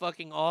at how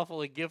fucking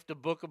awful a gift the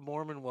Book of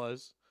Mormon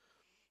was.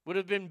 Would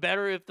have been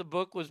better if the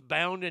book was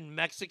bound in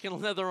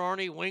Mexican leather,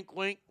 Arnie. Wink,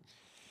 wink.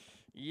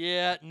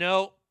 Yeah,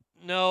 no.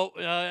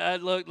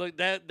 Look,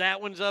 that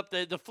one's up.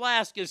 The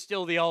flask is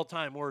still the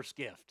all-time worst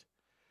gift.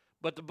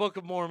 But the Book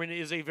of Mormon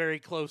is a very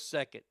close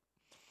second.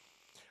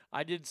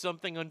 I did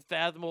something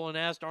unfathomable and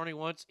asked Arnie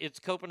once, it's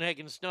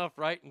Copenhagen Snuff,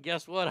 right? And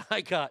guess what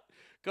I got?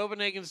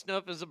 Copenhagen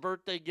Snuff is a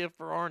birthday gift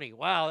for Arnie.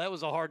 Wow, that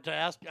was a hard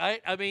task.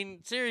 I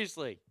mean,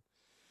 seriously.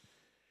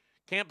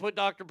 Can't put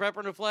Dr. Pepper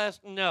in a flask?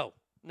 No.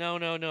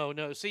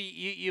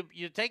 See,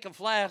 you take a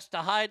flask to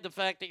hide the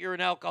fact that you're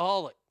an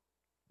alcoholic.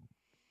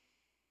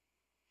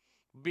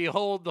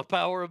 Behold the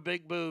power of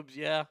big boobs,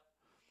 yeah.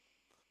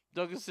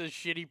 Douglas says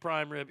shitty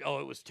prime rib. Oh,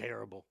 it was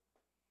terrible.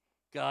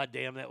 God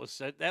damn, that was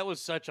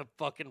such a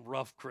fucking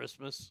rough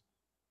Christmas.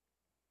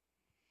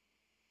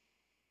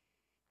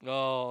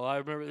 Oh, I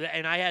remember that.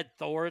 And I had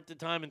Thor at the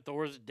time, and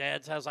Thor's at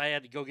Dad's house. I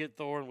had to go get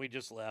Thor, and we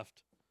just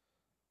left.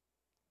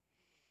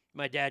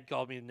 My dad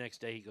called me the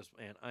next day. He goes,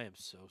 man, I am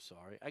so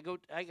sorry. I go,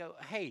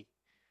 hey,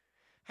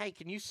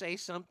 can you say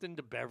something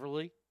to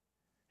Beverly?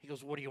 He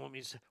goes, what do you want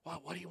me to say?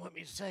 What do you want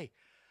me to say?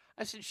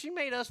 I said, she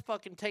made us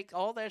fucking take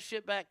all that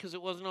shit back because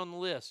it wasn't on the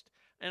list.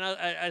 And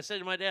I said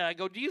to my dad, I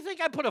go, do you think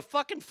I put a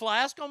fucking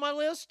flask on my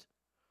list?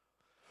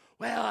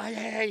 Well,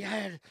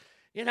 I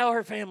you know,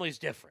 her family's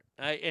different.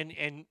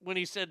 And when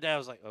he said that, I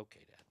was like,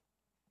 okay,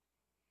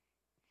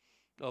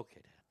 Dad.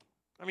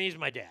 I mean, he's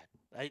my dad.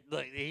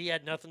 Look, he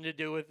had nothing to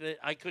do with it.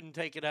 I couldn't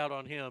take it out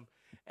on him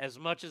as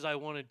much as I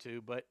wanted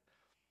to, but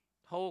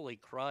holy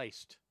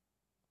Christ.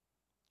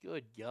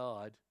 Good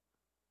God.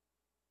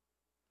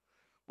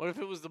 What if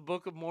it was the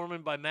Book of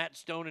Mormon by Matt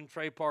Stone and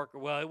Trey Parker?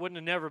 Well, it wouldn't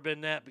have never been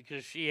that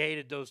because she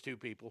hated those two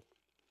people.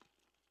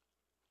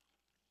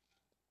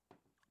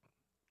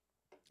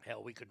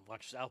 Hell, we couldn't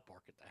watch South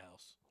Park at the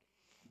house.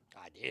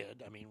 I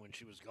did. I mean, when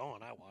she was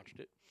gone, I watched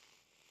it.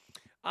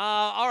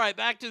 All right,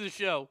 back to the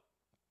show.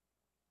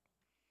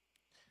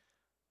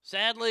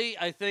 Sadly,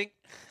 I think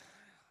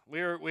we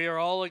are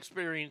all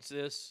experiencing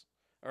this,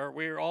 or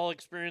we are all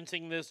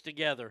experiencing this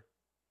together.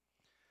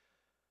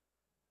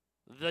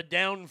 The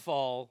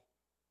downfall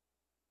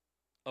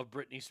of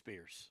Britney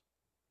Spears.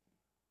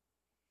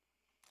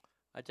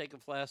 I take a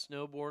flask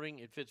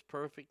snowboarding. It fits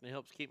perfect and it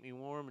helps keep me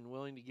warm and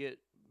willing to get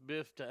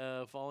biffed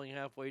falling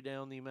halfway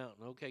down the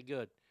mountain. Okay,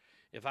 good.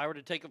 If I were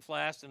to take a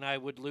flask, then I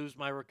would lose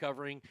my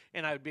recovering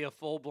and I would be a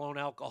full-blown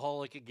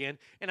alcoholic again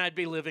and I'd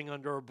be living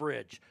under a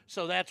bridge.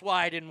 So that's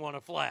why I didn't want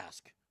a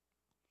flask.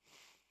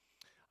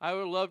 I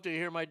would love to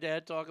hear my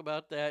dad talk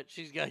about that.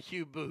 She's got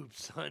huge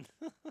boobs, son.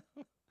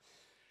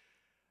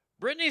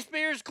 Britney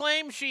Spears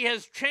claims she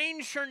has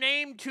changed her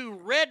name to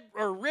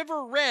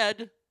River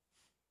Red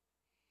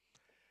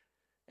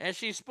as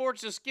she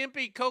sports a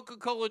skimpy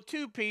Coca-Cola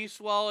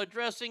two-piece while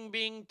addressing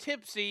being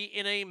tipsy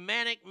in a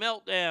manic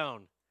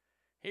meltdown.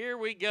 Here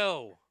we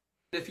go.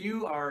 If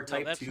you are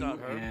type 2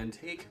 and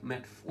take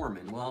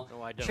metformin, well,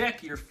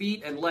 check your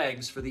feet and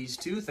legs for these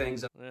two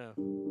things. Yeah.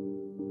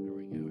 Here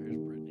we go. Here's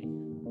Britney.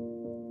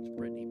 It's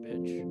Britney,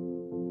 bitch.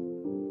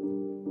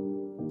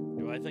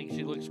 Do I think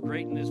she looks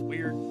great in this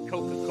weird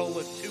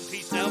Coca-Cola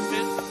two-piece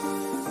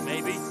outfit?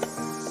 Maybe.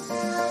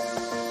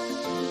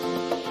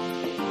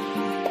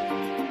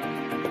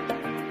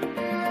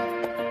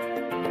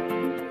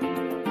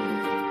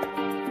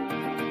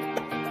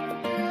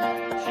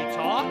 She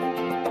talk?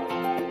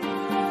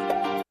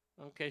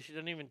 Okay, she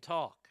doesn't even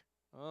talk.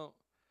 Well,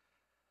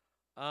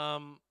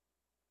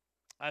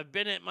 I've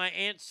been at my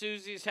Aunt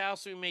Susie's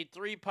house. We made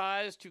 3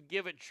 pies to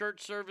give at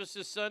church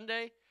services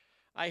Sunday.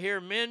 I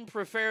hear men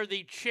prefer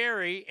the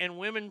cherry and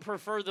women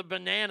prefer the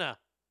banana.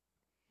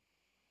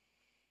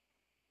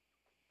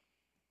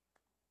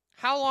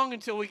 How long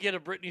until we get a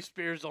Britney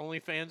Spears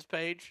OnlyFans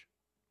page?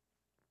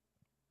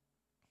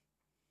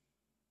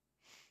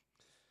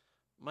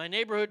 My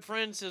neighborhood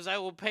friend says, I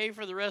will pay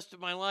for the rest of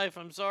my life.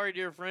 I'm sorry,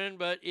 dear friend,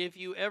 but if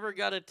you ever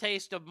got a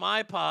taste of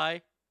my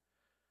pie,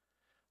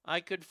 I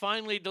could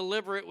finally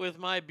deliver it with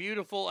my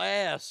beautiful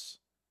ass.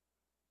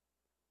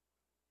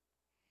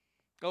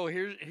 Oh,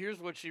 here's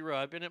what she wrote.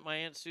 I've been at my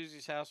Aunt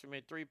Susie's house. We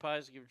made 3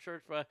 pies to give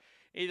church pie.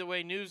 Either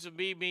way, news of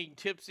me being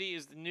tipsy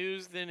is the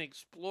news. Then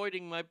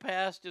exploiting my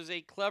past is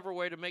a clever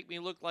way to make me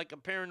look like a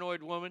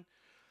paranoid woman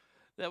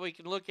that we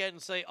can look at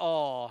and say,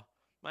 aw.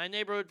 My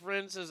neighborhood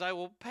friend says I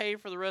will pay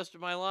for the rest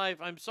of my life.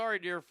 I'm sorry,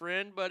 dear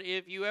friend, but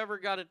if you ever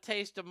got a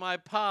taste of my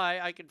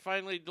pie, I could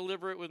finally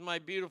deliver it with my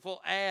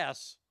beautiful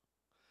ass.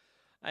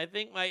 I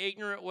think my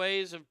ignorant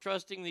ways of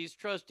trusting these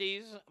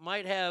trustees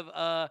might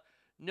have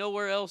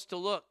nowhere else to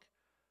look.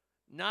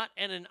 Not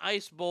in an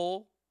ice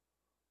bowl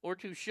or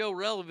to show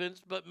relevance,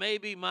 but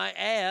maybe my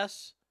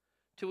ass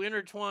to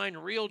intertwine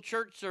real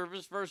church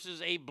service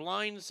versus a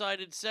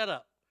blindsided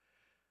setup.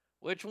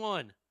 Which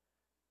one?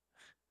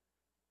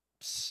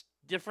 Psst,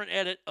 different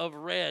edit of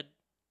red.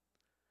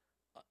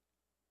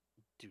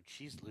 Dude,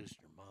 she's losing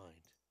her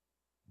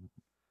mind.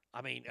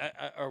 I mean,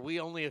 are we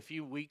only a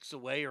few weeks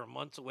away or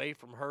months away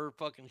from her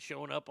fucking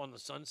showing up on the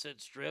Sunset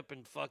Strip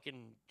and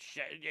fucking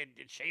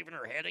shaving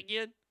her head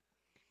again?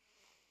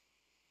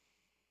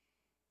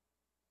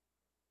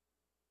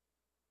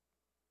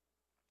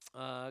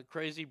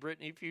 Crazy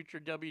Britney, future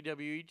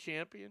WWE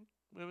champion,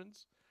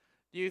 women's.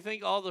 Do you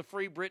think all the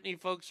Free Britney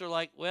folks are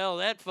like, well,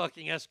 that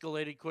fucking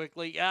escalated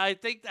quickly? Yeah, I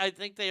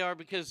think they are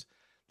because,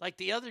 like,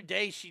 the other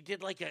day she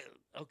did like a.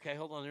 Okay,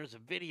 hold on. There's a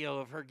video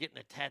of her getting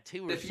a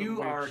tattoo or something. If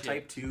you are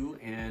type 2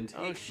 and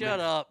oh, shut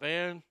up,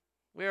 man.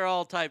 We're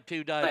all type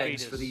 2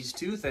 diabetes. For these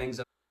 2 things.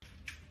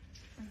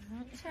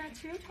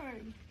 Tattoo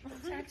time.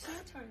 Tattoo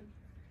time.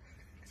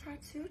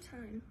 Tattoo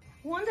time.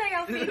 One day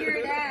I'll figure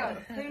it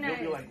out. Who knows?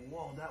 You'll be like,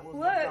 whoa, that was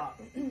Look. the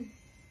top.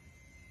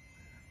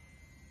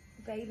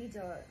 Baby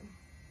duck.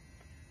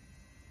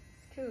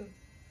 Cool.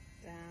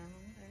 Okay.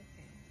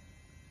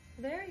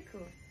 Very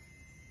cool.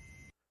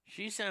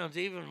 She sounds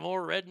even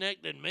more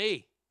redneck than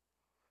me.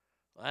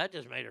 Well, that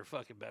just made her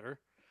fucking better.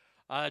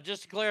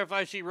 Just to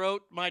clarify, she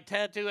wrote, my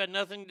tattoo had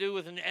nothing to do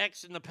with an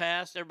ex in the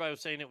past. Everybody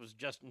was saying it was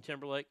Justin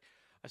Timberlake.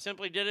 I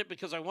simply did it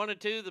because I wanted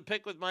to. The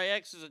pic with my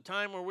ex is a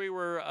time where we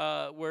were,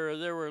 where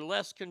there were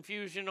less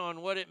confusion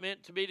on what it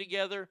meant to be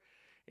together.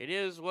 It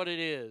is what it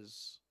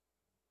is.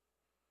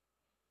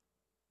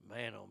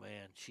 Man, oh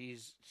man, she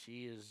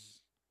is.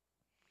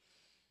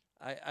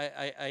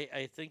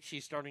 I think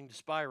she's starting to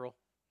spiral.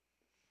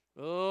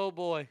 Oh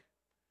boy.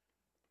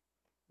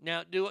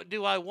 Now,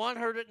 do I want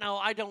her to? No,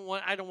 I don't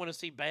want to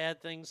see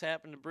bad things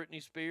happen to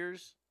Britney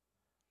Spears.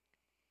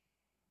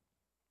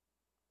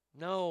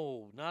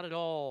 No, not at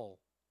all.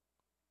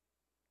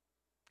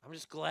 I'm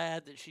just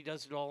glad that she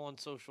does it all on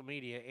social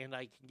media and I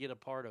can get a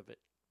part of it.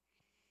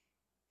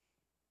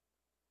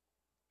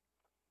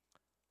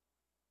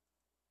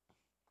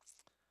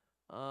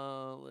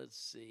 Let's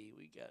see.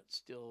 We got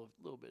still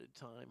a little bit of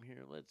time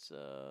here. Let's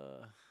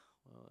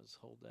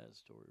hold that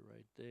story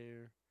right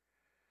there.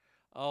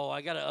 Oh,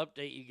 I got to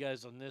update you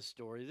guys on this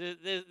story.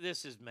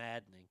 This is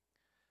maddening.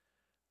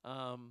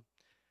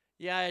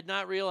 Yeah, I had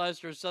not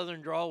realized her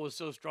southern drawl was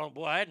so strong.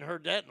 Boy, I hadn't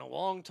heard that in a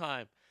long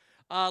time.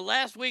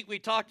 Last week, we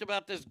talked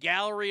about this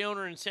gallery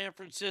owner in San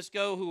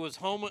Francisco who was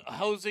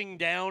hosing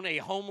down a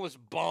homeless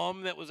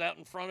bum that was out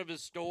in front of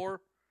his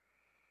store.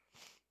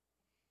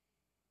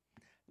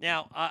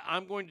 Now,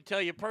 I'm going to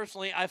tell you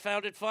personally, I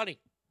found it funny.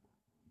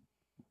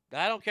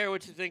 I don't care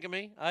what you think of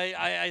me.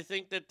 I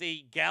think that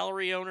the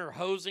gallery owner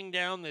hosing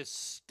down this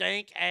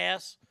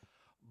stank-ass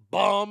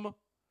bum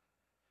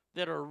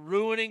that are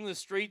ruining the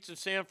streets of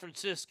San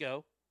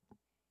Francisco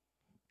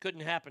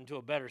couldn't happen to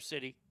a better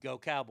city. Go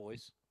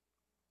Cowboys.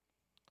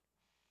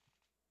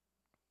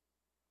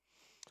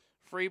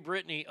 Free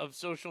Britney of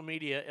social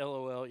media,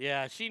 LOL.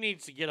 Yeah, she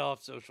needs to get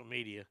off social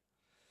media.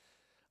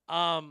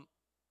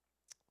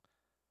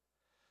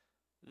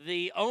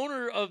 The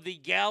owner of the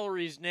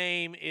gallery's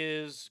name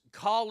is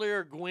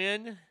Collier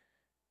Gwynn.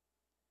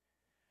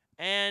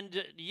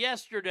 And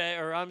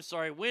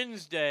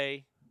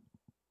Wednesday,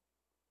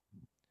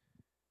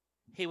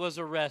 he was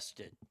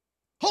arrested.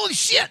 Holy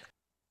shit!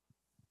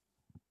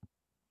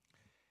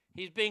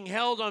 He's being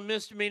held on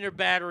misdemeanor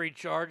battery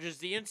charges.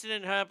 The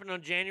incident happened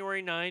on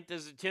January 9th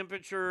as the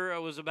temperature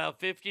was about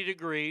 50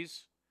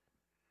 degrees.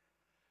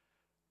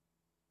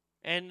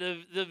 And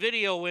the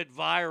video went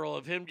viral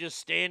of him just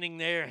standing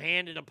there,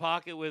 hand in a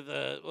pocket with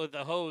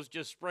a hose,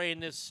 just spraying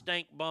this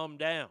stank bum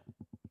down.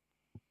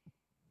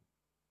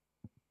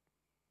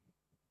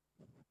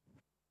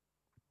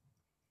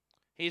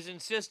 He's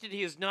insisted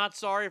he is not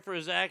sorry for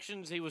his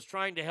actions. He was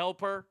trying to help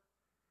her.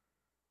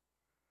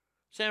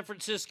 San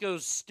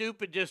Francisco's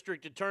stupid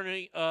district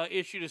attorney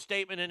issued a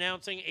statement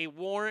announcing a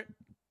warrant.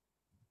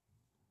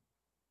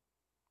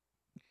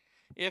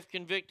 If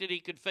convicted, he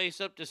could face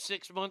up to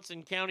 6 months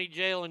in county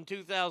jail and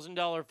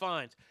 $2,000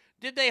 fines.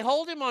 Did they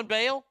hold him on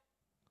bail?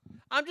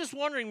 I'm just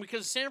wondering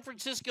because San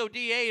Francisco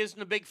DA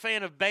isn't a big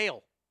fan of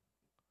bail.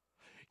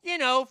 You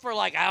know, for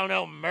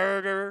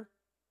murder.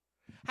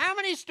 How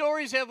many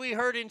stories have we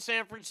heard in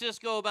San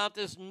Francisco about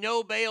this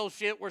no bail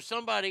shit where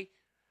somebody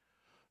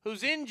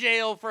who's in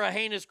jail for a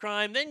heinous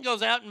crime then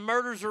goes out and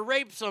murders or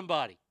rapes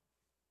somebody?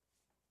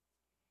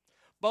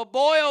 But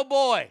boy, oh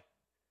boy,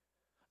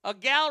 a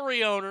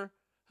gallery owner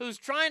who's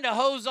trying to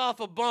hose off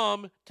a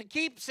bum to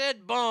keep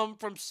said bum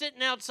from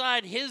sitting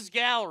outside his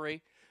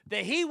gallery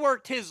that he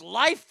worked his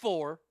life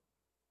for,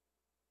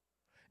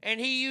 and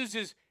he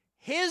uses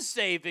his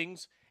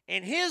savings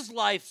and his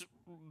life's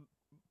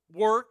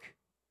work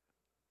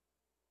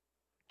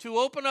to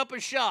open up a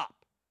shop.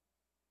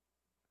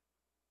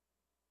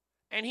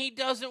 And he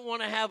doesn't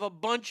want to have a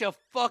bunch of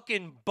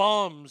fucking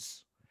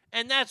bums.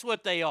 And that's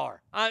what they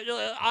are.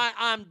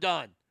 I'm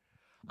done.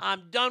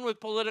 I'm done with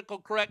political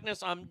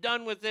correctness. I'm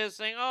done with this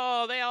saying,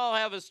 oh, they all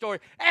have a story.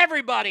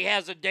 Everybody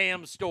has a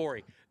damn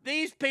story.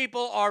 These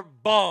people are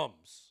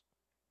bums.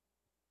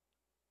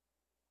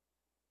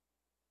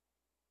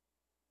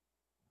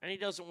 And he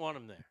doesn't want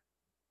them there.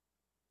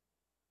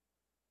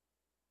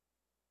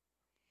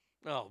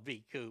 Oh,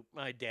 V. Coop,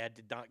 my dad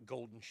did not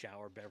golden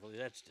shower Beverly.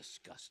 That's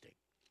disgusting.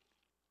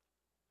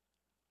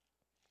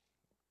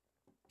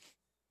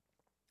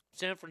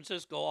 San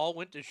Francisco all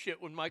went to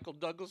shit when Michael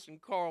Douglas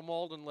and Karl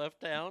Malden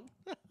left town.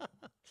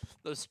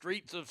 The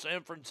streets of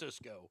San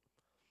Francisco.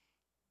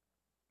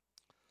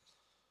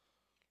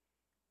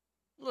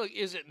 Look,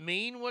 is it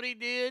mean what he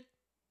did?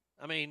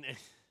 I mean,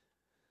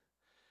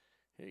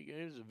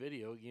 here's a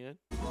video again.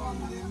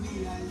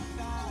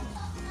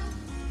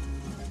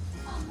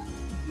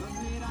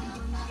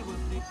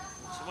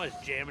 Somebody's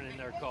jamming in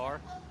their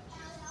car.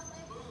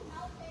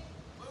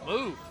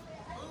 Move.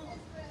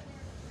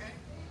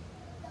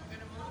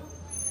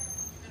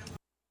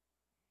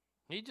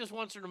 He just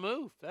wants her to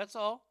move. That's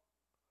all.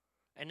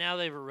 And now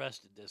they've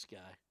arrested this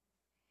guy.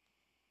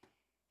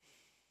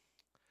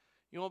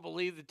 You won't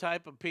believe the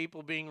type of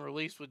people being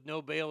released with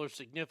no bail or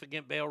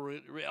significant bail.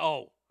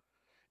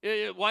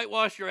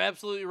 Whitewash, you're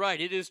absolutely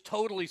right. It is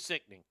totally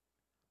sickening.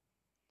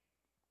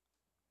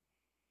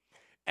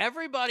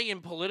 Everybody in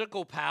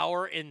political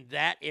power in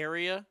that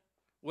area,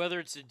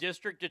 whether it's the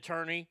district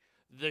attorney,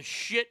 the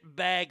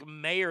shitbag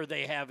mayor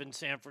they have in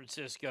San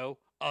Francisco,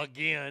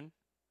 again,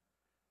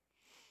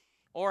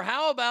 or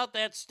how about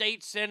that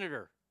state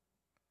senator?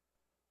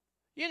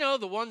 You know,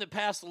 the one that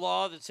passed the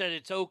law that said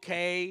it's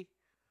okay,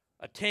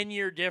 a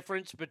 10-year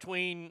difference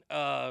between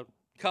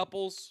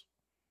couples,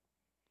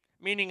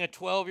 meaning a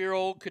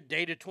 12-year-old could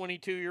date a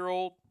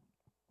 22-year-old.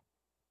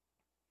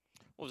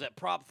 What was that,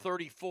 Prop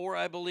 34,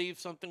 I believe,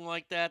 something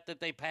like that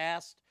they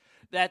passed?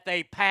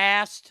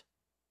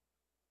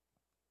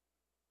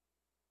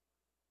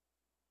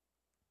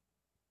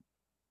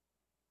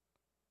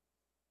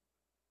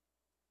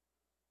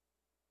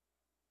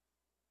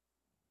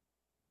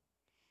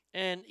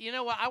 And you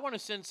know what? I want to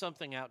send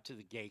something out to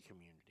the gay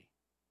community.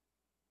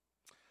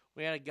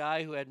 We had a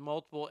guy who had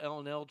multiple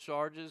L&L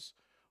charges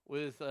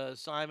with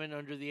Simon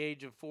under the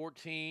age of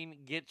 14,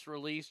 gets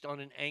released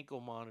on an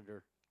ankle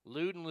monitor.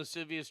 Lewd and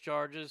lascivious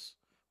charges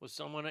with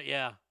someone,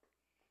 yeah.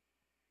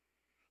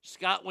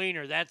 Scott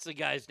Wiener, that's the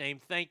guy's name.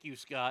 Thank you,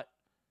 Scott.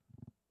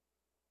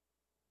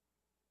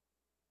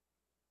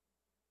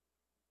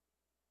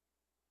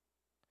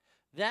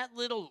 That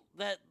little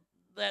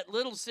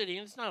city,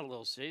 and it's not a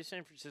little city,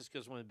 San Francisco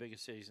is one of the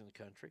biggest cities in the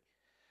country,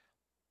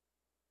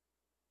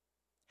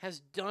 has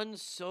done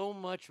so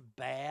much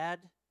bad.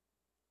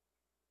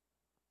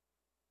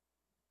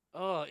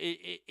 Oh,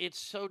 it's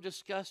so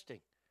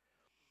disgusting.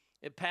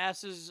 It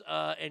passes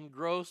and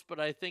gross, but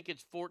I think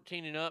it's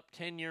 14 and up,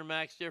 10-year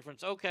max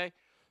difference. Okay,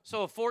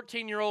 so a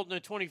 14-year-old and a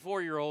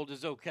 24-year-old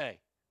is okay.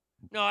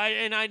 No,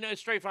 I know,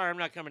 straight fire, I'm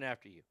not coming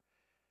after you.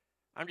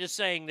 I'm just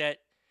saying that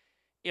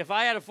if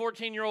I had a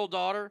 14-year-old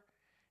daughter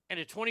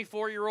and a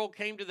 24-year-old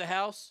came to the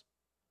house,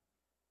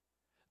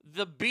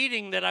 the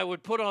beating that I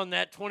would put on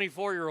that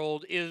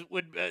 24-year-old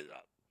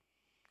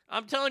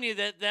I'm telling you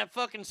that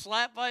fucking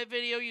slap fight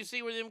video you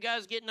see where them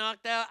guys get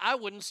knocked out, I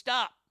wouldn't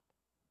stop.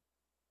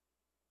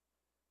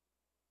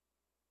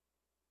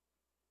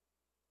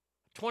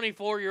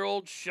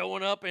 24-year-old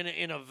showing up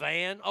in a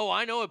van. Oh,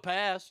 I know it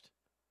passed.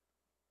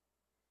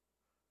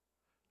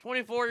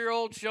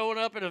 24-year-old showing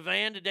up in a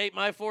van to date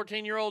my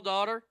 14-year-old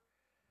daughter.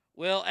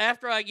 Well,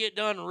 after I get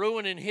done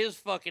ruining his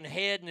fucking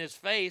head and his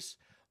face,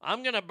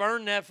 I'm going to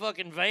burn that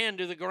fucking van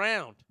to the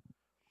ground.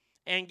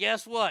 And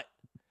guess what?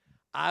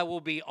 I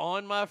will be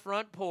on my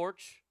front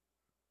porch,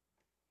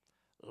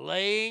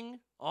 laying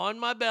on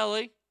my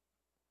belly,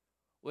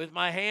 with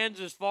my hands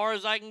as far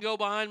as I can go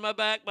behind my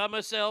back by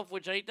myself,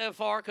 which ain't that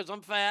far because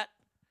I'm fat,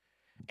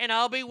 and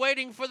I'll be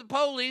waiting for the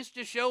police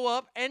to show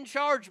up and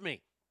charge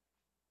me.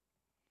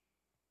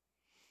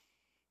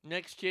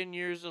 Next 10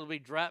 years, it'll be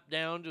dropped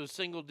down to a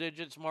single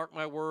digits. Mark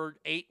my word,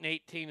 8 and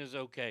 18 is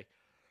okay.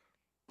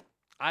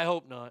 I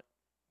hope not.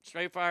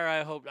 Straight fire,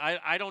 I hope.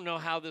 I don't know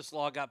how this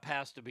law got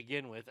passed to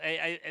begin with.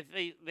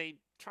 They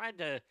tried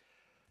to,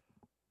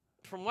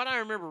 from what I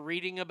remember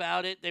reading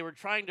about it, they were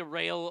trying to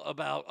rail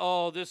about,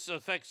 oh, this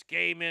affects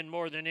gay men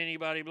more than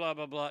anybody, blah,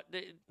 blah, blah.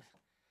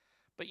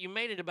 But you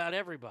made it about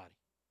everybody.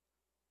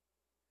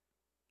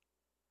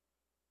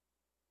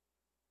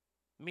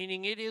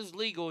 Meaning it is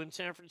legal in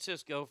San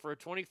Francisco for a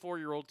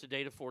 24-year-old to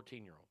date a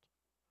 14-year-old.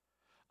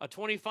 A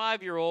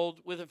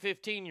 25-year-old with a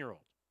 15-year-old.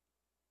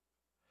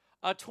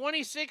 A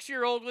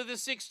 26-year-old with a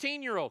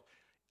 16-year-old.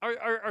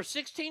 Are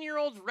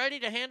 16-year-olds ready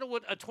to handle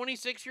what a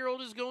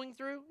 26-year-old is going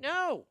through?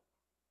 No.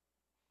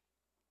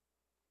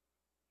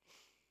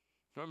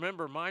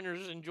 Remember,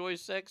 minors enjoy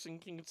sex and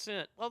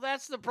consent. Well,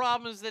 that's the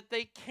problem, is that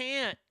they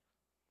can't.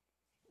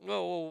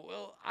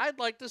 Well, I'd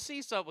like to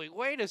see something.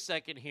 Wait a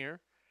second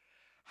here.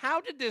 How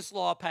did this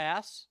law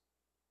pass?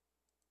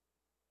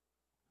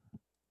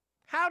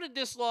 How did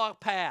this law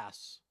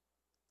pass?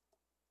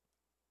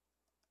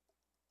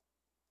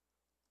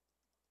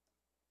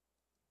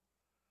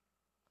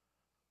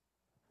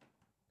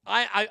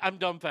 I'm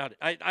dumbfounded.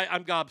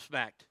 I'm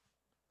gobsmacked.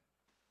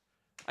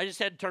 I just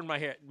had to turn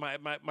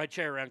my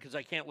chair around because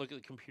I can't look at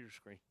the computer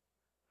screen.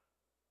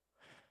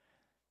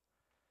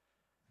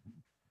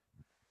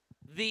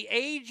 The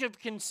age of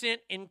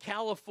consent in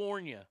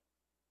California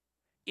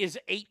is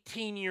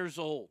 18 years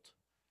old.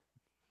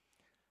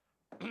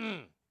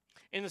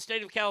 In the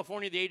state of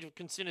California, the age of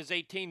consent is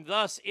 18.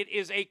 Thus, it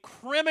is a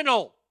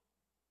criminal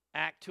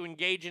act to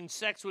engage in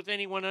sex with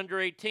anyone under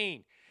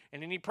 18.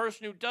 And any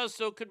person who does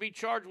so could be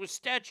charged with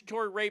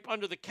statutory rape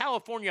under the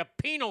California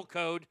Penal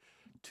Code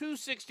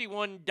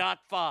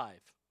 261.5.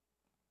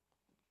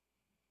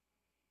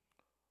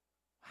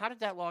 How did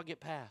that law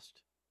get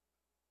passed?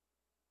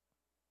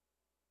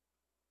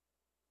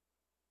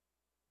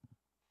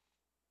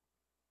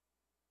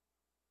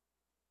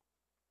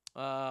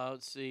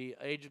 Let's see.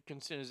 Age of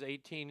consent is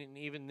 18, and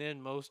even then,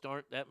 most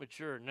aren't that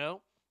mature.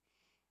 No.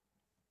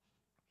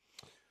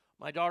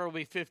 My daughter will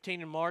be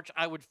 15 in March.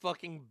 I would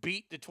fucking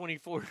beat the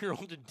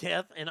 24-year-old to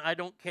death, and I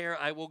don't care.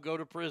 I will go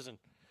to prison.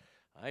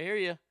 I hear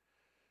you.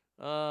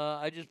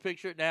 I just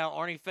picture it now.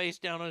 Arnie face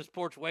down on his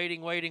porch,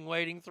 waiting.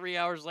 3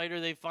 hours later,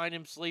 they find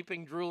him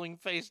sleeping, drooling,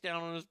 face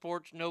down on his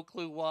porch. No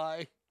clue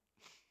why.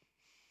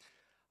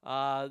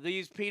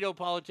 These pedo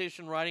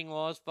politician writing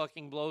laws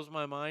fucking blows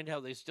my mind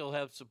how they still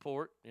have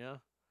support. Yeah.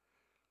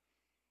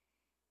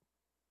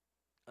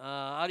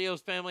 Adios,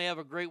 family. Have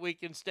a great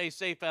weekend. Stay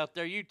safe out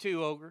there. You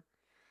too, Ogre.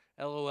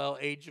 LOL,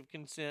 age of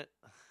consent.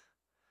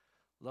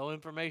 Low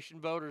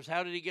information voters.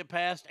 How did he get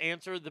passed?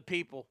 Answer, the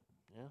people.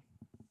 Yeah.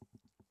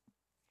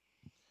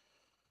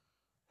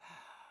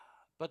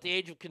 But the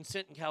age of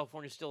consent in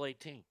California is still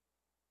 18.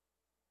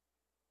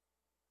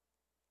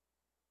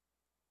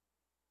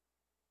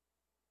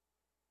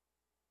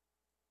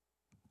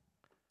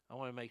 I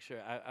want to make sure.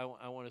 I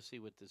want to see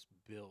what this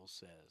bill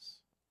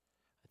says.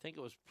 I think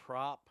it was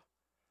Prop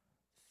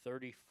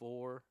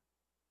 34.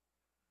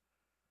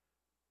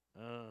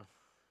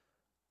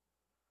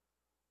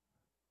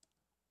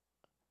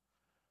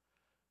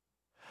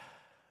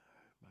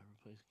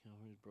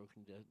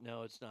 Broken death.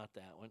 No, it's not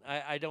that one.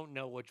 I don't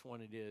know which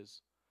one it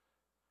is.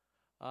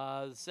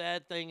 The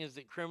sad thing is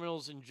that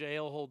criminals in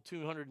jail hold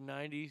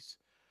 290s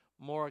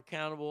more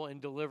accountable and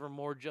deliver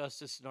more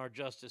justice in our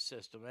justice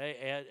system.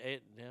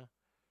 Yeah.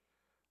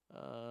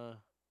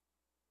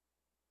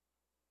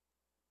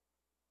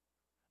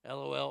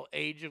 LOL,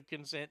 age of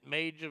consent,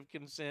 mage of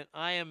consent.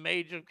 I am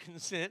mage of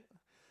consent.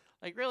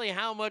 Like, really,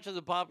 how much of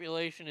the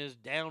population is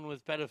down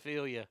with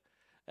pedophilia?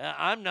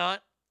 I'm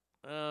not.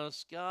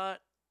 Scott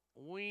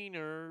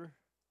Wiener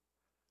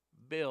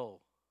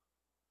bill.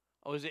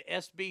 Oh, is it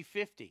SB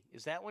 50?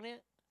 Is that one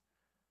it?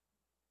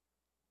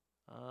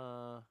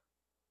 No,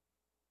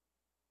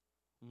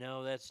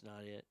 that's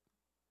not it.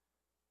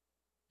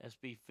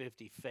 SB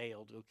 50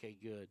 failed. Okay,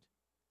 good.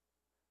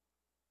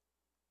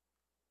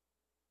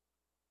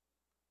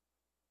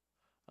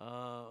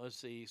 Let's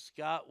see.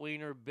 Scott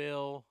Wiener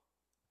bill.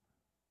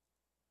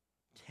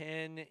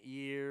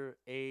 10-year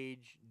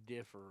age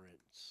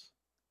difference.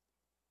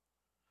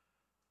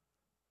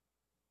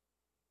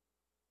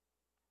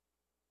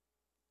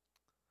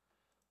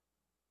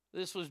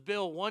 This was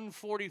Bill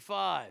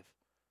 145.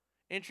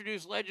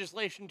 Introduced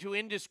legislation to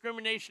end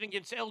discrimination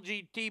against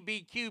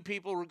LGBTQ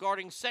people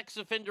regarding sex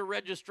offender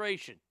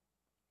registration.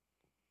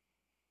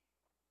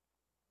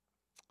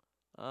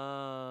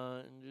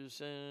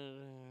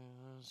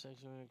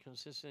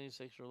 Consistency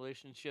sexual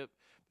relationship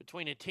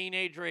between a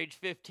teenager age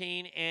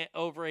 15 and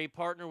over a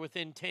partner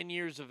within 10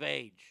 years of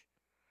age.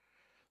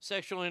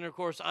 Sexual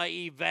intercourse,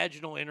 i.e.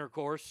 vaginal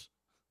intercourse,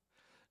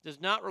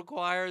 does not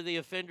require the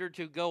offender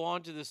to go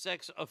onto the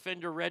sex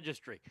offender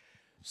registry.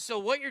 So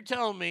what you're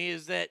telling me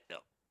is that,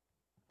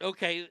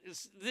 okay,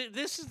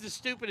 this is the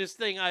stupidest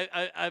thing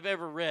I've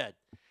ever read,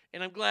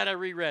 and I'm glad I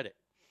reread it.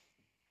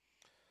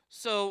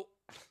 So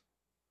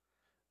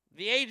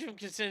the age of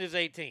consent is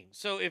 18.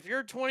 So if you're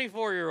a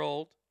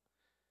 24-year-old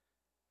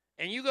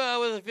and you go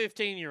out with a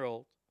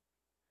 15-year-old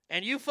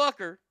and you fuck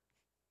her,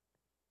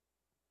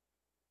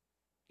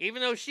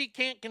 even though she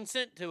can't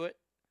consent to it,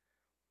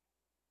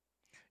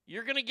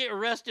 you're going to get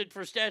arrested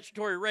for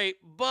statutory rape,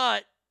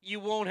 but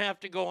you won't have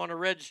to go on a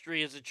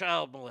registry as a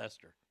child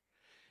molester,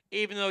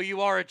 even though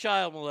you are a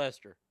child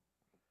molester.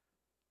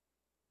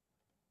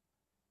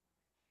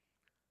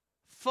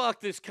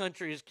 Fuck, this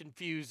country is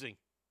confusing.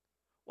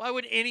 Why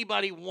would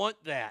anybody want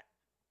that?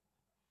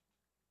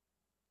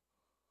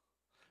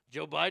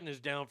 Joe Biden is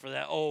down for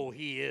that. Oh,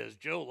 he is.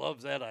 Joe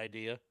loves that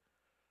idea.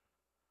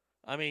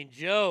 I mean,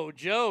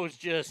 Joe's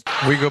just...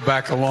 We go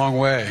back a long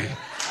way.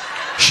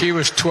 She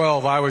was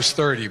 12, I was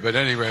 30, but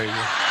anyway. And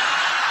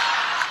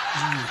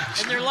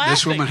they're laughing.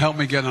 This woman helped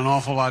me get an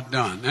awful lot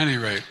done.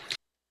 Anyway.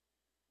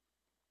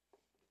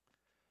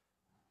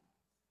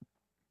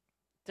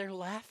 They're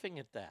laughing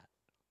at that.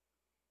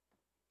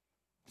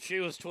 She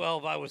was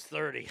 12, I was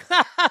 30.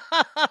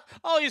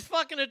 Oh, he's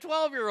fucking a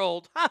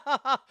 12-year-old.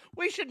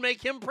 We should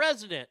make him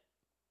president.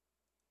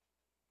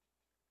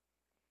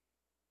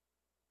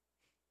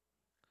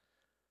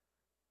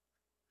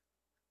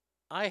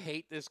 I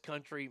hate this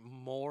country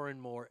more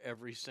and more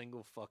every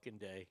single fucking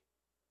day.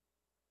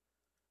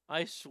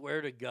 I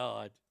swear to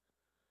God.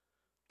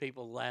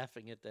 People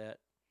laughing at that.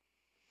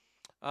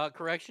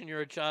 Correction, you're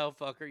a child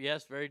fucker.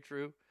 Yes, very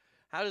true.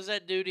 How does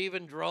that dude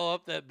even draw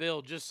up that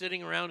bill? Just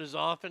sitting around as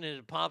often and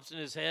it pops in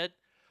his head?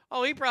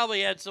 Oh, he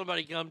probably had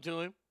somebody come to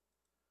him.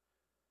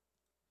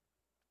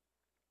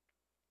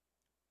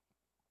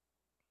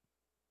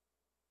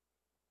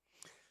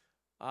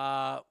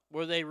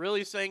 Were they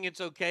really saying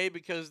it's okay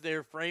because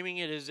they're framing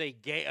it as a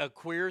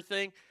queer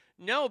thing?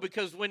 No,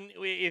 because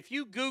if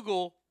you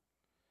Google,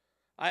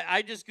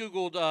 I just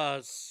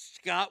Googled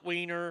Scott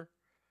Wiener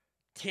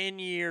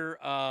 10-year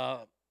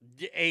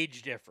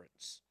age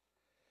difference.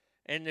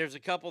 And there's a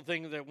couple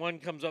things that one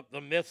comes up,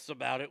 the myths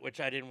about it, which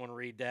I didn't want to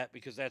read that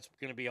because that's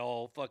going to be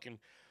all fucking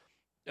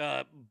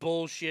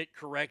bullshit,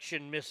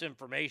 correction,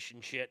 misinformation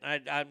shit.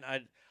 And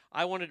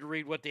I wanted to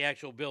read what the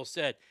actual bill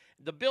said.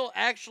 The bill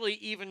actually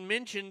even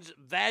mentions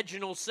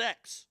vaginal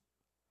sex,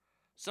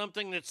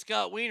 something that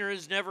Scott Wiener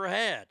has never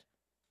had.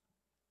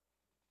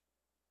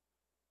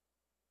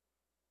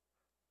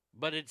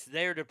 But it's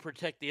there to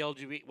protect the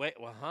LGBT. Wait,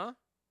 well, huh?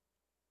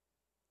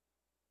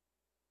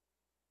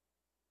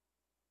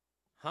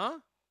 Huh?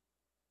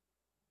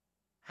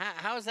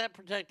 How is that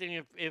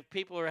protecting if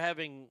people are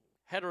having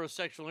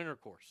heterosexual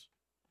intercourse?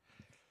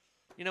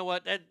 You know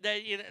what?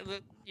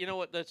 You know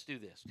what? Let's do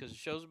this because the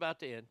show's about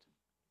to end.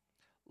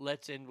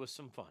 Let's end with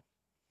some fun.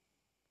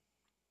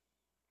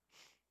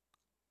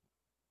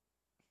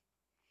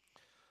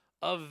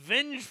 A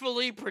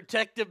vengefully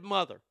protective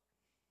mother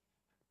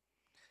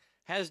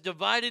has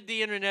divided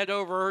the internet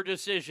over her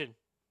decision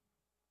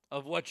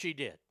of what she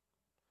did.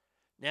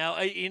 Now,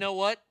 you know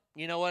what?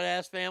 You know what,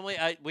 Ass Family?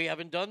 We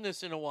haven't done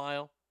this in a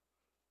while.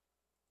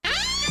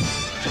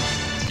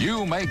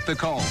 You make the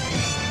call.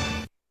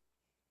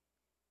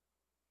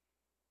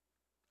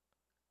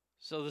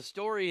 So the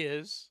story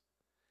is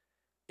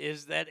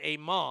that a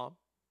mom,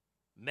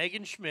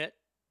 Megan Schmidt,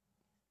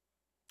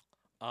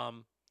 I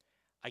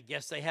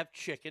guess they have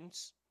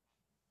chickens,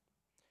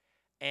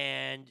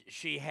 and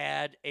she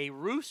had a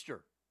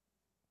rooster.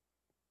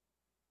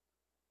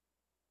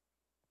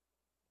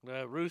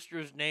 The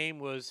rooster's name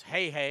was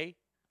Hey Hey.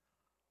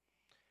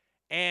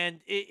 And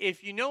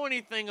if you know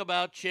anything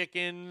about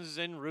chickens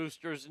and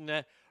roosters and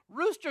that,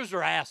 roosters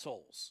are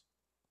assholes.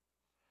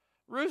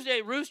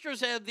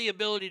 Roosters have the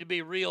ability to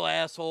be real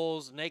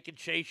assholes, and they can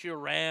chase you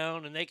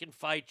around, and they can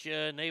fight you,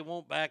 and they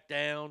won't back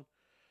down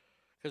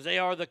because they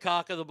are the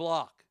cock of the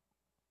block.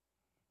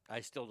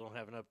 I still don't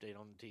have an update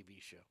on the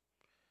TV show.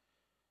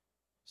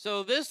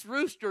 So this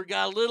rooster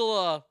got a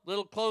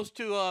little close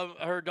to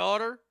her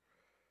daughter,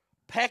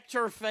 pecked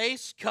her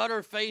face, cut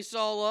her face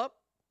all up.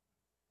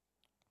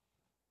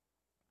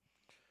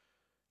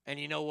 And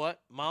you know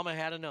what? Mama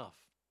had enough.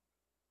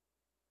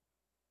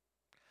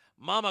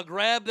 Mama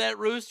grabbed that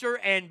rooster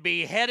and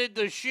beheaded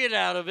the shit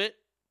out of it.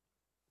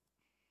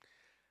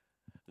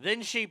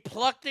 Then she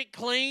plucked it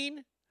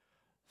clean,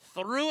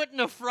 threw it in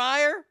the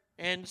fryer,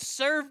 and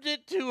served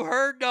it to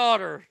her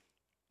daughter.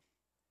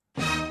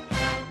 And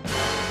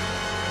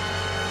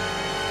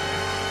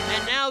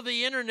now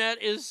the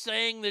internet is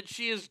saying that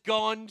she has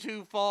gone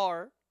too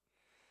far.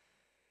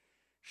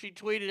 She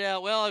tweeted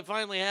out, well, it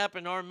finally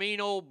happened. Our mean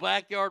old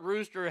backyard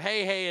rooster,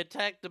 Hey Hey,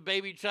 attacked the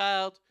baby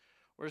child.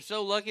 We're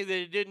so lucky that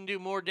he didn't do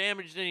more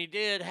damage than he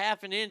did.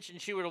 Half an inch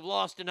and she would have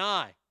lost an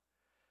eye.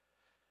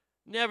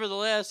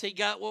 Nevertheless, he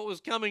got what was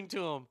coming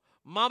to him.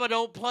 Mama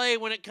don't play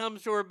when it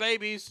comes to her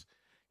babies.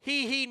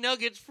 He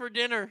nuggets for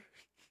dinner.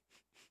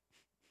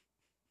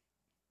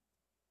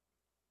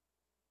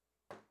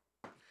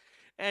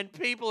 And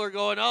people are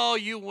going, oh,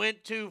 you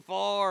went too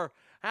far.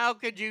 How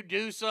could you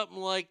do something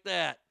like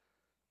that?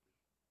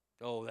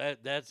 Oh,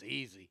 that's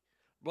easy.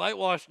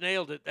 Whitewash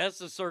nailed it. That's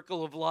the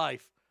circle of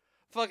life.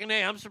 Fucking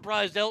A, I'm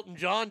surprised Elton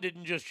John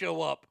didn't just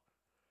show up.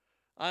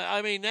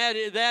 I mean, that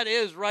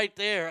is right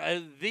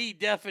there, the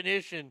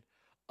definition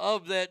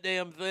of that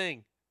damn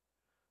thing.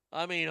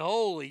 I mean,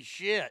 holy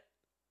shit.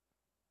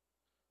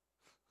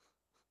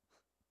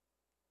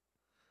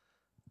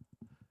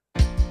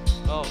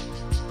 Oh,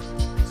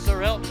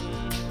 Sir Elton,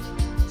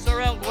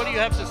 what do you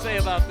have to say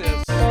about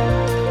this?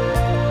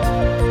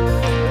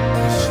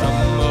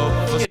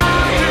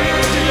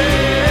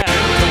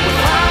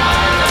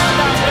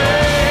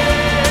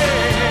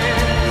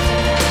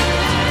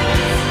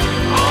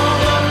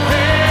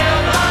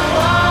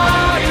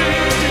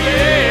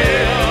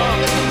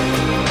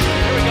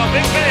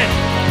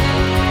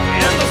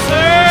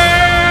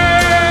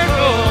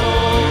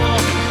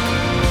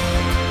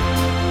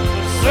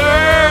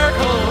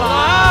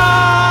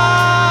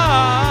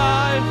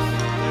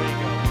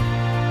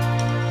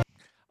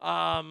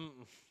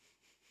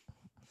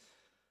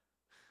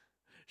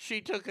 She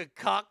took a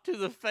cock to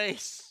the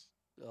face.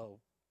 Oh,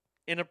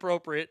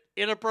 inappropriate.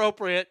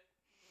 Inappropriate.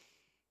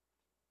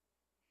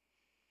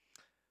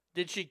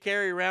 Did she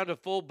carry around a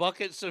full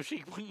bucket so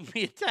she wouldn't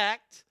be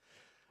attacked?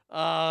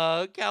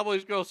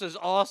 Cowboys Girl says,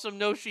 awesome.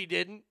 No, she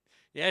didn't.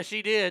 Yeah,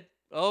 she did.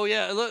 Oh,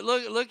 yeah.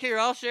 Look here.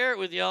 I'll share it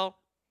with y'all.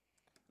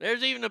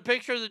 There's even a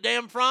picture of the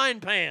damn frying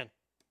pan.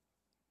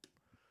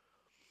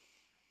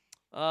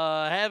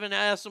 Have an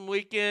awesome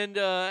weekend,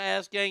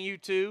 Ask Gang You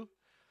Too.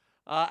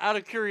 Out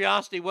of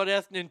curiosity, what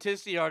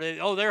ethnicity are they?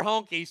 Oh, they're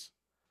honkies.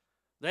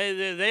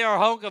 They are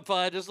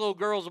honkified. This little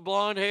girl's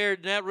blonde-haired,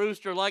 and that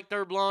rooster liked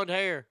her blonde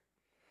hair.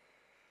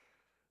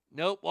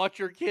 Nope, watch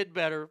your kid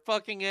better.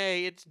 Fucking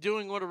A, it's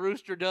doing what a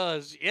rooster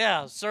does.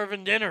 Yeah,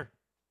 serving dinner.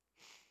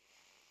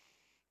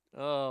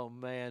 Oh,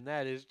 man,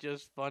 that is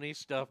just funny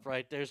stuff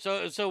right there.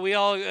 So we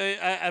all,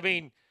 I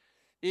mean,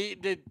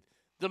 the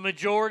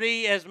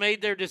majority has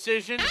made their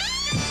decision.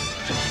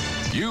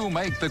 You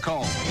make the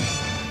call.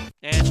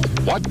 And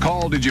what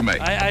call did you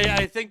make?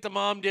 I think the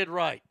mom did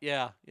right.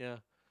 Yeah.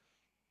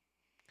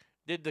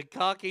 Did the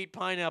cock eat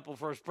pineapple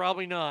first?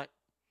 Probably not.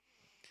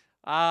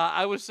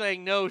 I was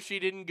saying no, she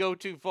didn't go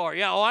too far.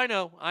 Yeah, I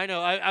know.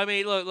 I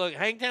mean, look,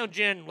 Hangtown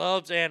Jen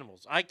loves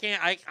animals. I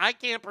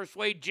can't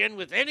persuade Jen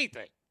with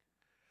anything.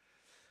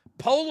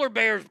 Polar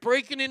bears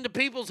breaking into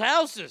people's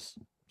houses.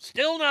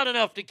 Still not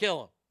enough to kill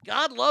them.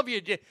 God love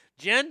you,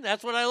 Jen.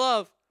 That's what I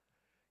love.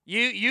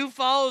 You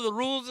follow the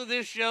rules of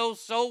this show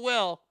so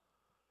well.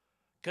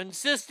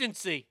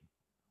 Consistency.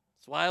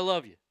 That's why I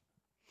love you.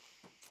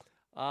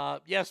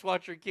 Yes,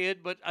 watch your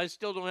kid, but I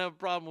still don't have a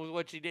problem with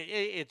what she did.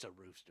 It's a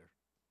rooster.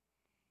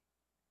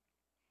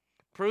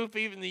 Proof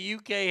even the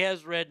UK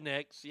has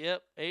rednecks.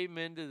 Yep,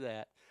 amen to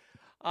that.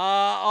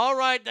 All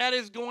right, that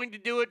is going to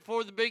do it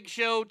for the big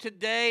show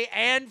today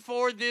and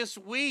for this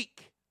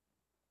week.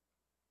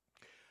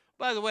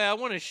 By the way, I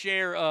want to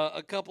share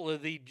a couple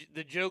of the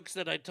jokes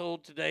that I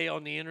told today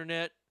on the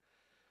internet.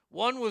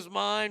 One was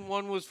mine,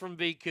 one was from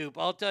V. Coop.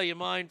 I'll tell you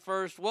mine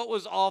first. What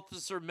was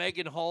Officer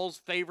Megan Hall's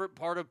favorite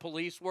part of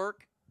police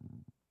work?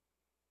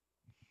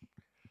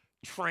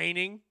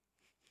 Training.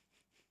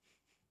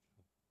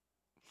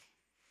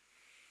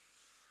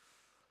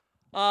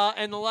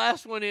 And the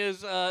last one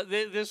is,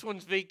 this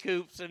one's V.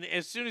 Coops, and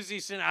as soon as he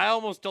sent, I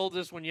almost told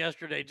this one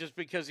yesterday just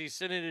because he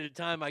sent it at a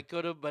time I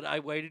could have, but I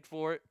waited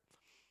for it.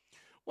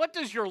 What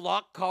does your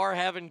locked car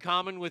have in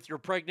common with your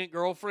pregnant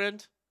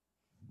girlfriend?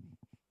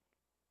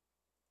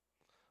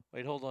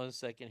 Wait, hold on a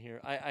second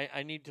here.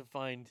 I need to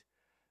find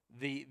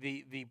the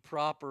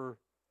proper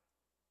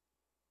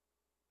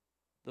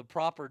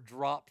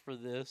drop for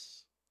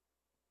this.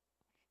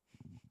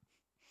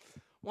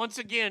 Once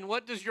again,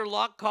 what does your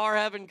locked car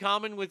have in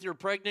common with your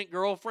pregnant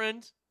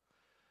girlfriend?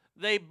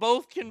 They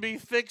both can be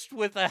fixed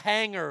with a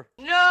hanger.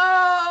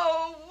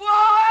 No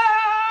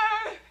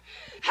more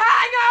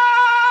hangers!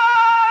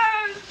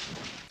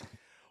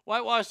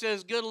 Whitewash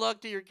says, good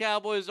luck to your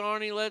Cowboys,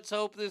 Arnie. Let's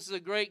hope this is a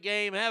great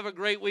game. Have a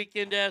great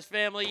weekend, Ass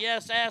Family.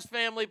 Yes, Ass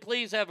Family,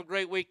 please have a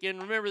great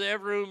weekend. Remember that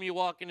every room you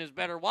walk in is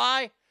better.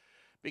 Why?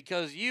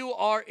 Because you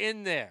are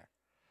in there.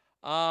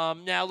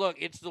 Now, look,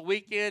 it's the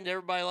weekend.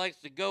 Everybody likes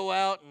to go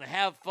out and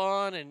have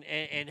fun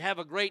and have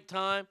a great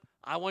time.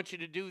 I want you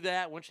to do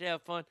that. I want you to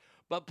have fun.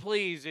 But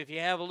please, if you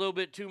have a little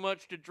bit too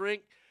much to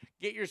drink,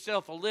 get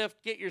yourself a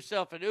Lyft, get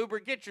yourself an Uber,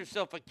 get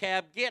yourself a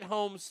cab, get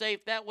home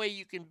safe. That way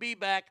you can be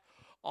back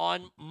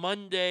on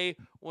Monday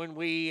when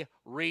we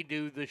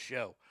redo the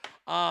show.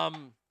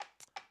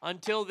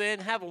 Until then,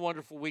 have a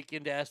wonderful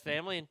weekend, Ass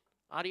Family, and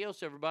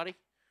adios, everybody.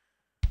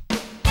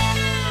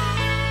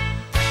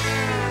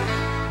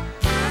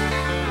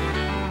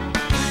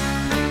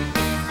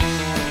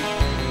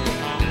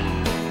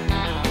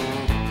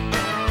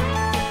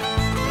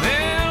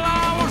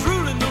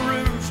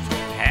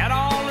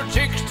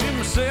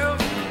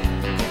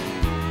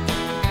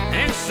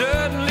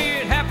 Suddenly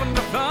it happened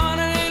to fun,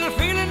 a little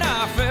feeling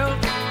I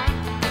felt.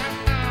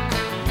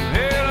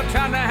 Well, I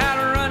tried to how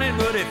to run it,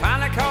 but it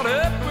finally caught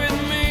up with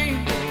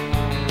me.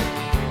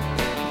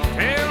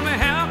 Tell me,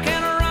 how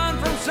can I run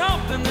from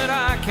something that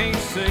I can't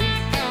see?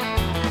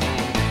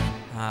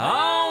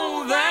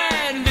 Oh,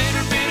 that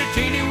little bitty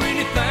teeny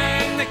weeny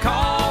thing they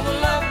call the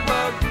love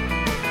bug.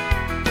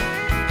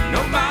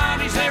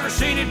 Nobody's ever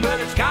seen it, but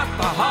it's got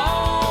the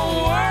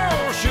whole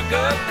world shook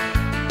up.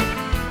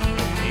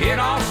 It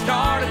all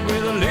started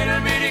with a little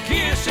bitty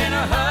kiss and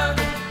a hug.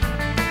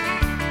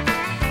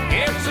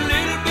 It's a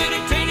little bitty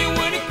teeny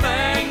weeny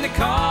thing they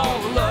call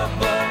the love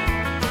bug.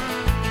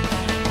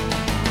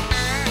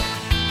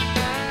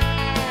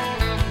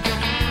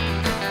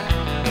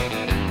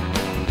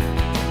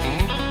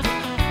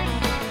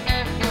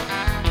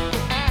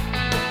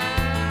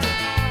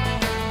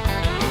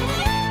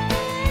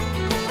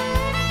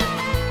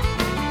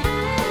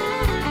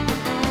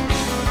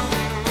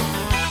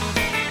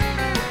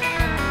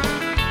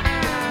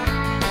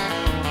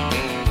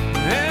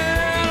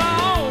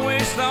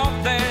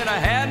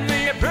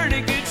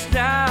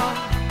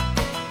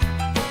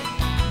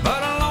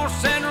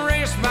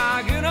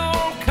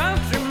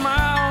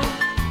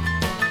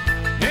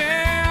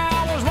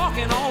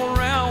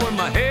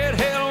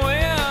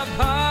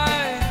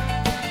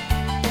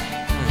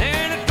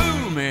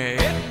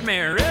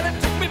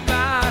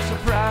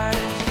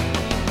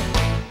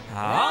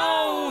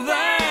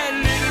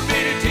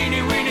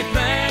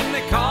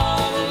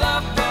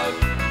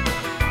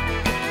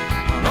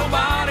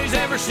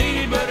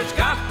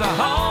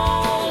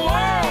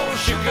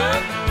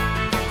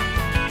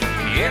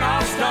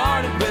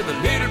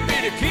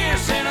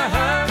 kiss and a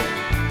hug.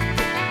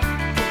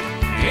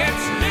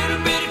 It's a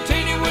little bitty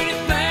teeny weeny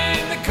thing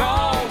they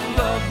call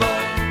love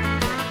bug.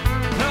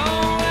 No,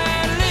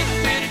 that little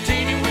bitty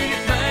teeny weeny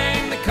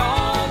thing they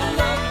call the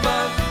love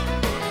bug.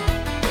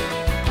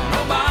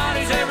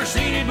 Nobody's ever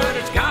seen it, but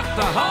it's got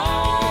the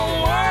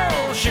whole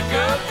world shook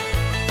up.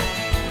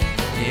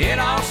 It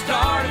all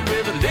started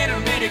with a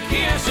little bitty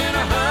kiss and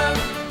a hug.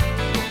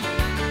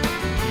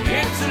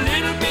 It's a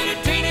little bitty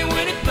teeny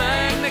weeny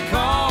thing they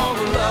call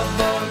the love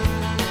bug.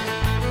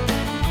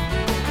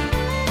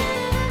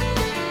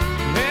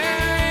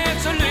 Yeah,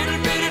 it's a little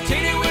bitty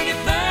teeny weeny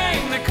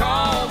thing they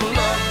call the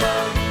love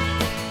bug.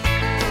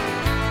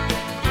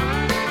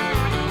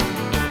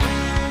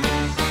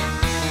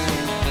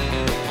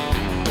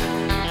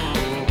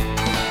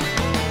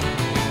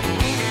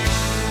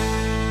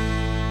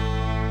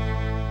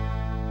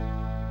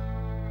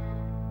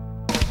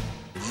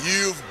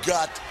 You've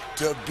got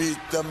to beat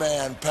the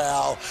man,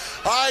 pal.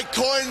 I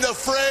coined the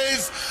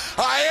phrase,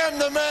 I am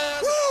the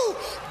man. Woo!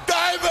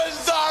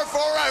 Diamonds are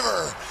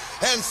forever.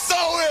 And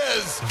so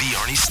is The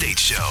Arnie State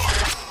Show.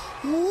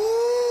 Woo!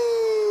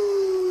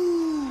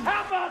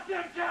 How about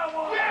them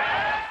Cowboys?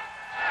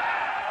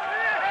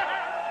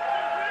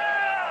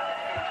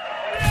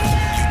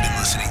 You've been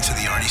listening to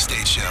The Arnie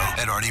State Show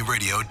at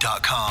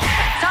ArnieRadio.com.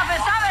 Stop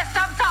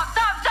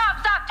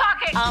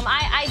talking.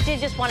 I did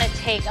just want to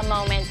take a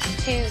moment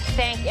to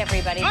thank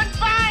everybody.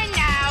 Goodbye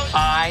now.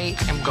 I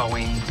am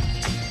going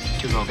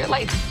to go get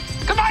laid.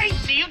 Goodbye.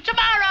 See you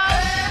tomorrow.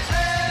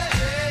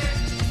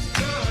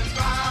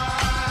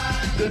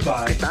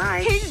 Goodbye.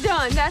 Goodbye. He's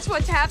done. That's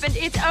what's happened.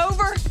 It's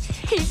over.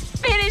 He's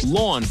finished.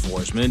 Law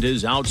enforcement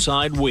is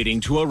outside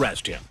waiting to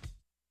arrest him.